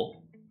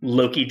travel,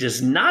 Loki does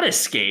not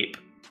escape,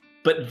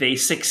 but they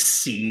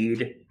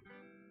succeed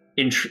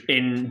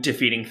in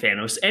defeating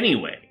Thanos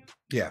anyway.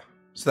 Yeah,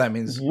 so that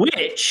means...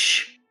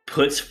 Which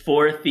puts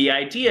forth the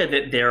idea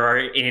that there are,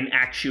 in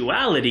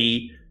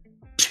actuality,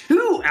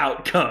 two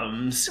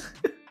outcomes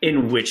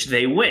in which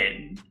they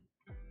win.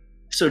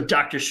 So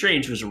Doctor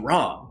Strange was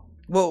wrong.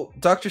 Well,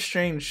 Doctor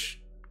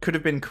Strange could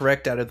have been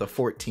correct out of the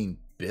 14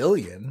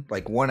 billion,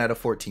 like 1 out of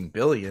 14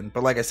 billion.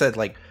 But like I said,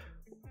 like,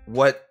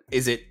 what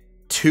is it?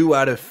 2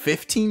 out of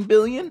 15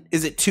 billion?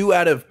 Is it 2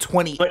 out of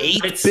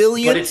 28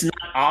 billion? But it's not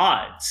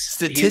odds.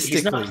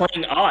 Statistically. He's not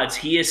playing odds.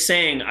 He is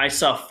saying, I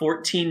saw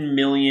 14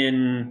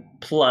 million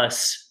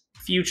plus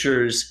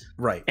futures.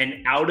 Right. And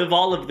out of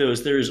all of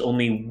those, there is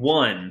only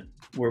one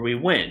where we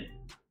win.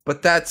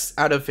 But that's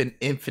out of an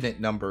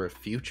infinite number of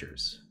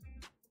futures.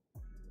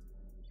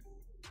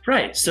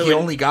 Right. So he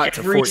only got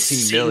to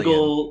 14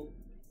 million.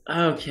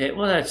 Okay,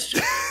 well, that's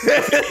true.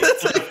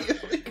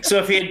 So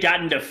if he had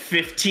gotten to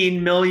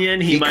 15 million,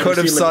 he might could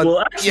have seen, saw. like,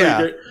 well, actually,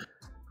 yeah.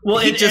 Well,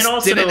 he just and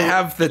also, didn't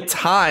have the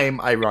time,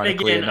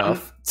 ironically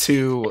enough,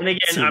 to. And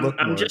again, to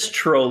I'm just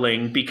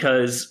trolling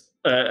because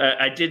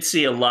I did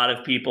see a lot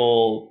of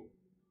people.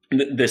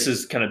 This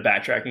is kind of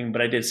backtracking,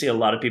 but I did see a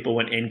lot of people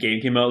when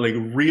Endgame came out, like,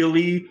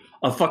 really,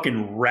 a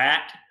fucking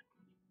rat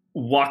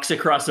walks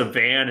across a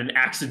van and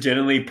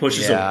accidentally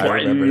pushes a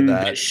button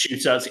that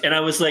shoots out, and I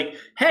was like,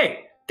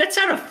 hey. That's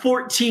out of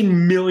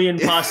 14 million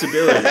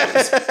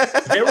possibilities.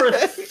 There were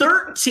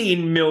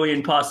 13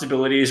 million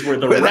possibilities where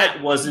the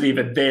rat wasn't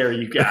even there,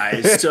 you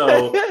guys.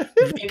 So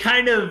they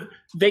kind of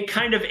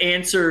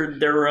answered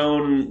their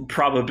own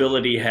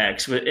probability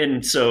hex.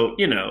 And so,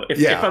 you know,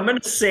 if I'm going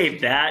to say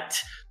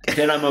that,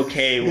 then I'm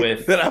okay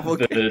with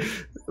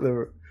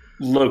the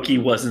Loki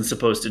wasn't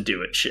supposed to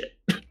do it shit.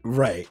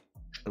 Right.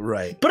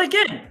 But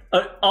again,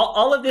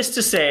 all of this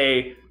to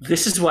say,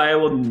 this is why I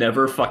will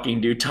never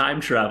fucking do time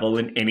travel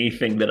in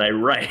anything that I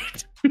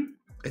write.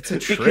 It's a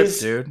trip,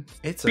 dude.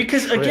 It's a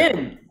trip.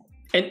 Again,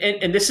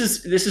 and this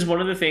is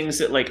one of the things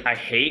that, like, I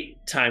hate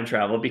time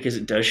travel because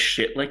it does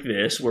shit like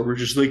this where we're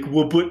just like,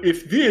 well, but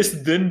if this,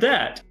 then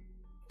that.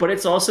 But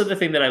it's also the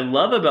thing that I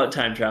love about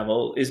time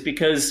travel is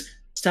because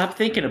stop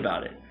thinking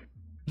about it.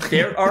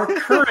 There are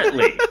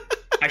currently,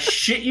 I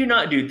shit you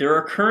not, dude, there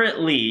are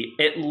currently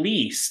at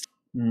least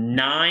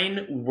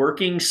 9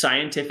 working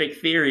scientific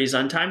theories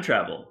on time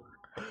travel,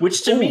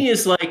 which to me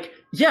is like,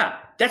 yeah,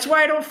 that's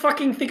why I don't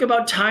fucking think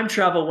about time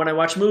travel when I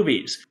watch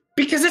movies,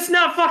 because it's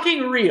not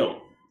fucking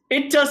real.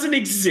 It doesn't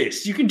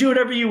exist. You can do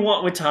whatever you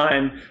want with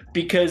time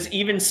because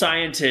even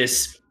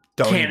scientists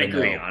can't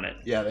agree on it.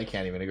 Yeah, they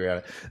can't even agree on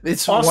it.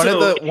 It's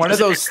also, one of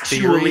those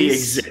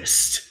theories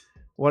exist.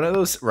 One of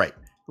those right.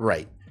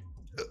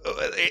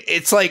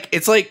 It's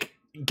like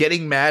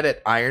getting mad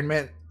at Iron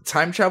Man.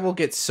 Time travel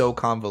gets so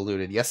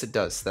convoluted. Yes, it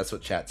does. That's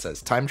what chat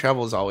says. Time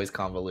travel is always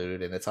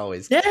convoluted, and it's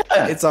always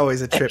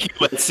a trip.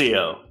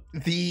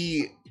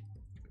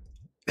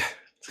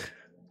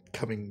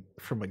 Coming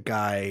from a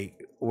guy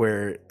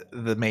where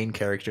the main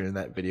character in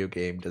that video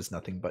game does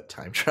nothing but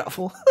time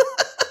travel.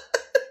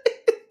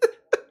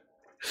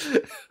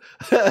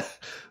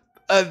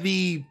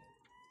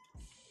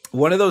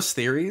 One of those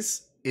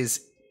theories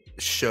is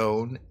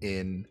shown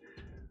in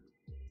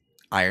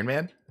Iron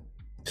Man.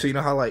 So you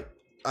know how, like,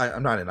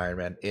 I'm not in Iron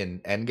Man, in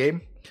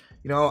Endgame,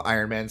 you know,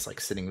 Iron Man's like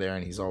sitting there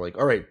and he's all like,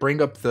 all right,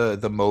 bring up the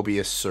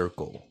Mobius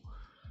circle.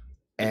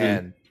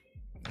 And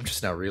I'm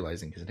just now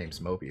realizing his name's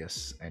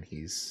Mobius and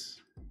he's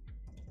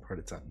part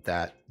of time.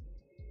 That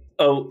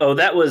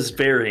that was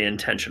very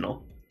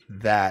intentional.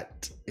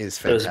 That is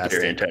fantastic. That was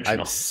very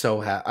intentional.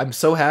 I'm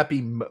so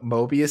happy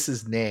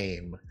Mobius's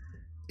name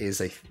is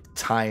a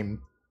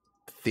time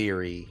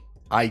theory.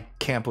 I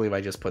can't believe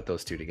I just put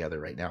those two together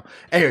right now.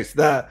 Anyways,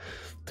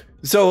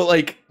 so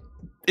like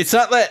it's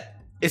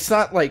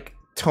not like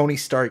Tony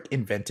Stark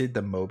invented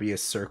the Mobius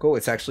circle.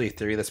 It's actually a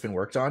theory that's been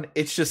worked on.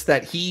 It's just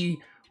that he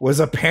was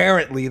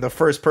apparently the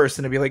first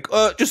person to be like,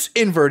 just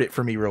invert it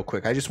for me real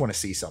quick. I just want to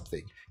see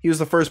something. He was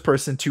the first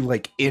person to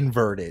like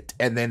invert it,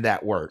 and then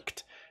that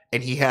worked.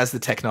 And he has the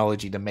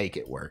technology to make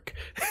it work.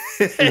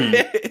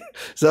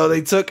 So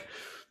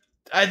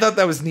I thought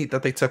that was neat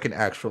that they took an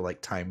actual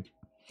like time.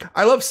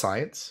 I love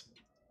science.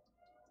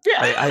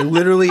 Yeah. I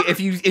literally,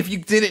 if you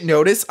didn't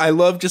notice, I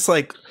love just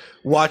like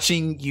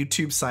watching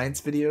YouTube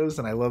science videos,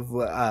 and I love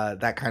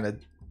that kind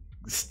of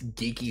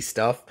geeky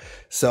stuff.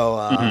 So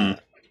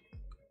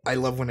I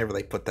love whenever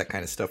they put that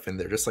kind of stuff in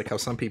there, just like how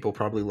some people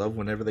probably love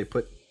whenever they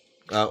put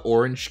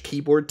orange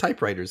keyboard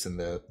typewriters in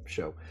the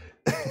show.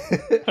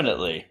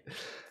 Definitely.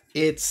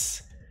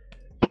 That's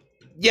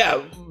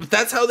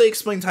how they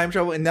explain time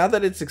travel. And now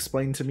that it's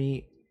explained to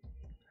me,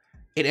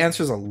 it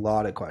answers a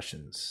lot of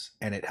questions,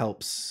 and it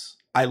helps.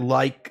 I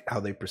like how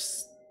they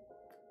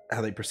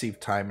perceive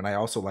time, and I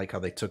also like how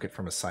they took it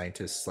from a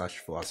scientist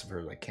 /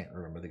 philosopher. I can't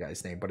remember the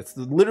guy's name, but it's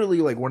literally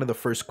like one of the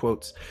first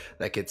quotes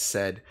that gets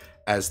said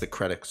as the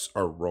credits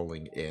are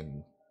rolling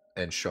in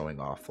and showing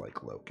off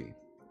like Loki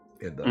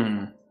in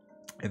the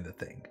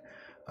thing.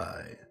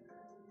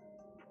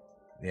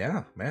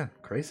 Yeah, man,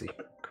 crazy.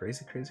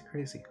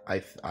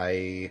 I'm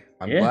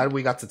glad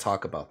we got to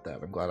talk about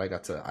that. I'm glad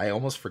I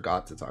almost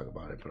forgot to talk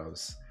about it, but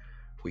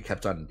we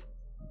kept on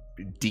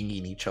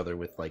dinging each other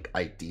with like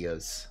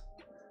ideas.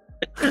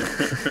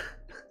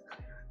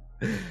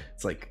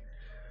 It's like,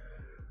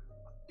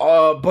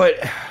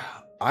 but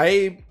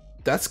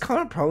that's kind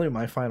of probably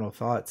my final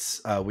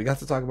thoughts. We got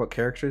to talk about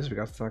characters, we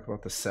got to talk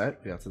about the set,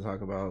 we got to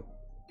talk about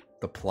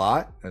the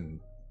plot,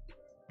 and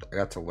I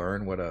got to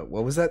learn what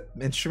was that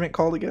instrument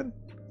called again?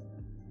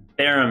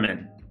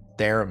 Theremin.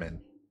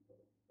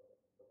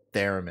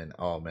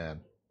 Oh man,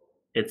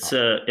 it's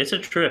a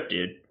trip,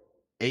 dude.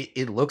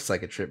 It looks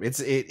like a trip.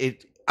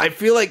 I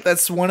feel like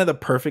that's one of the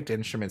perfect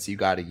instruments you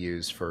got to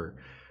use for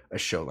a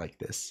show like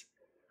this.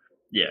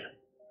 Yeah.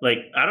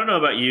 Like, I don't know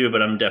about you,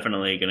 but I'm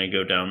definitely going to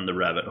go down the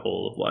rabbit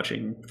hole of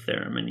watching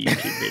theremin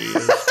YouTube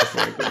videos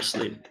before I go to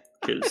sleep,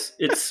 because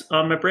it's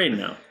on my brain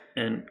now,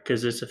 and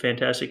because it's a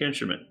fantastic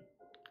instrument.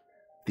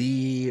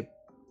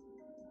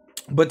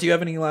 But do you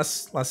have any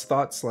last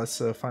thoughts,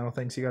 final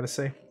things you got to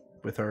say?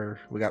 We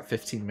got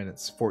 15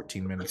 minutes,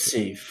 14 minutes. Let's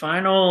see.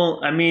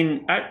 Final, I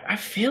mean, I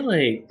feel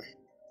like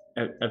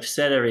I've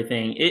said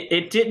everything.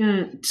 It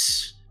didn't.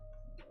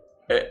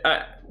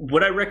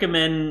 Would I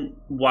recommend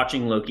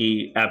watching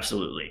Loki?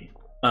 Absolutely.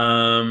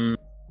 I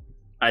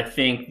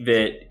think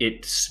that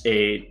it's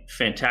a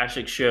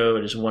fantastic show.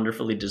 It is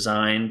wonderfully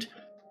designed.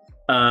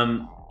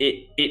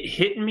 It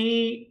hit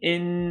me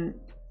in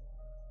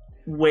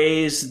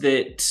ways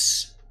that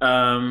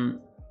I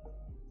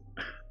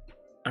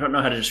don't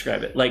know how to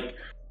describe it. Like,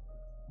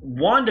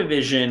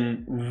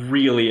 WandaVision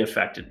really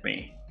affected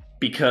me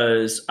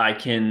because I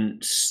can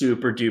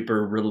super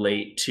duper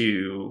relate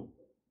to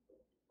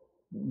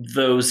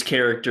those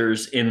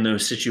characters in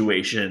those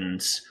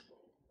situations.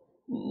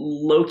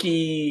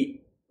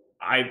 Loki,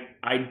 I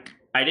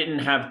didn't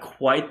have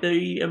quite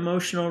the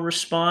emotional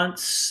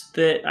response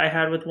that I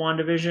had with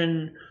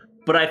WandaVision,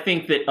 but I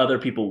think that other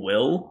people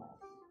will,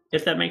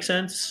 if that makes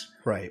sense.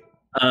 Right.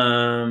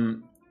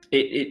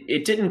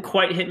 It didn't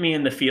quite hit me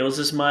in the feels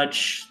as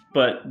much,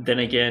 but then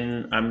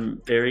again,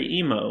 I'm very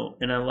emo,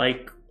 and I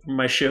like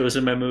my shows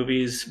and my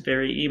movies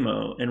very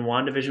emo, and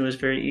WandaVision was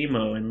very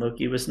emo, and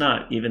Loki was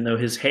not, even though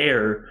his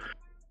hair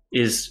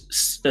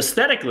is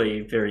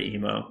aesthetically very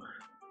emo.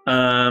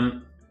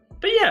 But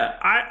yeah,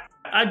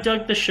 I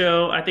dug the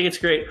show. I think it's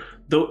great.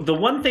 The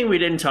one thing we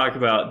didn't talk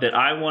about that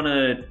I want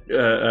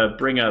to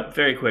bring up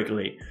very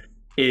quickly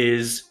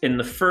is in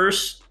the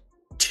first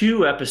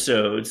 2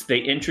 episodes, they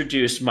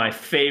introduced my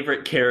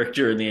favorite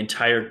character in the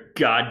entire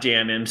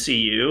goddamn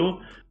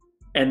MCU,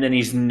 and then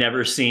he's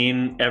never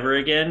seen ever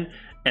again,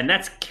 and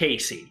that's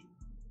Casey.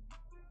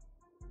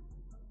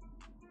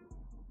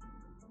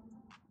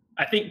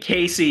 I think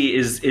Casey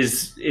is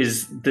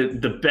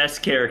the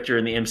best character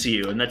in the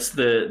MCU, and that's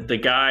the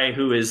guy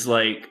who is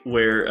like,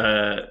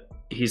 where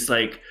he's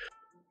like,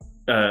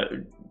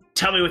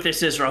 tell me what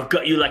this is or I'll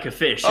gut you like a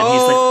fish. And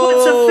he's like,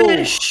 what's a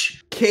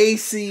fish?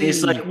 Casey. And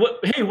he's like, what?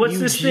 Hey, what's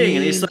this thing?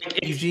 And he's like,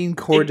 Eugene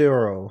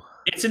Cordero.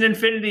 It's an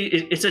infinity.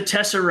 It's a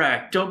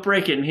tesseract. Don't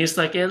break it. And he's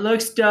like, it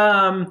looks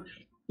dumb.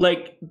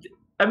 Like,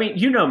 I mean,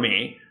 you know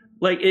me.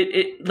 Like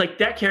it like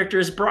that character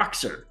is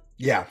Broxer.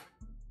 Yeah.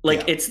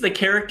 Like, it's the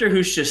character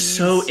who's just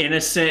so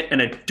innocent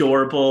and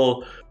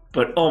adorable.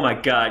 but oh my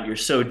god, you're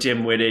so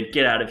dim-witted.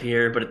 Get out of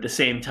here. But at the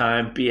same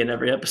time, be in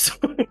every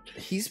episode.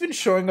 He's been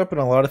showing up in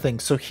a lot of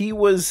things. So he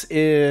was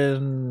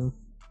in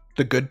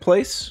The Good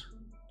Place,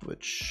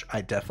 which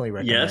I definitely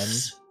recommend.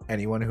 Yes.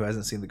 Anyone who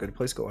hasn't seen The Good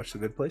Place, go watch The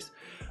Good Place.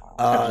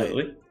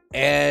 Absolutely.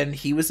 And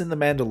he was in The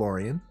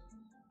Mandalorian.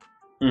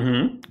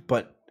 Mm-hmm.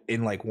 But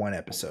in like one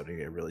episode, he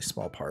had a really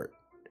small part.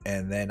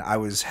 And then I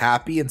was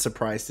happy and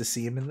surprised to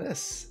see him in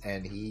this.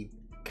 And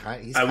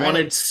I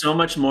wanted so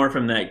much more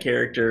from that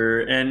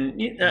character.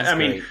 And I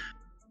mean,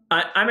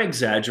 I'm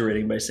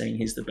exaggerating by saying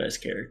he's the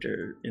best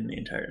character in the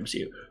entire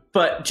MCU.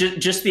 But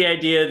just the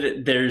idea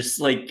that there's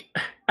like,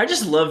 I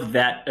just love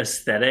that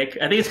aesthetic.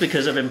 I think it's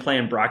because I've been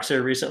playing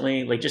Broxer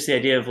recently. Like just the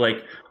idea of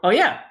like, oh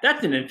yeah,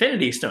 that's an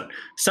Infinity Stone.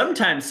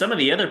 Sometimes some of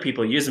the other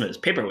people use them as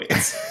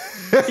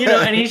paperweights,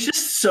 and he's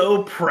just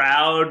so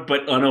proud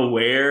but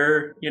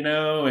unaware,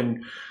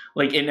 and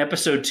like in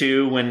episode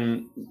 2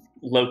 when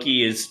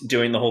Loki is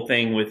doing the whole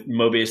thing with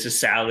Mobius's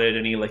salad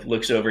and he like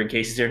looks over in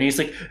Casey's there and he's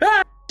like,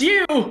 ah,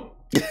 you,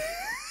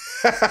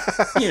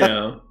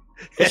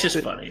 it's just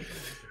funny.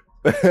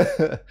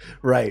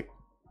 Right.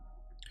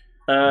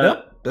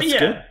 Nope, that's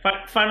good.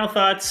 Final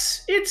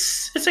thoughts.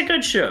 It's a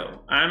good show.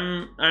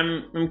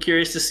 I'm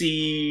curious to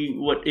see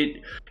what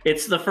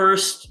it's the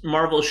first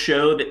Marvel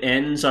show that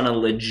ends on a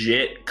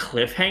legit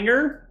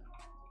cliffhanger.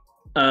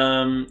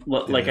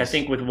 Like I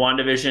think with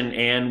WandaVision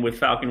and with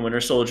Falcon Winter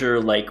Soldier,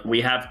 like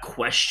we have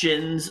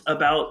questions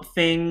about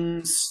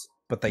things,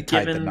 but they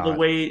tied given the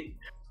way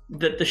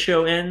that the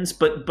show ends.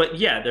 But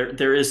yeah,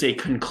 there is a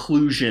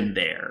conclusion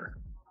there.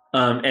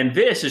 And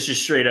this is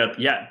just straight up,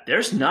 yeah,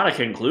 there's not a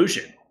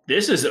conclusion.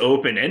 This is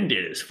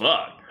open-ended as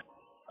fuck.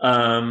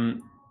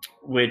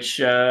 Which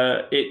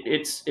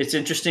it's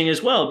interesting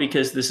as well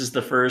because this is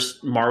the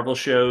first Marvel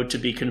show to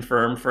be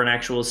confirmed for an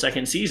actual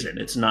second season.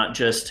 It's not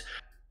just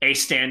a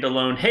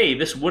standalone, hey,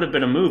 this would have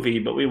been a movie,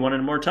 but we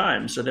wanted more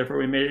time, so therefore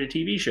we made it a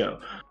TV show.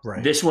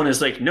 Right. This one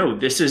is like, no,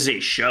 this is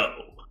a show.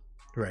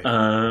 Right.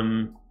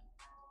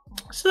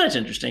 So that's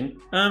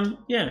interesting.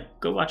 Yeah,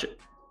 go watch it.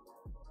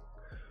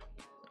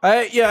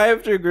 I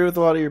have to agree with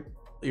a lot of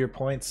your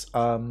points.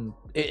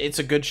 It's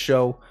a good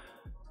show,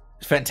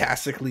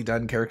 fantastically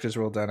done, characters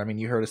well done. I mean,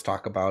 you heard us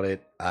talk about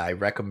it. I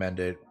recommend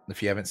it.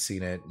 If you haven't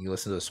seen it, you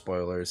listen to the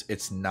spoilers.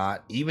 It's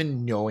not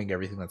even knowing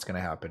everything that's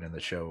going to happen in the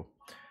show.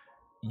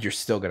 You're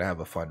still going to have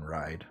a fun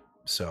ride.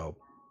 So,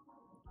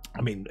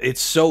 I mean,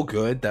 it's so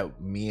good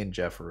that me and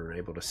Jeff were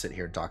able to sit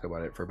here and talk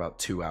about it for about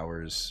 2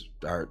 hours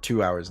or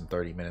 2 hours and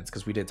 30 minutes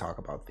because we did talk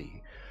about the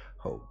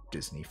whole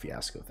Disney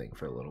fiasco thing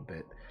for a little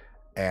bit.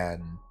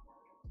 And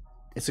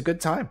it's a good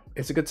time.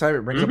 It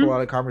brings up a lot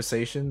of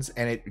conversations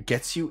and it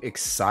gets you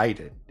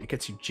excited. It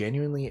gets you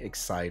genuinely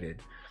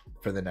excited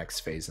for the next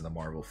phase in the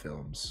Marvel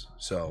films.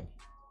 So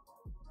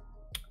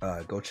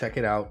go check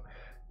it out.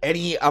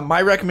 Any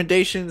my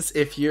recommendations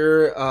if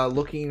you're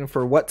looking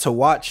for what to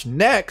watch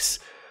next,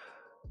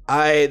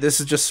 this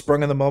is just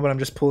sprung in the moment. I'm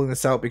just pulling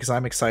this out because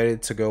I'm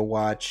excited to go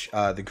watch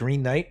The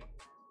Green Knight.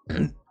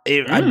 I'm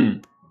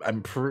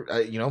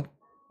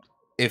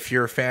if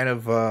you're a fan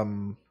of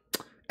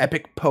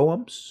epic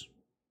poems,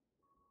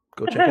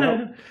 go check it out.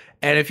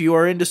 And if you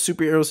are into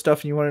superhero stuff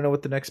and you want to know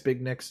what the next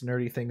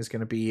nerdy thing is going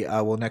to be,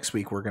 next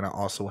week we're going to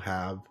also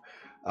have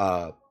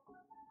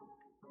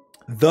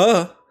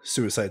the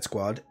Suicide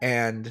Squad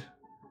and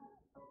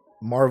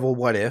Marvel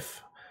What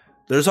If.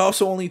 There's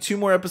also only 2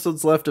 more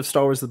episodes left of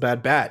Star Wars The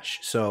Bad Batch,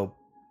 so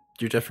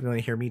you're definitely going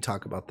to hear me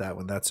talk about that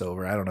when that's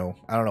over. I don't know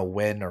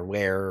when or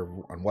where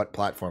or on what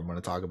platform I'm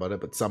going to talk about it,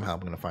 but somehow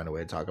I'm going to find a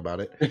way to talk about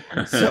it.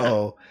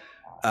 So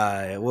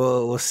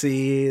we'll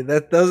see.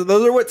 That those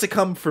are what to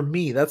come for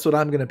me. That's what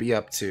I'm going to be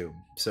up to.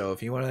 So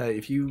if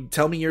you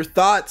tell me your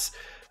thoughts,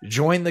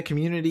 join the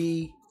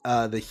community.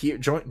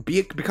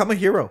 Become a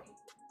hero.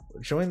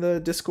 Join the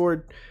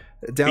Discord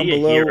down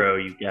below. Be a hero,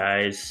 you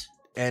guys.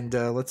 And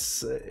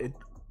let's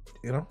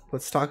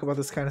talk about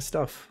this kind of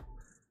stuff.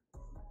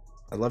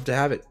 I'd love to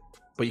have it.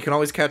 But you can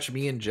always catch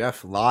me and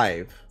Jeff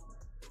live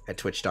at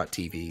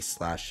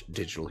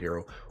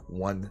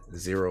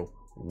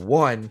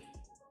twitch.tv/digitalhero101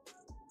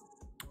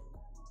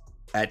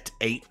 at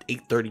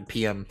 8:30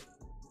 p.m.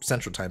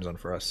 Central Time Zone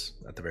for us,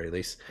 at the very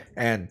least.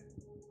 And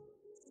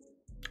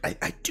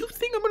I do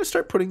think I'm going to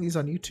start putting these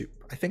on YouTube.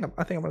 I think I'm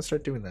going to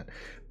start doing that.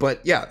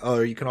 But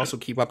yeah, you can also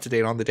keep up to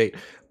date on the date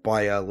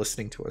by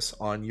listening to us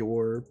on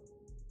your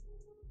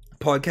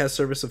podcast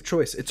service of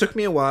choice. It took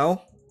me a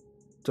while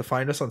to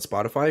find us on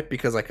Spotify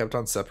because I kept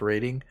on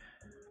separating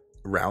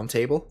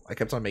Roundtable. I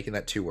kept on making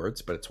that 2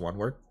 words, but it's 1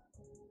 word.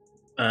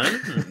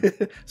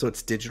 So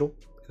it's digital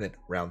and then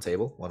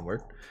Roundtable, 1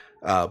 word.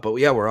 But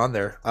yeah, we're on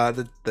there.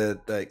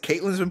 The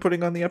Caitlin's been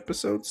putting on the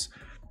episodes.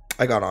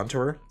 I got onto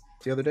her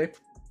the other day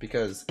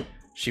because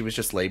she was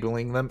just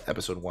labeling them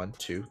episode 1,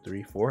 2,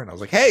 3, 4, and I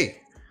was like, hey,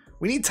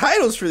 we need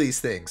titles for these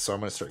things, so I'm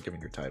gonna start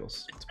giving her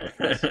titles.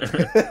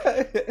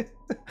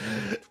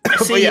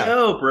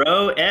 SEO,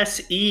 bro.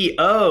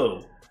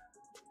 SEO.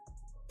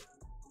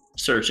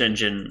 Search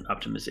engine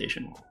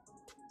optimization.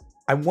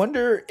 I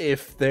wonder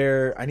if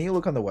they're. I need to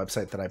look on the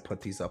website that I put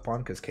these up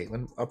on because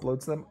Caitlin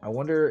uploads them. I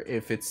wonder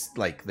if it's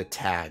like the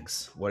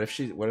tags. What if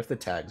the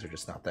tags are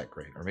just not that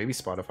great, or maybe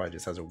Spotify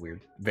just has a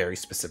weird, very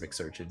specific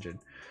search engine.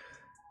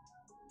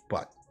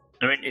 But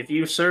I mean, if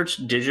you search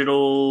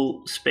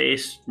digital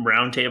space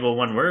roundtable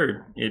one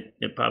word,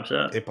 it pops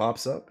up. It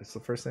pops up. It's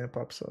the first thing that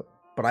pops up.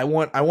 But I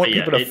want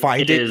people to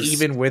find it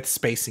even with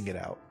spacing it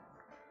out.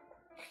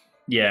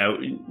 Yeah,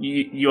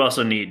 you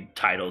also need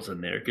titles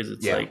in there because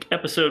it's like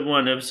episode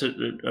 1,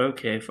 episode.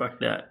 Okay, fuck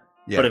that.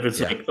 Yeah, but if it's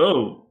like,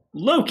 oh,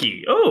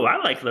 Loki, oh, I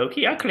like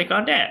Loki, I click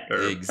on that.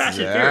 Or Fast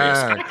and Furious,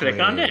 I click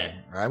on that.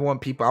 I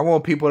want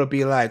people to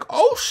be like,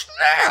 oh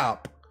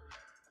snap,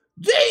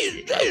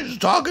 they's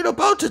talking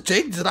about the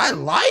things that I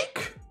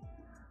like.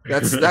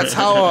 That's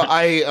how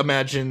I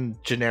imagine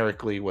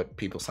generically what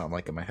people sound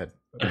like in my head.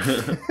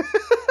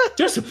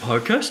 Just a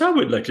podcast I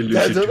would like to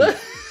listen to.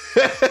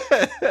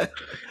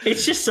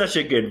 It's just such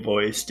a good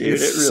voice, dude.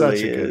 It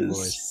really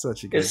is.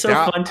 It's so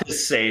fun to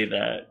say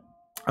that.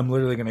 I'm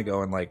literally gonna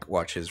go and like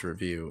watch his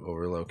review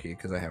over Loki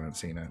because I haven't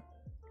seen it.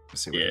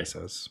 Let's see what he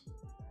says.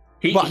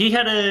 He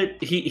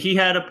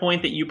had a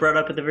point that you brought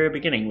up at the very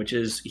beginning, which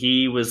is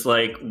he was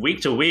like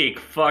week to week,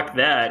 fuck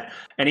that,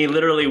 and he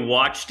literally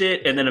watched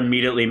it and then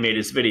immediately made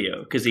his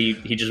video because he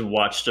just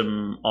watched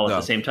them all at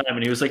the same time,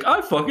 and he was like,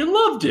 I fucking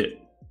loved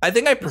it. I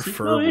think I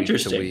prefer week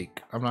to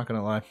week. I'm not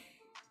gonna lie.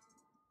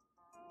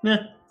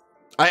 Yeah.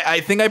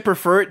 I think I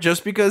prefer it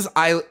just because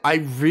I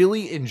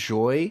really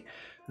enjoy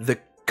the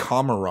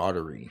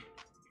camaraderie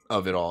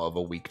of it all of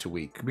a week to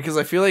week, because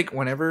I feel like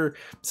whenever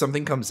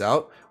something comes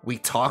out, we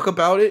talk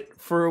about it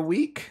for a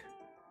week.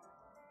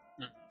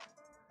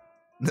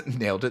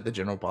 Nailed it. The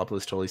general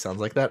populace totally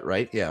sounds like that,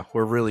 right? Yeah,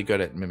 we're really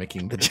good at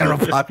mimicking the general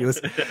populace.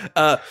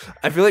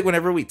 I feel like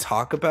whenever we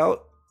talk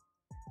about,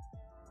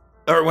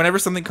 or whenever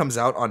something comes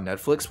out on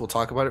Netflix, we'll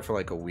talk about it for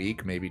like a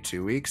week, maybe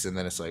 2 weeks, and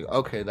then it's like,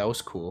 okay, that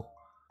was cool.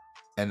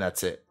 And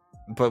that's it.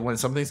 But when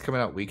something's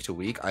coming out week to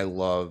week, I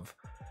love,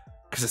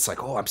 because it's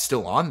like, oh, I'm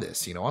still on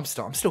this, you know, I'm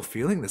still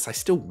feeling this. I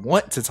still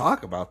want to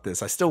talk about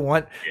this. I still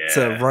want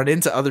to run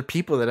into other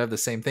people that have the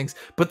same things.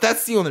 But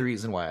that's the only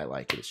reason why I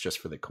like it. It's just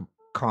for the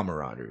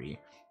camaraderie.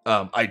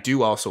 I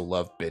do also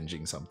love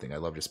binging something. I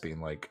love just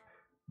being like,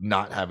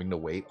 not having to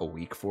wait a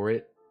week for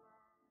it.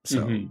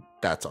 So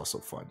that's also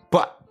fun.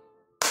 But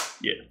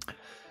yeah,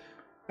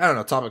 I don't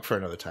know. Topic for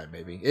another time,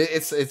 maybe.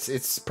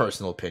 It's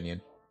personal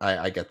opinion.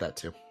 I get that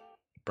too.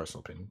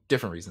 Personal opinion.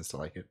 Different reasons to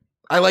like it.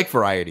 I like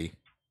variety.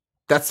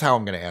 That's how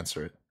I'm going to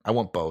answer it. I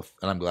want both,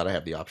 and I'm glad I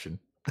have the option.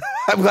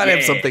 I'm glad I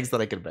have some things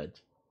that I can bench.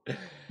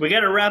 We got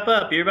to wrap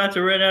up. You're about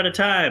to run out of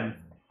time.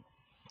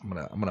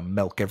 I'm gonna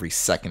milk every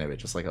second of it,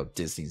 just like how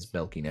Disney's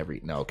milking every.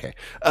 No, okay.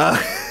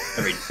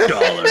 Every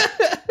dollar.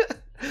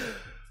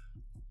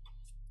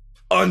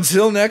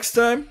 Until next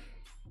time.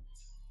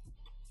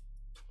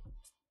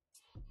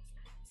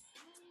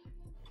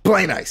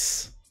 Play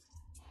nice.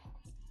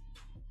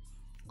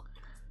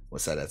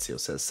 What's that Ezio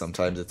says?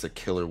 Sometimes it's a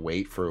killer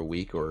wait for a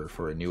week or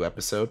for a new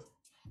episode.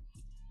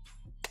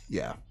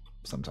 Yeah,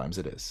 sometimes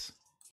it is.